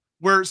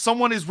 Where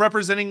someone is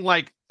representing,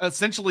 like,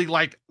 essentially,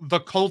 like, the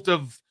cult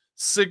of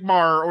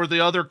Sigmar or the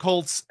other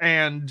cults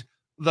and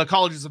the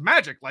colleges of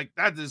magic. Like,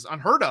 that is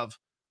unheard of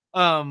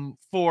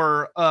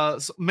for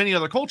many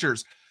other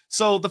cultures.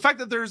 So the fact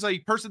that there's a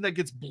person that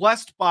gets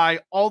blessed by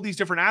all these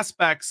different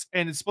aspects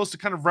and is supposed to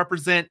kind of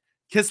represent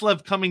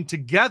Kislev coming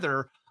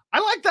together, I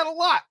like that a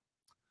lot.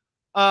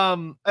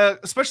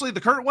 Especially the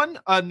current one,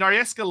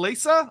 Naryeska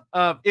Lesa.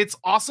 It's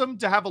awesome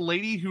to have a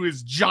lady who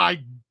is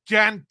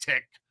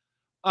gigantic.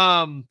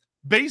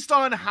 Based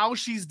on how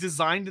she's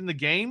designed in the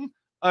game,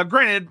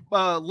 granted,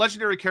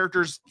 legendary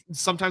characters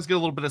sometimes get a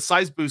little bit of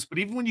size boost, but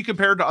even when you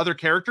compare her to other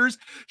characters,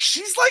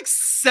 she's like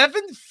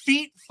 7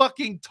 feet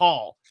fucking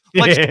tall.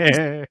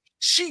 Like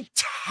she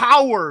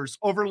towers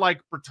over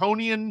like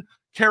Bretonnian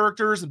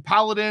characters and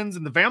paladins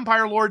and the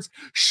vampire lords.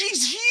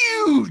 She's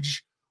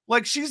huge.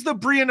 Like she's the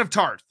Brienne of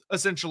Tarth,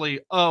 essentially,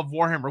 of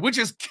Warhammer, which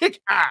is kick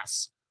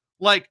ass.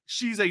 Like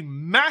she's a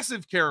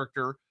massive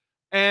character,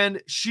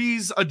 and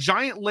she's a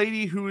giant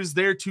lady who is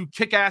there to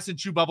kick ass and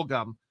chew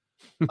bubblegum,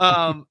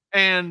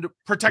 and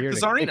protect the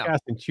Tsarina. Kick ass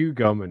and chew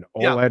gum and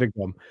all out of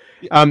gum.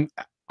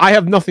 I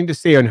have nothing to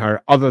say on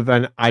her other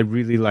than I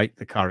really like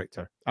the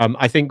character.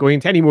 I think going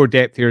into any more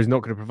depth here is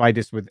not going to provide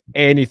us with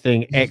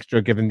anything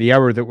extra given the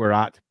hour that we're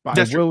at. But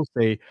I will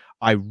say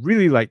I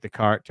really like the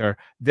character.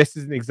 This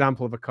is an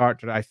example of a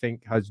character that I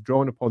think has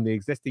drawn upon the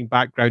existing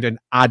background and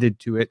added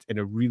to it in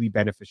a really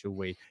beneficial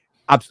way.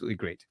 Absolutely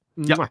great.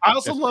 Yeah, I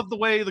also love the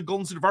way the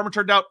golden suit of armor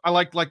turned out. I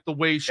like the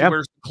way she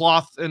wears the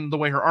cloth and the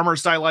way her armor is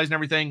stylized and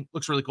everything.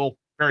 Looks really cool.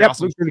 Very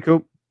awesome. Looks really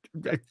cool.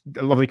 A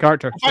lovely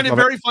character. I find it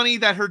very funny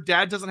that her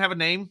dad doesn't have a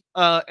name,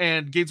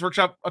 and Games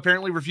Workshop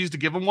apparently refused to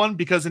give him one,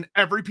 because in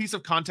every piece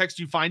of context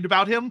you find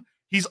about him,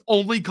 he's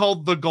only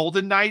called the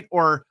Golden Knight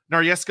or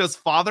Naryeska's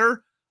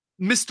father,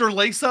 Mr.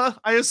 Lesa,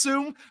 I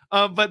assume,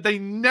 but they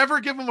never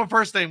give him a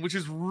first name, which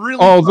is really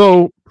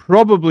funny.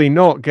 Probably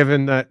not,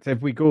 given that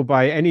if we go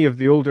by any of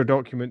the older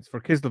documents for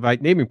Kislevite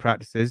naming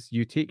practices,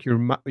 you take your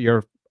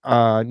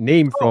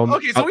name from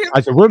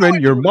as a woman,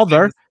 your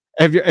mother.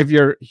 If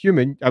you're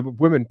human,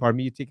 women, pardon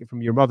me, you take it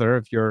from your mother.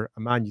 If you're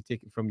a man, you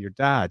take it from your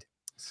dad.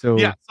 So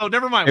yeah, so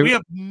never mind. We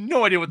have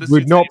no idea what this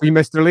would not be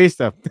Mr.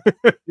 Lesa.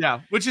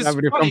 Yeah, which is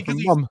funny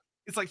because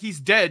it's like he's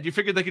dead. You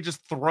figured they could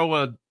just throw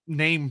a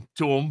name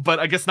to him, but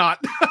I guess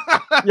not.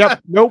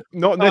 Nope,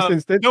 not in this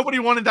instance. Nobody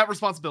wanted that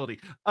responsibility.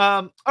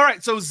 All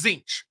right, so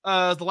Tzeentch,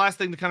 the last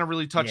thing to kind of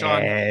really touch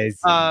on.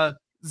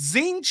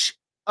 Tzeentch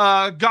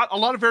got a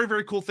lot of very,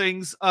 very cool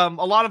things. A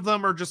lot of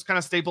them are just kind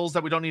of staples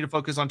that we don't need to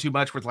focus on too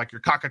much, with like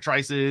your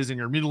cockatrices and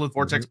your mutilated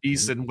vortex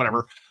beasts and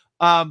whatever.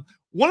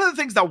 One of the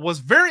things that was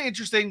very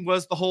interesting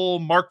was the whole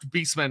marked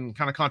beastman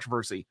kind of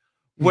controversy,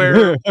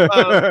 where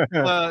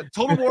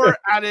Total War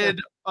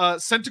added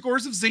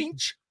Centaurs of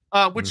Tzeentch,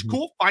 which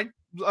cool, fine.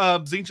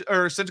 Tzeentch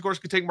or Centaurs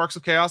could take marks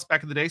of chaos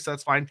back in the day, so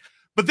that's fine.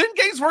 But then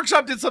Games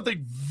Workshop did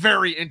something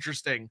very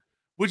interesting,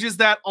 which is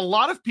that a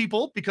lot of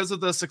people, because of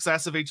the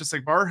success of Age of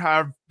Sigmar,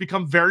 have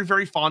become very,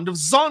 very fond of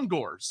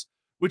Zongors,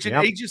 which in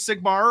Age of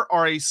Sigmar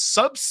are a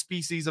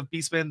subspecies of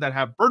beastmen that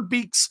have bird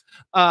beaks,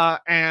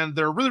 and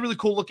they're really, really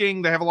cool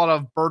looking. They have a lot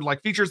of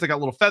bird-like features. They got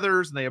little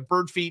feathers, and they have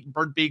bird feet and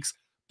bird beaks.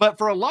 But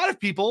for a lot of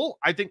people,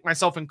 I think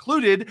myself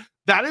included,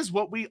 that is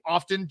what we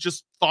often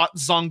just thought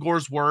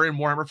Zongors were in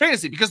Warhammer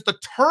Fantasy, because the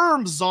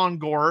term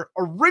Zongor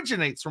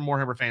originates from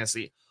Warhammer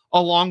Fantasy,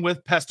 along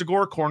with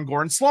Pestigor,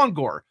 Korngor, and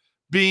Slongor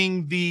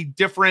being the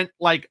different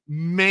like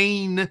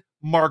main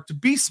marked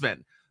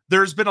beastmen.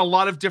 There's been a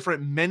lot of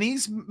different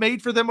minis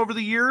made for them over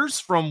the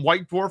years, from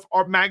White Dwarf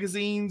art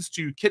magazines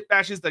to kit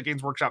bashes that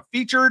Games Workshop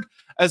featured,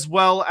 as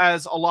well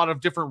as a lot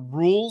of different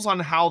rules on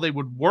how they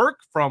would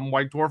work, from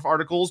White Dwarf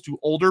articles to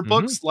older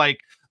books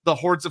like the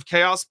Hordes of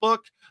Chaos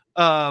book,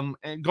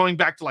 and going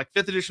back to like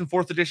 5th edition,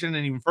 4th edition,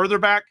 and even further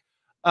back.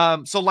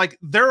 So like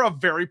they're a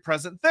very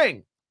present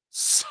thing.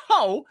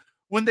 So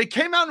when they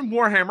came out in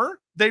Warhammer,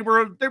 they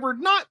were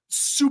not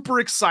super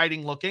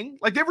exciting looking.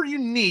 Like they were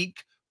unique,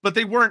 but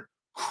they weren't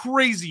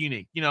crazy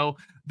unique. You know,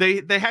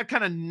 they had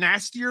kind of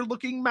nastier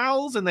looking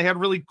mouths, and they had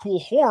really cool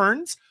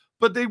horns,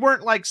 but they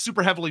weren't like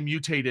super heavily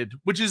mutated,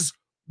 which is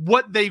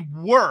what they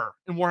were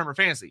in Warhammer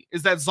Fantasy,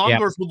 is that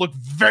Zongors would look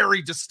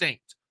very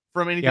distinct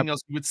from anything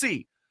else you would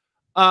see.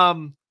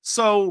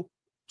 So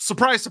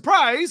surprise,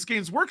 surprise,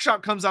 Games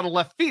Workshop comes out of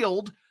left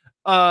field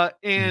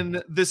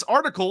in this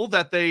article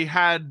that they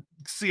had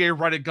CA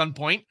write at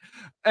gunpoint,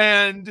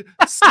 and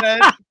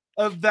said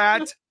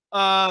that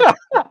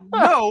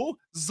no,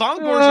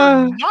 Zongors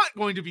are not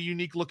going to be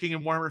unique looking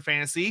in Warhammer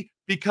Fantasy,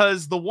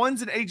 because the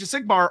ones in Age of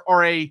Sigmar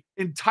are a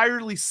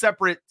entirely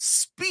separate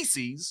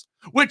species,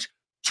 which,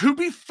 to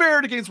be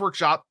fair to Games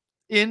Workshop,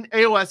 in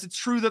AOS, it's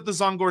true that the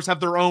Zongors have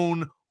their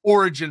own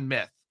origin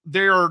myth.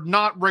 They are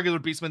not regular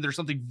beastmen. They're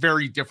something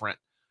very different.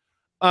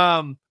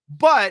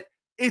 But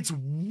it's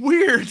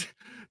weird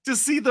to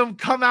see them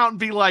come out and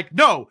be like,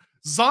 no,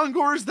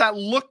 Zongors that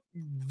look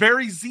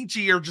very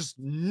Tzeentchy are just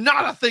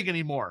not a thing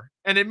anymore.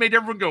 And it made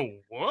everyone go,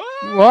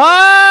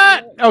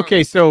 what?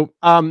 Okay, so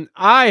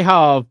I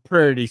have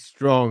pretty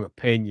strong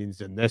opinions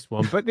in this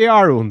one, but they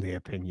are only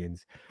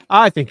opinions.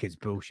 I think it's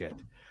bullshit.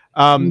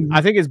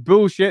 I think it's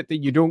bullshit that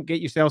you don't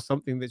get yourself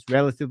something that's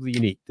relatively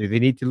unique. Do they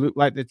need to look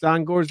like the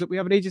Zangors that we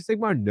have in Age of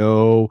Sigmar?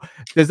 No.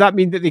 Does that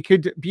mean that they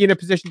could be in a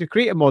position to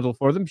create a model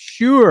for them?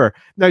 Sure.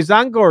 Now,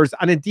 Zangors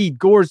and indeed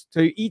Gors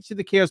to each of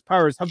the Chaos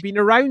Powers have been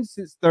around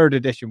since 3rd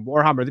edition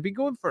Warhammer. They've been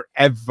going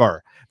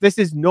forever. This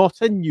is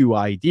not a new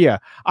idea.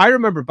 I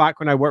remember back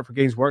when I worked for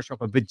Games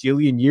Workshop a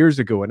bajillion years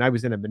ago, and I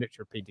was in a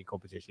miniature painting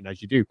competition,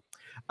 as you do.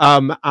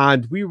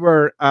 And we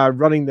were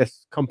running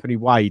this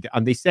company-wide,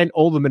 and they sent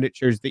all the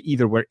miniatures that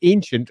either were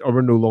ancient or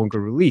were no longer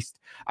released.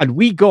 And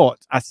we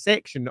got a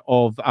section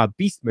of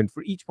Beastmen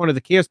for each one of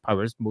the Chaos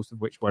Powers, most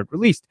of which weren't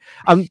released.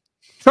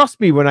 Trust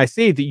me when I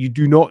say that you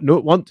do not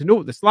want to know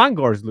what the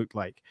Slangors looked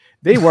like.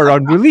 They were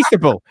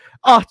unreleasable,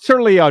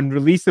 utterly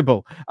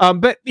unreleasable.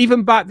 But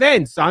even back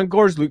then,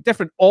 Slangors looked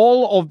different.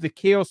 All of the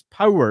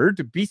Chaos-powered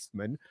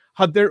Beastmen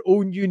had their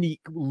own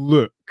unique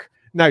look.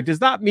 Now, does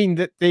that mean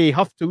that they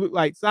have to look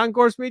like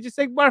Zangors from Age of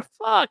Sigmar?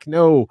 Fuck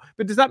no.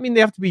 But does that mean they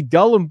have to be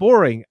dull and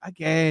boring?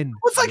 Again,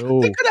 it's like no.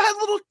 they could have had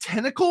little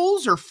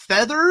tentacles or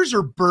feathers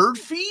or bird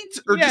feet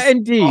or yeah, just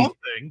indeed.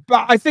 something.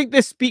 But I think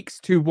this speaks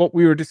to what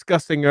we were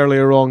discussing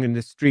earlier on in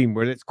the stream,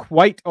 where it's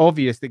quite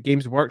obvious that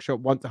Games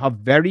Workshop want to have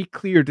very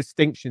clear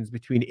distinctions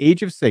between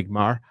Age of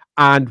Sigmar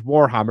and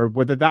Warhammer,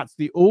 whether that's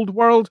the old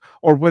world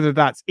or whether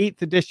that's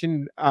 8th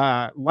edition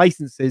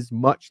licenses,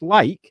 much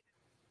like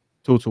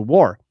Total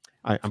War.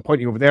 I'm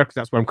pointing over there because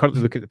that's where I'm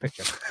currently looking at the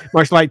picture.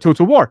 Much like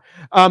Total War.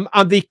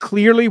 And they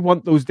clearly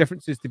want those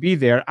differences to be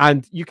there.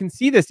 And you can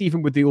see this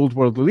even with the old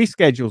world release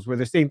schedules, where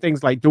they're saying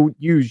things like, don't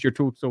use your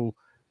your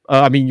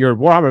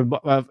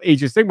Warhammer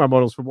Age of Sigmar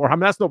models for Warhammer.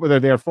 That's not what they're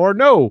there for.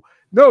 No,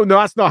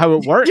 that's not how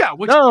it works. Yeah,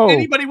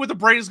 anybody with a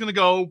brain is going to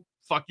go,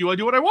 fuck you, I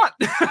do what I want.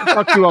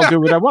 Fuck you, I'll do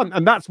what I want.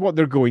 And that's what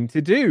they're going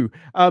to do.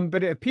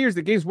 But it appears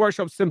that Games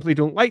Workshop simply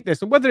don't like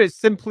this. And whether it's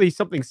simply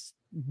something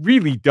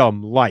really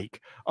dumb like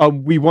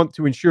we want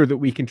to ensure that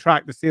we can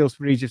track the sales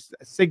for Age of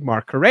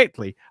Sigmar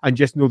correctly and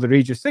just know the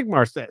Age of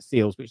Sigmar set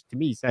sales, which to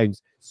me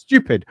sounds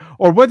stupid,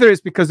 or whether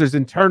it's because there's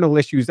internal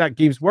issues at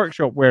Games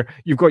Workshop where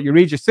you've got your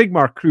Age of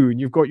Sigmar crew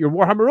and you've got your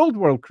Warhammer Old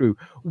World crew,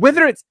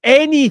 whether it's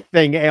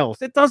anything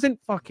else, it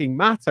doesn't fucking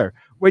matter.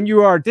 When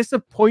you are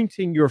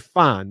disappointing your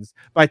fans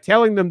by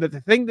telling them that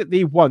the thing that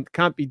they want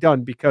can't be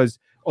done because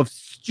of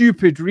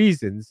stupid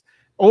reasons,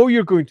 all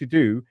you're going to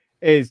do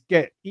is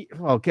get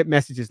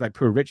messages like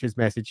poor Richard's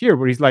message here,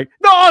 where he's like,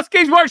 "No, it's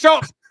Games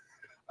Workshop.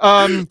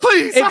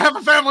 Please, I have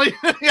a family."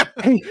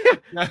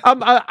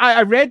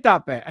 I read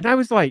that bit and I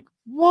was like,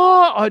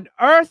 "What on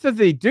earth are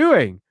they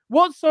doing?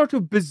 What sort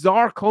of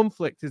bizarre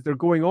conflict is there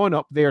going on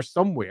up there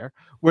somewhere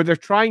where they're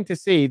trying to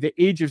say the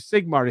Age of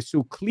Sigmar is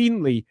so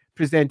cleanly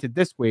presented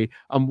this way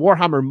and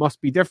Warhammer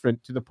must be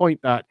different to the point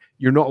that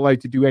you're not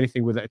allowed to do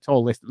anything with it at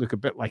all, lest it look a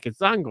bit like a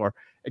Zangor?"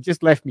 It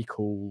just left me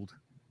cold.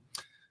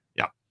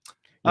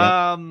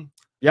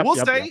 We'll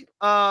say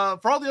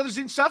for all the other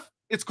Zine stuff,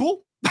 it's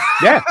cool.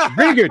 Yeah,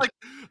 really good. Like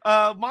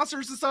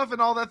monsters and stuff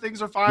and all that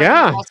things are fine.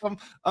 Yeah, awesome.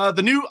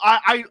 The new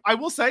I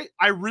will say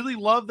I really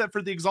love that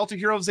for the Exalted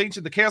Hero of Zinch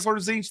and the Chaos Lord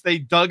of Zinch, they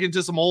dug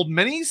into some old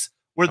minis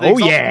where the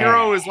Exalted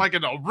Hero is like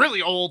a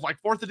really old,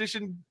 like 4th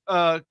edition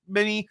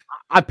mini.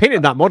 I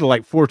painted that model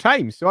like 4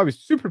 times, so I was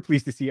super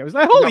pleased to see it. I was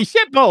like, holy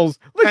shit balls,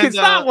 look at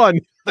that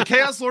one. The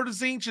Chaos Lord of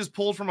Zinch is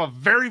pulled from a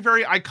very,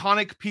 very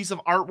iconic piece of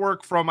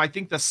artwork from, I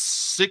think, the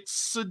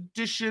 6th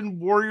edition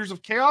Warriors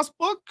of Chaos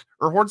book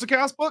or Hordes of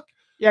Chaos book.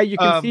 Yeah, you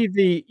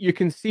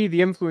can see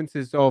the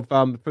influences of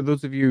for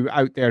those of you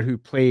out there who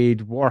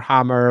played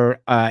Warhammer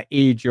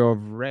Age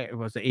of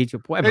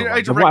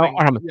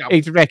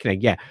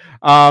Reckoning, yeah.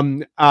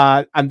 And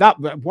that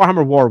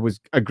Warhammer War was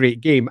a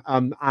great game,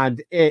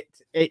 and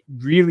it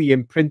really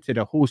imprinted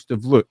a host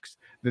of looks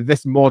that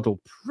this model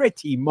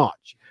pretty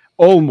much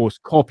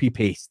almost copy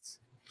pastes.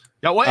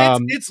 Yeah, well,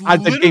 it's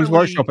at the Games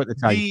Workshop at the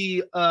time.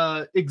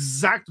 The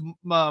exact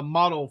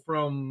model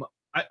from,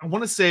 I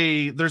want to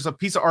say there's a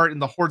piece of art in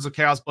the Hordes of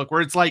Chaos book where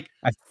it's like,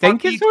 I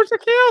think it's Hordes of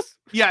Chaos.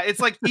 Yeah, it's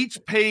like each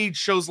page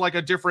shows like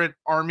a different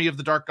army of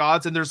the Dark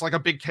Gods, and there's like a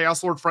big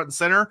Chaos Lord front and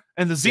center,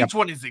 and the Zinch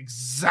one is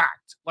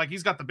exact. Like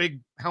he's got the big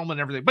helmet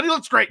and everything, but he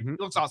looks great. He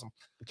looks awesome.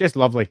 Just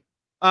lovely.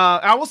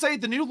 I will say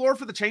the new lore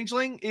for the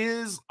Changeling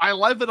is, I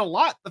love it a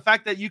lot. The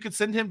fact that you could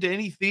send him to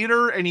any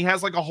theater and he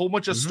has like a whole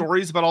bunch of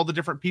stories about all the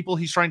different people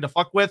he's trying to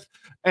fuck with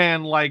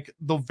and like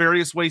the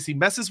various ways he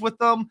messes with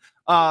them.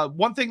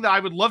 One thing that I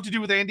would love to do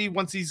with Andy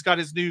once he's got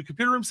his new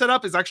computer room set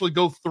up is actually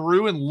go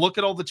through and look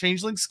at all the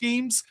Changeling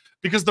schemes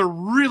because they're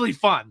really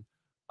fun.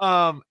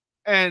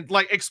 And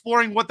like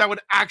exploring what that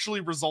would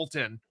actually result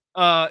in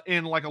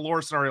like a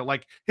lore scenario.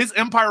 Like his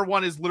Empire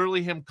one is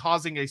literally him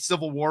causing a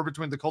civil war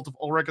between the Cult of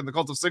Ulrich and the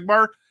Cult of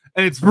Sigmar,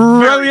 and it's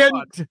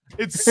brilliant.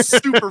 It's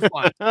super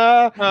fun.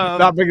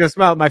 That brings a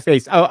smile on my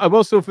face. I'm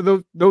also,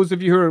 for those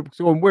of you who are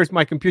going, where's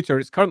my computer?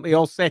 It's currently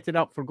all set it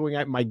up for going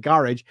out in my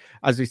garage.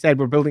 As we said,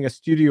 we're building a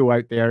studio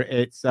out there.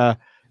 It's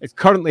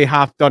currently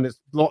half done. It's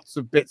lots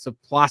of bits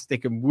of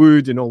plastic and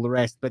wood and all the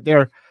rest, but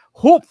they're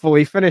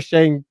hopefully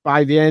finishing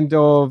by the end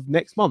of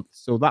next month.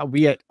 So that'll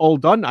be it all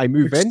done. I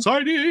move in.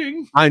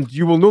 Exciting. And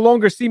you will no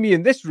longer see me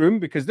in this room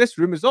because this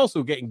room is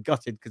also getting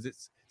gutted because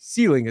its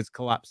ceiling is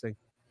collapsing.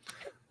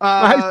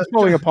 My house is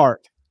falling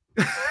apart.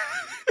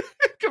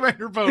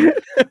 Commander Vote.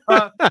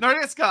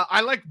 Nardeska,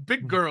 I like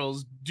big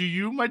girls. Do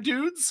you, my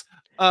dudes?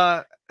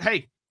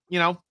 Hey, you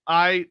know,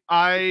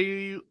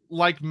 I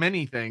like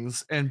many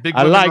things, and big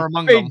women are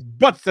among them.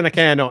 Butts, and I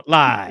cannot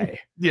lie.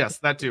 Yes,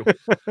 that too.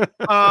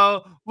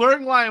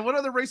 Luring Lion, what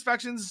other race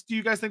factions do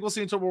you guys think we'll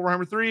see in Total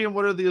Warhammer 3, and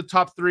what are the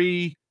top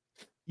 3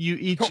 you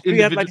each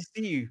I'd like to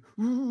see you?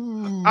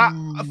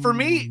 For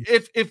me,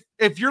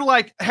 if you're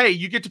like, hey,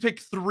 you get to pick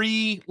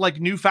 3 like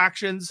new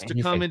factions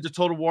to come into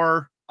Total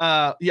War.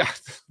 Yeah,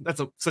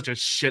 that's such a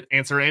shit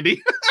answer,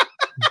 Andy.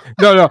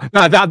 No,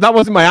 that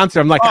wasn't my answer.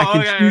 I'm like, I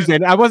can choose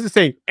it. I wasn't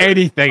saying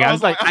anything. I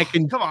was like, I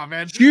can come on,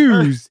 man,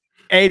 choose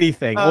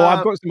anything.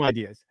 I've got some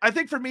ideas. I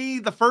think for me,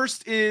 the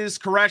first is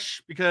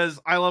Koresh because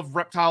I love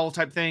reptile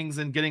type things,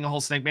 and getting a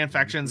whole Snake Man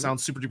faction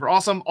sounds super duper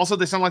awesome. Also,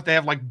 they sound like they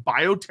have like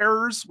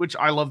bioterrors, which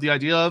I love the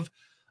idea of.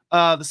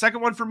 The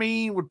second one for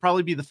me would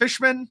probably be the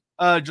Fishmen,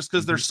 just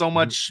because there's so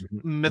much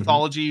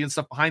mythology and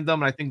stuff behind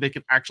them, and I think they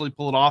could actually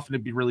pull it off, and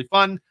it'd be really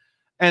fun.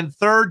 And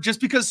third, just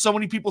because so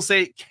many people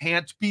say it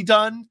can't be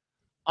done,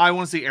 I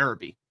want to see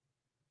Araby.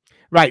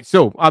 Right,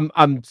 so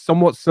I'm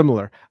somewhat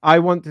similar. I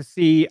want to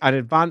see an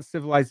advanced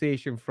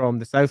civilization from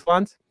the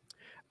Southlands,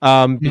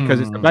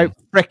 because it's about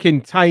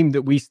frickin' time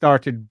that we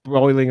started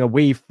boiling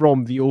away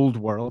from the old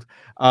world.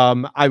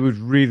 I would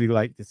really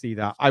like to see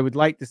that. I would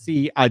like to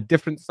see a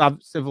different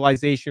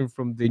civilization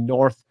from the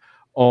north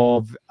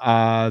of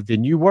the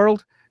New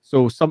World.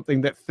 So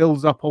something that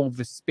fills up all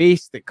the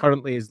space that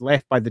currently is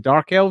left by the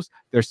Dark Elves.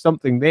 There's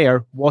something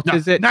there. What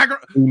is it?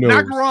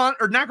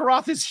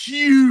 Nagaroth is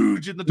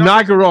huge in the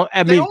Dark Nagaroth.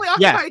 I mean, they only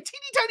occupy a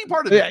teeny tiny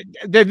part of it.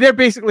 They're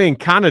basically in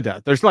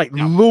Canada. There's like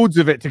loads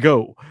of it to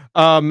go.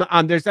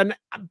 And there's a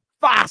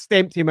vast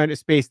empty amount of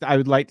space that I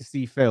would like to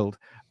see filled.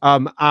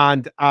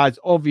 And as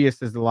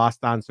obvious as the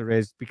last answer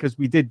is, because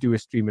we did do a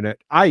stream in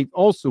it, I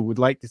also would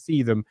like to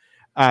see them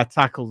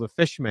tackle the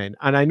Fishmen.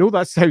 And I know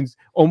that sounds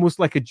almost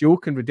like a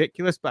joke and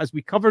ridiculous, but as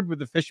we covered with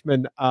the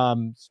Fishmen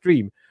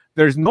stream,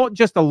 there's not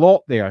just a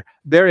lot there.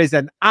 There is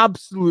an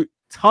absolute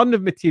ton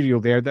of material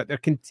there that they're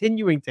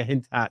continuing to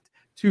hint at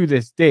to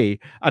this day.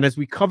 And as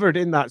we covered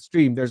in that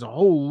stream, there's a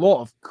whole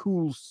lot of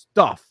cool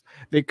stuff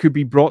that could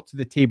be brought to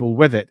the table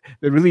with it.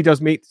 That really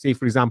does make, say,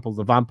 for example,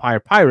 the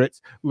Vampire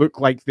Pirates look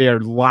like they're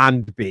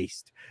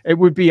land-based. It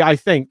would be, I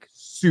think,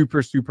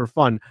 super, super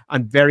fun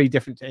and very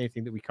different to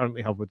anything that we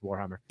currently have with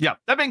Warhammer. Yeah.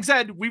 That being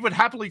said, we would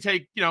happily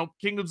take, you know,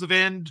 Kingdoms of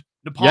End,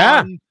 Nippon.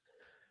 Yeah.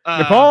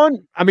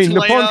 Nippon, I mean,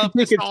 Tilea, Nippon can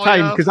take its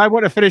time because I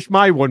want to finish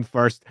my one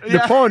first. Yeah.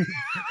 Nippon,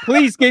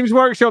 please, Games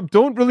Workshop,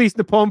 don't release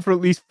Nippon for at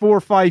least 4 or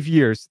 5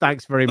 years.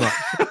 Thanks very much.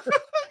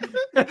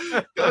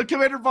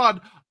 Commander Vaughn,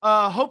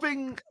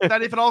 hoping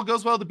that if it all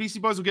goes well, the BC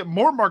Boys will get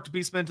more marked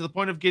beastmen to the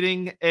point of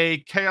getting a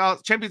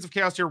Champions of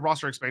Chaos tier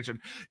roster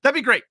expansion. That'd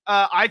be great.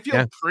 I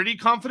feel pretty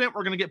confident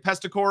we're going to get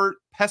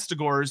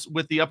Pestigors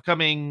with the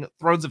upcoming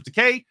Thrones of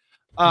Decay.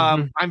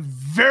 I'm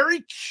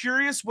very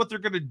curious what they're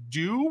going to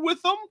do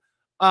with them,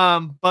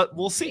 but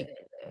we'll see.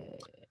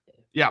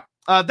 Yeah.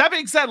 That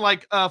being said,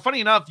 like, funny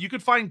enough, you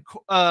could find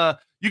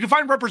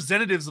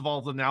representatives of all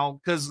of them now,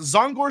 because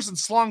Zongors and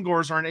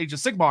Slongors are in Age of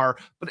Sigmar,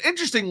 but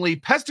interestingly,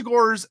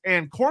 Pestigors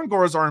and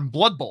Korngors are in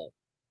Blood Bowl.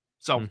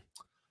 So,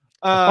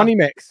 funny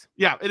mix.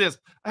 Yeah, it is.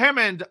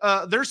 Hammond,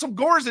 there's some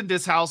Gors in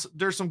this house.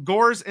 There's some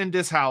Gors in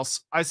this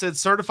house. I said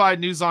certified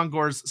new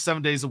Zongors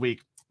 7 days a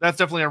week. That's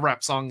definitely a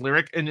rap song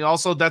lyric, and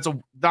also that's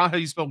not how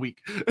you spell week.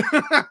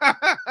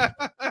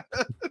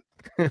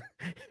 You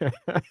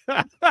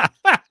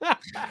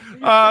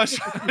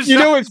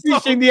know, it's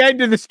reaching the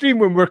end of the stream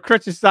when we're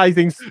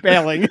criticizing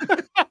spelling.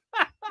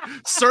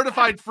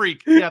 Certified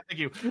freak. Yeah, thank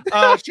you.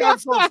 Sean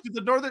Slopes to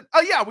the northern.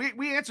 Oh yeah,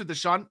 we answered this,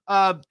 Sean.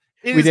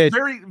 It is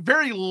very,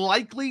 very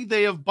likely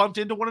they have bumped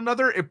into one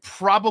another. It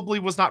probably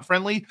was not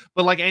friendly,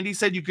 but like Andy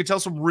said, you could tell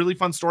some really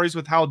fun stories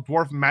with how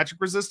dwarf magic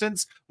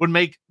resistance would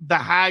make the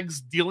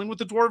hags dealing with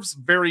the dwarves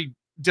very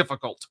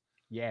difficult.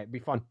 Yeah, it'd be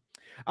fun.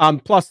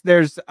 Plus,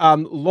 there's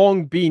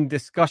long been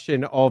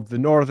discussion of the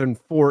northern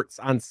forts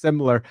and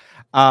similar,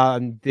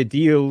 the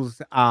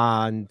deals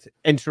and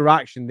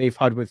interaction they've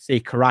had with, say,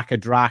 Karaka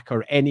Drak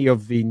or any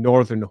of the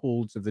northern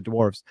holds of the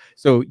dwarves.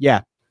 So,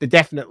 yeah, there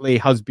definitely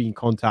has been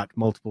contact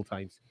multiple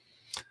times.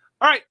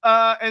 All right,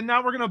 and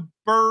now we're going to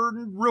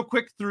burn real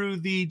quick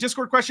through the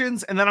Discord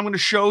questions, and then I'm going to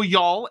show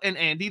y'all and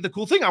Andy the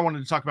cool thing I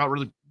wanted to talk about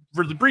really,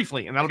 really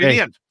briefly, and that'll be the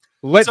end.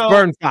 Let's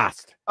burn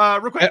fast.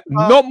 Real quick.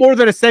 Not more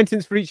than a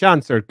sentence for each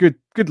answer.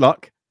 Good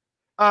luck.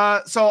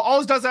 So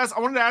Always Does ask, I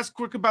wanted to ask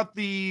quick about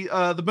the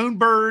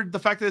Moonbird, the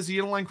fact that it's a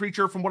yin-line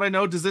creature. From what I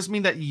know, does this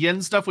mean that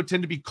yin stuff would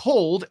tend to be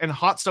cold and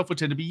hot stuff would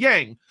tend to be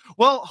yang?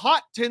 Well,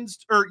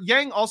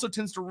 yang also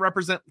tends to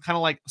represent kind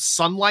of like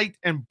sunlight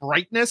and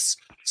brightness,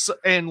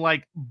 and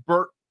like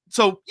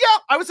so yeah,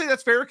 I would say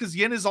that's fair, because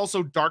yin is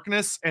also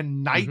darkness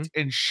and night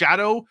and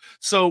shadow,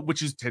 so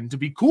which is tend to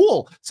be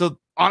cool. So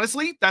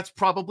honestly, that's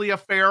probably a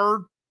fair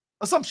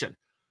assumption.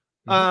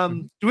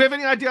 Do we have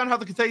any idea on how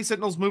the Cathay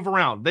Sentinels move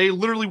around? They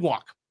literally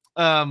walk.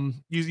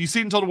 You see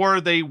it in Total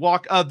War, they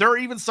walk. There are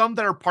even some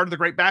that are part of the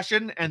Great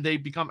Bastion, and they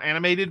become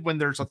animated when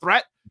there's a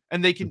threat,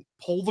 and they can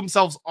pull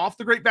themselves off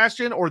the Great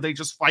Bastion, or they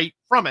just fight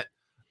from it,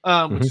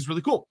 which is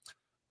really cool.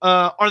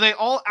 Are they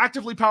all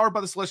actively powered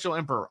by the Celestial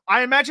Emperor?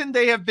 I imagine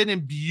they have been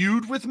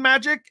imbued with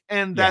magic,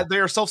 and that they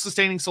are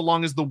self-sustaining so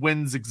long as the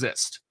winds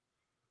exist.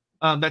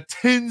 That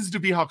tends to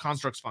be how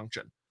constructs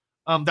function.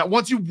 That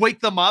once you wake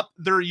them up,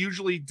 there are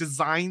usually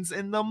designs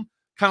in them,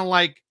 kind of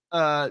like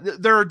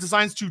there are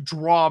designs to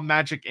draw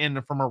magic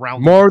in from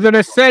around. More than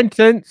a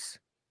sentence.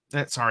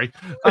 Sorry.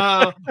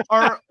 Are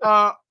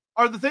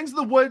the things in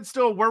the wood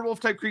still a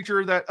werewolf type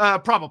creature?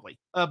 That probably,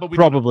 but we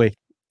probably,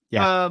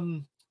 yeah.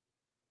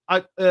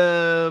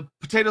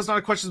 Potato's not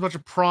a question as much a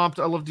prompt.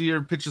 I love to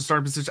hear pitches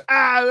starting position.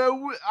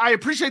 I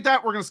appreciate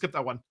that. We're gonna skip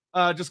that one,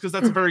 just because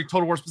that's a very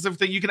Total War specific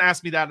thing. You can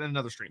ask me that in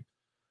another stream.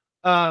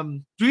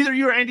 Do either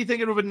you or Andy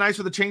think it would have been nice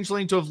for the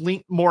Changeling to have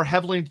leaned more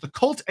heavily into the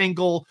cult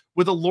angle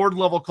with a Lord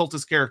level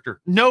cultist character?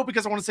 No,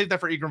 because I want to save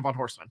that for Egrim von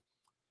Horseman.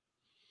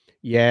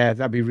 Yeah,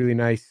 that'd be really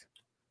nice.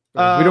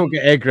 If we don't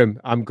get Egrim,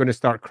 I'm going to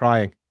start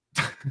crying.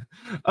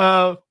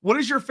 What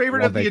is your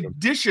favorite of the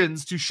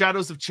additions to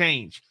Shadows of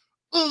Change?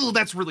 Oh,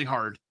 that's really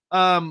hard.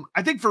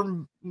 I think for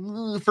me,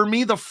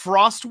 the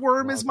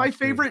Frostworm is my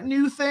favorite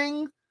new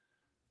thing.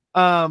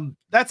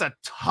 That's a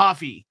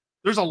toughie.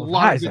 There's a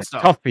lot of good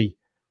stuff. Toughie.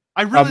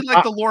 I really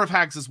like the lore of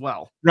hags as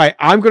well. Right,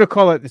 I'm going to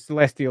call it the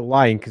Celestial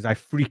Line because I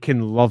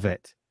freaking love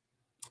it.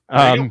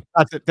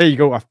 That's it. There you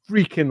go. I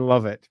freaking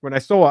love it. When I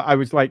saw it, I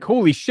was like,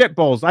 "Holy shit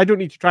balls! I don't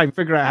need to try and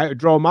figure out how to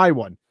draw my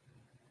one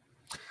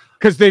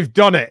because they've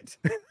done it."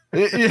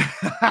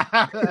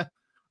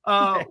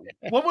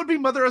 What would be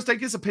Mother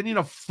Azteca's opinion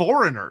of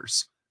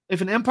foreigners?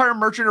 If an Empire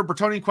merchant or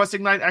Bretonnian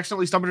questing knight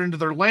accidentally stumbled into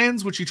their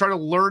lands, would she try to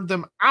lure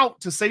them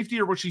out to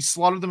safety, or would she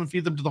slaughter them and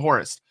feed them to the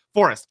forest?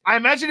 I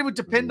imagine it would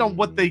depend on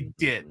what they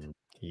did.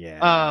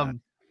 Yeah.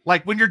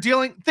 Like when you're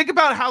dealing, think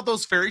about how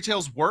those fairy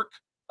tales work,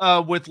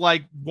 with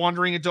like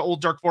wandering into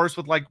old dark forest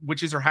with like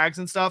witches or hags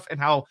and stuff, and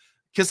how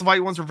Kiss of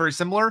Light ones were very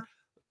similar.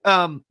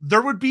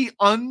 There would be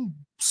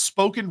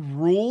unspoken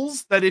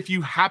rules that if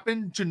you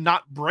happen to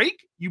not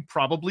break, you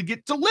probably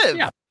get to live.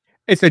 Yeah.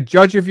 It's a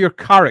judge of your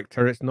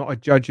character. It's not a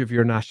judge of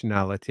your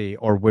nationality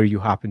or where you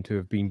happen to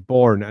have been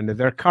born. And if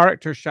their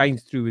character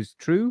shines through as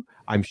true,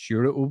 I'm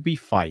sure it will be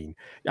fine.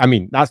 I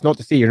mean, that's not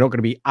to say you're not going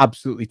to be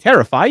absolutely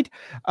terrified,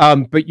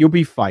 but you'll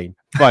be fine.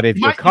 But if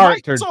your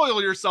character... You might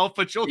soil yourself,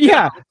 but you'll...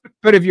 Yeah,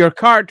 but if your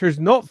character's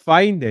not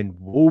fine, then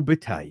woe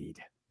betide.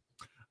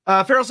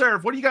 Feral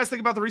Seraph, what do you guys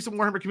think about the recent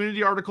Warhammer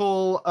community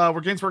article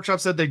where Games Workshop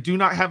said they do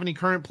not have any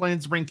current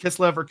plans to bring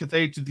Kislev or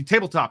Cathay to the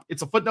tabletop?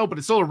 It's a footnote, but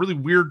it's still a really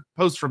weird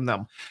post from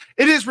them.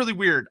 It is really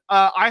weird.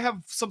 I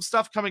have some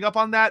stuff coming up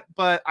on that,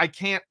 but I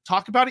can't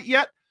talk about it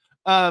yet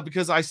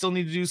because I still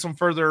need to do some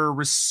further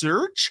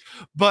research.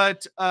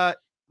 But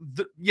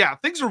yeah,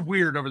 things are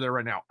weird over there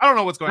right now. I don't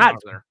know what's going on over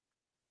there.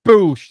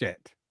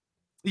 Bullshit.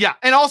 Yeah,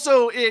 and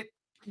also it,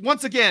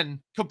 once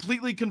again,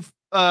 completely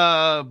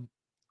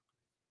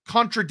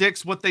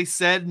contradicts what they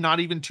said not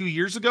even 2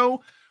 years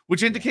ago,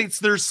 which indicates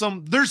there's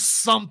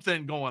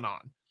something going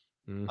on.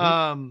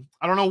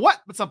 I don't know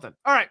what, but something.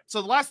 All right,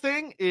 so the last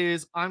thing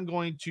is I'm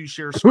going to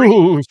share screen.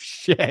 Oh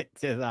shit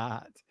to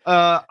that.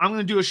 I'm going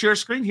to do a share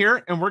screen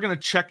here, and we're going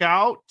to check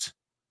out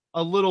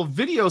a little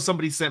video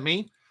somebody sent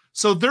me.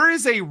 So there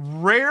is a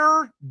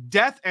rare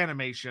death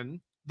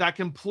animation that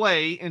can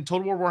play in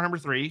Total War Warhammer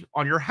 3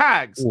 on your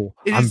hags. Ooh,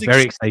 I'm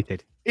very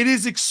excited. It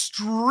is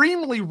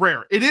extremely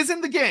rare. It is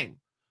in the game,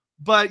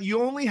 but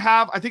you only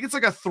have, I think it's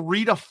like a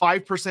 3 to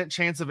 5%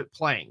 chance of it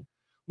playing,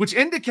 which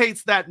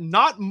indicates that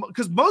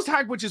because most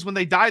hag witches, when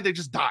they die, they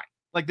just die.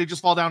 Like they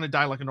just fall down and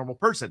die like a normal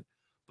person.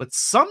 But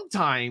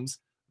sometimes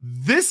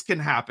this can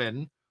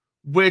happen,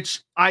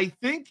 which I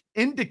think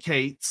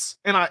indicates,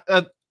 and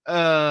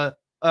I'll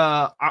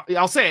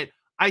say it,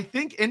 I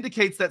think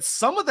indicates that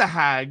some of the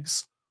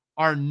hags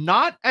are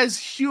not as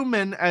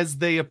human as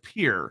they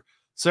appear.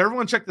 So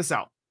everyone check this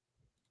out.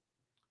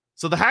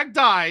 So the hag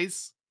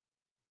dies,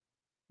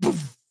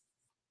 poof,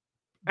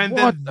 and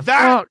then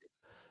that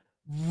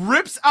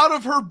rips out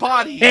of her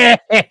body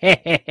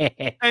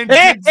and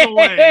digs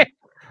away.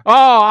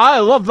 Oh, I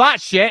love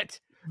that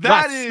shit.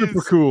 That's is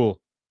super cool.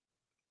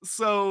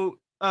 So,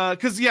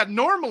 because yeah,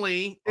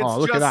 normally it's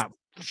look just at that.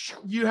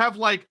 You have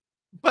like,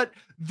 but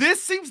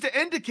this seems to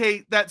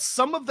indicate that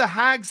some of the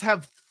hags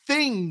have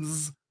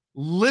things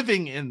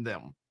living in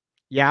them.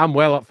 Yeah, I'm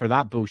well up for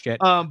that bullshit.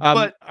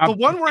 But the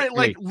one where it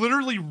like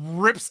literally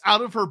rips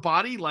out of her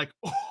body, like,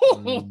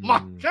 oh my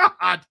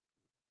god.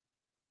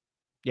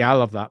 Yeah, I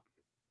love that.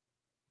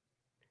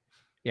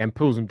 Yeah, and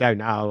pulls them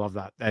down. I love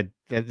that.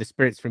 The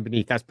spirits from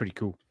beneath. That's pretty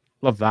cool.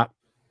 Love that.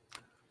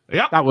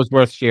 Yeah, that was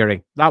worth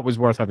sharing. That was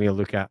worth having a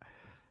look at.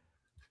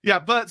 Yeah,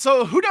 but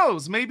so who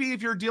knows? Maybe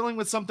if you're dealing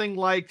with something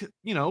like,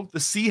 you know, the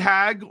Sea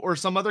Hag or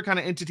some other kind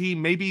of entity,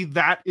 maybe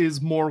that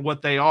is more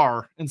what they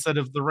are instead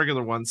of the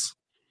regular ones.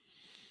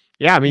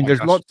 Yeah, I mean, my there's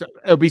gosh. lots.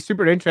 It'll be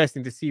super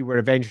interesting to see where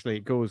eventually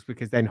it goes,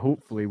 because then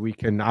hopefully we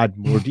can add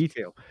more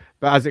detail.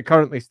 But as it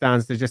currently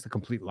stands, there's just a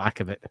complete lack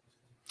of it.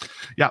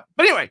 Yeah.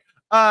 But anyway,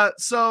 yeah,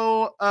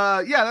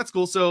 that's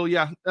cool. So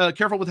yeah,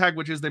 careful with hag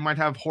witches. They might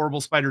have horrible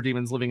spider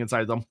demons living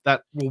inside them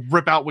that will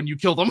rip out when you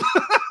kill them.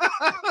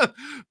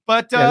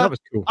 But Yeah, that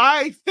was cool.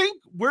 I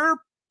think we're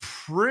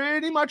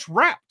pretty much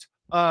wrapped.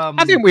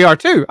 I think we are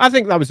too. I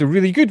think that was a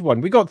really good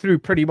one. We got through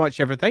pretty much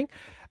everything.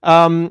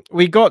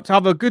 We got to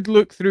have a good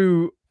look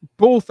through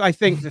both, I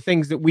think, the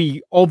things that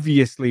we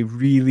obviously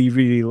really,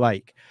 really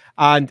like.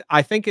 And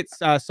I think it's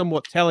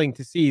somewhat telling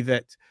to see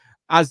that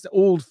as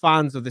old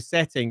fans of the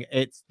setting,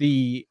 it's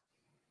the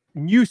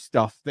new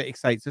stuff that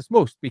excites us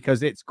most,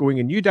 because it's going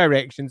in new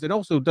directions and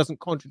also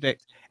doesn't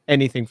contradict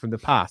anything from the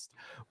past,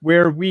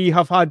 where we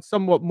have had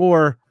somewhat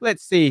more,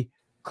 let's say,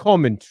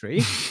 commentary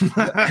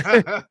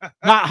that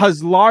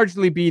has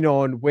largely been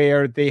on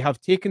where they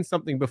have taken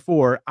something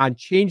before and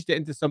changed it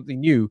into something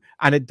new,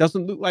 and it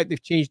doesn't look like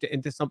they've changed it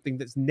into something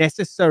that's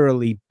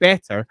necessarily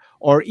better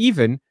or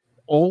even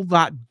all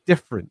that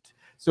different.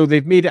 So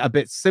they've made it a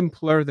bit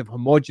simpler, they've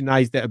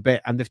homogenized it a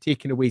bit, and they've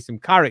taken away some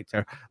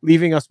character,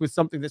 leaving us with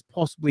something that's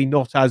possibly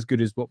not as good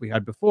as what we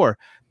had before.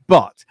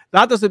 But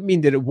that doesn't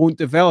mean that it won't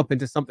develop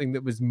into something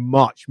that was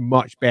much,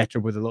 much better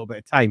with a little bit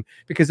of time.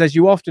 Because as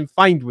you often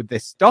find with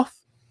this stuff,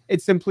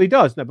 it simply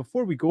does. Now,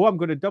 before we go, I'm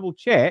going to double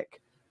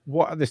check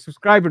what the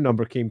subscriber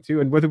number came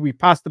to and whether we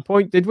passed the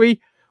point. Did we?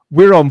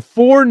 We're on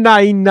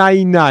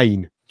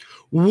 4999.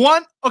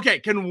 Okay,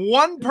 can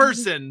one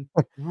person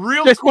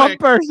real just quick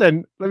one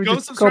person go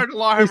subscribe to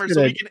LAWhammer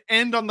so we can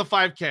end on the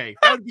 5K?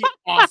 That would be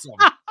awesome.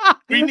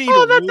 We need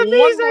that's one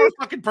amazing. more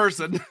fucking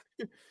person.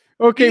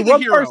 Okay,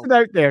 one hero. person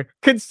out there.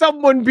 Can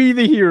someone be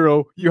the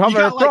hero? You have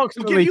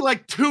approximately... We'll give you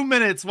like 2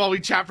 minutes while we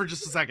chat for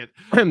just a second.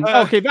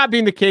 Okay, that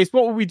being the case,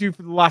 what will we do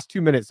for the last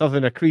 2 minutes other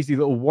than a crazy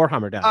little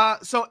Warhammer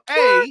dance?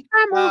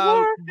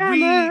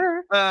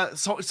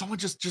 Someone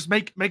just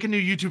make a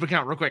new YouTube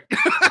account real quick.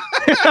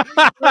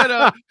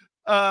 But,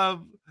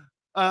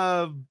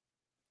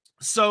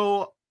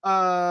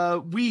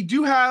 we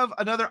do have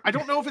another. I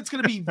don't know if it's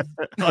going to be.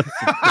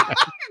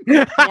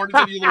 You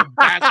little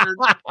bastard.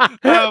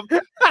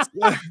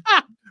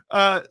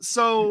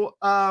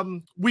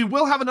 We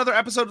will have another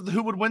episode of the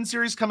Who Would Win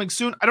series coming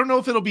soon. I don't know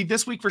if it'll be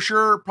this week for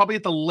sure. Probably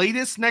at the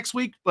latest next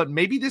week, but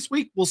maybe this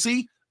week. We'll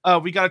see.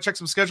 We got to check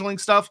some scheduling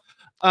stuff.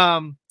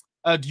 Do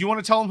you want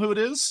to tell them who it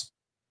is?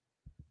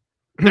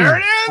 There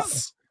it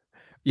is.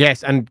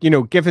 Yes, and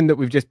given that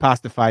we've just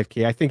passed the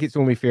 5K, I think it's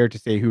only fair to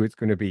say who it's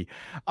going to be.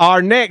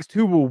 Our next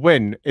Who Will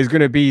Win is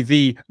going to be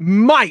the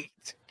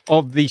might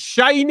of the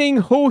shining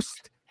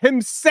host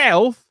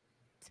himself,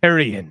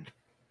 Tyrion.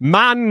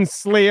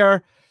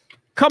 Manslayer,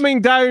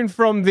 coming down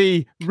from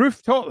the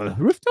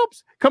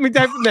rooftops? Coming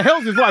down from the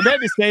hills is what I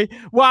meant to say.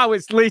 Wow,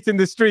 it's late in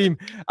the stream.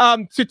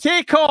 To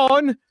take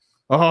on...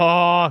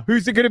 Oh,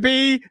 who's it going to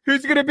be?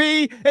 Who's it going to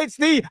be? It's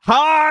the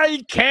High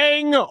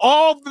King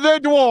of the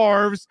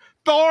Dwarves,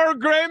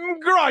 Thorgrim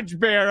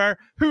Grudgebearer,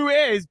 who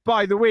is,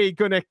 by the way,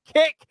 going to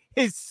kick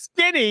his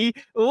skinny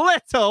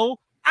little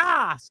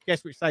ass.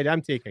 Guess which side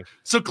I'm taking.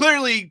 So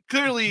clearly,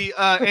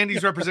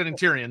 Andy's representing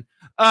Tyrion.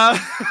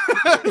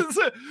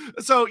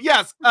 So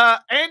yes,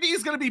 Andy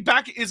is going to be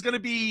back. Is going to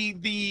be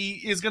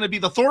the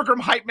Thorgrim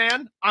hype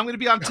man. I'm going to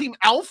be on Team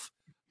Elf.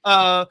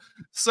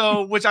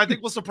 Which I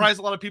think will surprise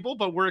a lot of people,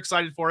 but we're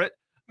excited for it.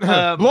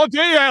 Bloody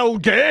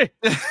Elgay!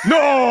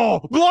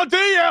 No, bloody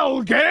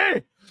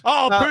Elgay!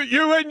 I'll put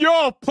you in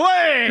your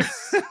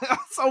place.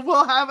 So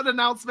we'll have an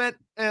announcement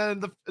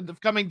in the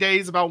coming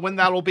days about when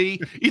that'll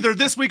be, either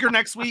this week or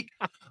next week.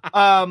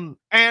 And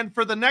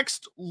for the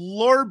next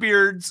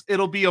Lorebeards,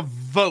 it'll be a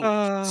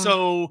vote.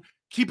 So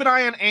keep an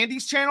eye on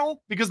Andy's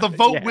channel, because the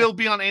vote will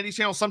be on Andy's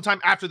channel sometime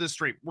after this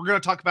stream. We're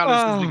going to talk about it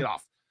as soon as we get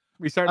off.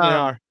 We certainly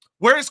are.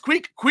 Whereas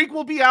Queek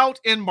will be out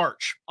in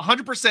March,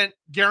 100%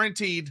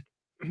 guaranteed.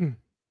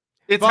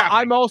 It's but happening.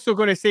 I'm also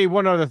going to say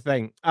one other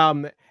thing.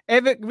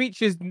 If it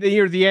reaches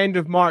near the end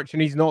of March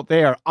and he's not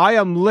there, I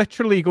am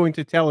literally going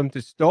to tell him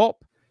to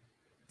stop,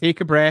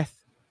 take a breath,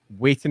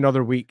 wait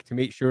another week to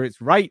make sure it's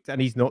right and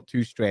he's not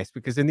too stressed.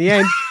 Because in the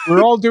end,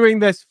 we're all doing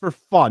this for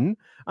fun,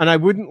 and I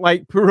wouldn't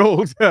like poor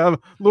old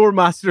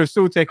Loremaster of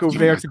Sotek over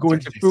there to go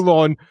into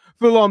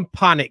full-on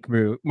panic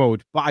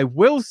mode. But I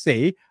will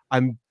say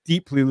I'm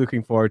deeply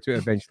looking forward to it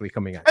eventually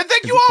coming out. And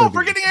thank you all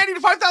for getting Andy to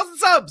 5,000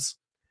 subs.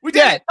 We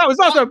did it. That was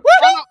awesome.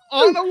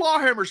 On a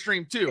LAWhammer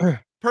stream too.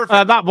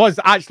 Perfect. That was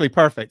actually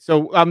perfect.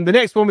 So the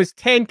next one was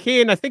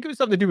 10K, and I think it was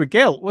something to do with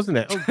Gelt, wasn't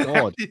it? Oh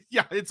god.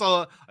 Yeah, I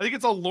think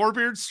it's a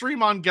Lorebeards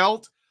stream on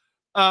Gelt.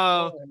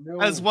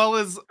 As well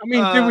as I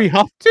mean, do we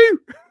have to?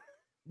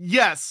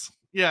 Yes.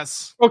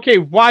 Okay,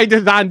 why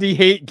does Andy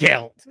hate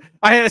Gelt?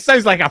 It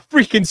sounds like a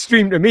freaking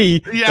stream to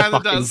me. Yeah,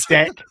 that does.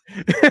 Okay,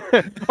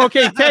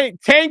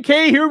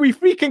 10K, here we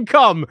freaking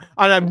come.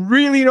 And I'm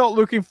really not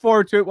looking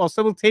forward to it, while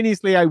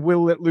simultaneously I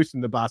will let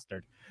loosen the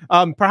bastard.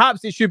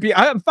 Perhaps it should be...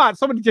 in fact,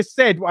 somebody just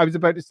said what I was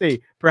about to say.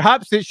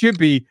 Perhaps it should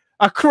be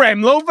a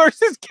Kremlo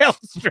versus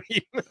Gelt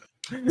stream.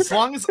 As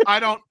long as I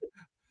don't...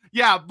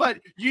 Yeah, but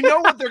you know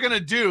what they're gonna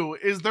do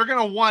is they're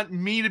gonna want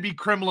me to be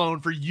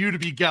Crimlone for you to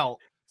be Gelt.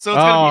 So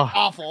it's gonna be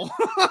awful.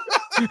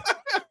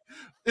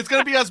 It's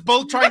gonna be us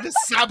both trying to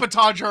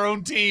sabotage our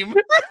own team.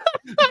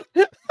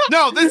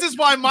 No, this is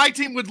why my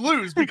team would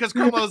lose, because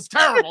Crimlone's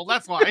terrible.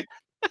 That's why.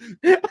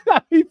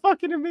 That'd be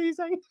fucking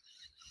amazing.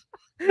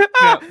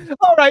 Yeah.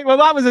 All right, well,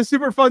 that was a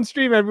super fun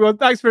stream, everyone.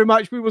 Thanks very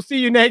much. We will see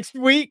you next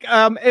week,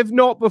 if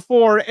not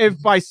before,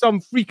 if by some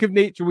freak of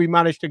nature we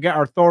manage to get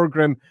our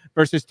Thorgrim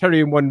versus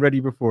Tyrion one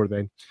ready before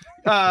then.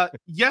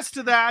 Yes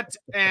to that,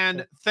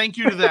 and thank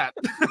you to that.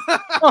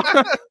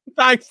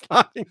 Thanks,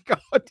 thank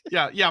God.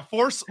 Yeah.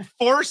 Force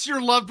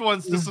your loved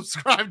ones to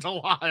subscribe to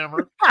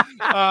LAWhammer.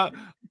 All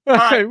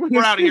right,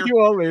 we're out of here. See you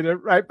all later.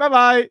 Right,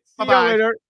 bye-bye. See you all later.